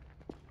 yo.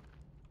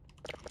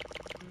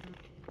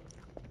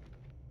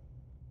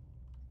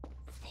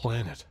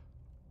 Planet.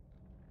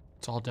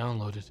 It's all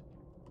downloaded.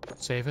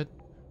 Save it.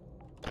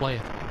 Play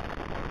it.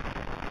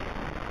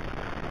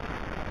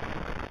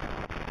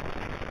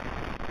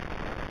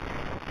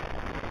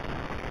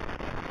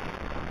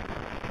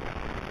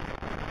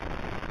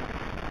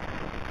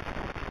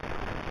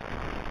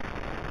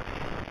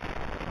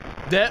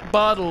 That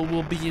bottle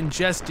will be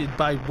ingested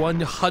by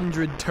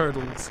 100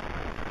 turtles.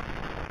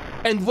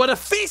 And what a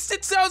feast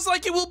it sounds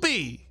like it will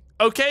be!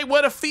 Okay,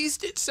 what a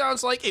feast it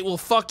sounds like it will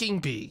fucking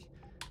be.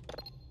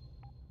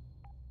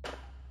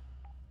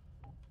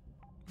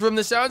 From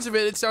the sounds of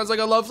it, it sounds like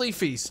a lovely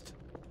feast.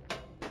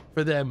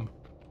 For them.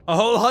 A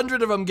whole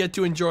 100 of them get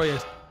to enjoy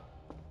it.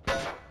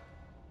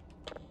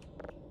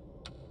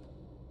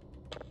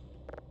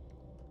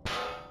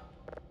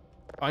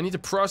 I need to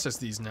process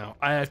these now.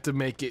 I have to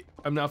make it.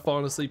 I'm not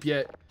falling asleep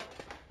yet.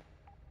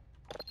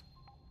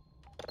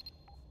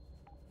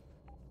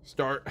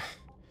 Start.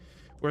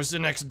 Where's the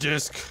next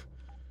disc?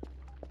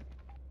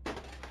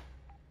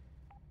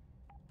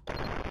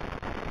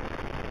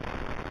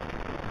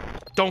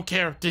 Don't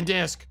care. The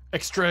disc.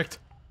 Extract.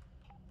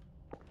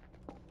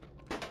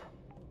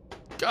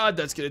 God,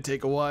 that's gonna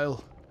take a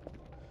while.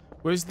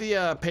 Where's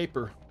the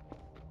paper?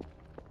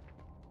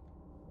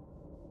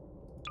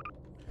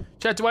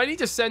 Chat, do I need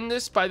to send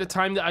this by the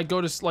time that I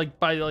go to,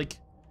 like,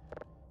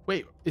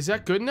 wait, is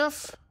that good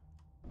enough?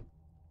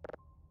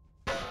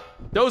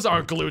 Those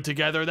aren't glued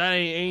together, that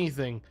ain't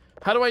anything.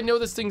 How do I know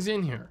this thing's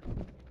in here?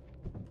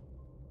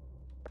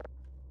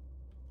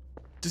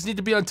 Just need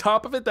to be on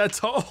top of it,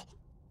 that's all?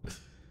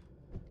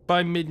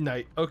 By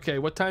midnight. Okay,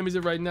 what time is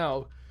it right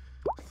now?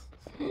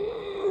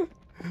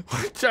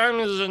 What time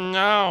is it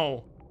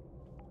now?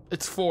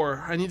 It's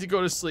 4. I need to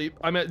go to sleep.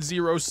 I'm at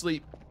 0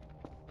 sleep.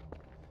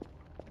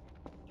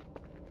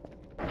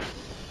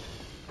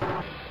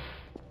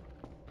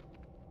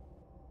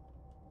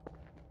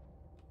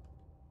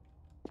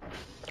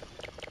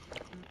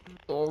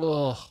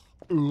 Ugh.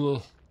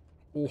 Ugh.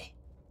 Oh.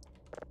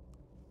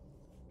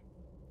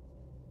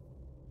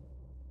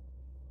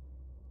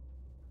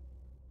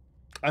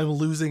 I'm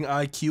losing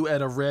IQ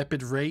at a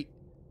rapid rate.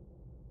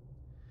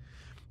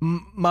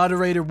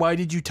 Moderator, why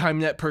did you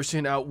time that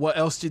person out? What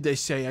else did they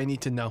say? I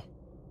need to know.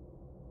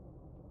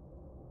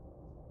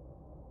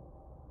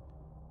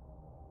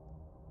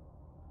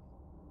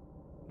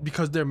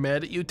 because they're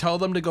mad at you, tell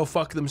them to go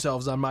fuck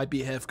themselves on my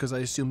behalf, because I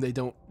assume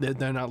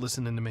they're not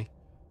listening to me.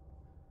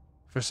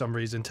 For some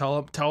reason.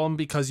 Tell them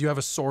because you have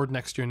a sword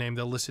next to your name,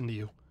 they'll listen to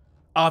you.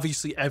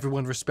 Obviously,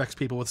 everyone respects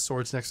people with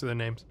swords next to their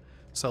names.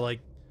 So, like,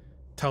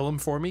 tell them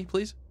for me,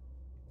 please.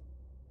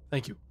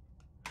 Thank you.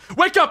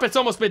 Wake up! It's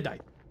almost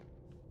midnight!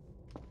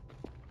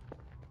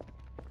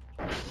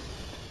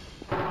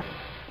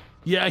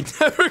 Yeah, I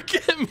never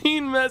get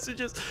mean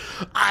messages.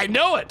 I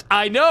know it!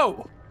 I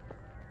know!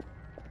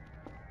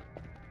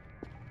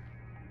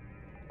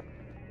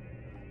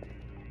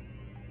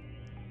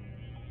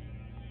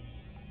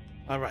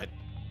 Alright.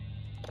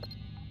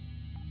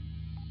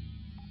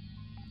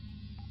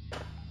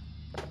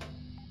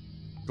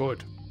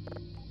 Good.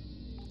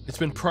 It's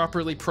been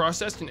properly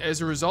processed, and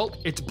as a result,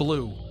 it's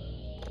blue.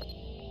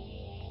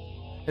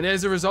 And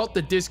as a result,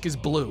 the disc is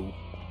blue.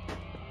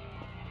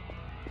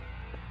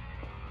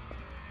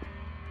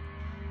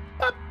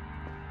 Up.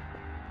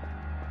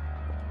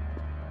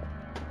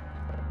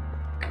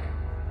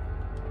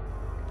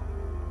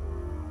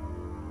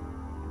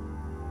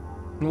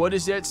 And what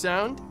is that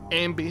sound?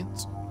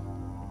 Ambience.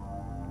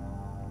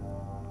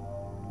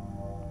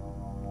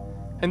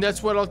 And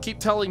that's what I'll keep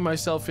telling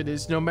myself it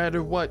is, no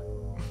matter what.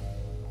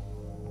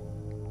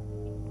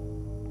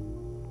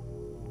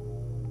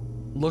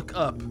 Look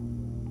up.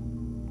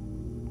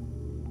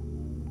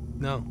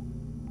 No.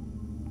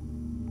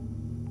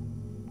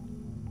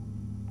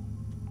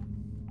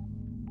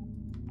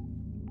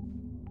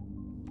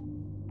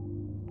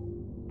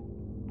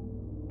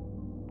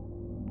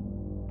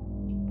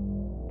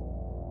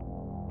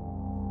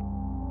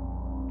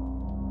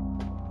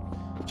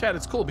 Chad,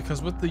 it's cool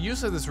because with the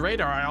use of this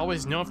radar, I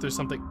always know if there's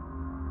something.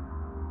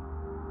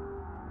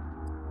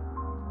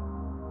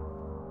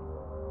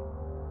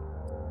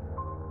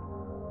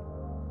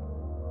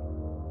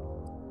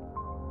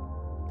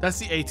 That's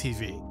the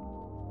ATV.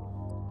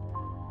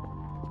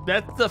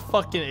 That's the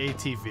fucking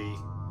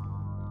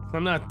ATV.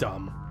 I'm not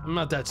dumb. I'm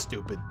not that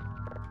stupid.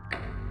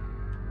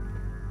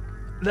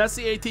 That's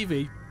the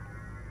ATV.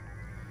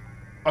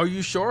 Are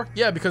you sure?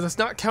 Yeah, because it's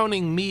not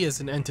counting me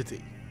as an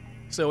entity.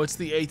 So it's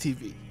the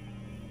ATV.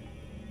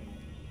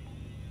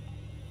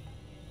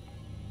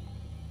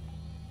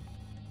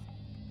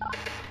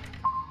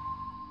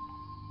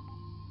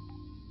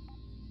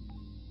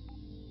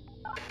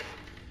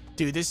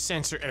 Dude, this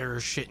sensor error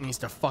shit needs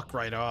to fuck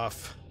right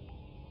off.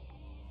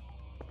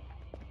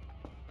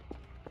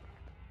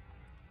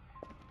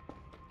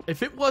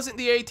 If it wasn't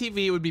the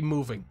ATV, it would be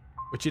moving,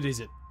 which it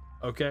isn't,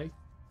 okay?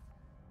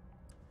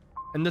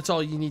 And that's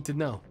all you need to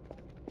know.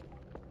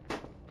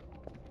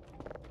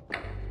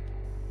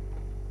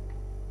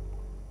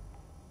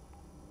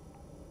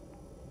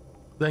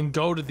 Then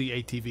go to the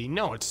ATV.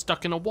 No, it's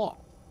stuck in a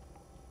wall.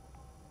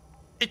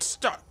 It's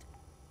stuck.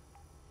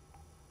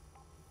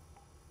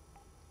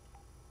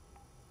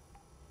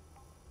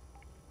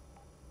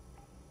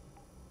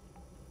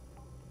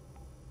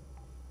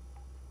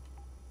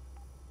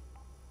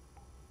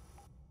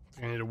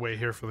 I need to wait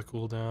here for the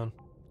cooldown.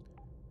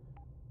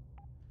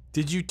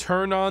 Did you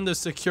turn on the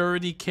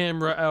security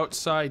camera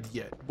outside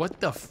yet? What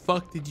the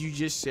fuck did you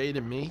just say to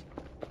me?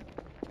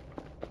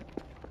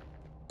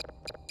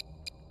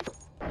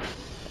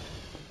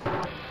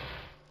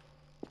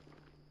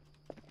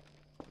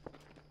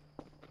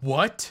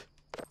 What?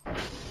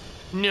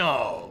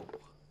 No.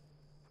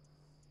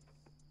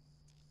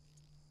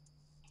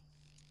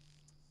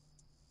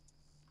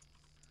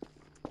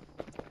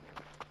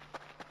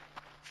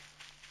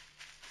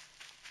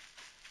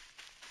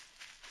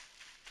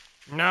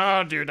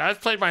 No, dude, I've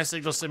played my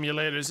signal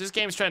simulators. This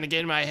game's trying to get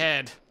in my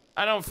head.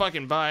 I don't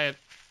fucking buy it.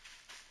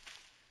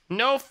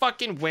 No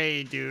fucking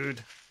way,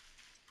 dude.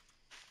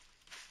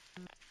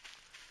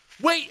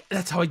 Wait!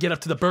 That's how I get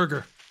up to the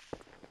burger.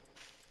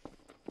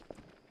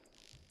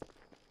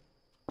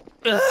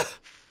 Ugh.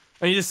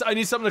 I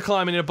need something to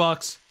climb. I need a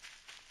box.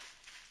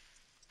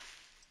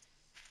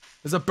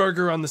 There's a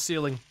burger on the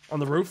ceiling. On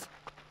the roof.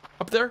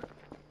 Up there.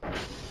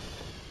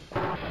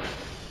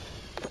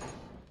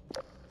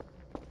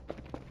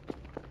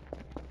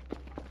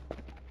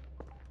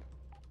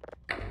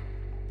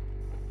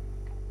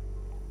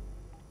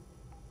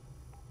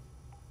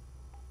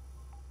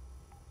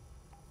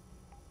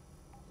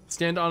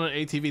 Stand on an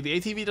ATV. The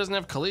ATV doesn't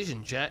have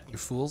collision, chat, you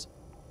fools.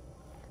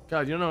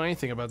 God, you don't know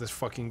anything about this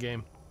fucking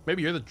game.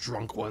 Maybe you're the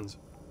drunk ones.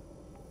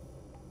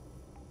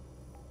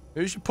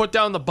 Maybe you should put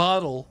down the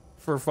bottle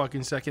for a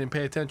fucking second and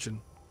pay attention.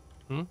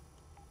 Hmm?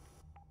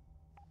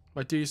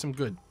 Might do you some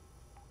good.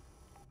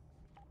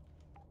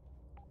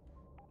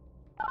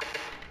 Oh,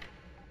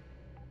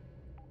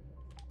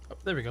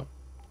 there we go.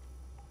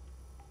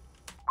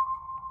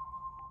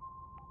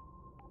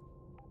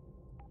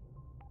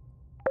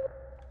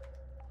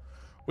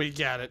 We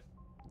got it.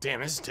 Damn,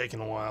 this is taking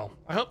a while.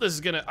 I hope this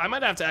is gonna... I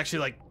might have to actually,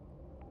 like,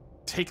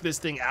 take this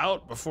thing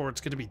out before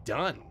it's gonna be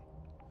done.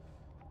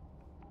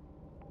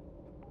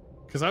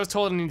 Because I was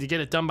told I need to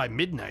get it done by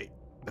midnight.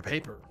 The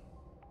paper.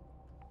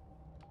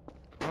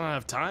 I don't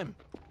have time.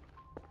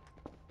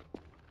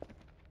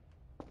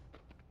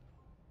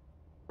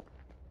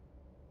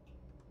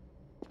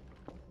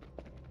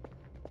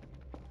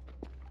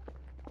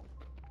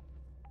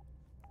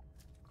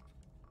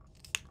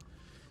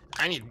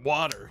 I need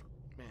water,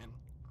 man.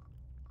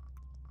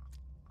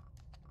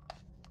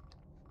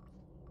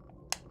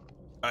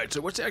 Alright, so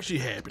what's actually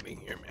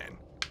happening here, man?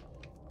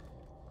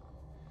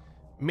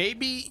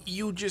 Maybe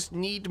you just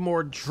need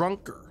more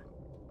drunker.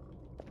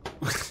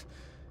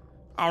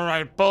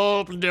 Alright,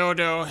 Bulb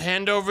Dodo,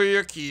 hand over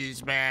your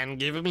keys, man.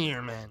 Give them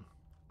here, man.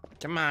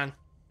 Come on.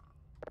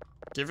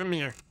 Give them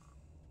here.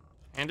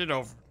 Hand it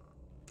over.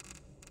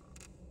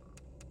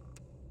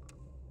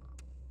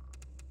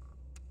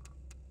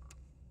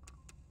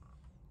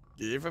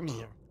 Give him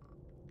here.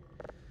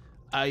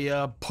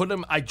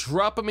 I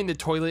drop him in the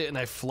toilet and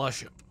I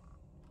flush him.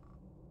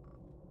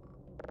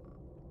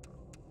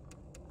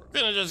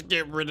 We're gonna just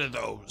get rid of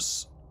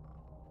those.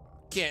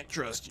 Can't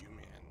trust you,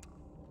 man.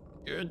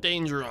 You're a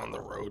danger on the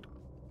road.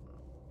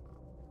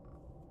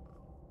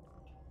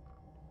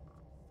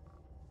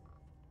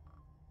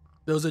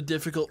 Those are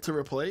difficult to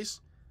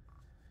replace.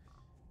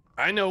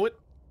 I know it.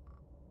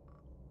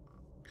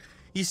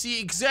 You see,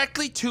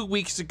 exactly 2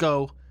 weeks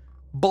ago,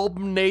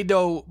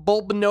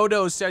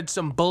 Bulbinodo said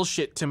some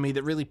bullshit to me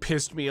that really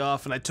pissed me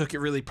off, and I took it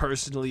really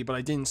personally, but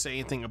I didn't say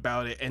anything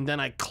about it, and then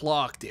I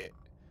clocked it.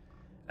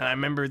 And I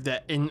remembered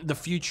that in the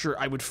future,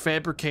 I would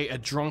fabricate a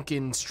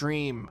drunken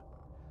stream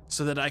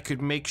so that I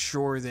could make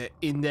sure that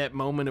in that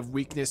moment of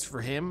weakness for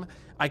him,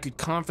 I could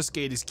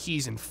confiscate his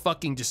keys and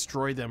fucking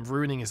destroy them,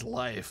 ruining his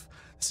life.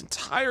 This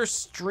entire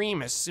stream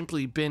has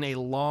simply been a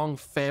long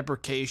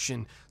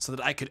fabrication so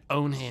that I could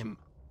own him.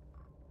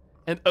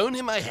 And own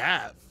him I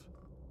have.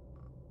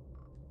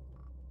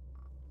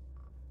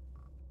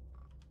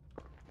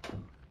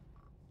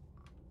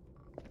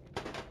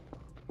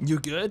 You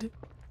good?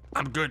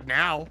 I'm good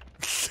now.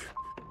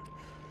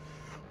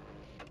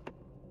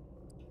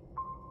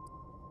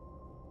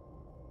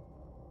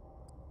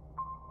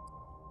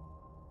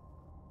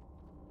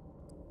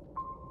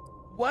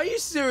 Why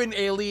is there an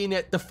alien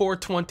at the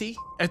 420?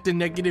 At the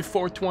negative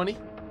 420?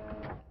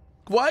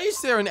 Why is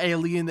there an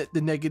alien at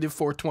the negative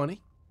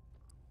 420?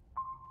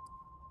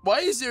 Why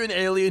is there an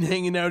alien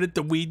hanging out at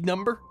the weed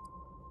number?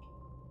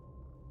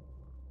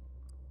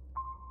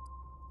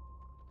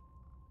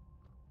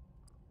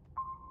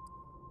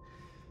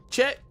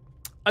 Chet,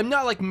 I'm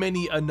not like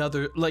many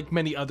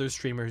other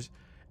streamers.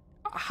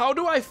 How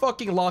do I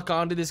fucking lock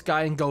onto this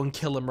guy and go and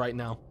kill him right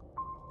now?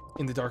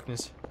 In the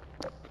darkness.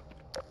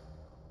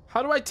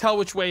 How do I tell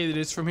which way it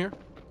is from here?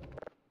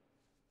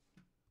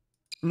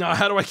 No,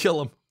 how do I kill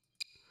him?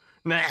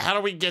 Nah, how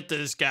do we get to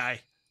this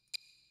guy?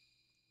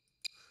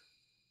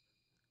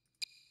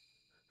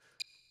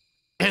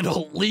 An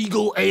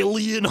illegal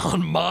alien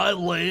on my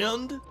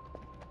land?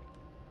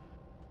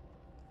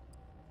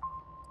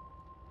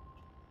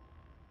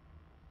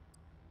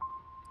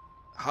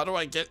 How do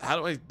I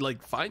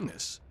like find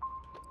this?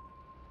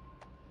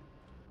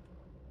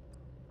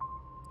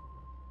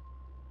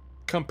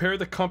 Compare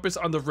the compass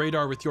on the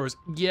radar with yours.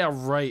 Yeah,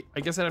 right. I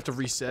guess I'd have to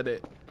reset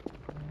it.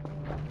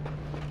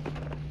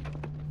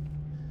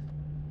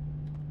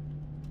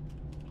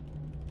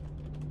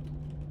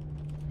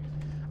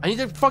 I need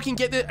to fucking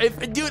get this.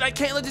 Dude, I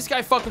can't let this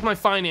guy fuck with my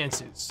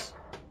finances.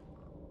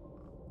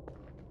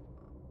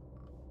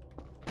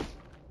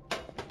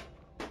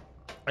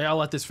 I'll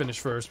let this finish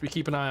first. We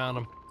keep an eye on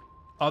him.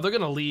 Oh, they're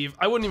gonna leave.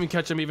 I wouldn't even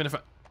catch them even if I...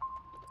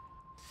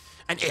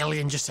 An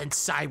alien just sent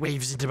psi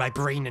waves into my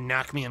brain and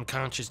knocked me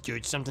unconscious,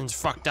 dude. Something's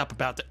fucked up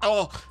about that.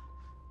 Oh!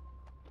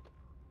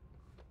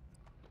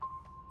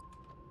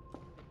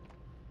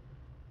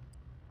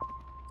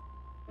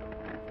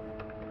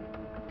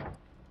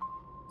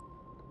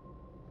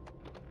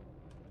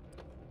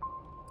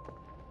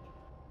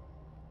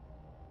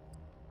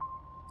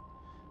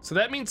 So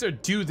that means they're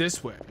due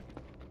this way.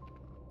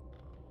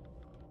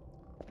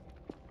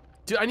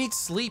 Dude, I need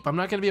sleep. I'm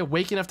not gonna be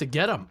awake enough to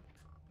get them.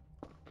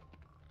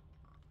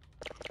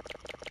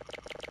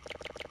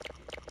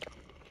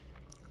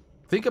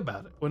 Think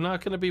about it. We're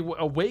not gonna be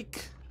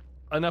awake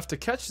enough to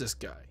catch this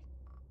guy.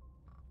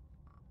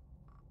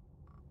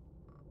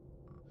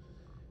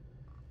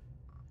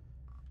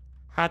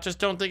 I just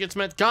don't think it's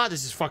meant. God,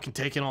 this is fucking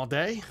taking all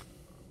day.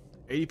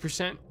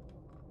 80%.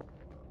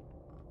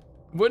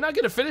 We're not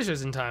gonna finish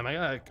this in time.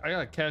 I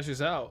gotta cash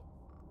this out.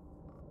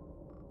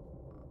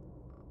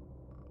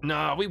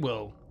 Nah, we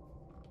will.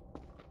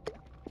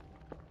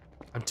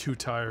 I'm too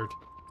tired.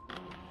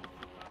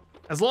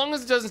 As long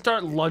as it doesn't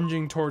start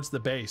lunging towards the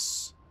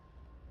base.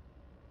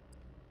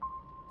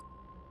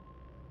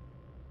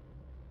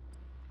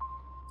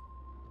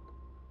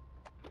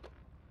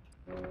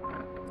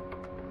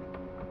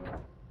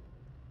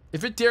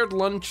 If it dared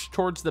lunge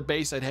towards the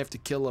base, I'd have to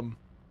kill him.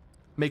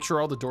 Make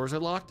sure all the doors are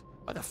locked.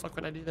 Why the fuck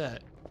would I do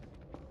that?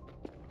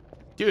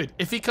 Dude,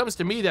 if he comes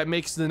to me, that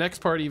makes the next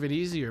part even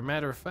easier,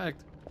 matter of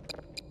fact.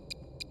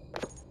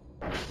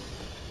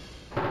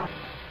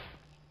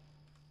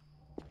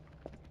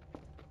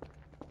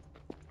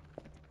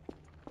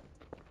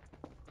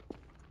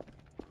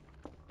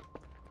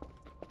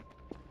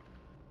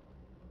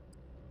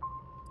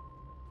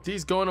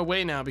 He's going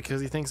away now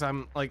because he thinks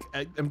I'm like,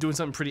 I'm doing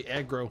something pretty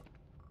aggro.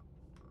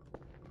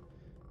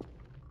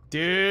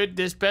 Dude,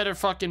 this better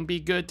fucking be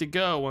good to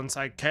go once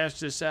I cash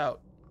this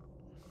out.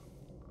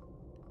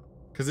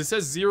 Because it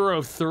says 0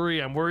 of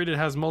 3. I'm worried it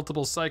has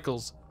multiple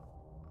cycles.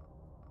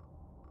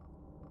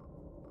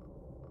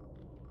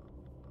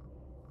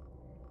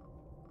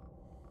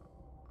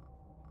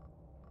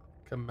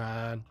 Come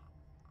on.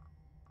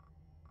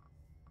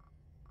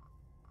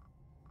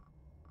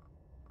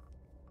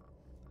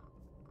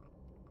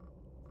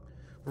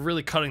 We're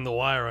really cutting the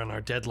wire on our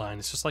deadline.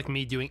 It's just like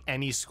me doing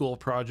any school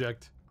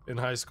project in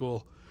high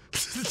school.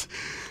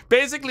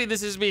 Basically,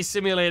 this is me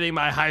simulating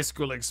my high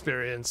school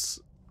experience.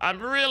 I'm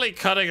really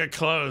cutting it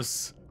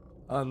close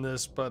on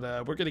this, but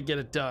we're gonna get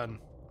it done.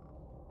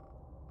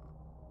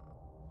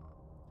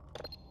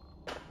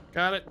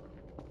 Got it.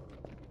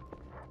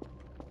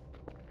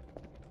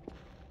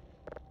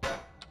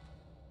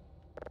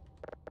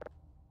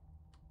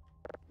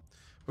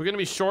 We're gonna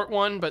be short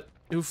one, but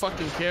who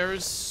fucking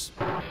cares?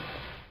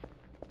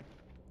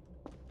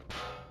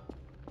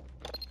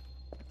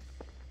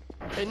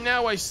 And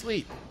now I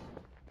sleep.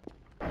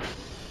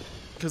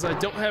 Because I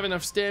don't have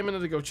enough stamina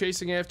to go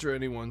chasing after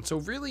anyone. So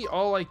really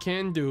all I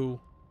can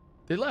do...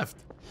 They left.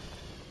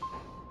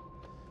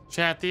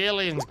 Chat, the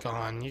alien's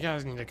gone. You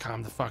guys need to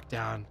calm the fuck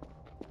down.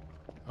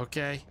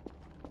 Okay?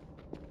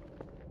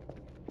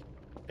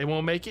 They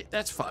won't make it?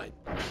 That's fine.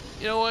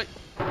 You know what?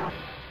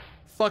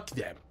 Fuck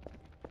them.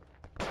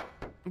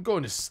 I'm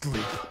going to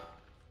sleep.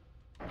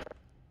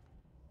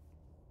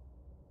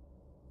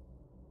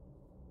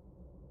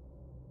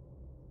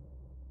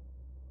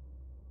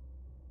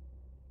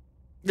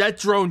 That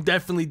drone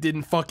definitely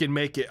didn't fucking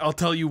make it. I'll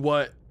tell you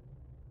what.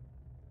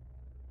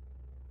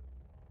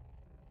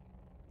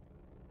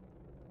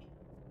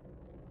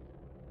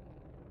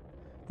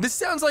 This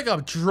sounds like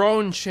a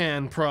drone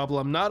chan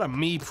problem, not a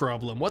me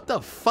problem. What the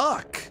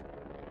fuck?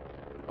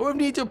 I would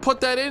need to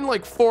put that in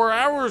like 4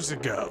 hours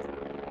ago.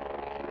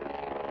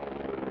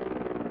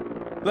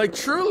 Like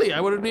truly, I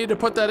would have needed to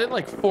put that in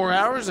like 4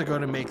 hours ago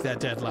to make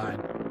that deadline.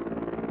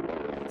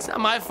 It's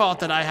not my fault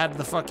that I had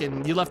the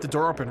fucking, you left the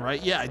door open,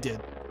 right? Yeah, I did.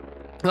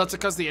 That's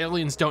because the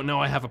aliens don't know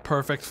I have a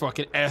perfect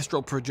fucking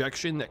astral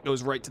projection that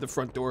goes right to the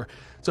front door.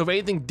 So if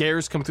anything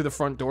dares come through the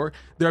front door,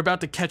 they're about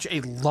to catch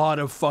a lot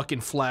of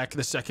fucking flack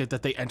the second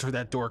that they enter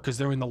that door because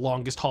they're in the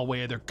longest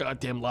hallway of their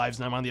goddamn lives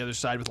and I'm on the other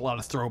side with a lot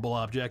of throwable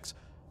objects.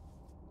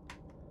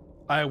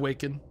 I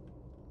awaken.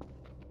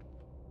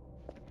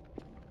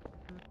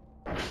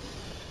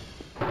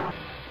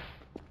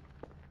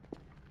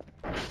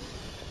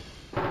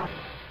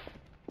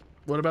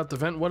 What about the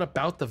vent? What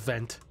about the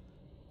vent?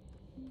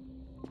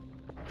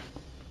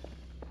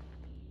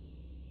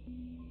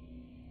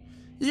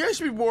 You guys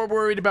should be more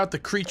worried about the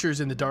creatures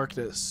in the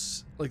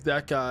darkness. Like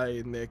that guy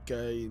and that guy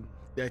and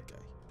that guy.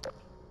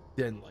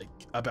 Than like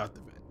about the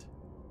vent.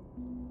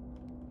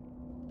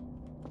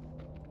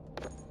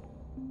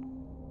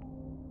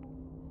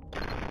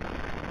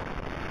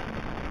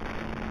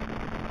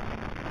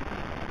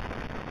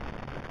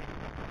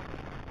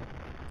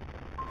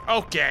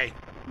 Okay.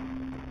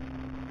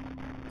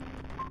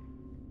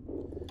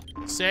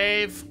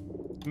 Save.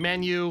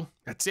 Menu.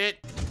 That's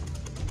it.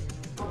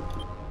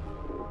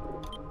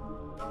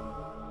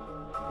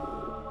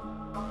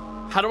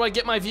 How do I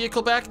get my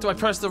vehicle back? Do I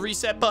press the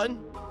reset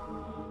button?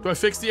 Do I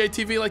fix the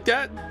ATV like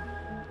that?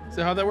 Is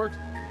that how that works?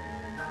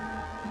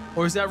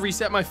 Or is that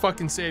reset my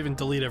fucking save and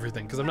delete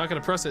everything? Because I'm not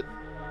gonna press it.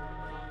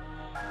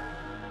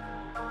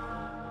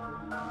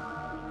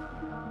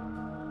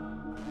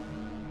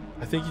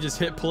 I think you just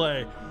hit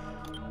play.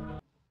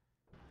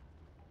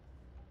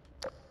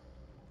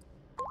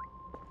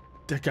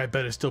 That guy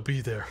better still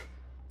be there.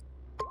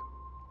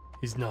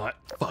 He's not.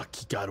 Fuck,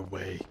 he got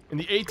away. And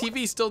the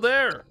ATV's still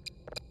there.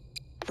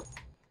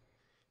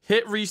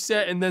 Hit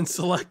reset and then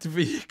select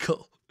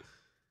vehicle.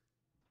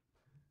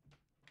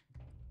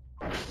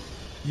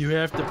 You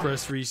have to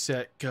press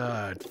reset.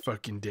 God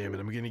fucking damn it.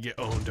 I'm gonna get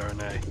owned,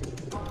 aren't I?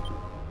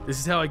 This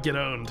is how I get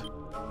owned.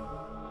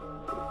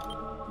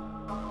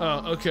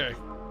 Oh, okay.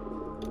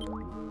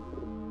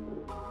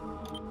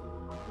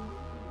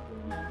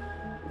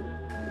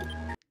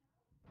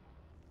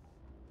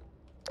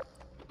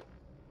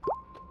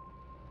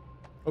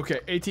 Okay,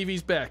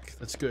 ATV's back.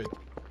 That's good.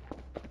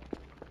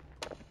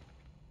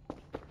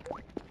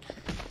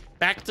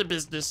 Back to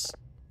business.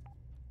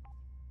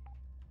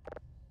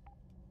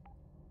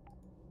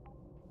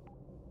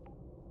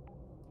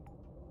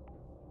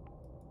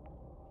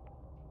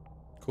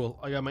 Cool.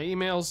 I got my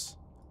emails.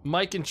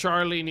 Mike and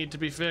Charlie need to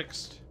be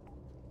fixed.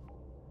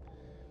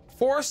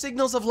 4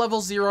 signals of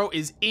level 0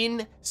 is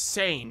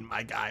insane,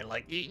 my guy.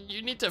 Like,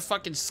 you need to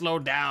fucking slow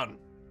down.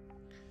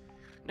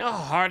 You know how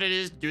hard it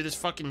is to do this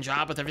fucking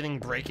job with everything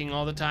breaking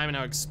all the time and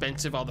how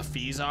expensive all the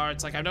fees are?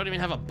 It's like I don't even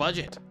have a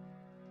budget.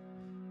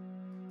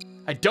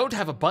 I don't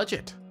have a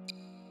budget.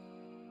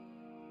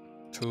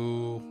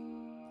 2,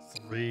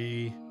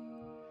 3,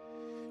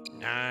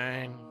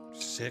 9,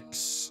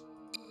 6,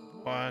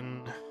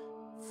 1,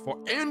 4.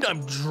 And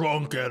I'm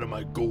drunk out of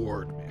my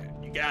gourd,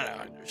 man. You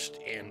gotta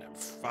understand, I'm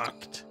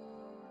fucked.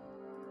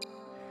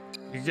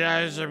 You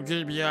guys, I'm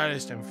gonna be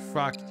honest, I'm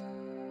fucked.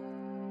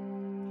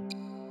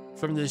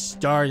 From the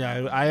start,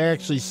 I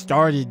actually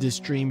started this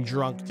stream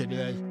drunk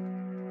today.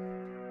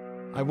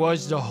 I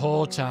was the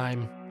whole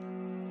time.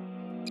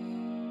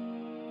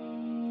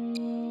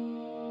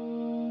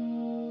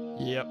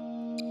 Yep.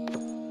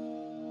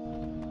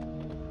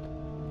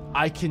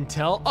 I can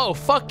tell. Oh,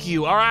 fuck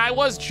you. All right, I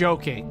was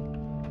joking.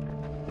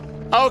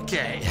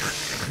 Okay.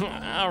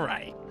 All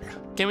right.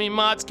 Can we,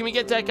 mods, can we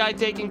get that guy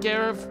taken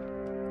care of?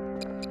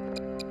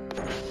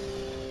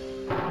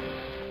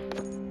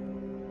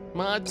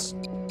 Mods?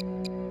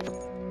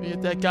 We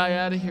get that guy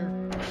out of here.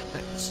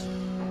 Thanks.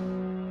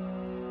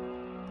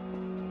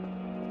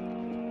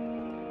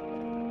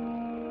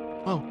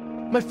 Oh,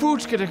 my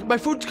food's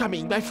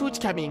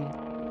coming.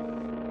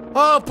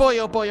 Oh boy,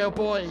 oh boy, oh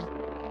boy.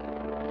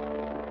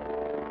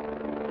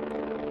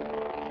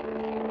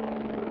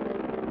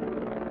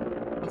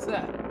 What's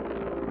that?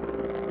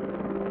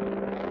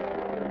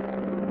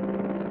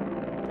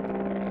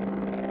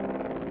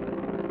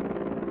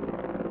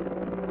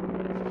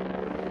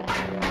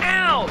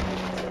 Ow!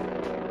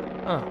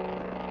 Oh.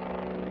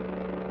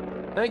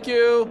 Thank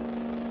you.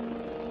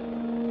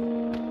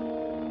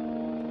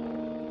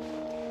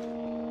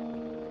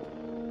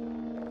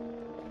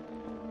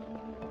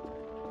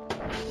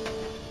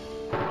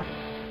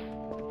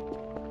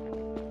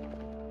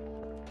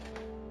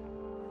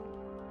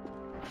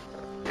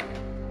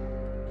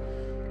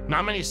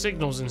 Not many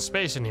signals in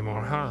space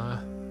anymore, huh?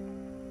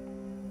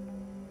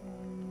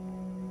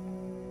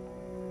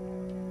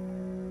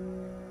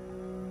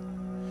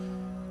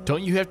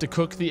 Don't you have to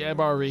cook the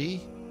MRE?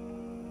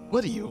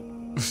 What are you?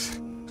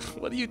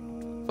 What are you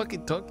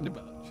fucking talking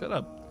about? Shut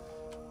up.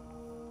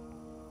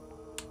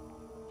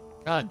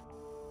 God.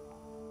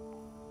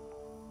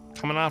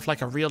 Coming off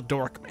like a real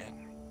dork, man.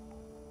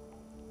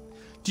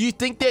 Do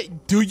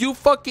you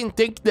fucking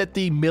think that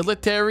the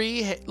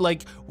military,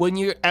 like, when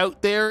you're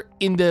out there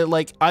in the,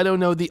 like, I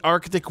don't know, the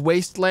Arctic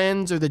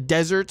wastelands or the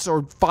deserts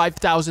or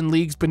 5,000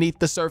 leagues beneath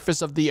the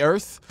surface of the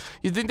earth,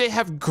 you think they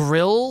have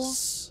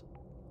grills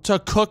to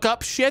cook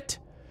up shit?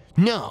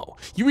 No,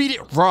 you eat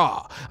it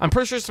raw. I'm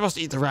pretty sure you're supposed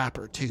to eat the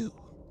wrapper, too.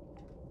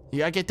 You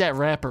gotta get that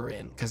wrapper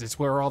in, because it's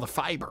where all the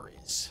fiber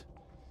is.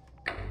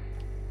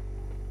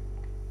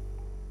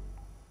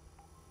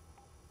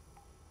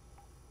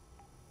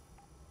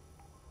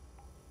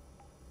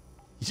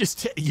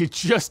 You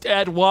just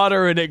add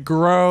water and it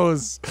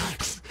grows.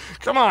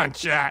 Come on,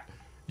 chat.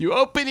 You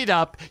open it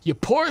up, you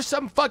pour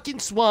some fucking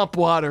swamp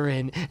water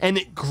in, and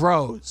it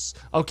grows.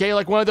 Okay,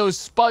 like one of those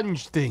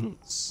sponge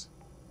things.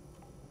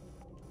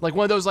 Like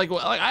one of those, like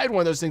I had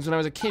one of those things when I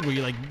was a kid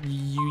where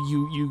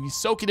you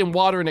soak it in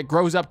water and it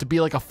grows up to be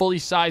like a fully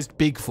sized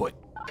Bigfoot.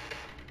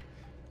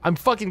 I'm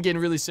fucking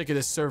getting really sick of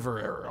this server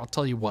error, I'll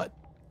tell you what.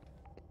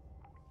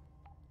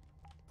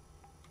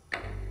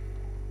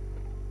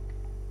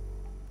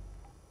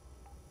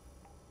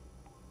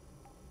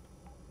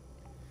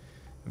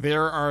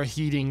 There are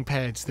heating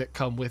pads that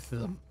come with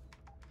them.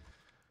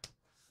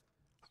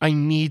 I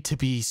need to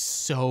be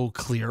so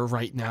clear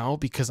right now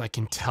because I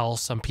can tell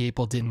some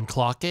people didn't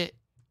clock it.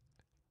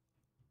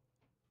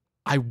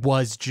 I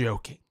was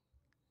joking.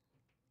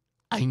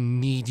 I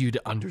need you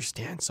to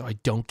understand so I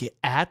don't get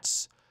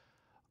ats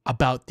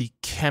about the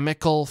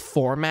chemical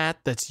format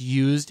that's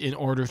used in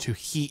order to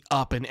heat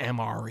up an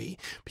MRE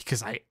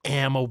because I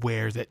am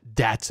aware that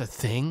that's a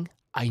thing.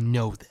 I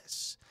know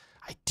this.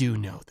 I do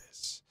know this.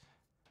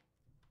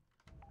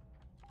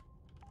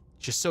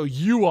 Just so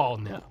you all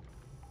know.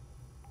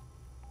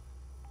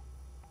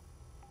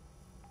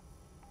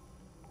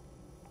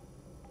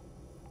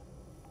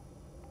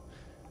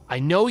 I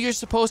know you're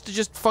supposed to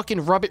just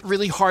fucking rub it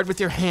really hard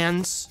with your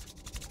hands.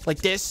 Like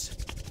this.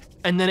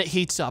 And then it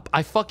heats up.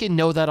 I fucking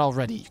know that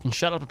already. You can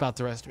shut up about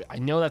the rest of it. I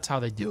know that's how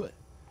they do it.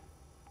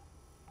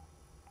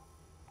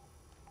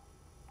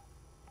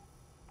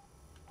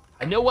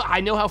 I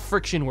know how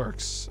friction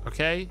works,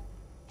 okay?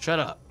 Shut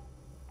up.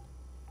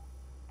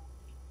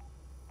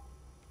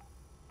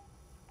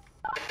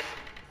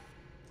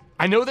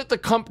 I know that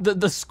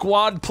the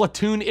squad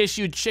platoon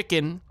issued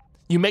chicken,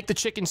 you make the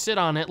chicken sit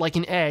on it like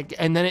an egg,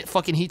 and then it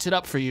fucking heats it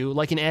up for you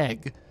like an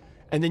egg.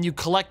 And then you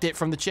collect it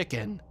from the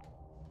chicken.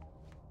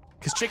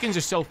 Because chickens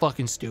are so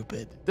fucking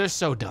stupid. They're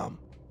so dumb.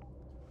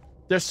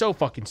 They're so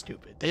fucking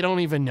stupid. They don't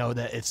even know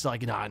that it's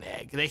like not an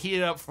egg. They heat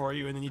it up for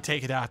you and then you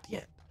take it out at the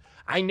end.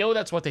 I know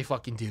that's what they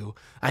fucking do.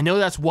 I know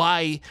that's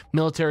why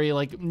military,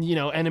 like, you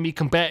know, enemy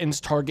combatants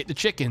target the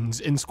chickens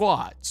in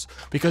squads.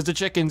 Because the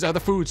chickens are the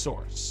food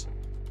source.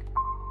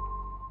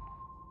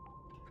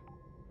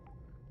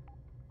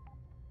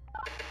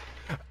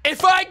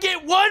 If I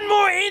get one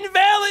more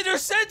invalid or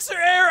sensor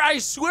error, I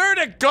swear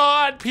to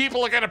God,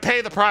 people are gonna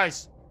pay the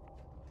price.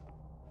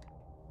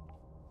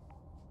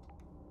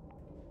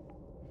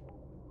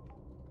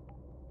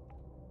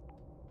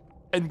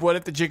 And what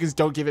if the chickens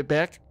don't give it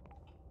back?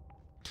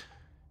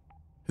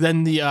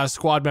 Then the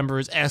squad member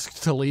is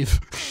asked to leave.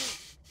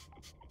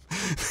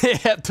 They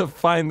had to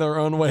find their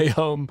own way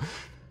home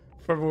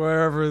from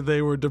wherever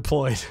they were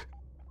deployed.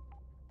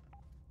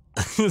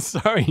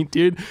 Sorry,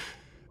 dude.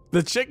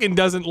 The chicken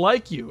doesn't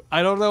like you.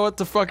 I don't know what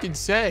to fucking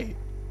say.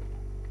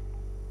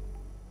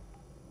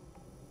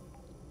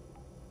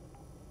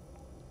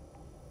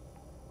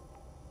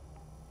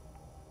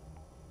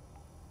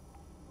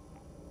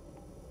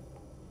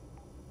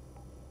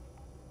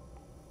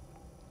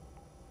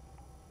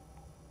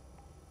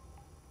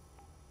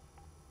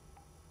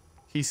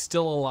 He's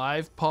still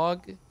alive,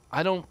 Pog.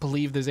 I don't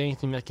believe there's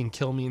anything that can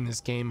kill me in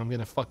this game. I'm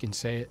gonna fucking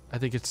say it. I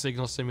think it's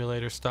Signal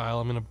Simulator style.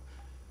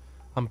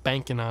 I'm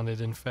banking on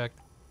it, in fact.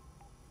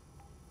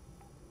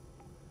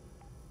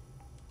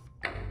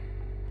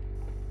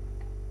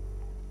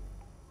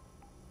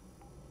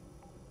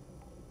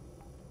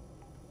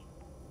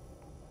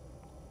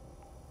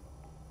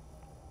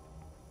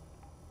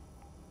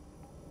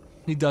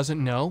 He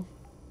doesn't know.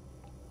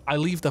 I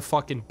leave the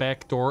fucking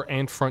back door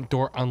and front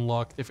door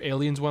unlocked. If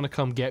aliens want to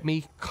come get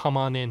me, come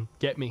on in.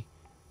 Get me.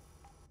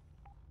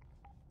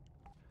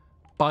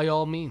 By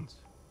all means.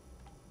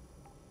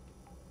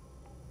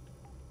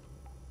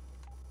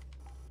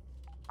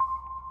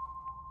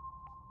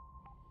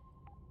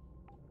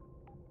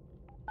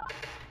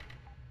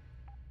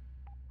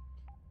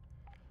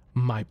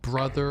 My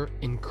brother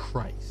in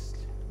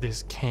Christ.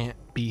 This can't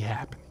be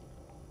happening.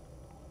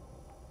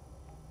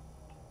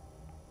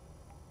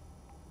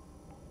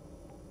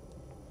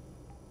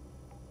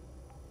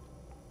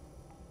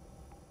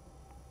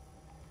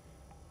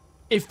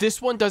 If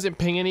this one doesn't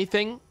ping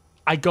anything,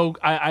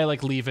 I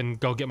like leave and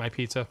go get my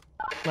pizza.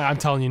 I'm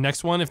telling you,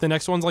 next one, if the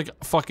next one's like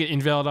fucking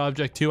invalid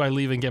object 2, I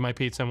leave and get my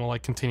pizza and we'll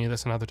like continue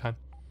this another time.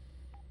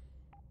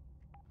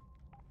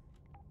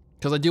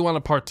 Because I do want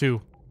a part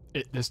 2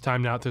 this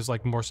time now. There's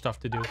like more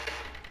stuff to do.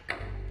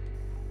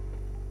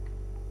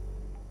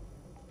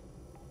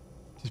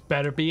 This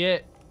better be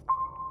it.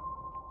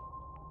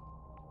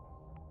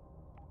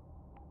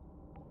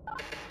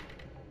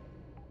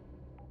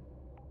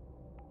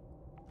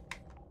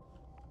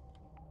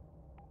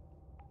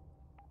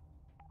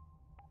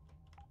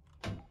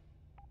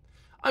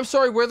 I'm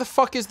sorry, where the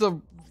fuck is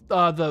the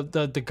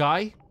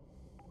guy?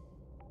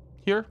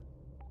 Here?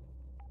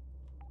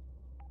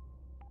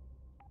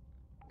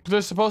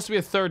 There's supposed to be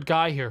a third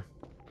guy here.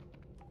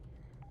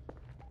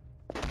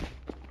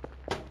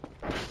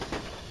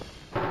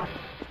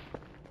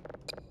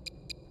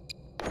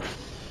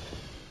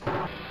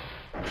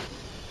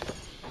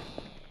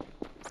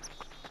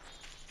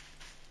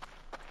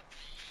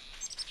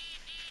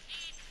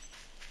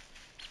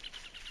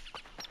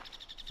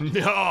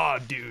 Nah,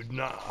 dude,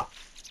 nah.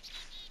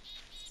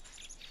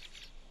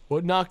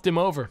 What knocked him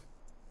over?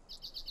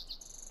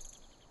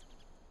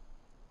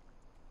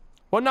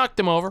 What knocked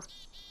him over?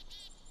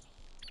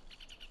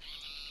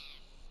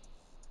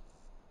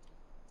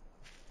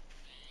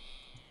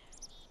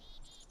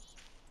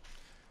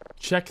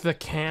 Check the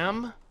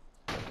cam?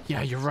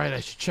 Yeah, you're right, I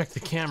should check the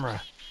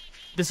camera.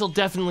 This'll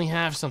definitely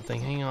have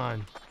something, hang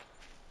on.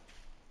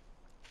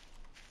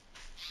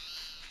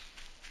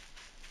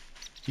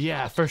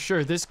 Yeah, for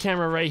sure, this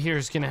camera right here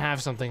is gonna have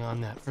something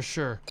on that, for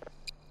sure.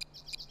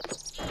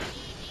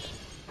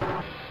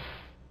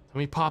 Let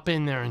me pop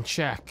in there and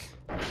check.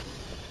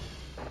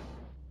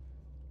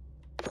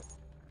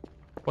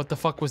 What the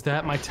fuck was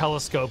that? My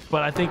telescope.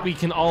 But I think we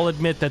can all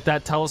admit that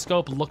that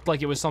telescope looked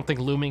like it was something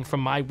looming from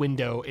my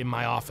window in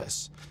my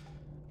office.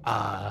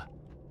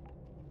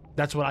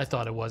 That's what I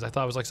thought it was. I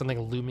thought it was like something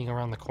looming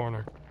around the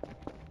corner.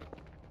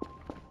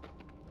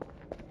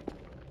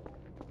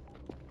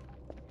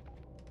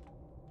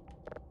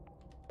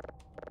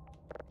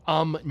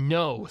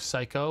 No,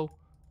 psycho.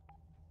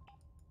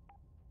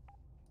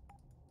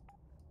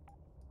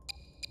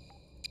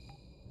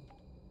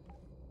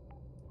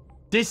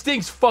 This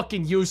thing's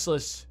fucking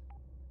useless.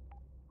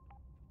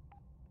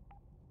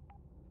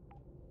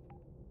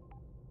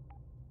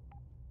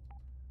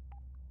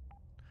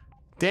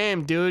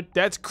 Damn, dude,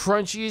 that's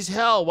crunchy as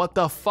hell. What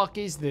the fuck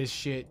is this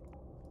shit?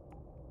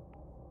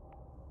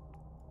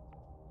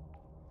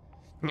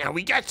 Now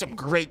we got some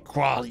great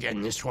quality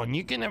on this one.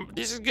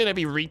 This is gonna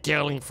be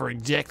retailing for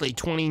exactly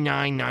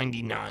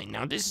 $29.99.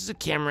 Now this is a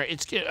camera.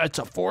 It's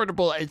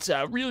affordable. It's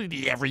really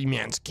the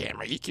everyman's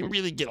camera. You can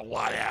really get a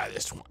lot out of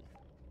this one.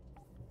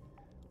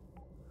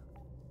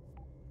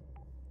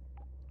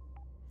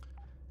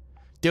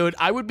 Dude,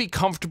 I would be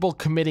comfortable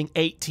committing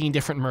 18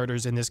 different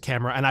murders in this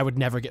camera and I would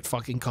never get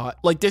fucking caught.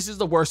 Like, this is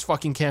the worst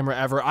fucking camera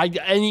ever.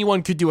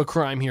 Anyone could do a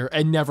crime here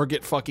and never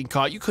get fucking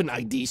caught. You couldn't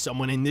ID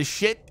someone in this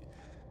shit.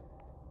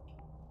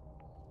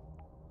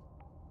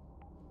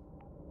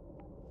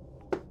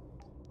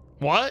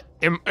 What?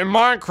 In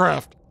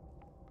Minecraft.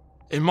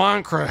 In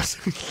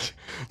Minecraft.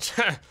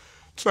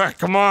 Check,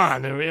 come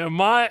on. In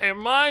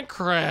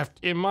Minecraft.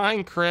 In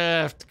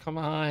Minecraft. Come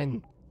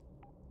on.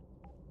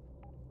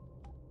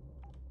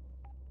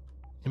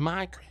 In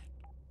Minecraft.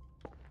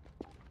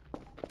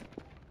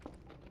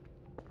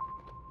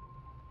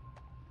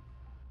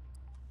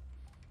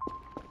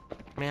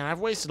 Man, I've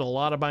wasted a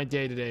lot of my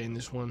day today in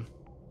this one.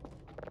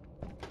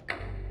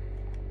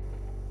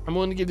 I'm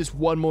willing to give this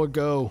one more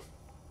go.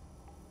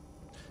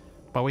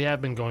 But we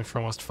have been going for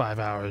almost 5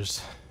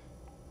 hours.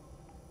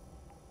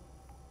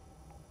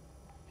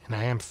 And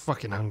I am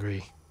fucking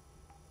hungry.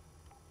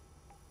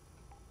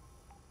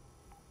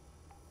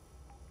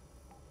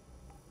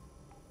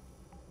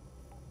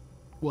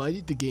 Why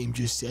did the game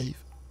just save?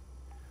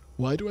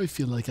 Why do I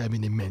feel like I'm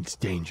in immense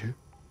danger?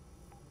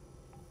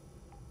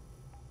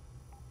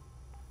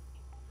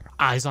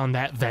 Eyes on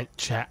that vent,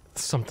 chat.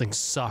 Something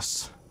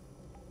sus.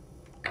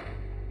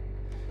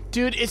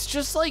 Dude, it's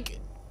just like,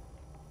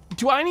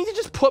 do I need to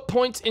just put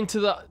points into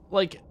the,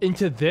 like,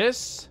 into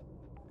this?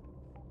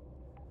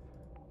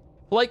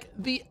 Like,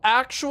 the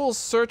actual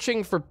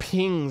searching for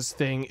pings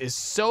thing is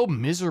so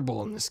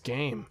miserable in this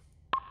game.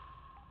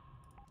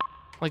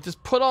 Like,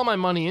 just put all my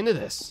money into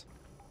this.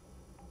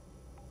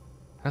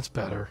 That's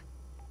better.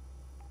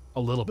 A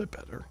little bit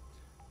better.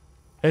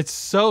 It's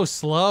so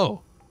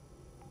slow.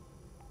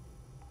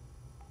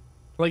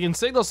 Like, in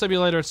Signal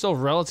Simulator, it's still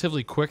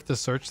relatively quick to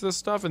search this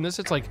stuff, and this,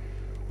 it's like,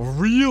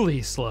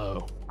 really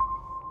slow.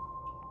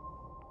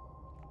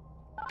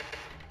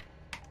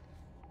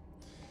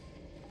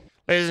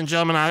 Ladies and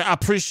gentlemen, I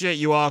appreciate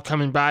you all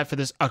coming by for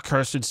this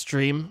accursed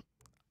stream,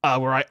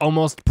 where I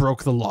almost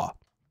broke the law.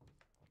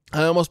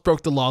 I almost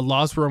broke the law.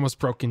 Laws were almost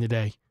broken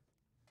today.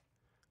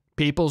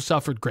 People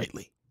suffered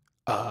greatly.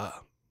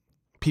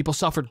 People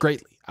suffered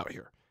greatly out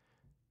here.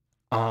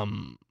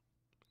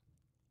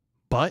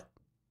 But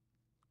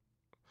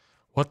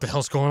what the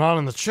hell's going on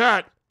in the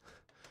chat?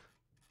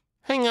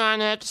 Hang on,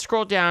 I have to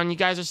scroll down. You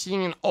guys are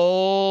seeing an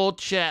old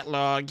chat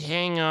log.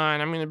 Hang on,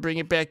 I'm gonna bring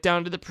it back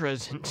down to the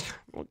present.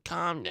 Well,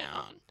 calm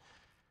down.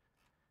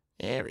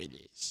 There it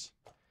is.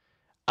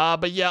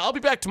 But yeah, I'll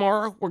be back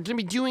tomorrow. We're gonna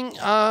be doing,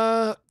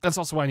 that's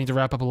also why I need to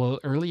wrap up a little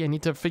early. I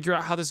need to figure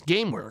out how this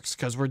game works,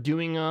 because we're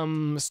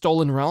doing,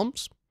 Stolen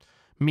Realms.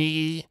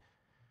 Me,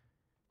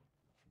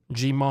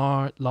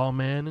 Gmart,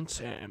 Lawman, and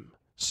Sam.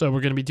 So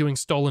we're gonna be doing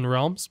Stolen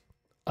Realms.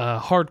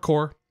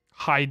 Hardcore,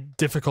 high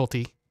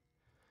difficulty.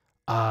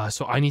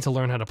 So I need to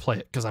learn how to play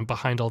it, because I'm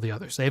behind all the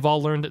others. They've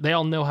all learned it. They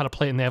all know how to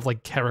play it, and they have,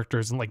 like,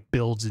 characters and, like,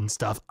 builds and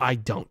stuff. I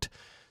don't.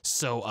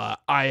 So,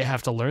 I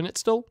have to learn it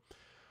still.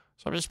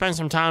 So I'm going to spend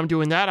some time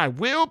doing that. I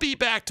will be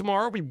back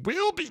tomorrow. We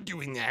will be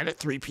doing that at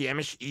 3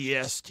 p.m.-ish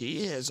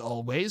EST, as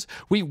always.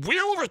 We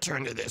will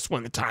return to this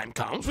when the time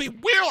comes. We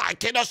will, I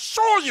can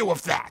assure you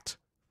of that.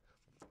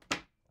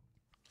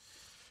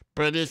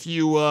 But if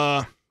you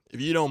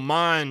don't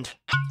mind,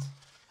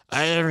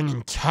 I have an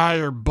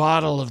entire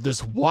bottle of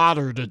this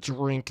water to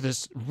drink.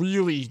 This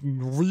really,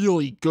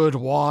 really good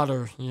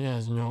water. You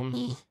guys know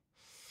me.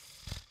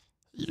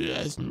 You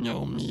guys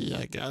know me.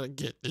 I gotta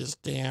get this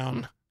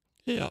down.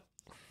 Yeah.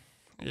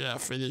 Yeah,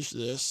 finish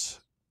this.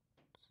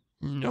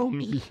 You know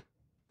me.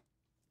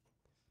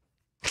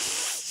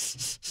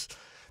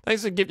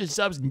 Thanks for gifted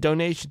subs and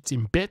donations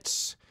in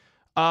bits.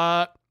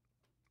 Shout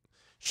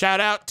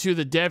out to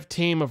the dev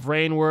team of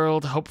Rain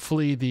World.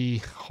 Hopefully the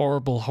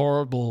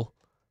horrible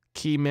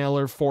key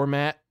mailer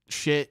format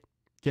shit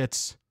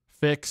gets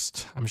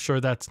fixed. I'm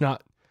sure that's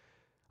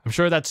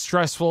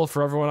stressful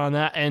for everyone on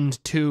that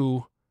end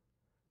too.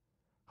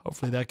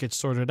 Hopefully that gets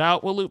sorted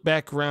out. We'll loop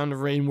back around to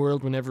Rain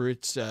World whenever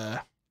it's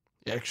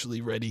actually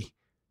ready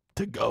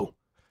to go.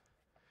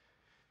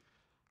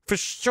 For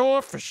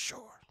sure.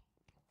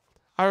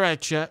 All right,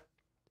 chat.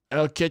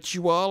 I'll catch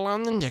you all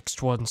on the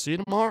next one. See you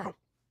tomorrow.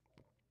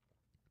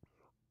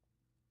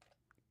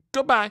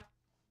 Goodbye.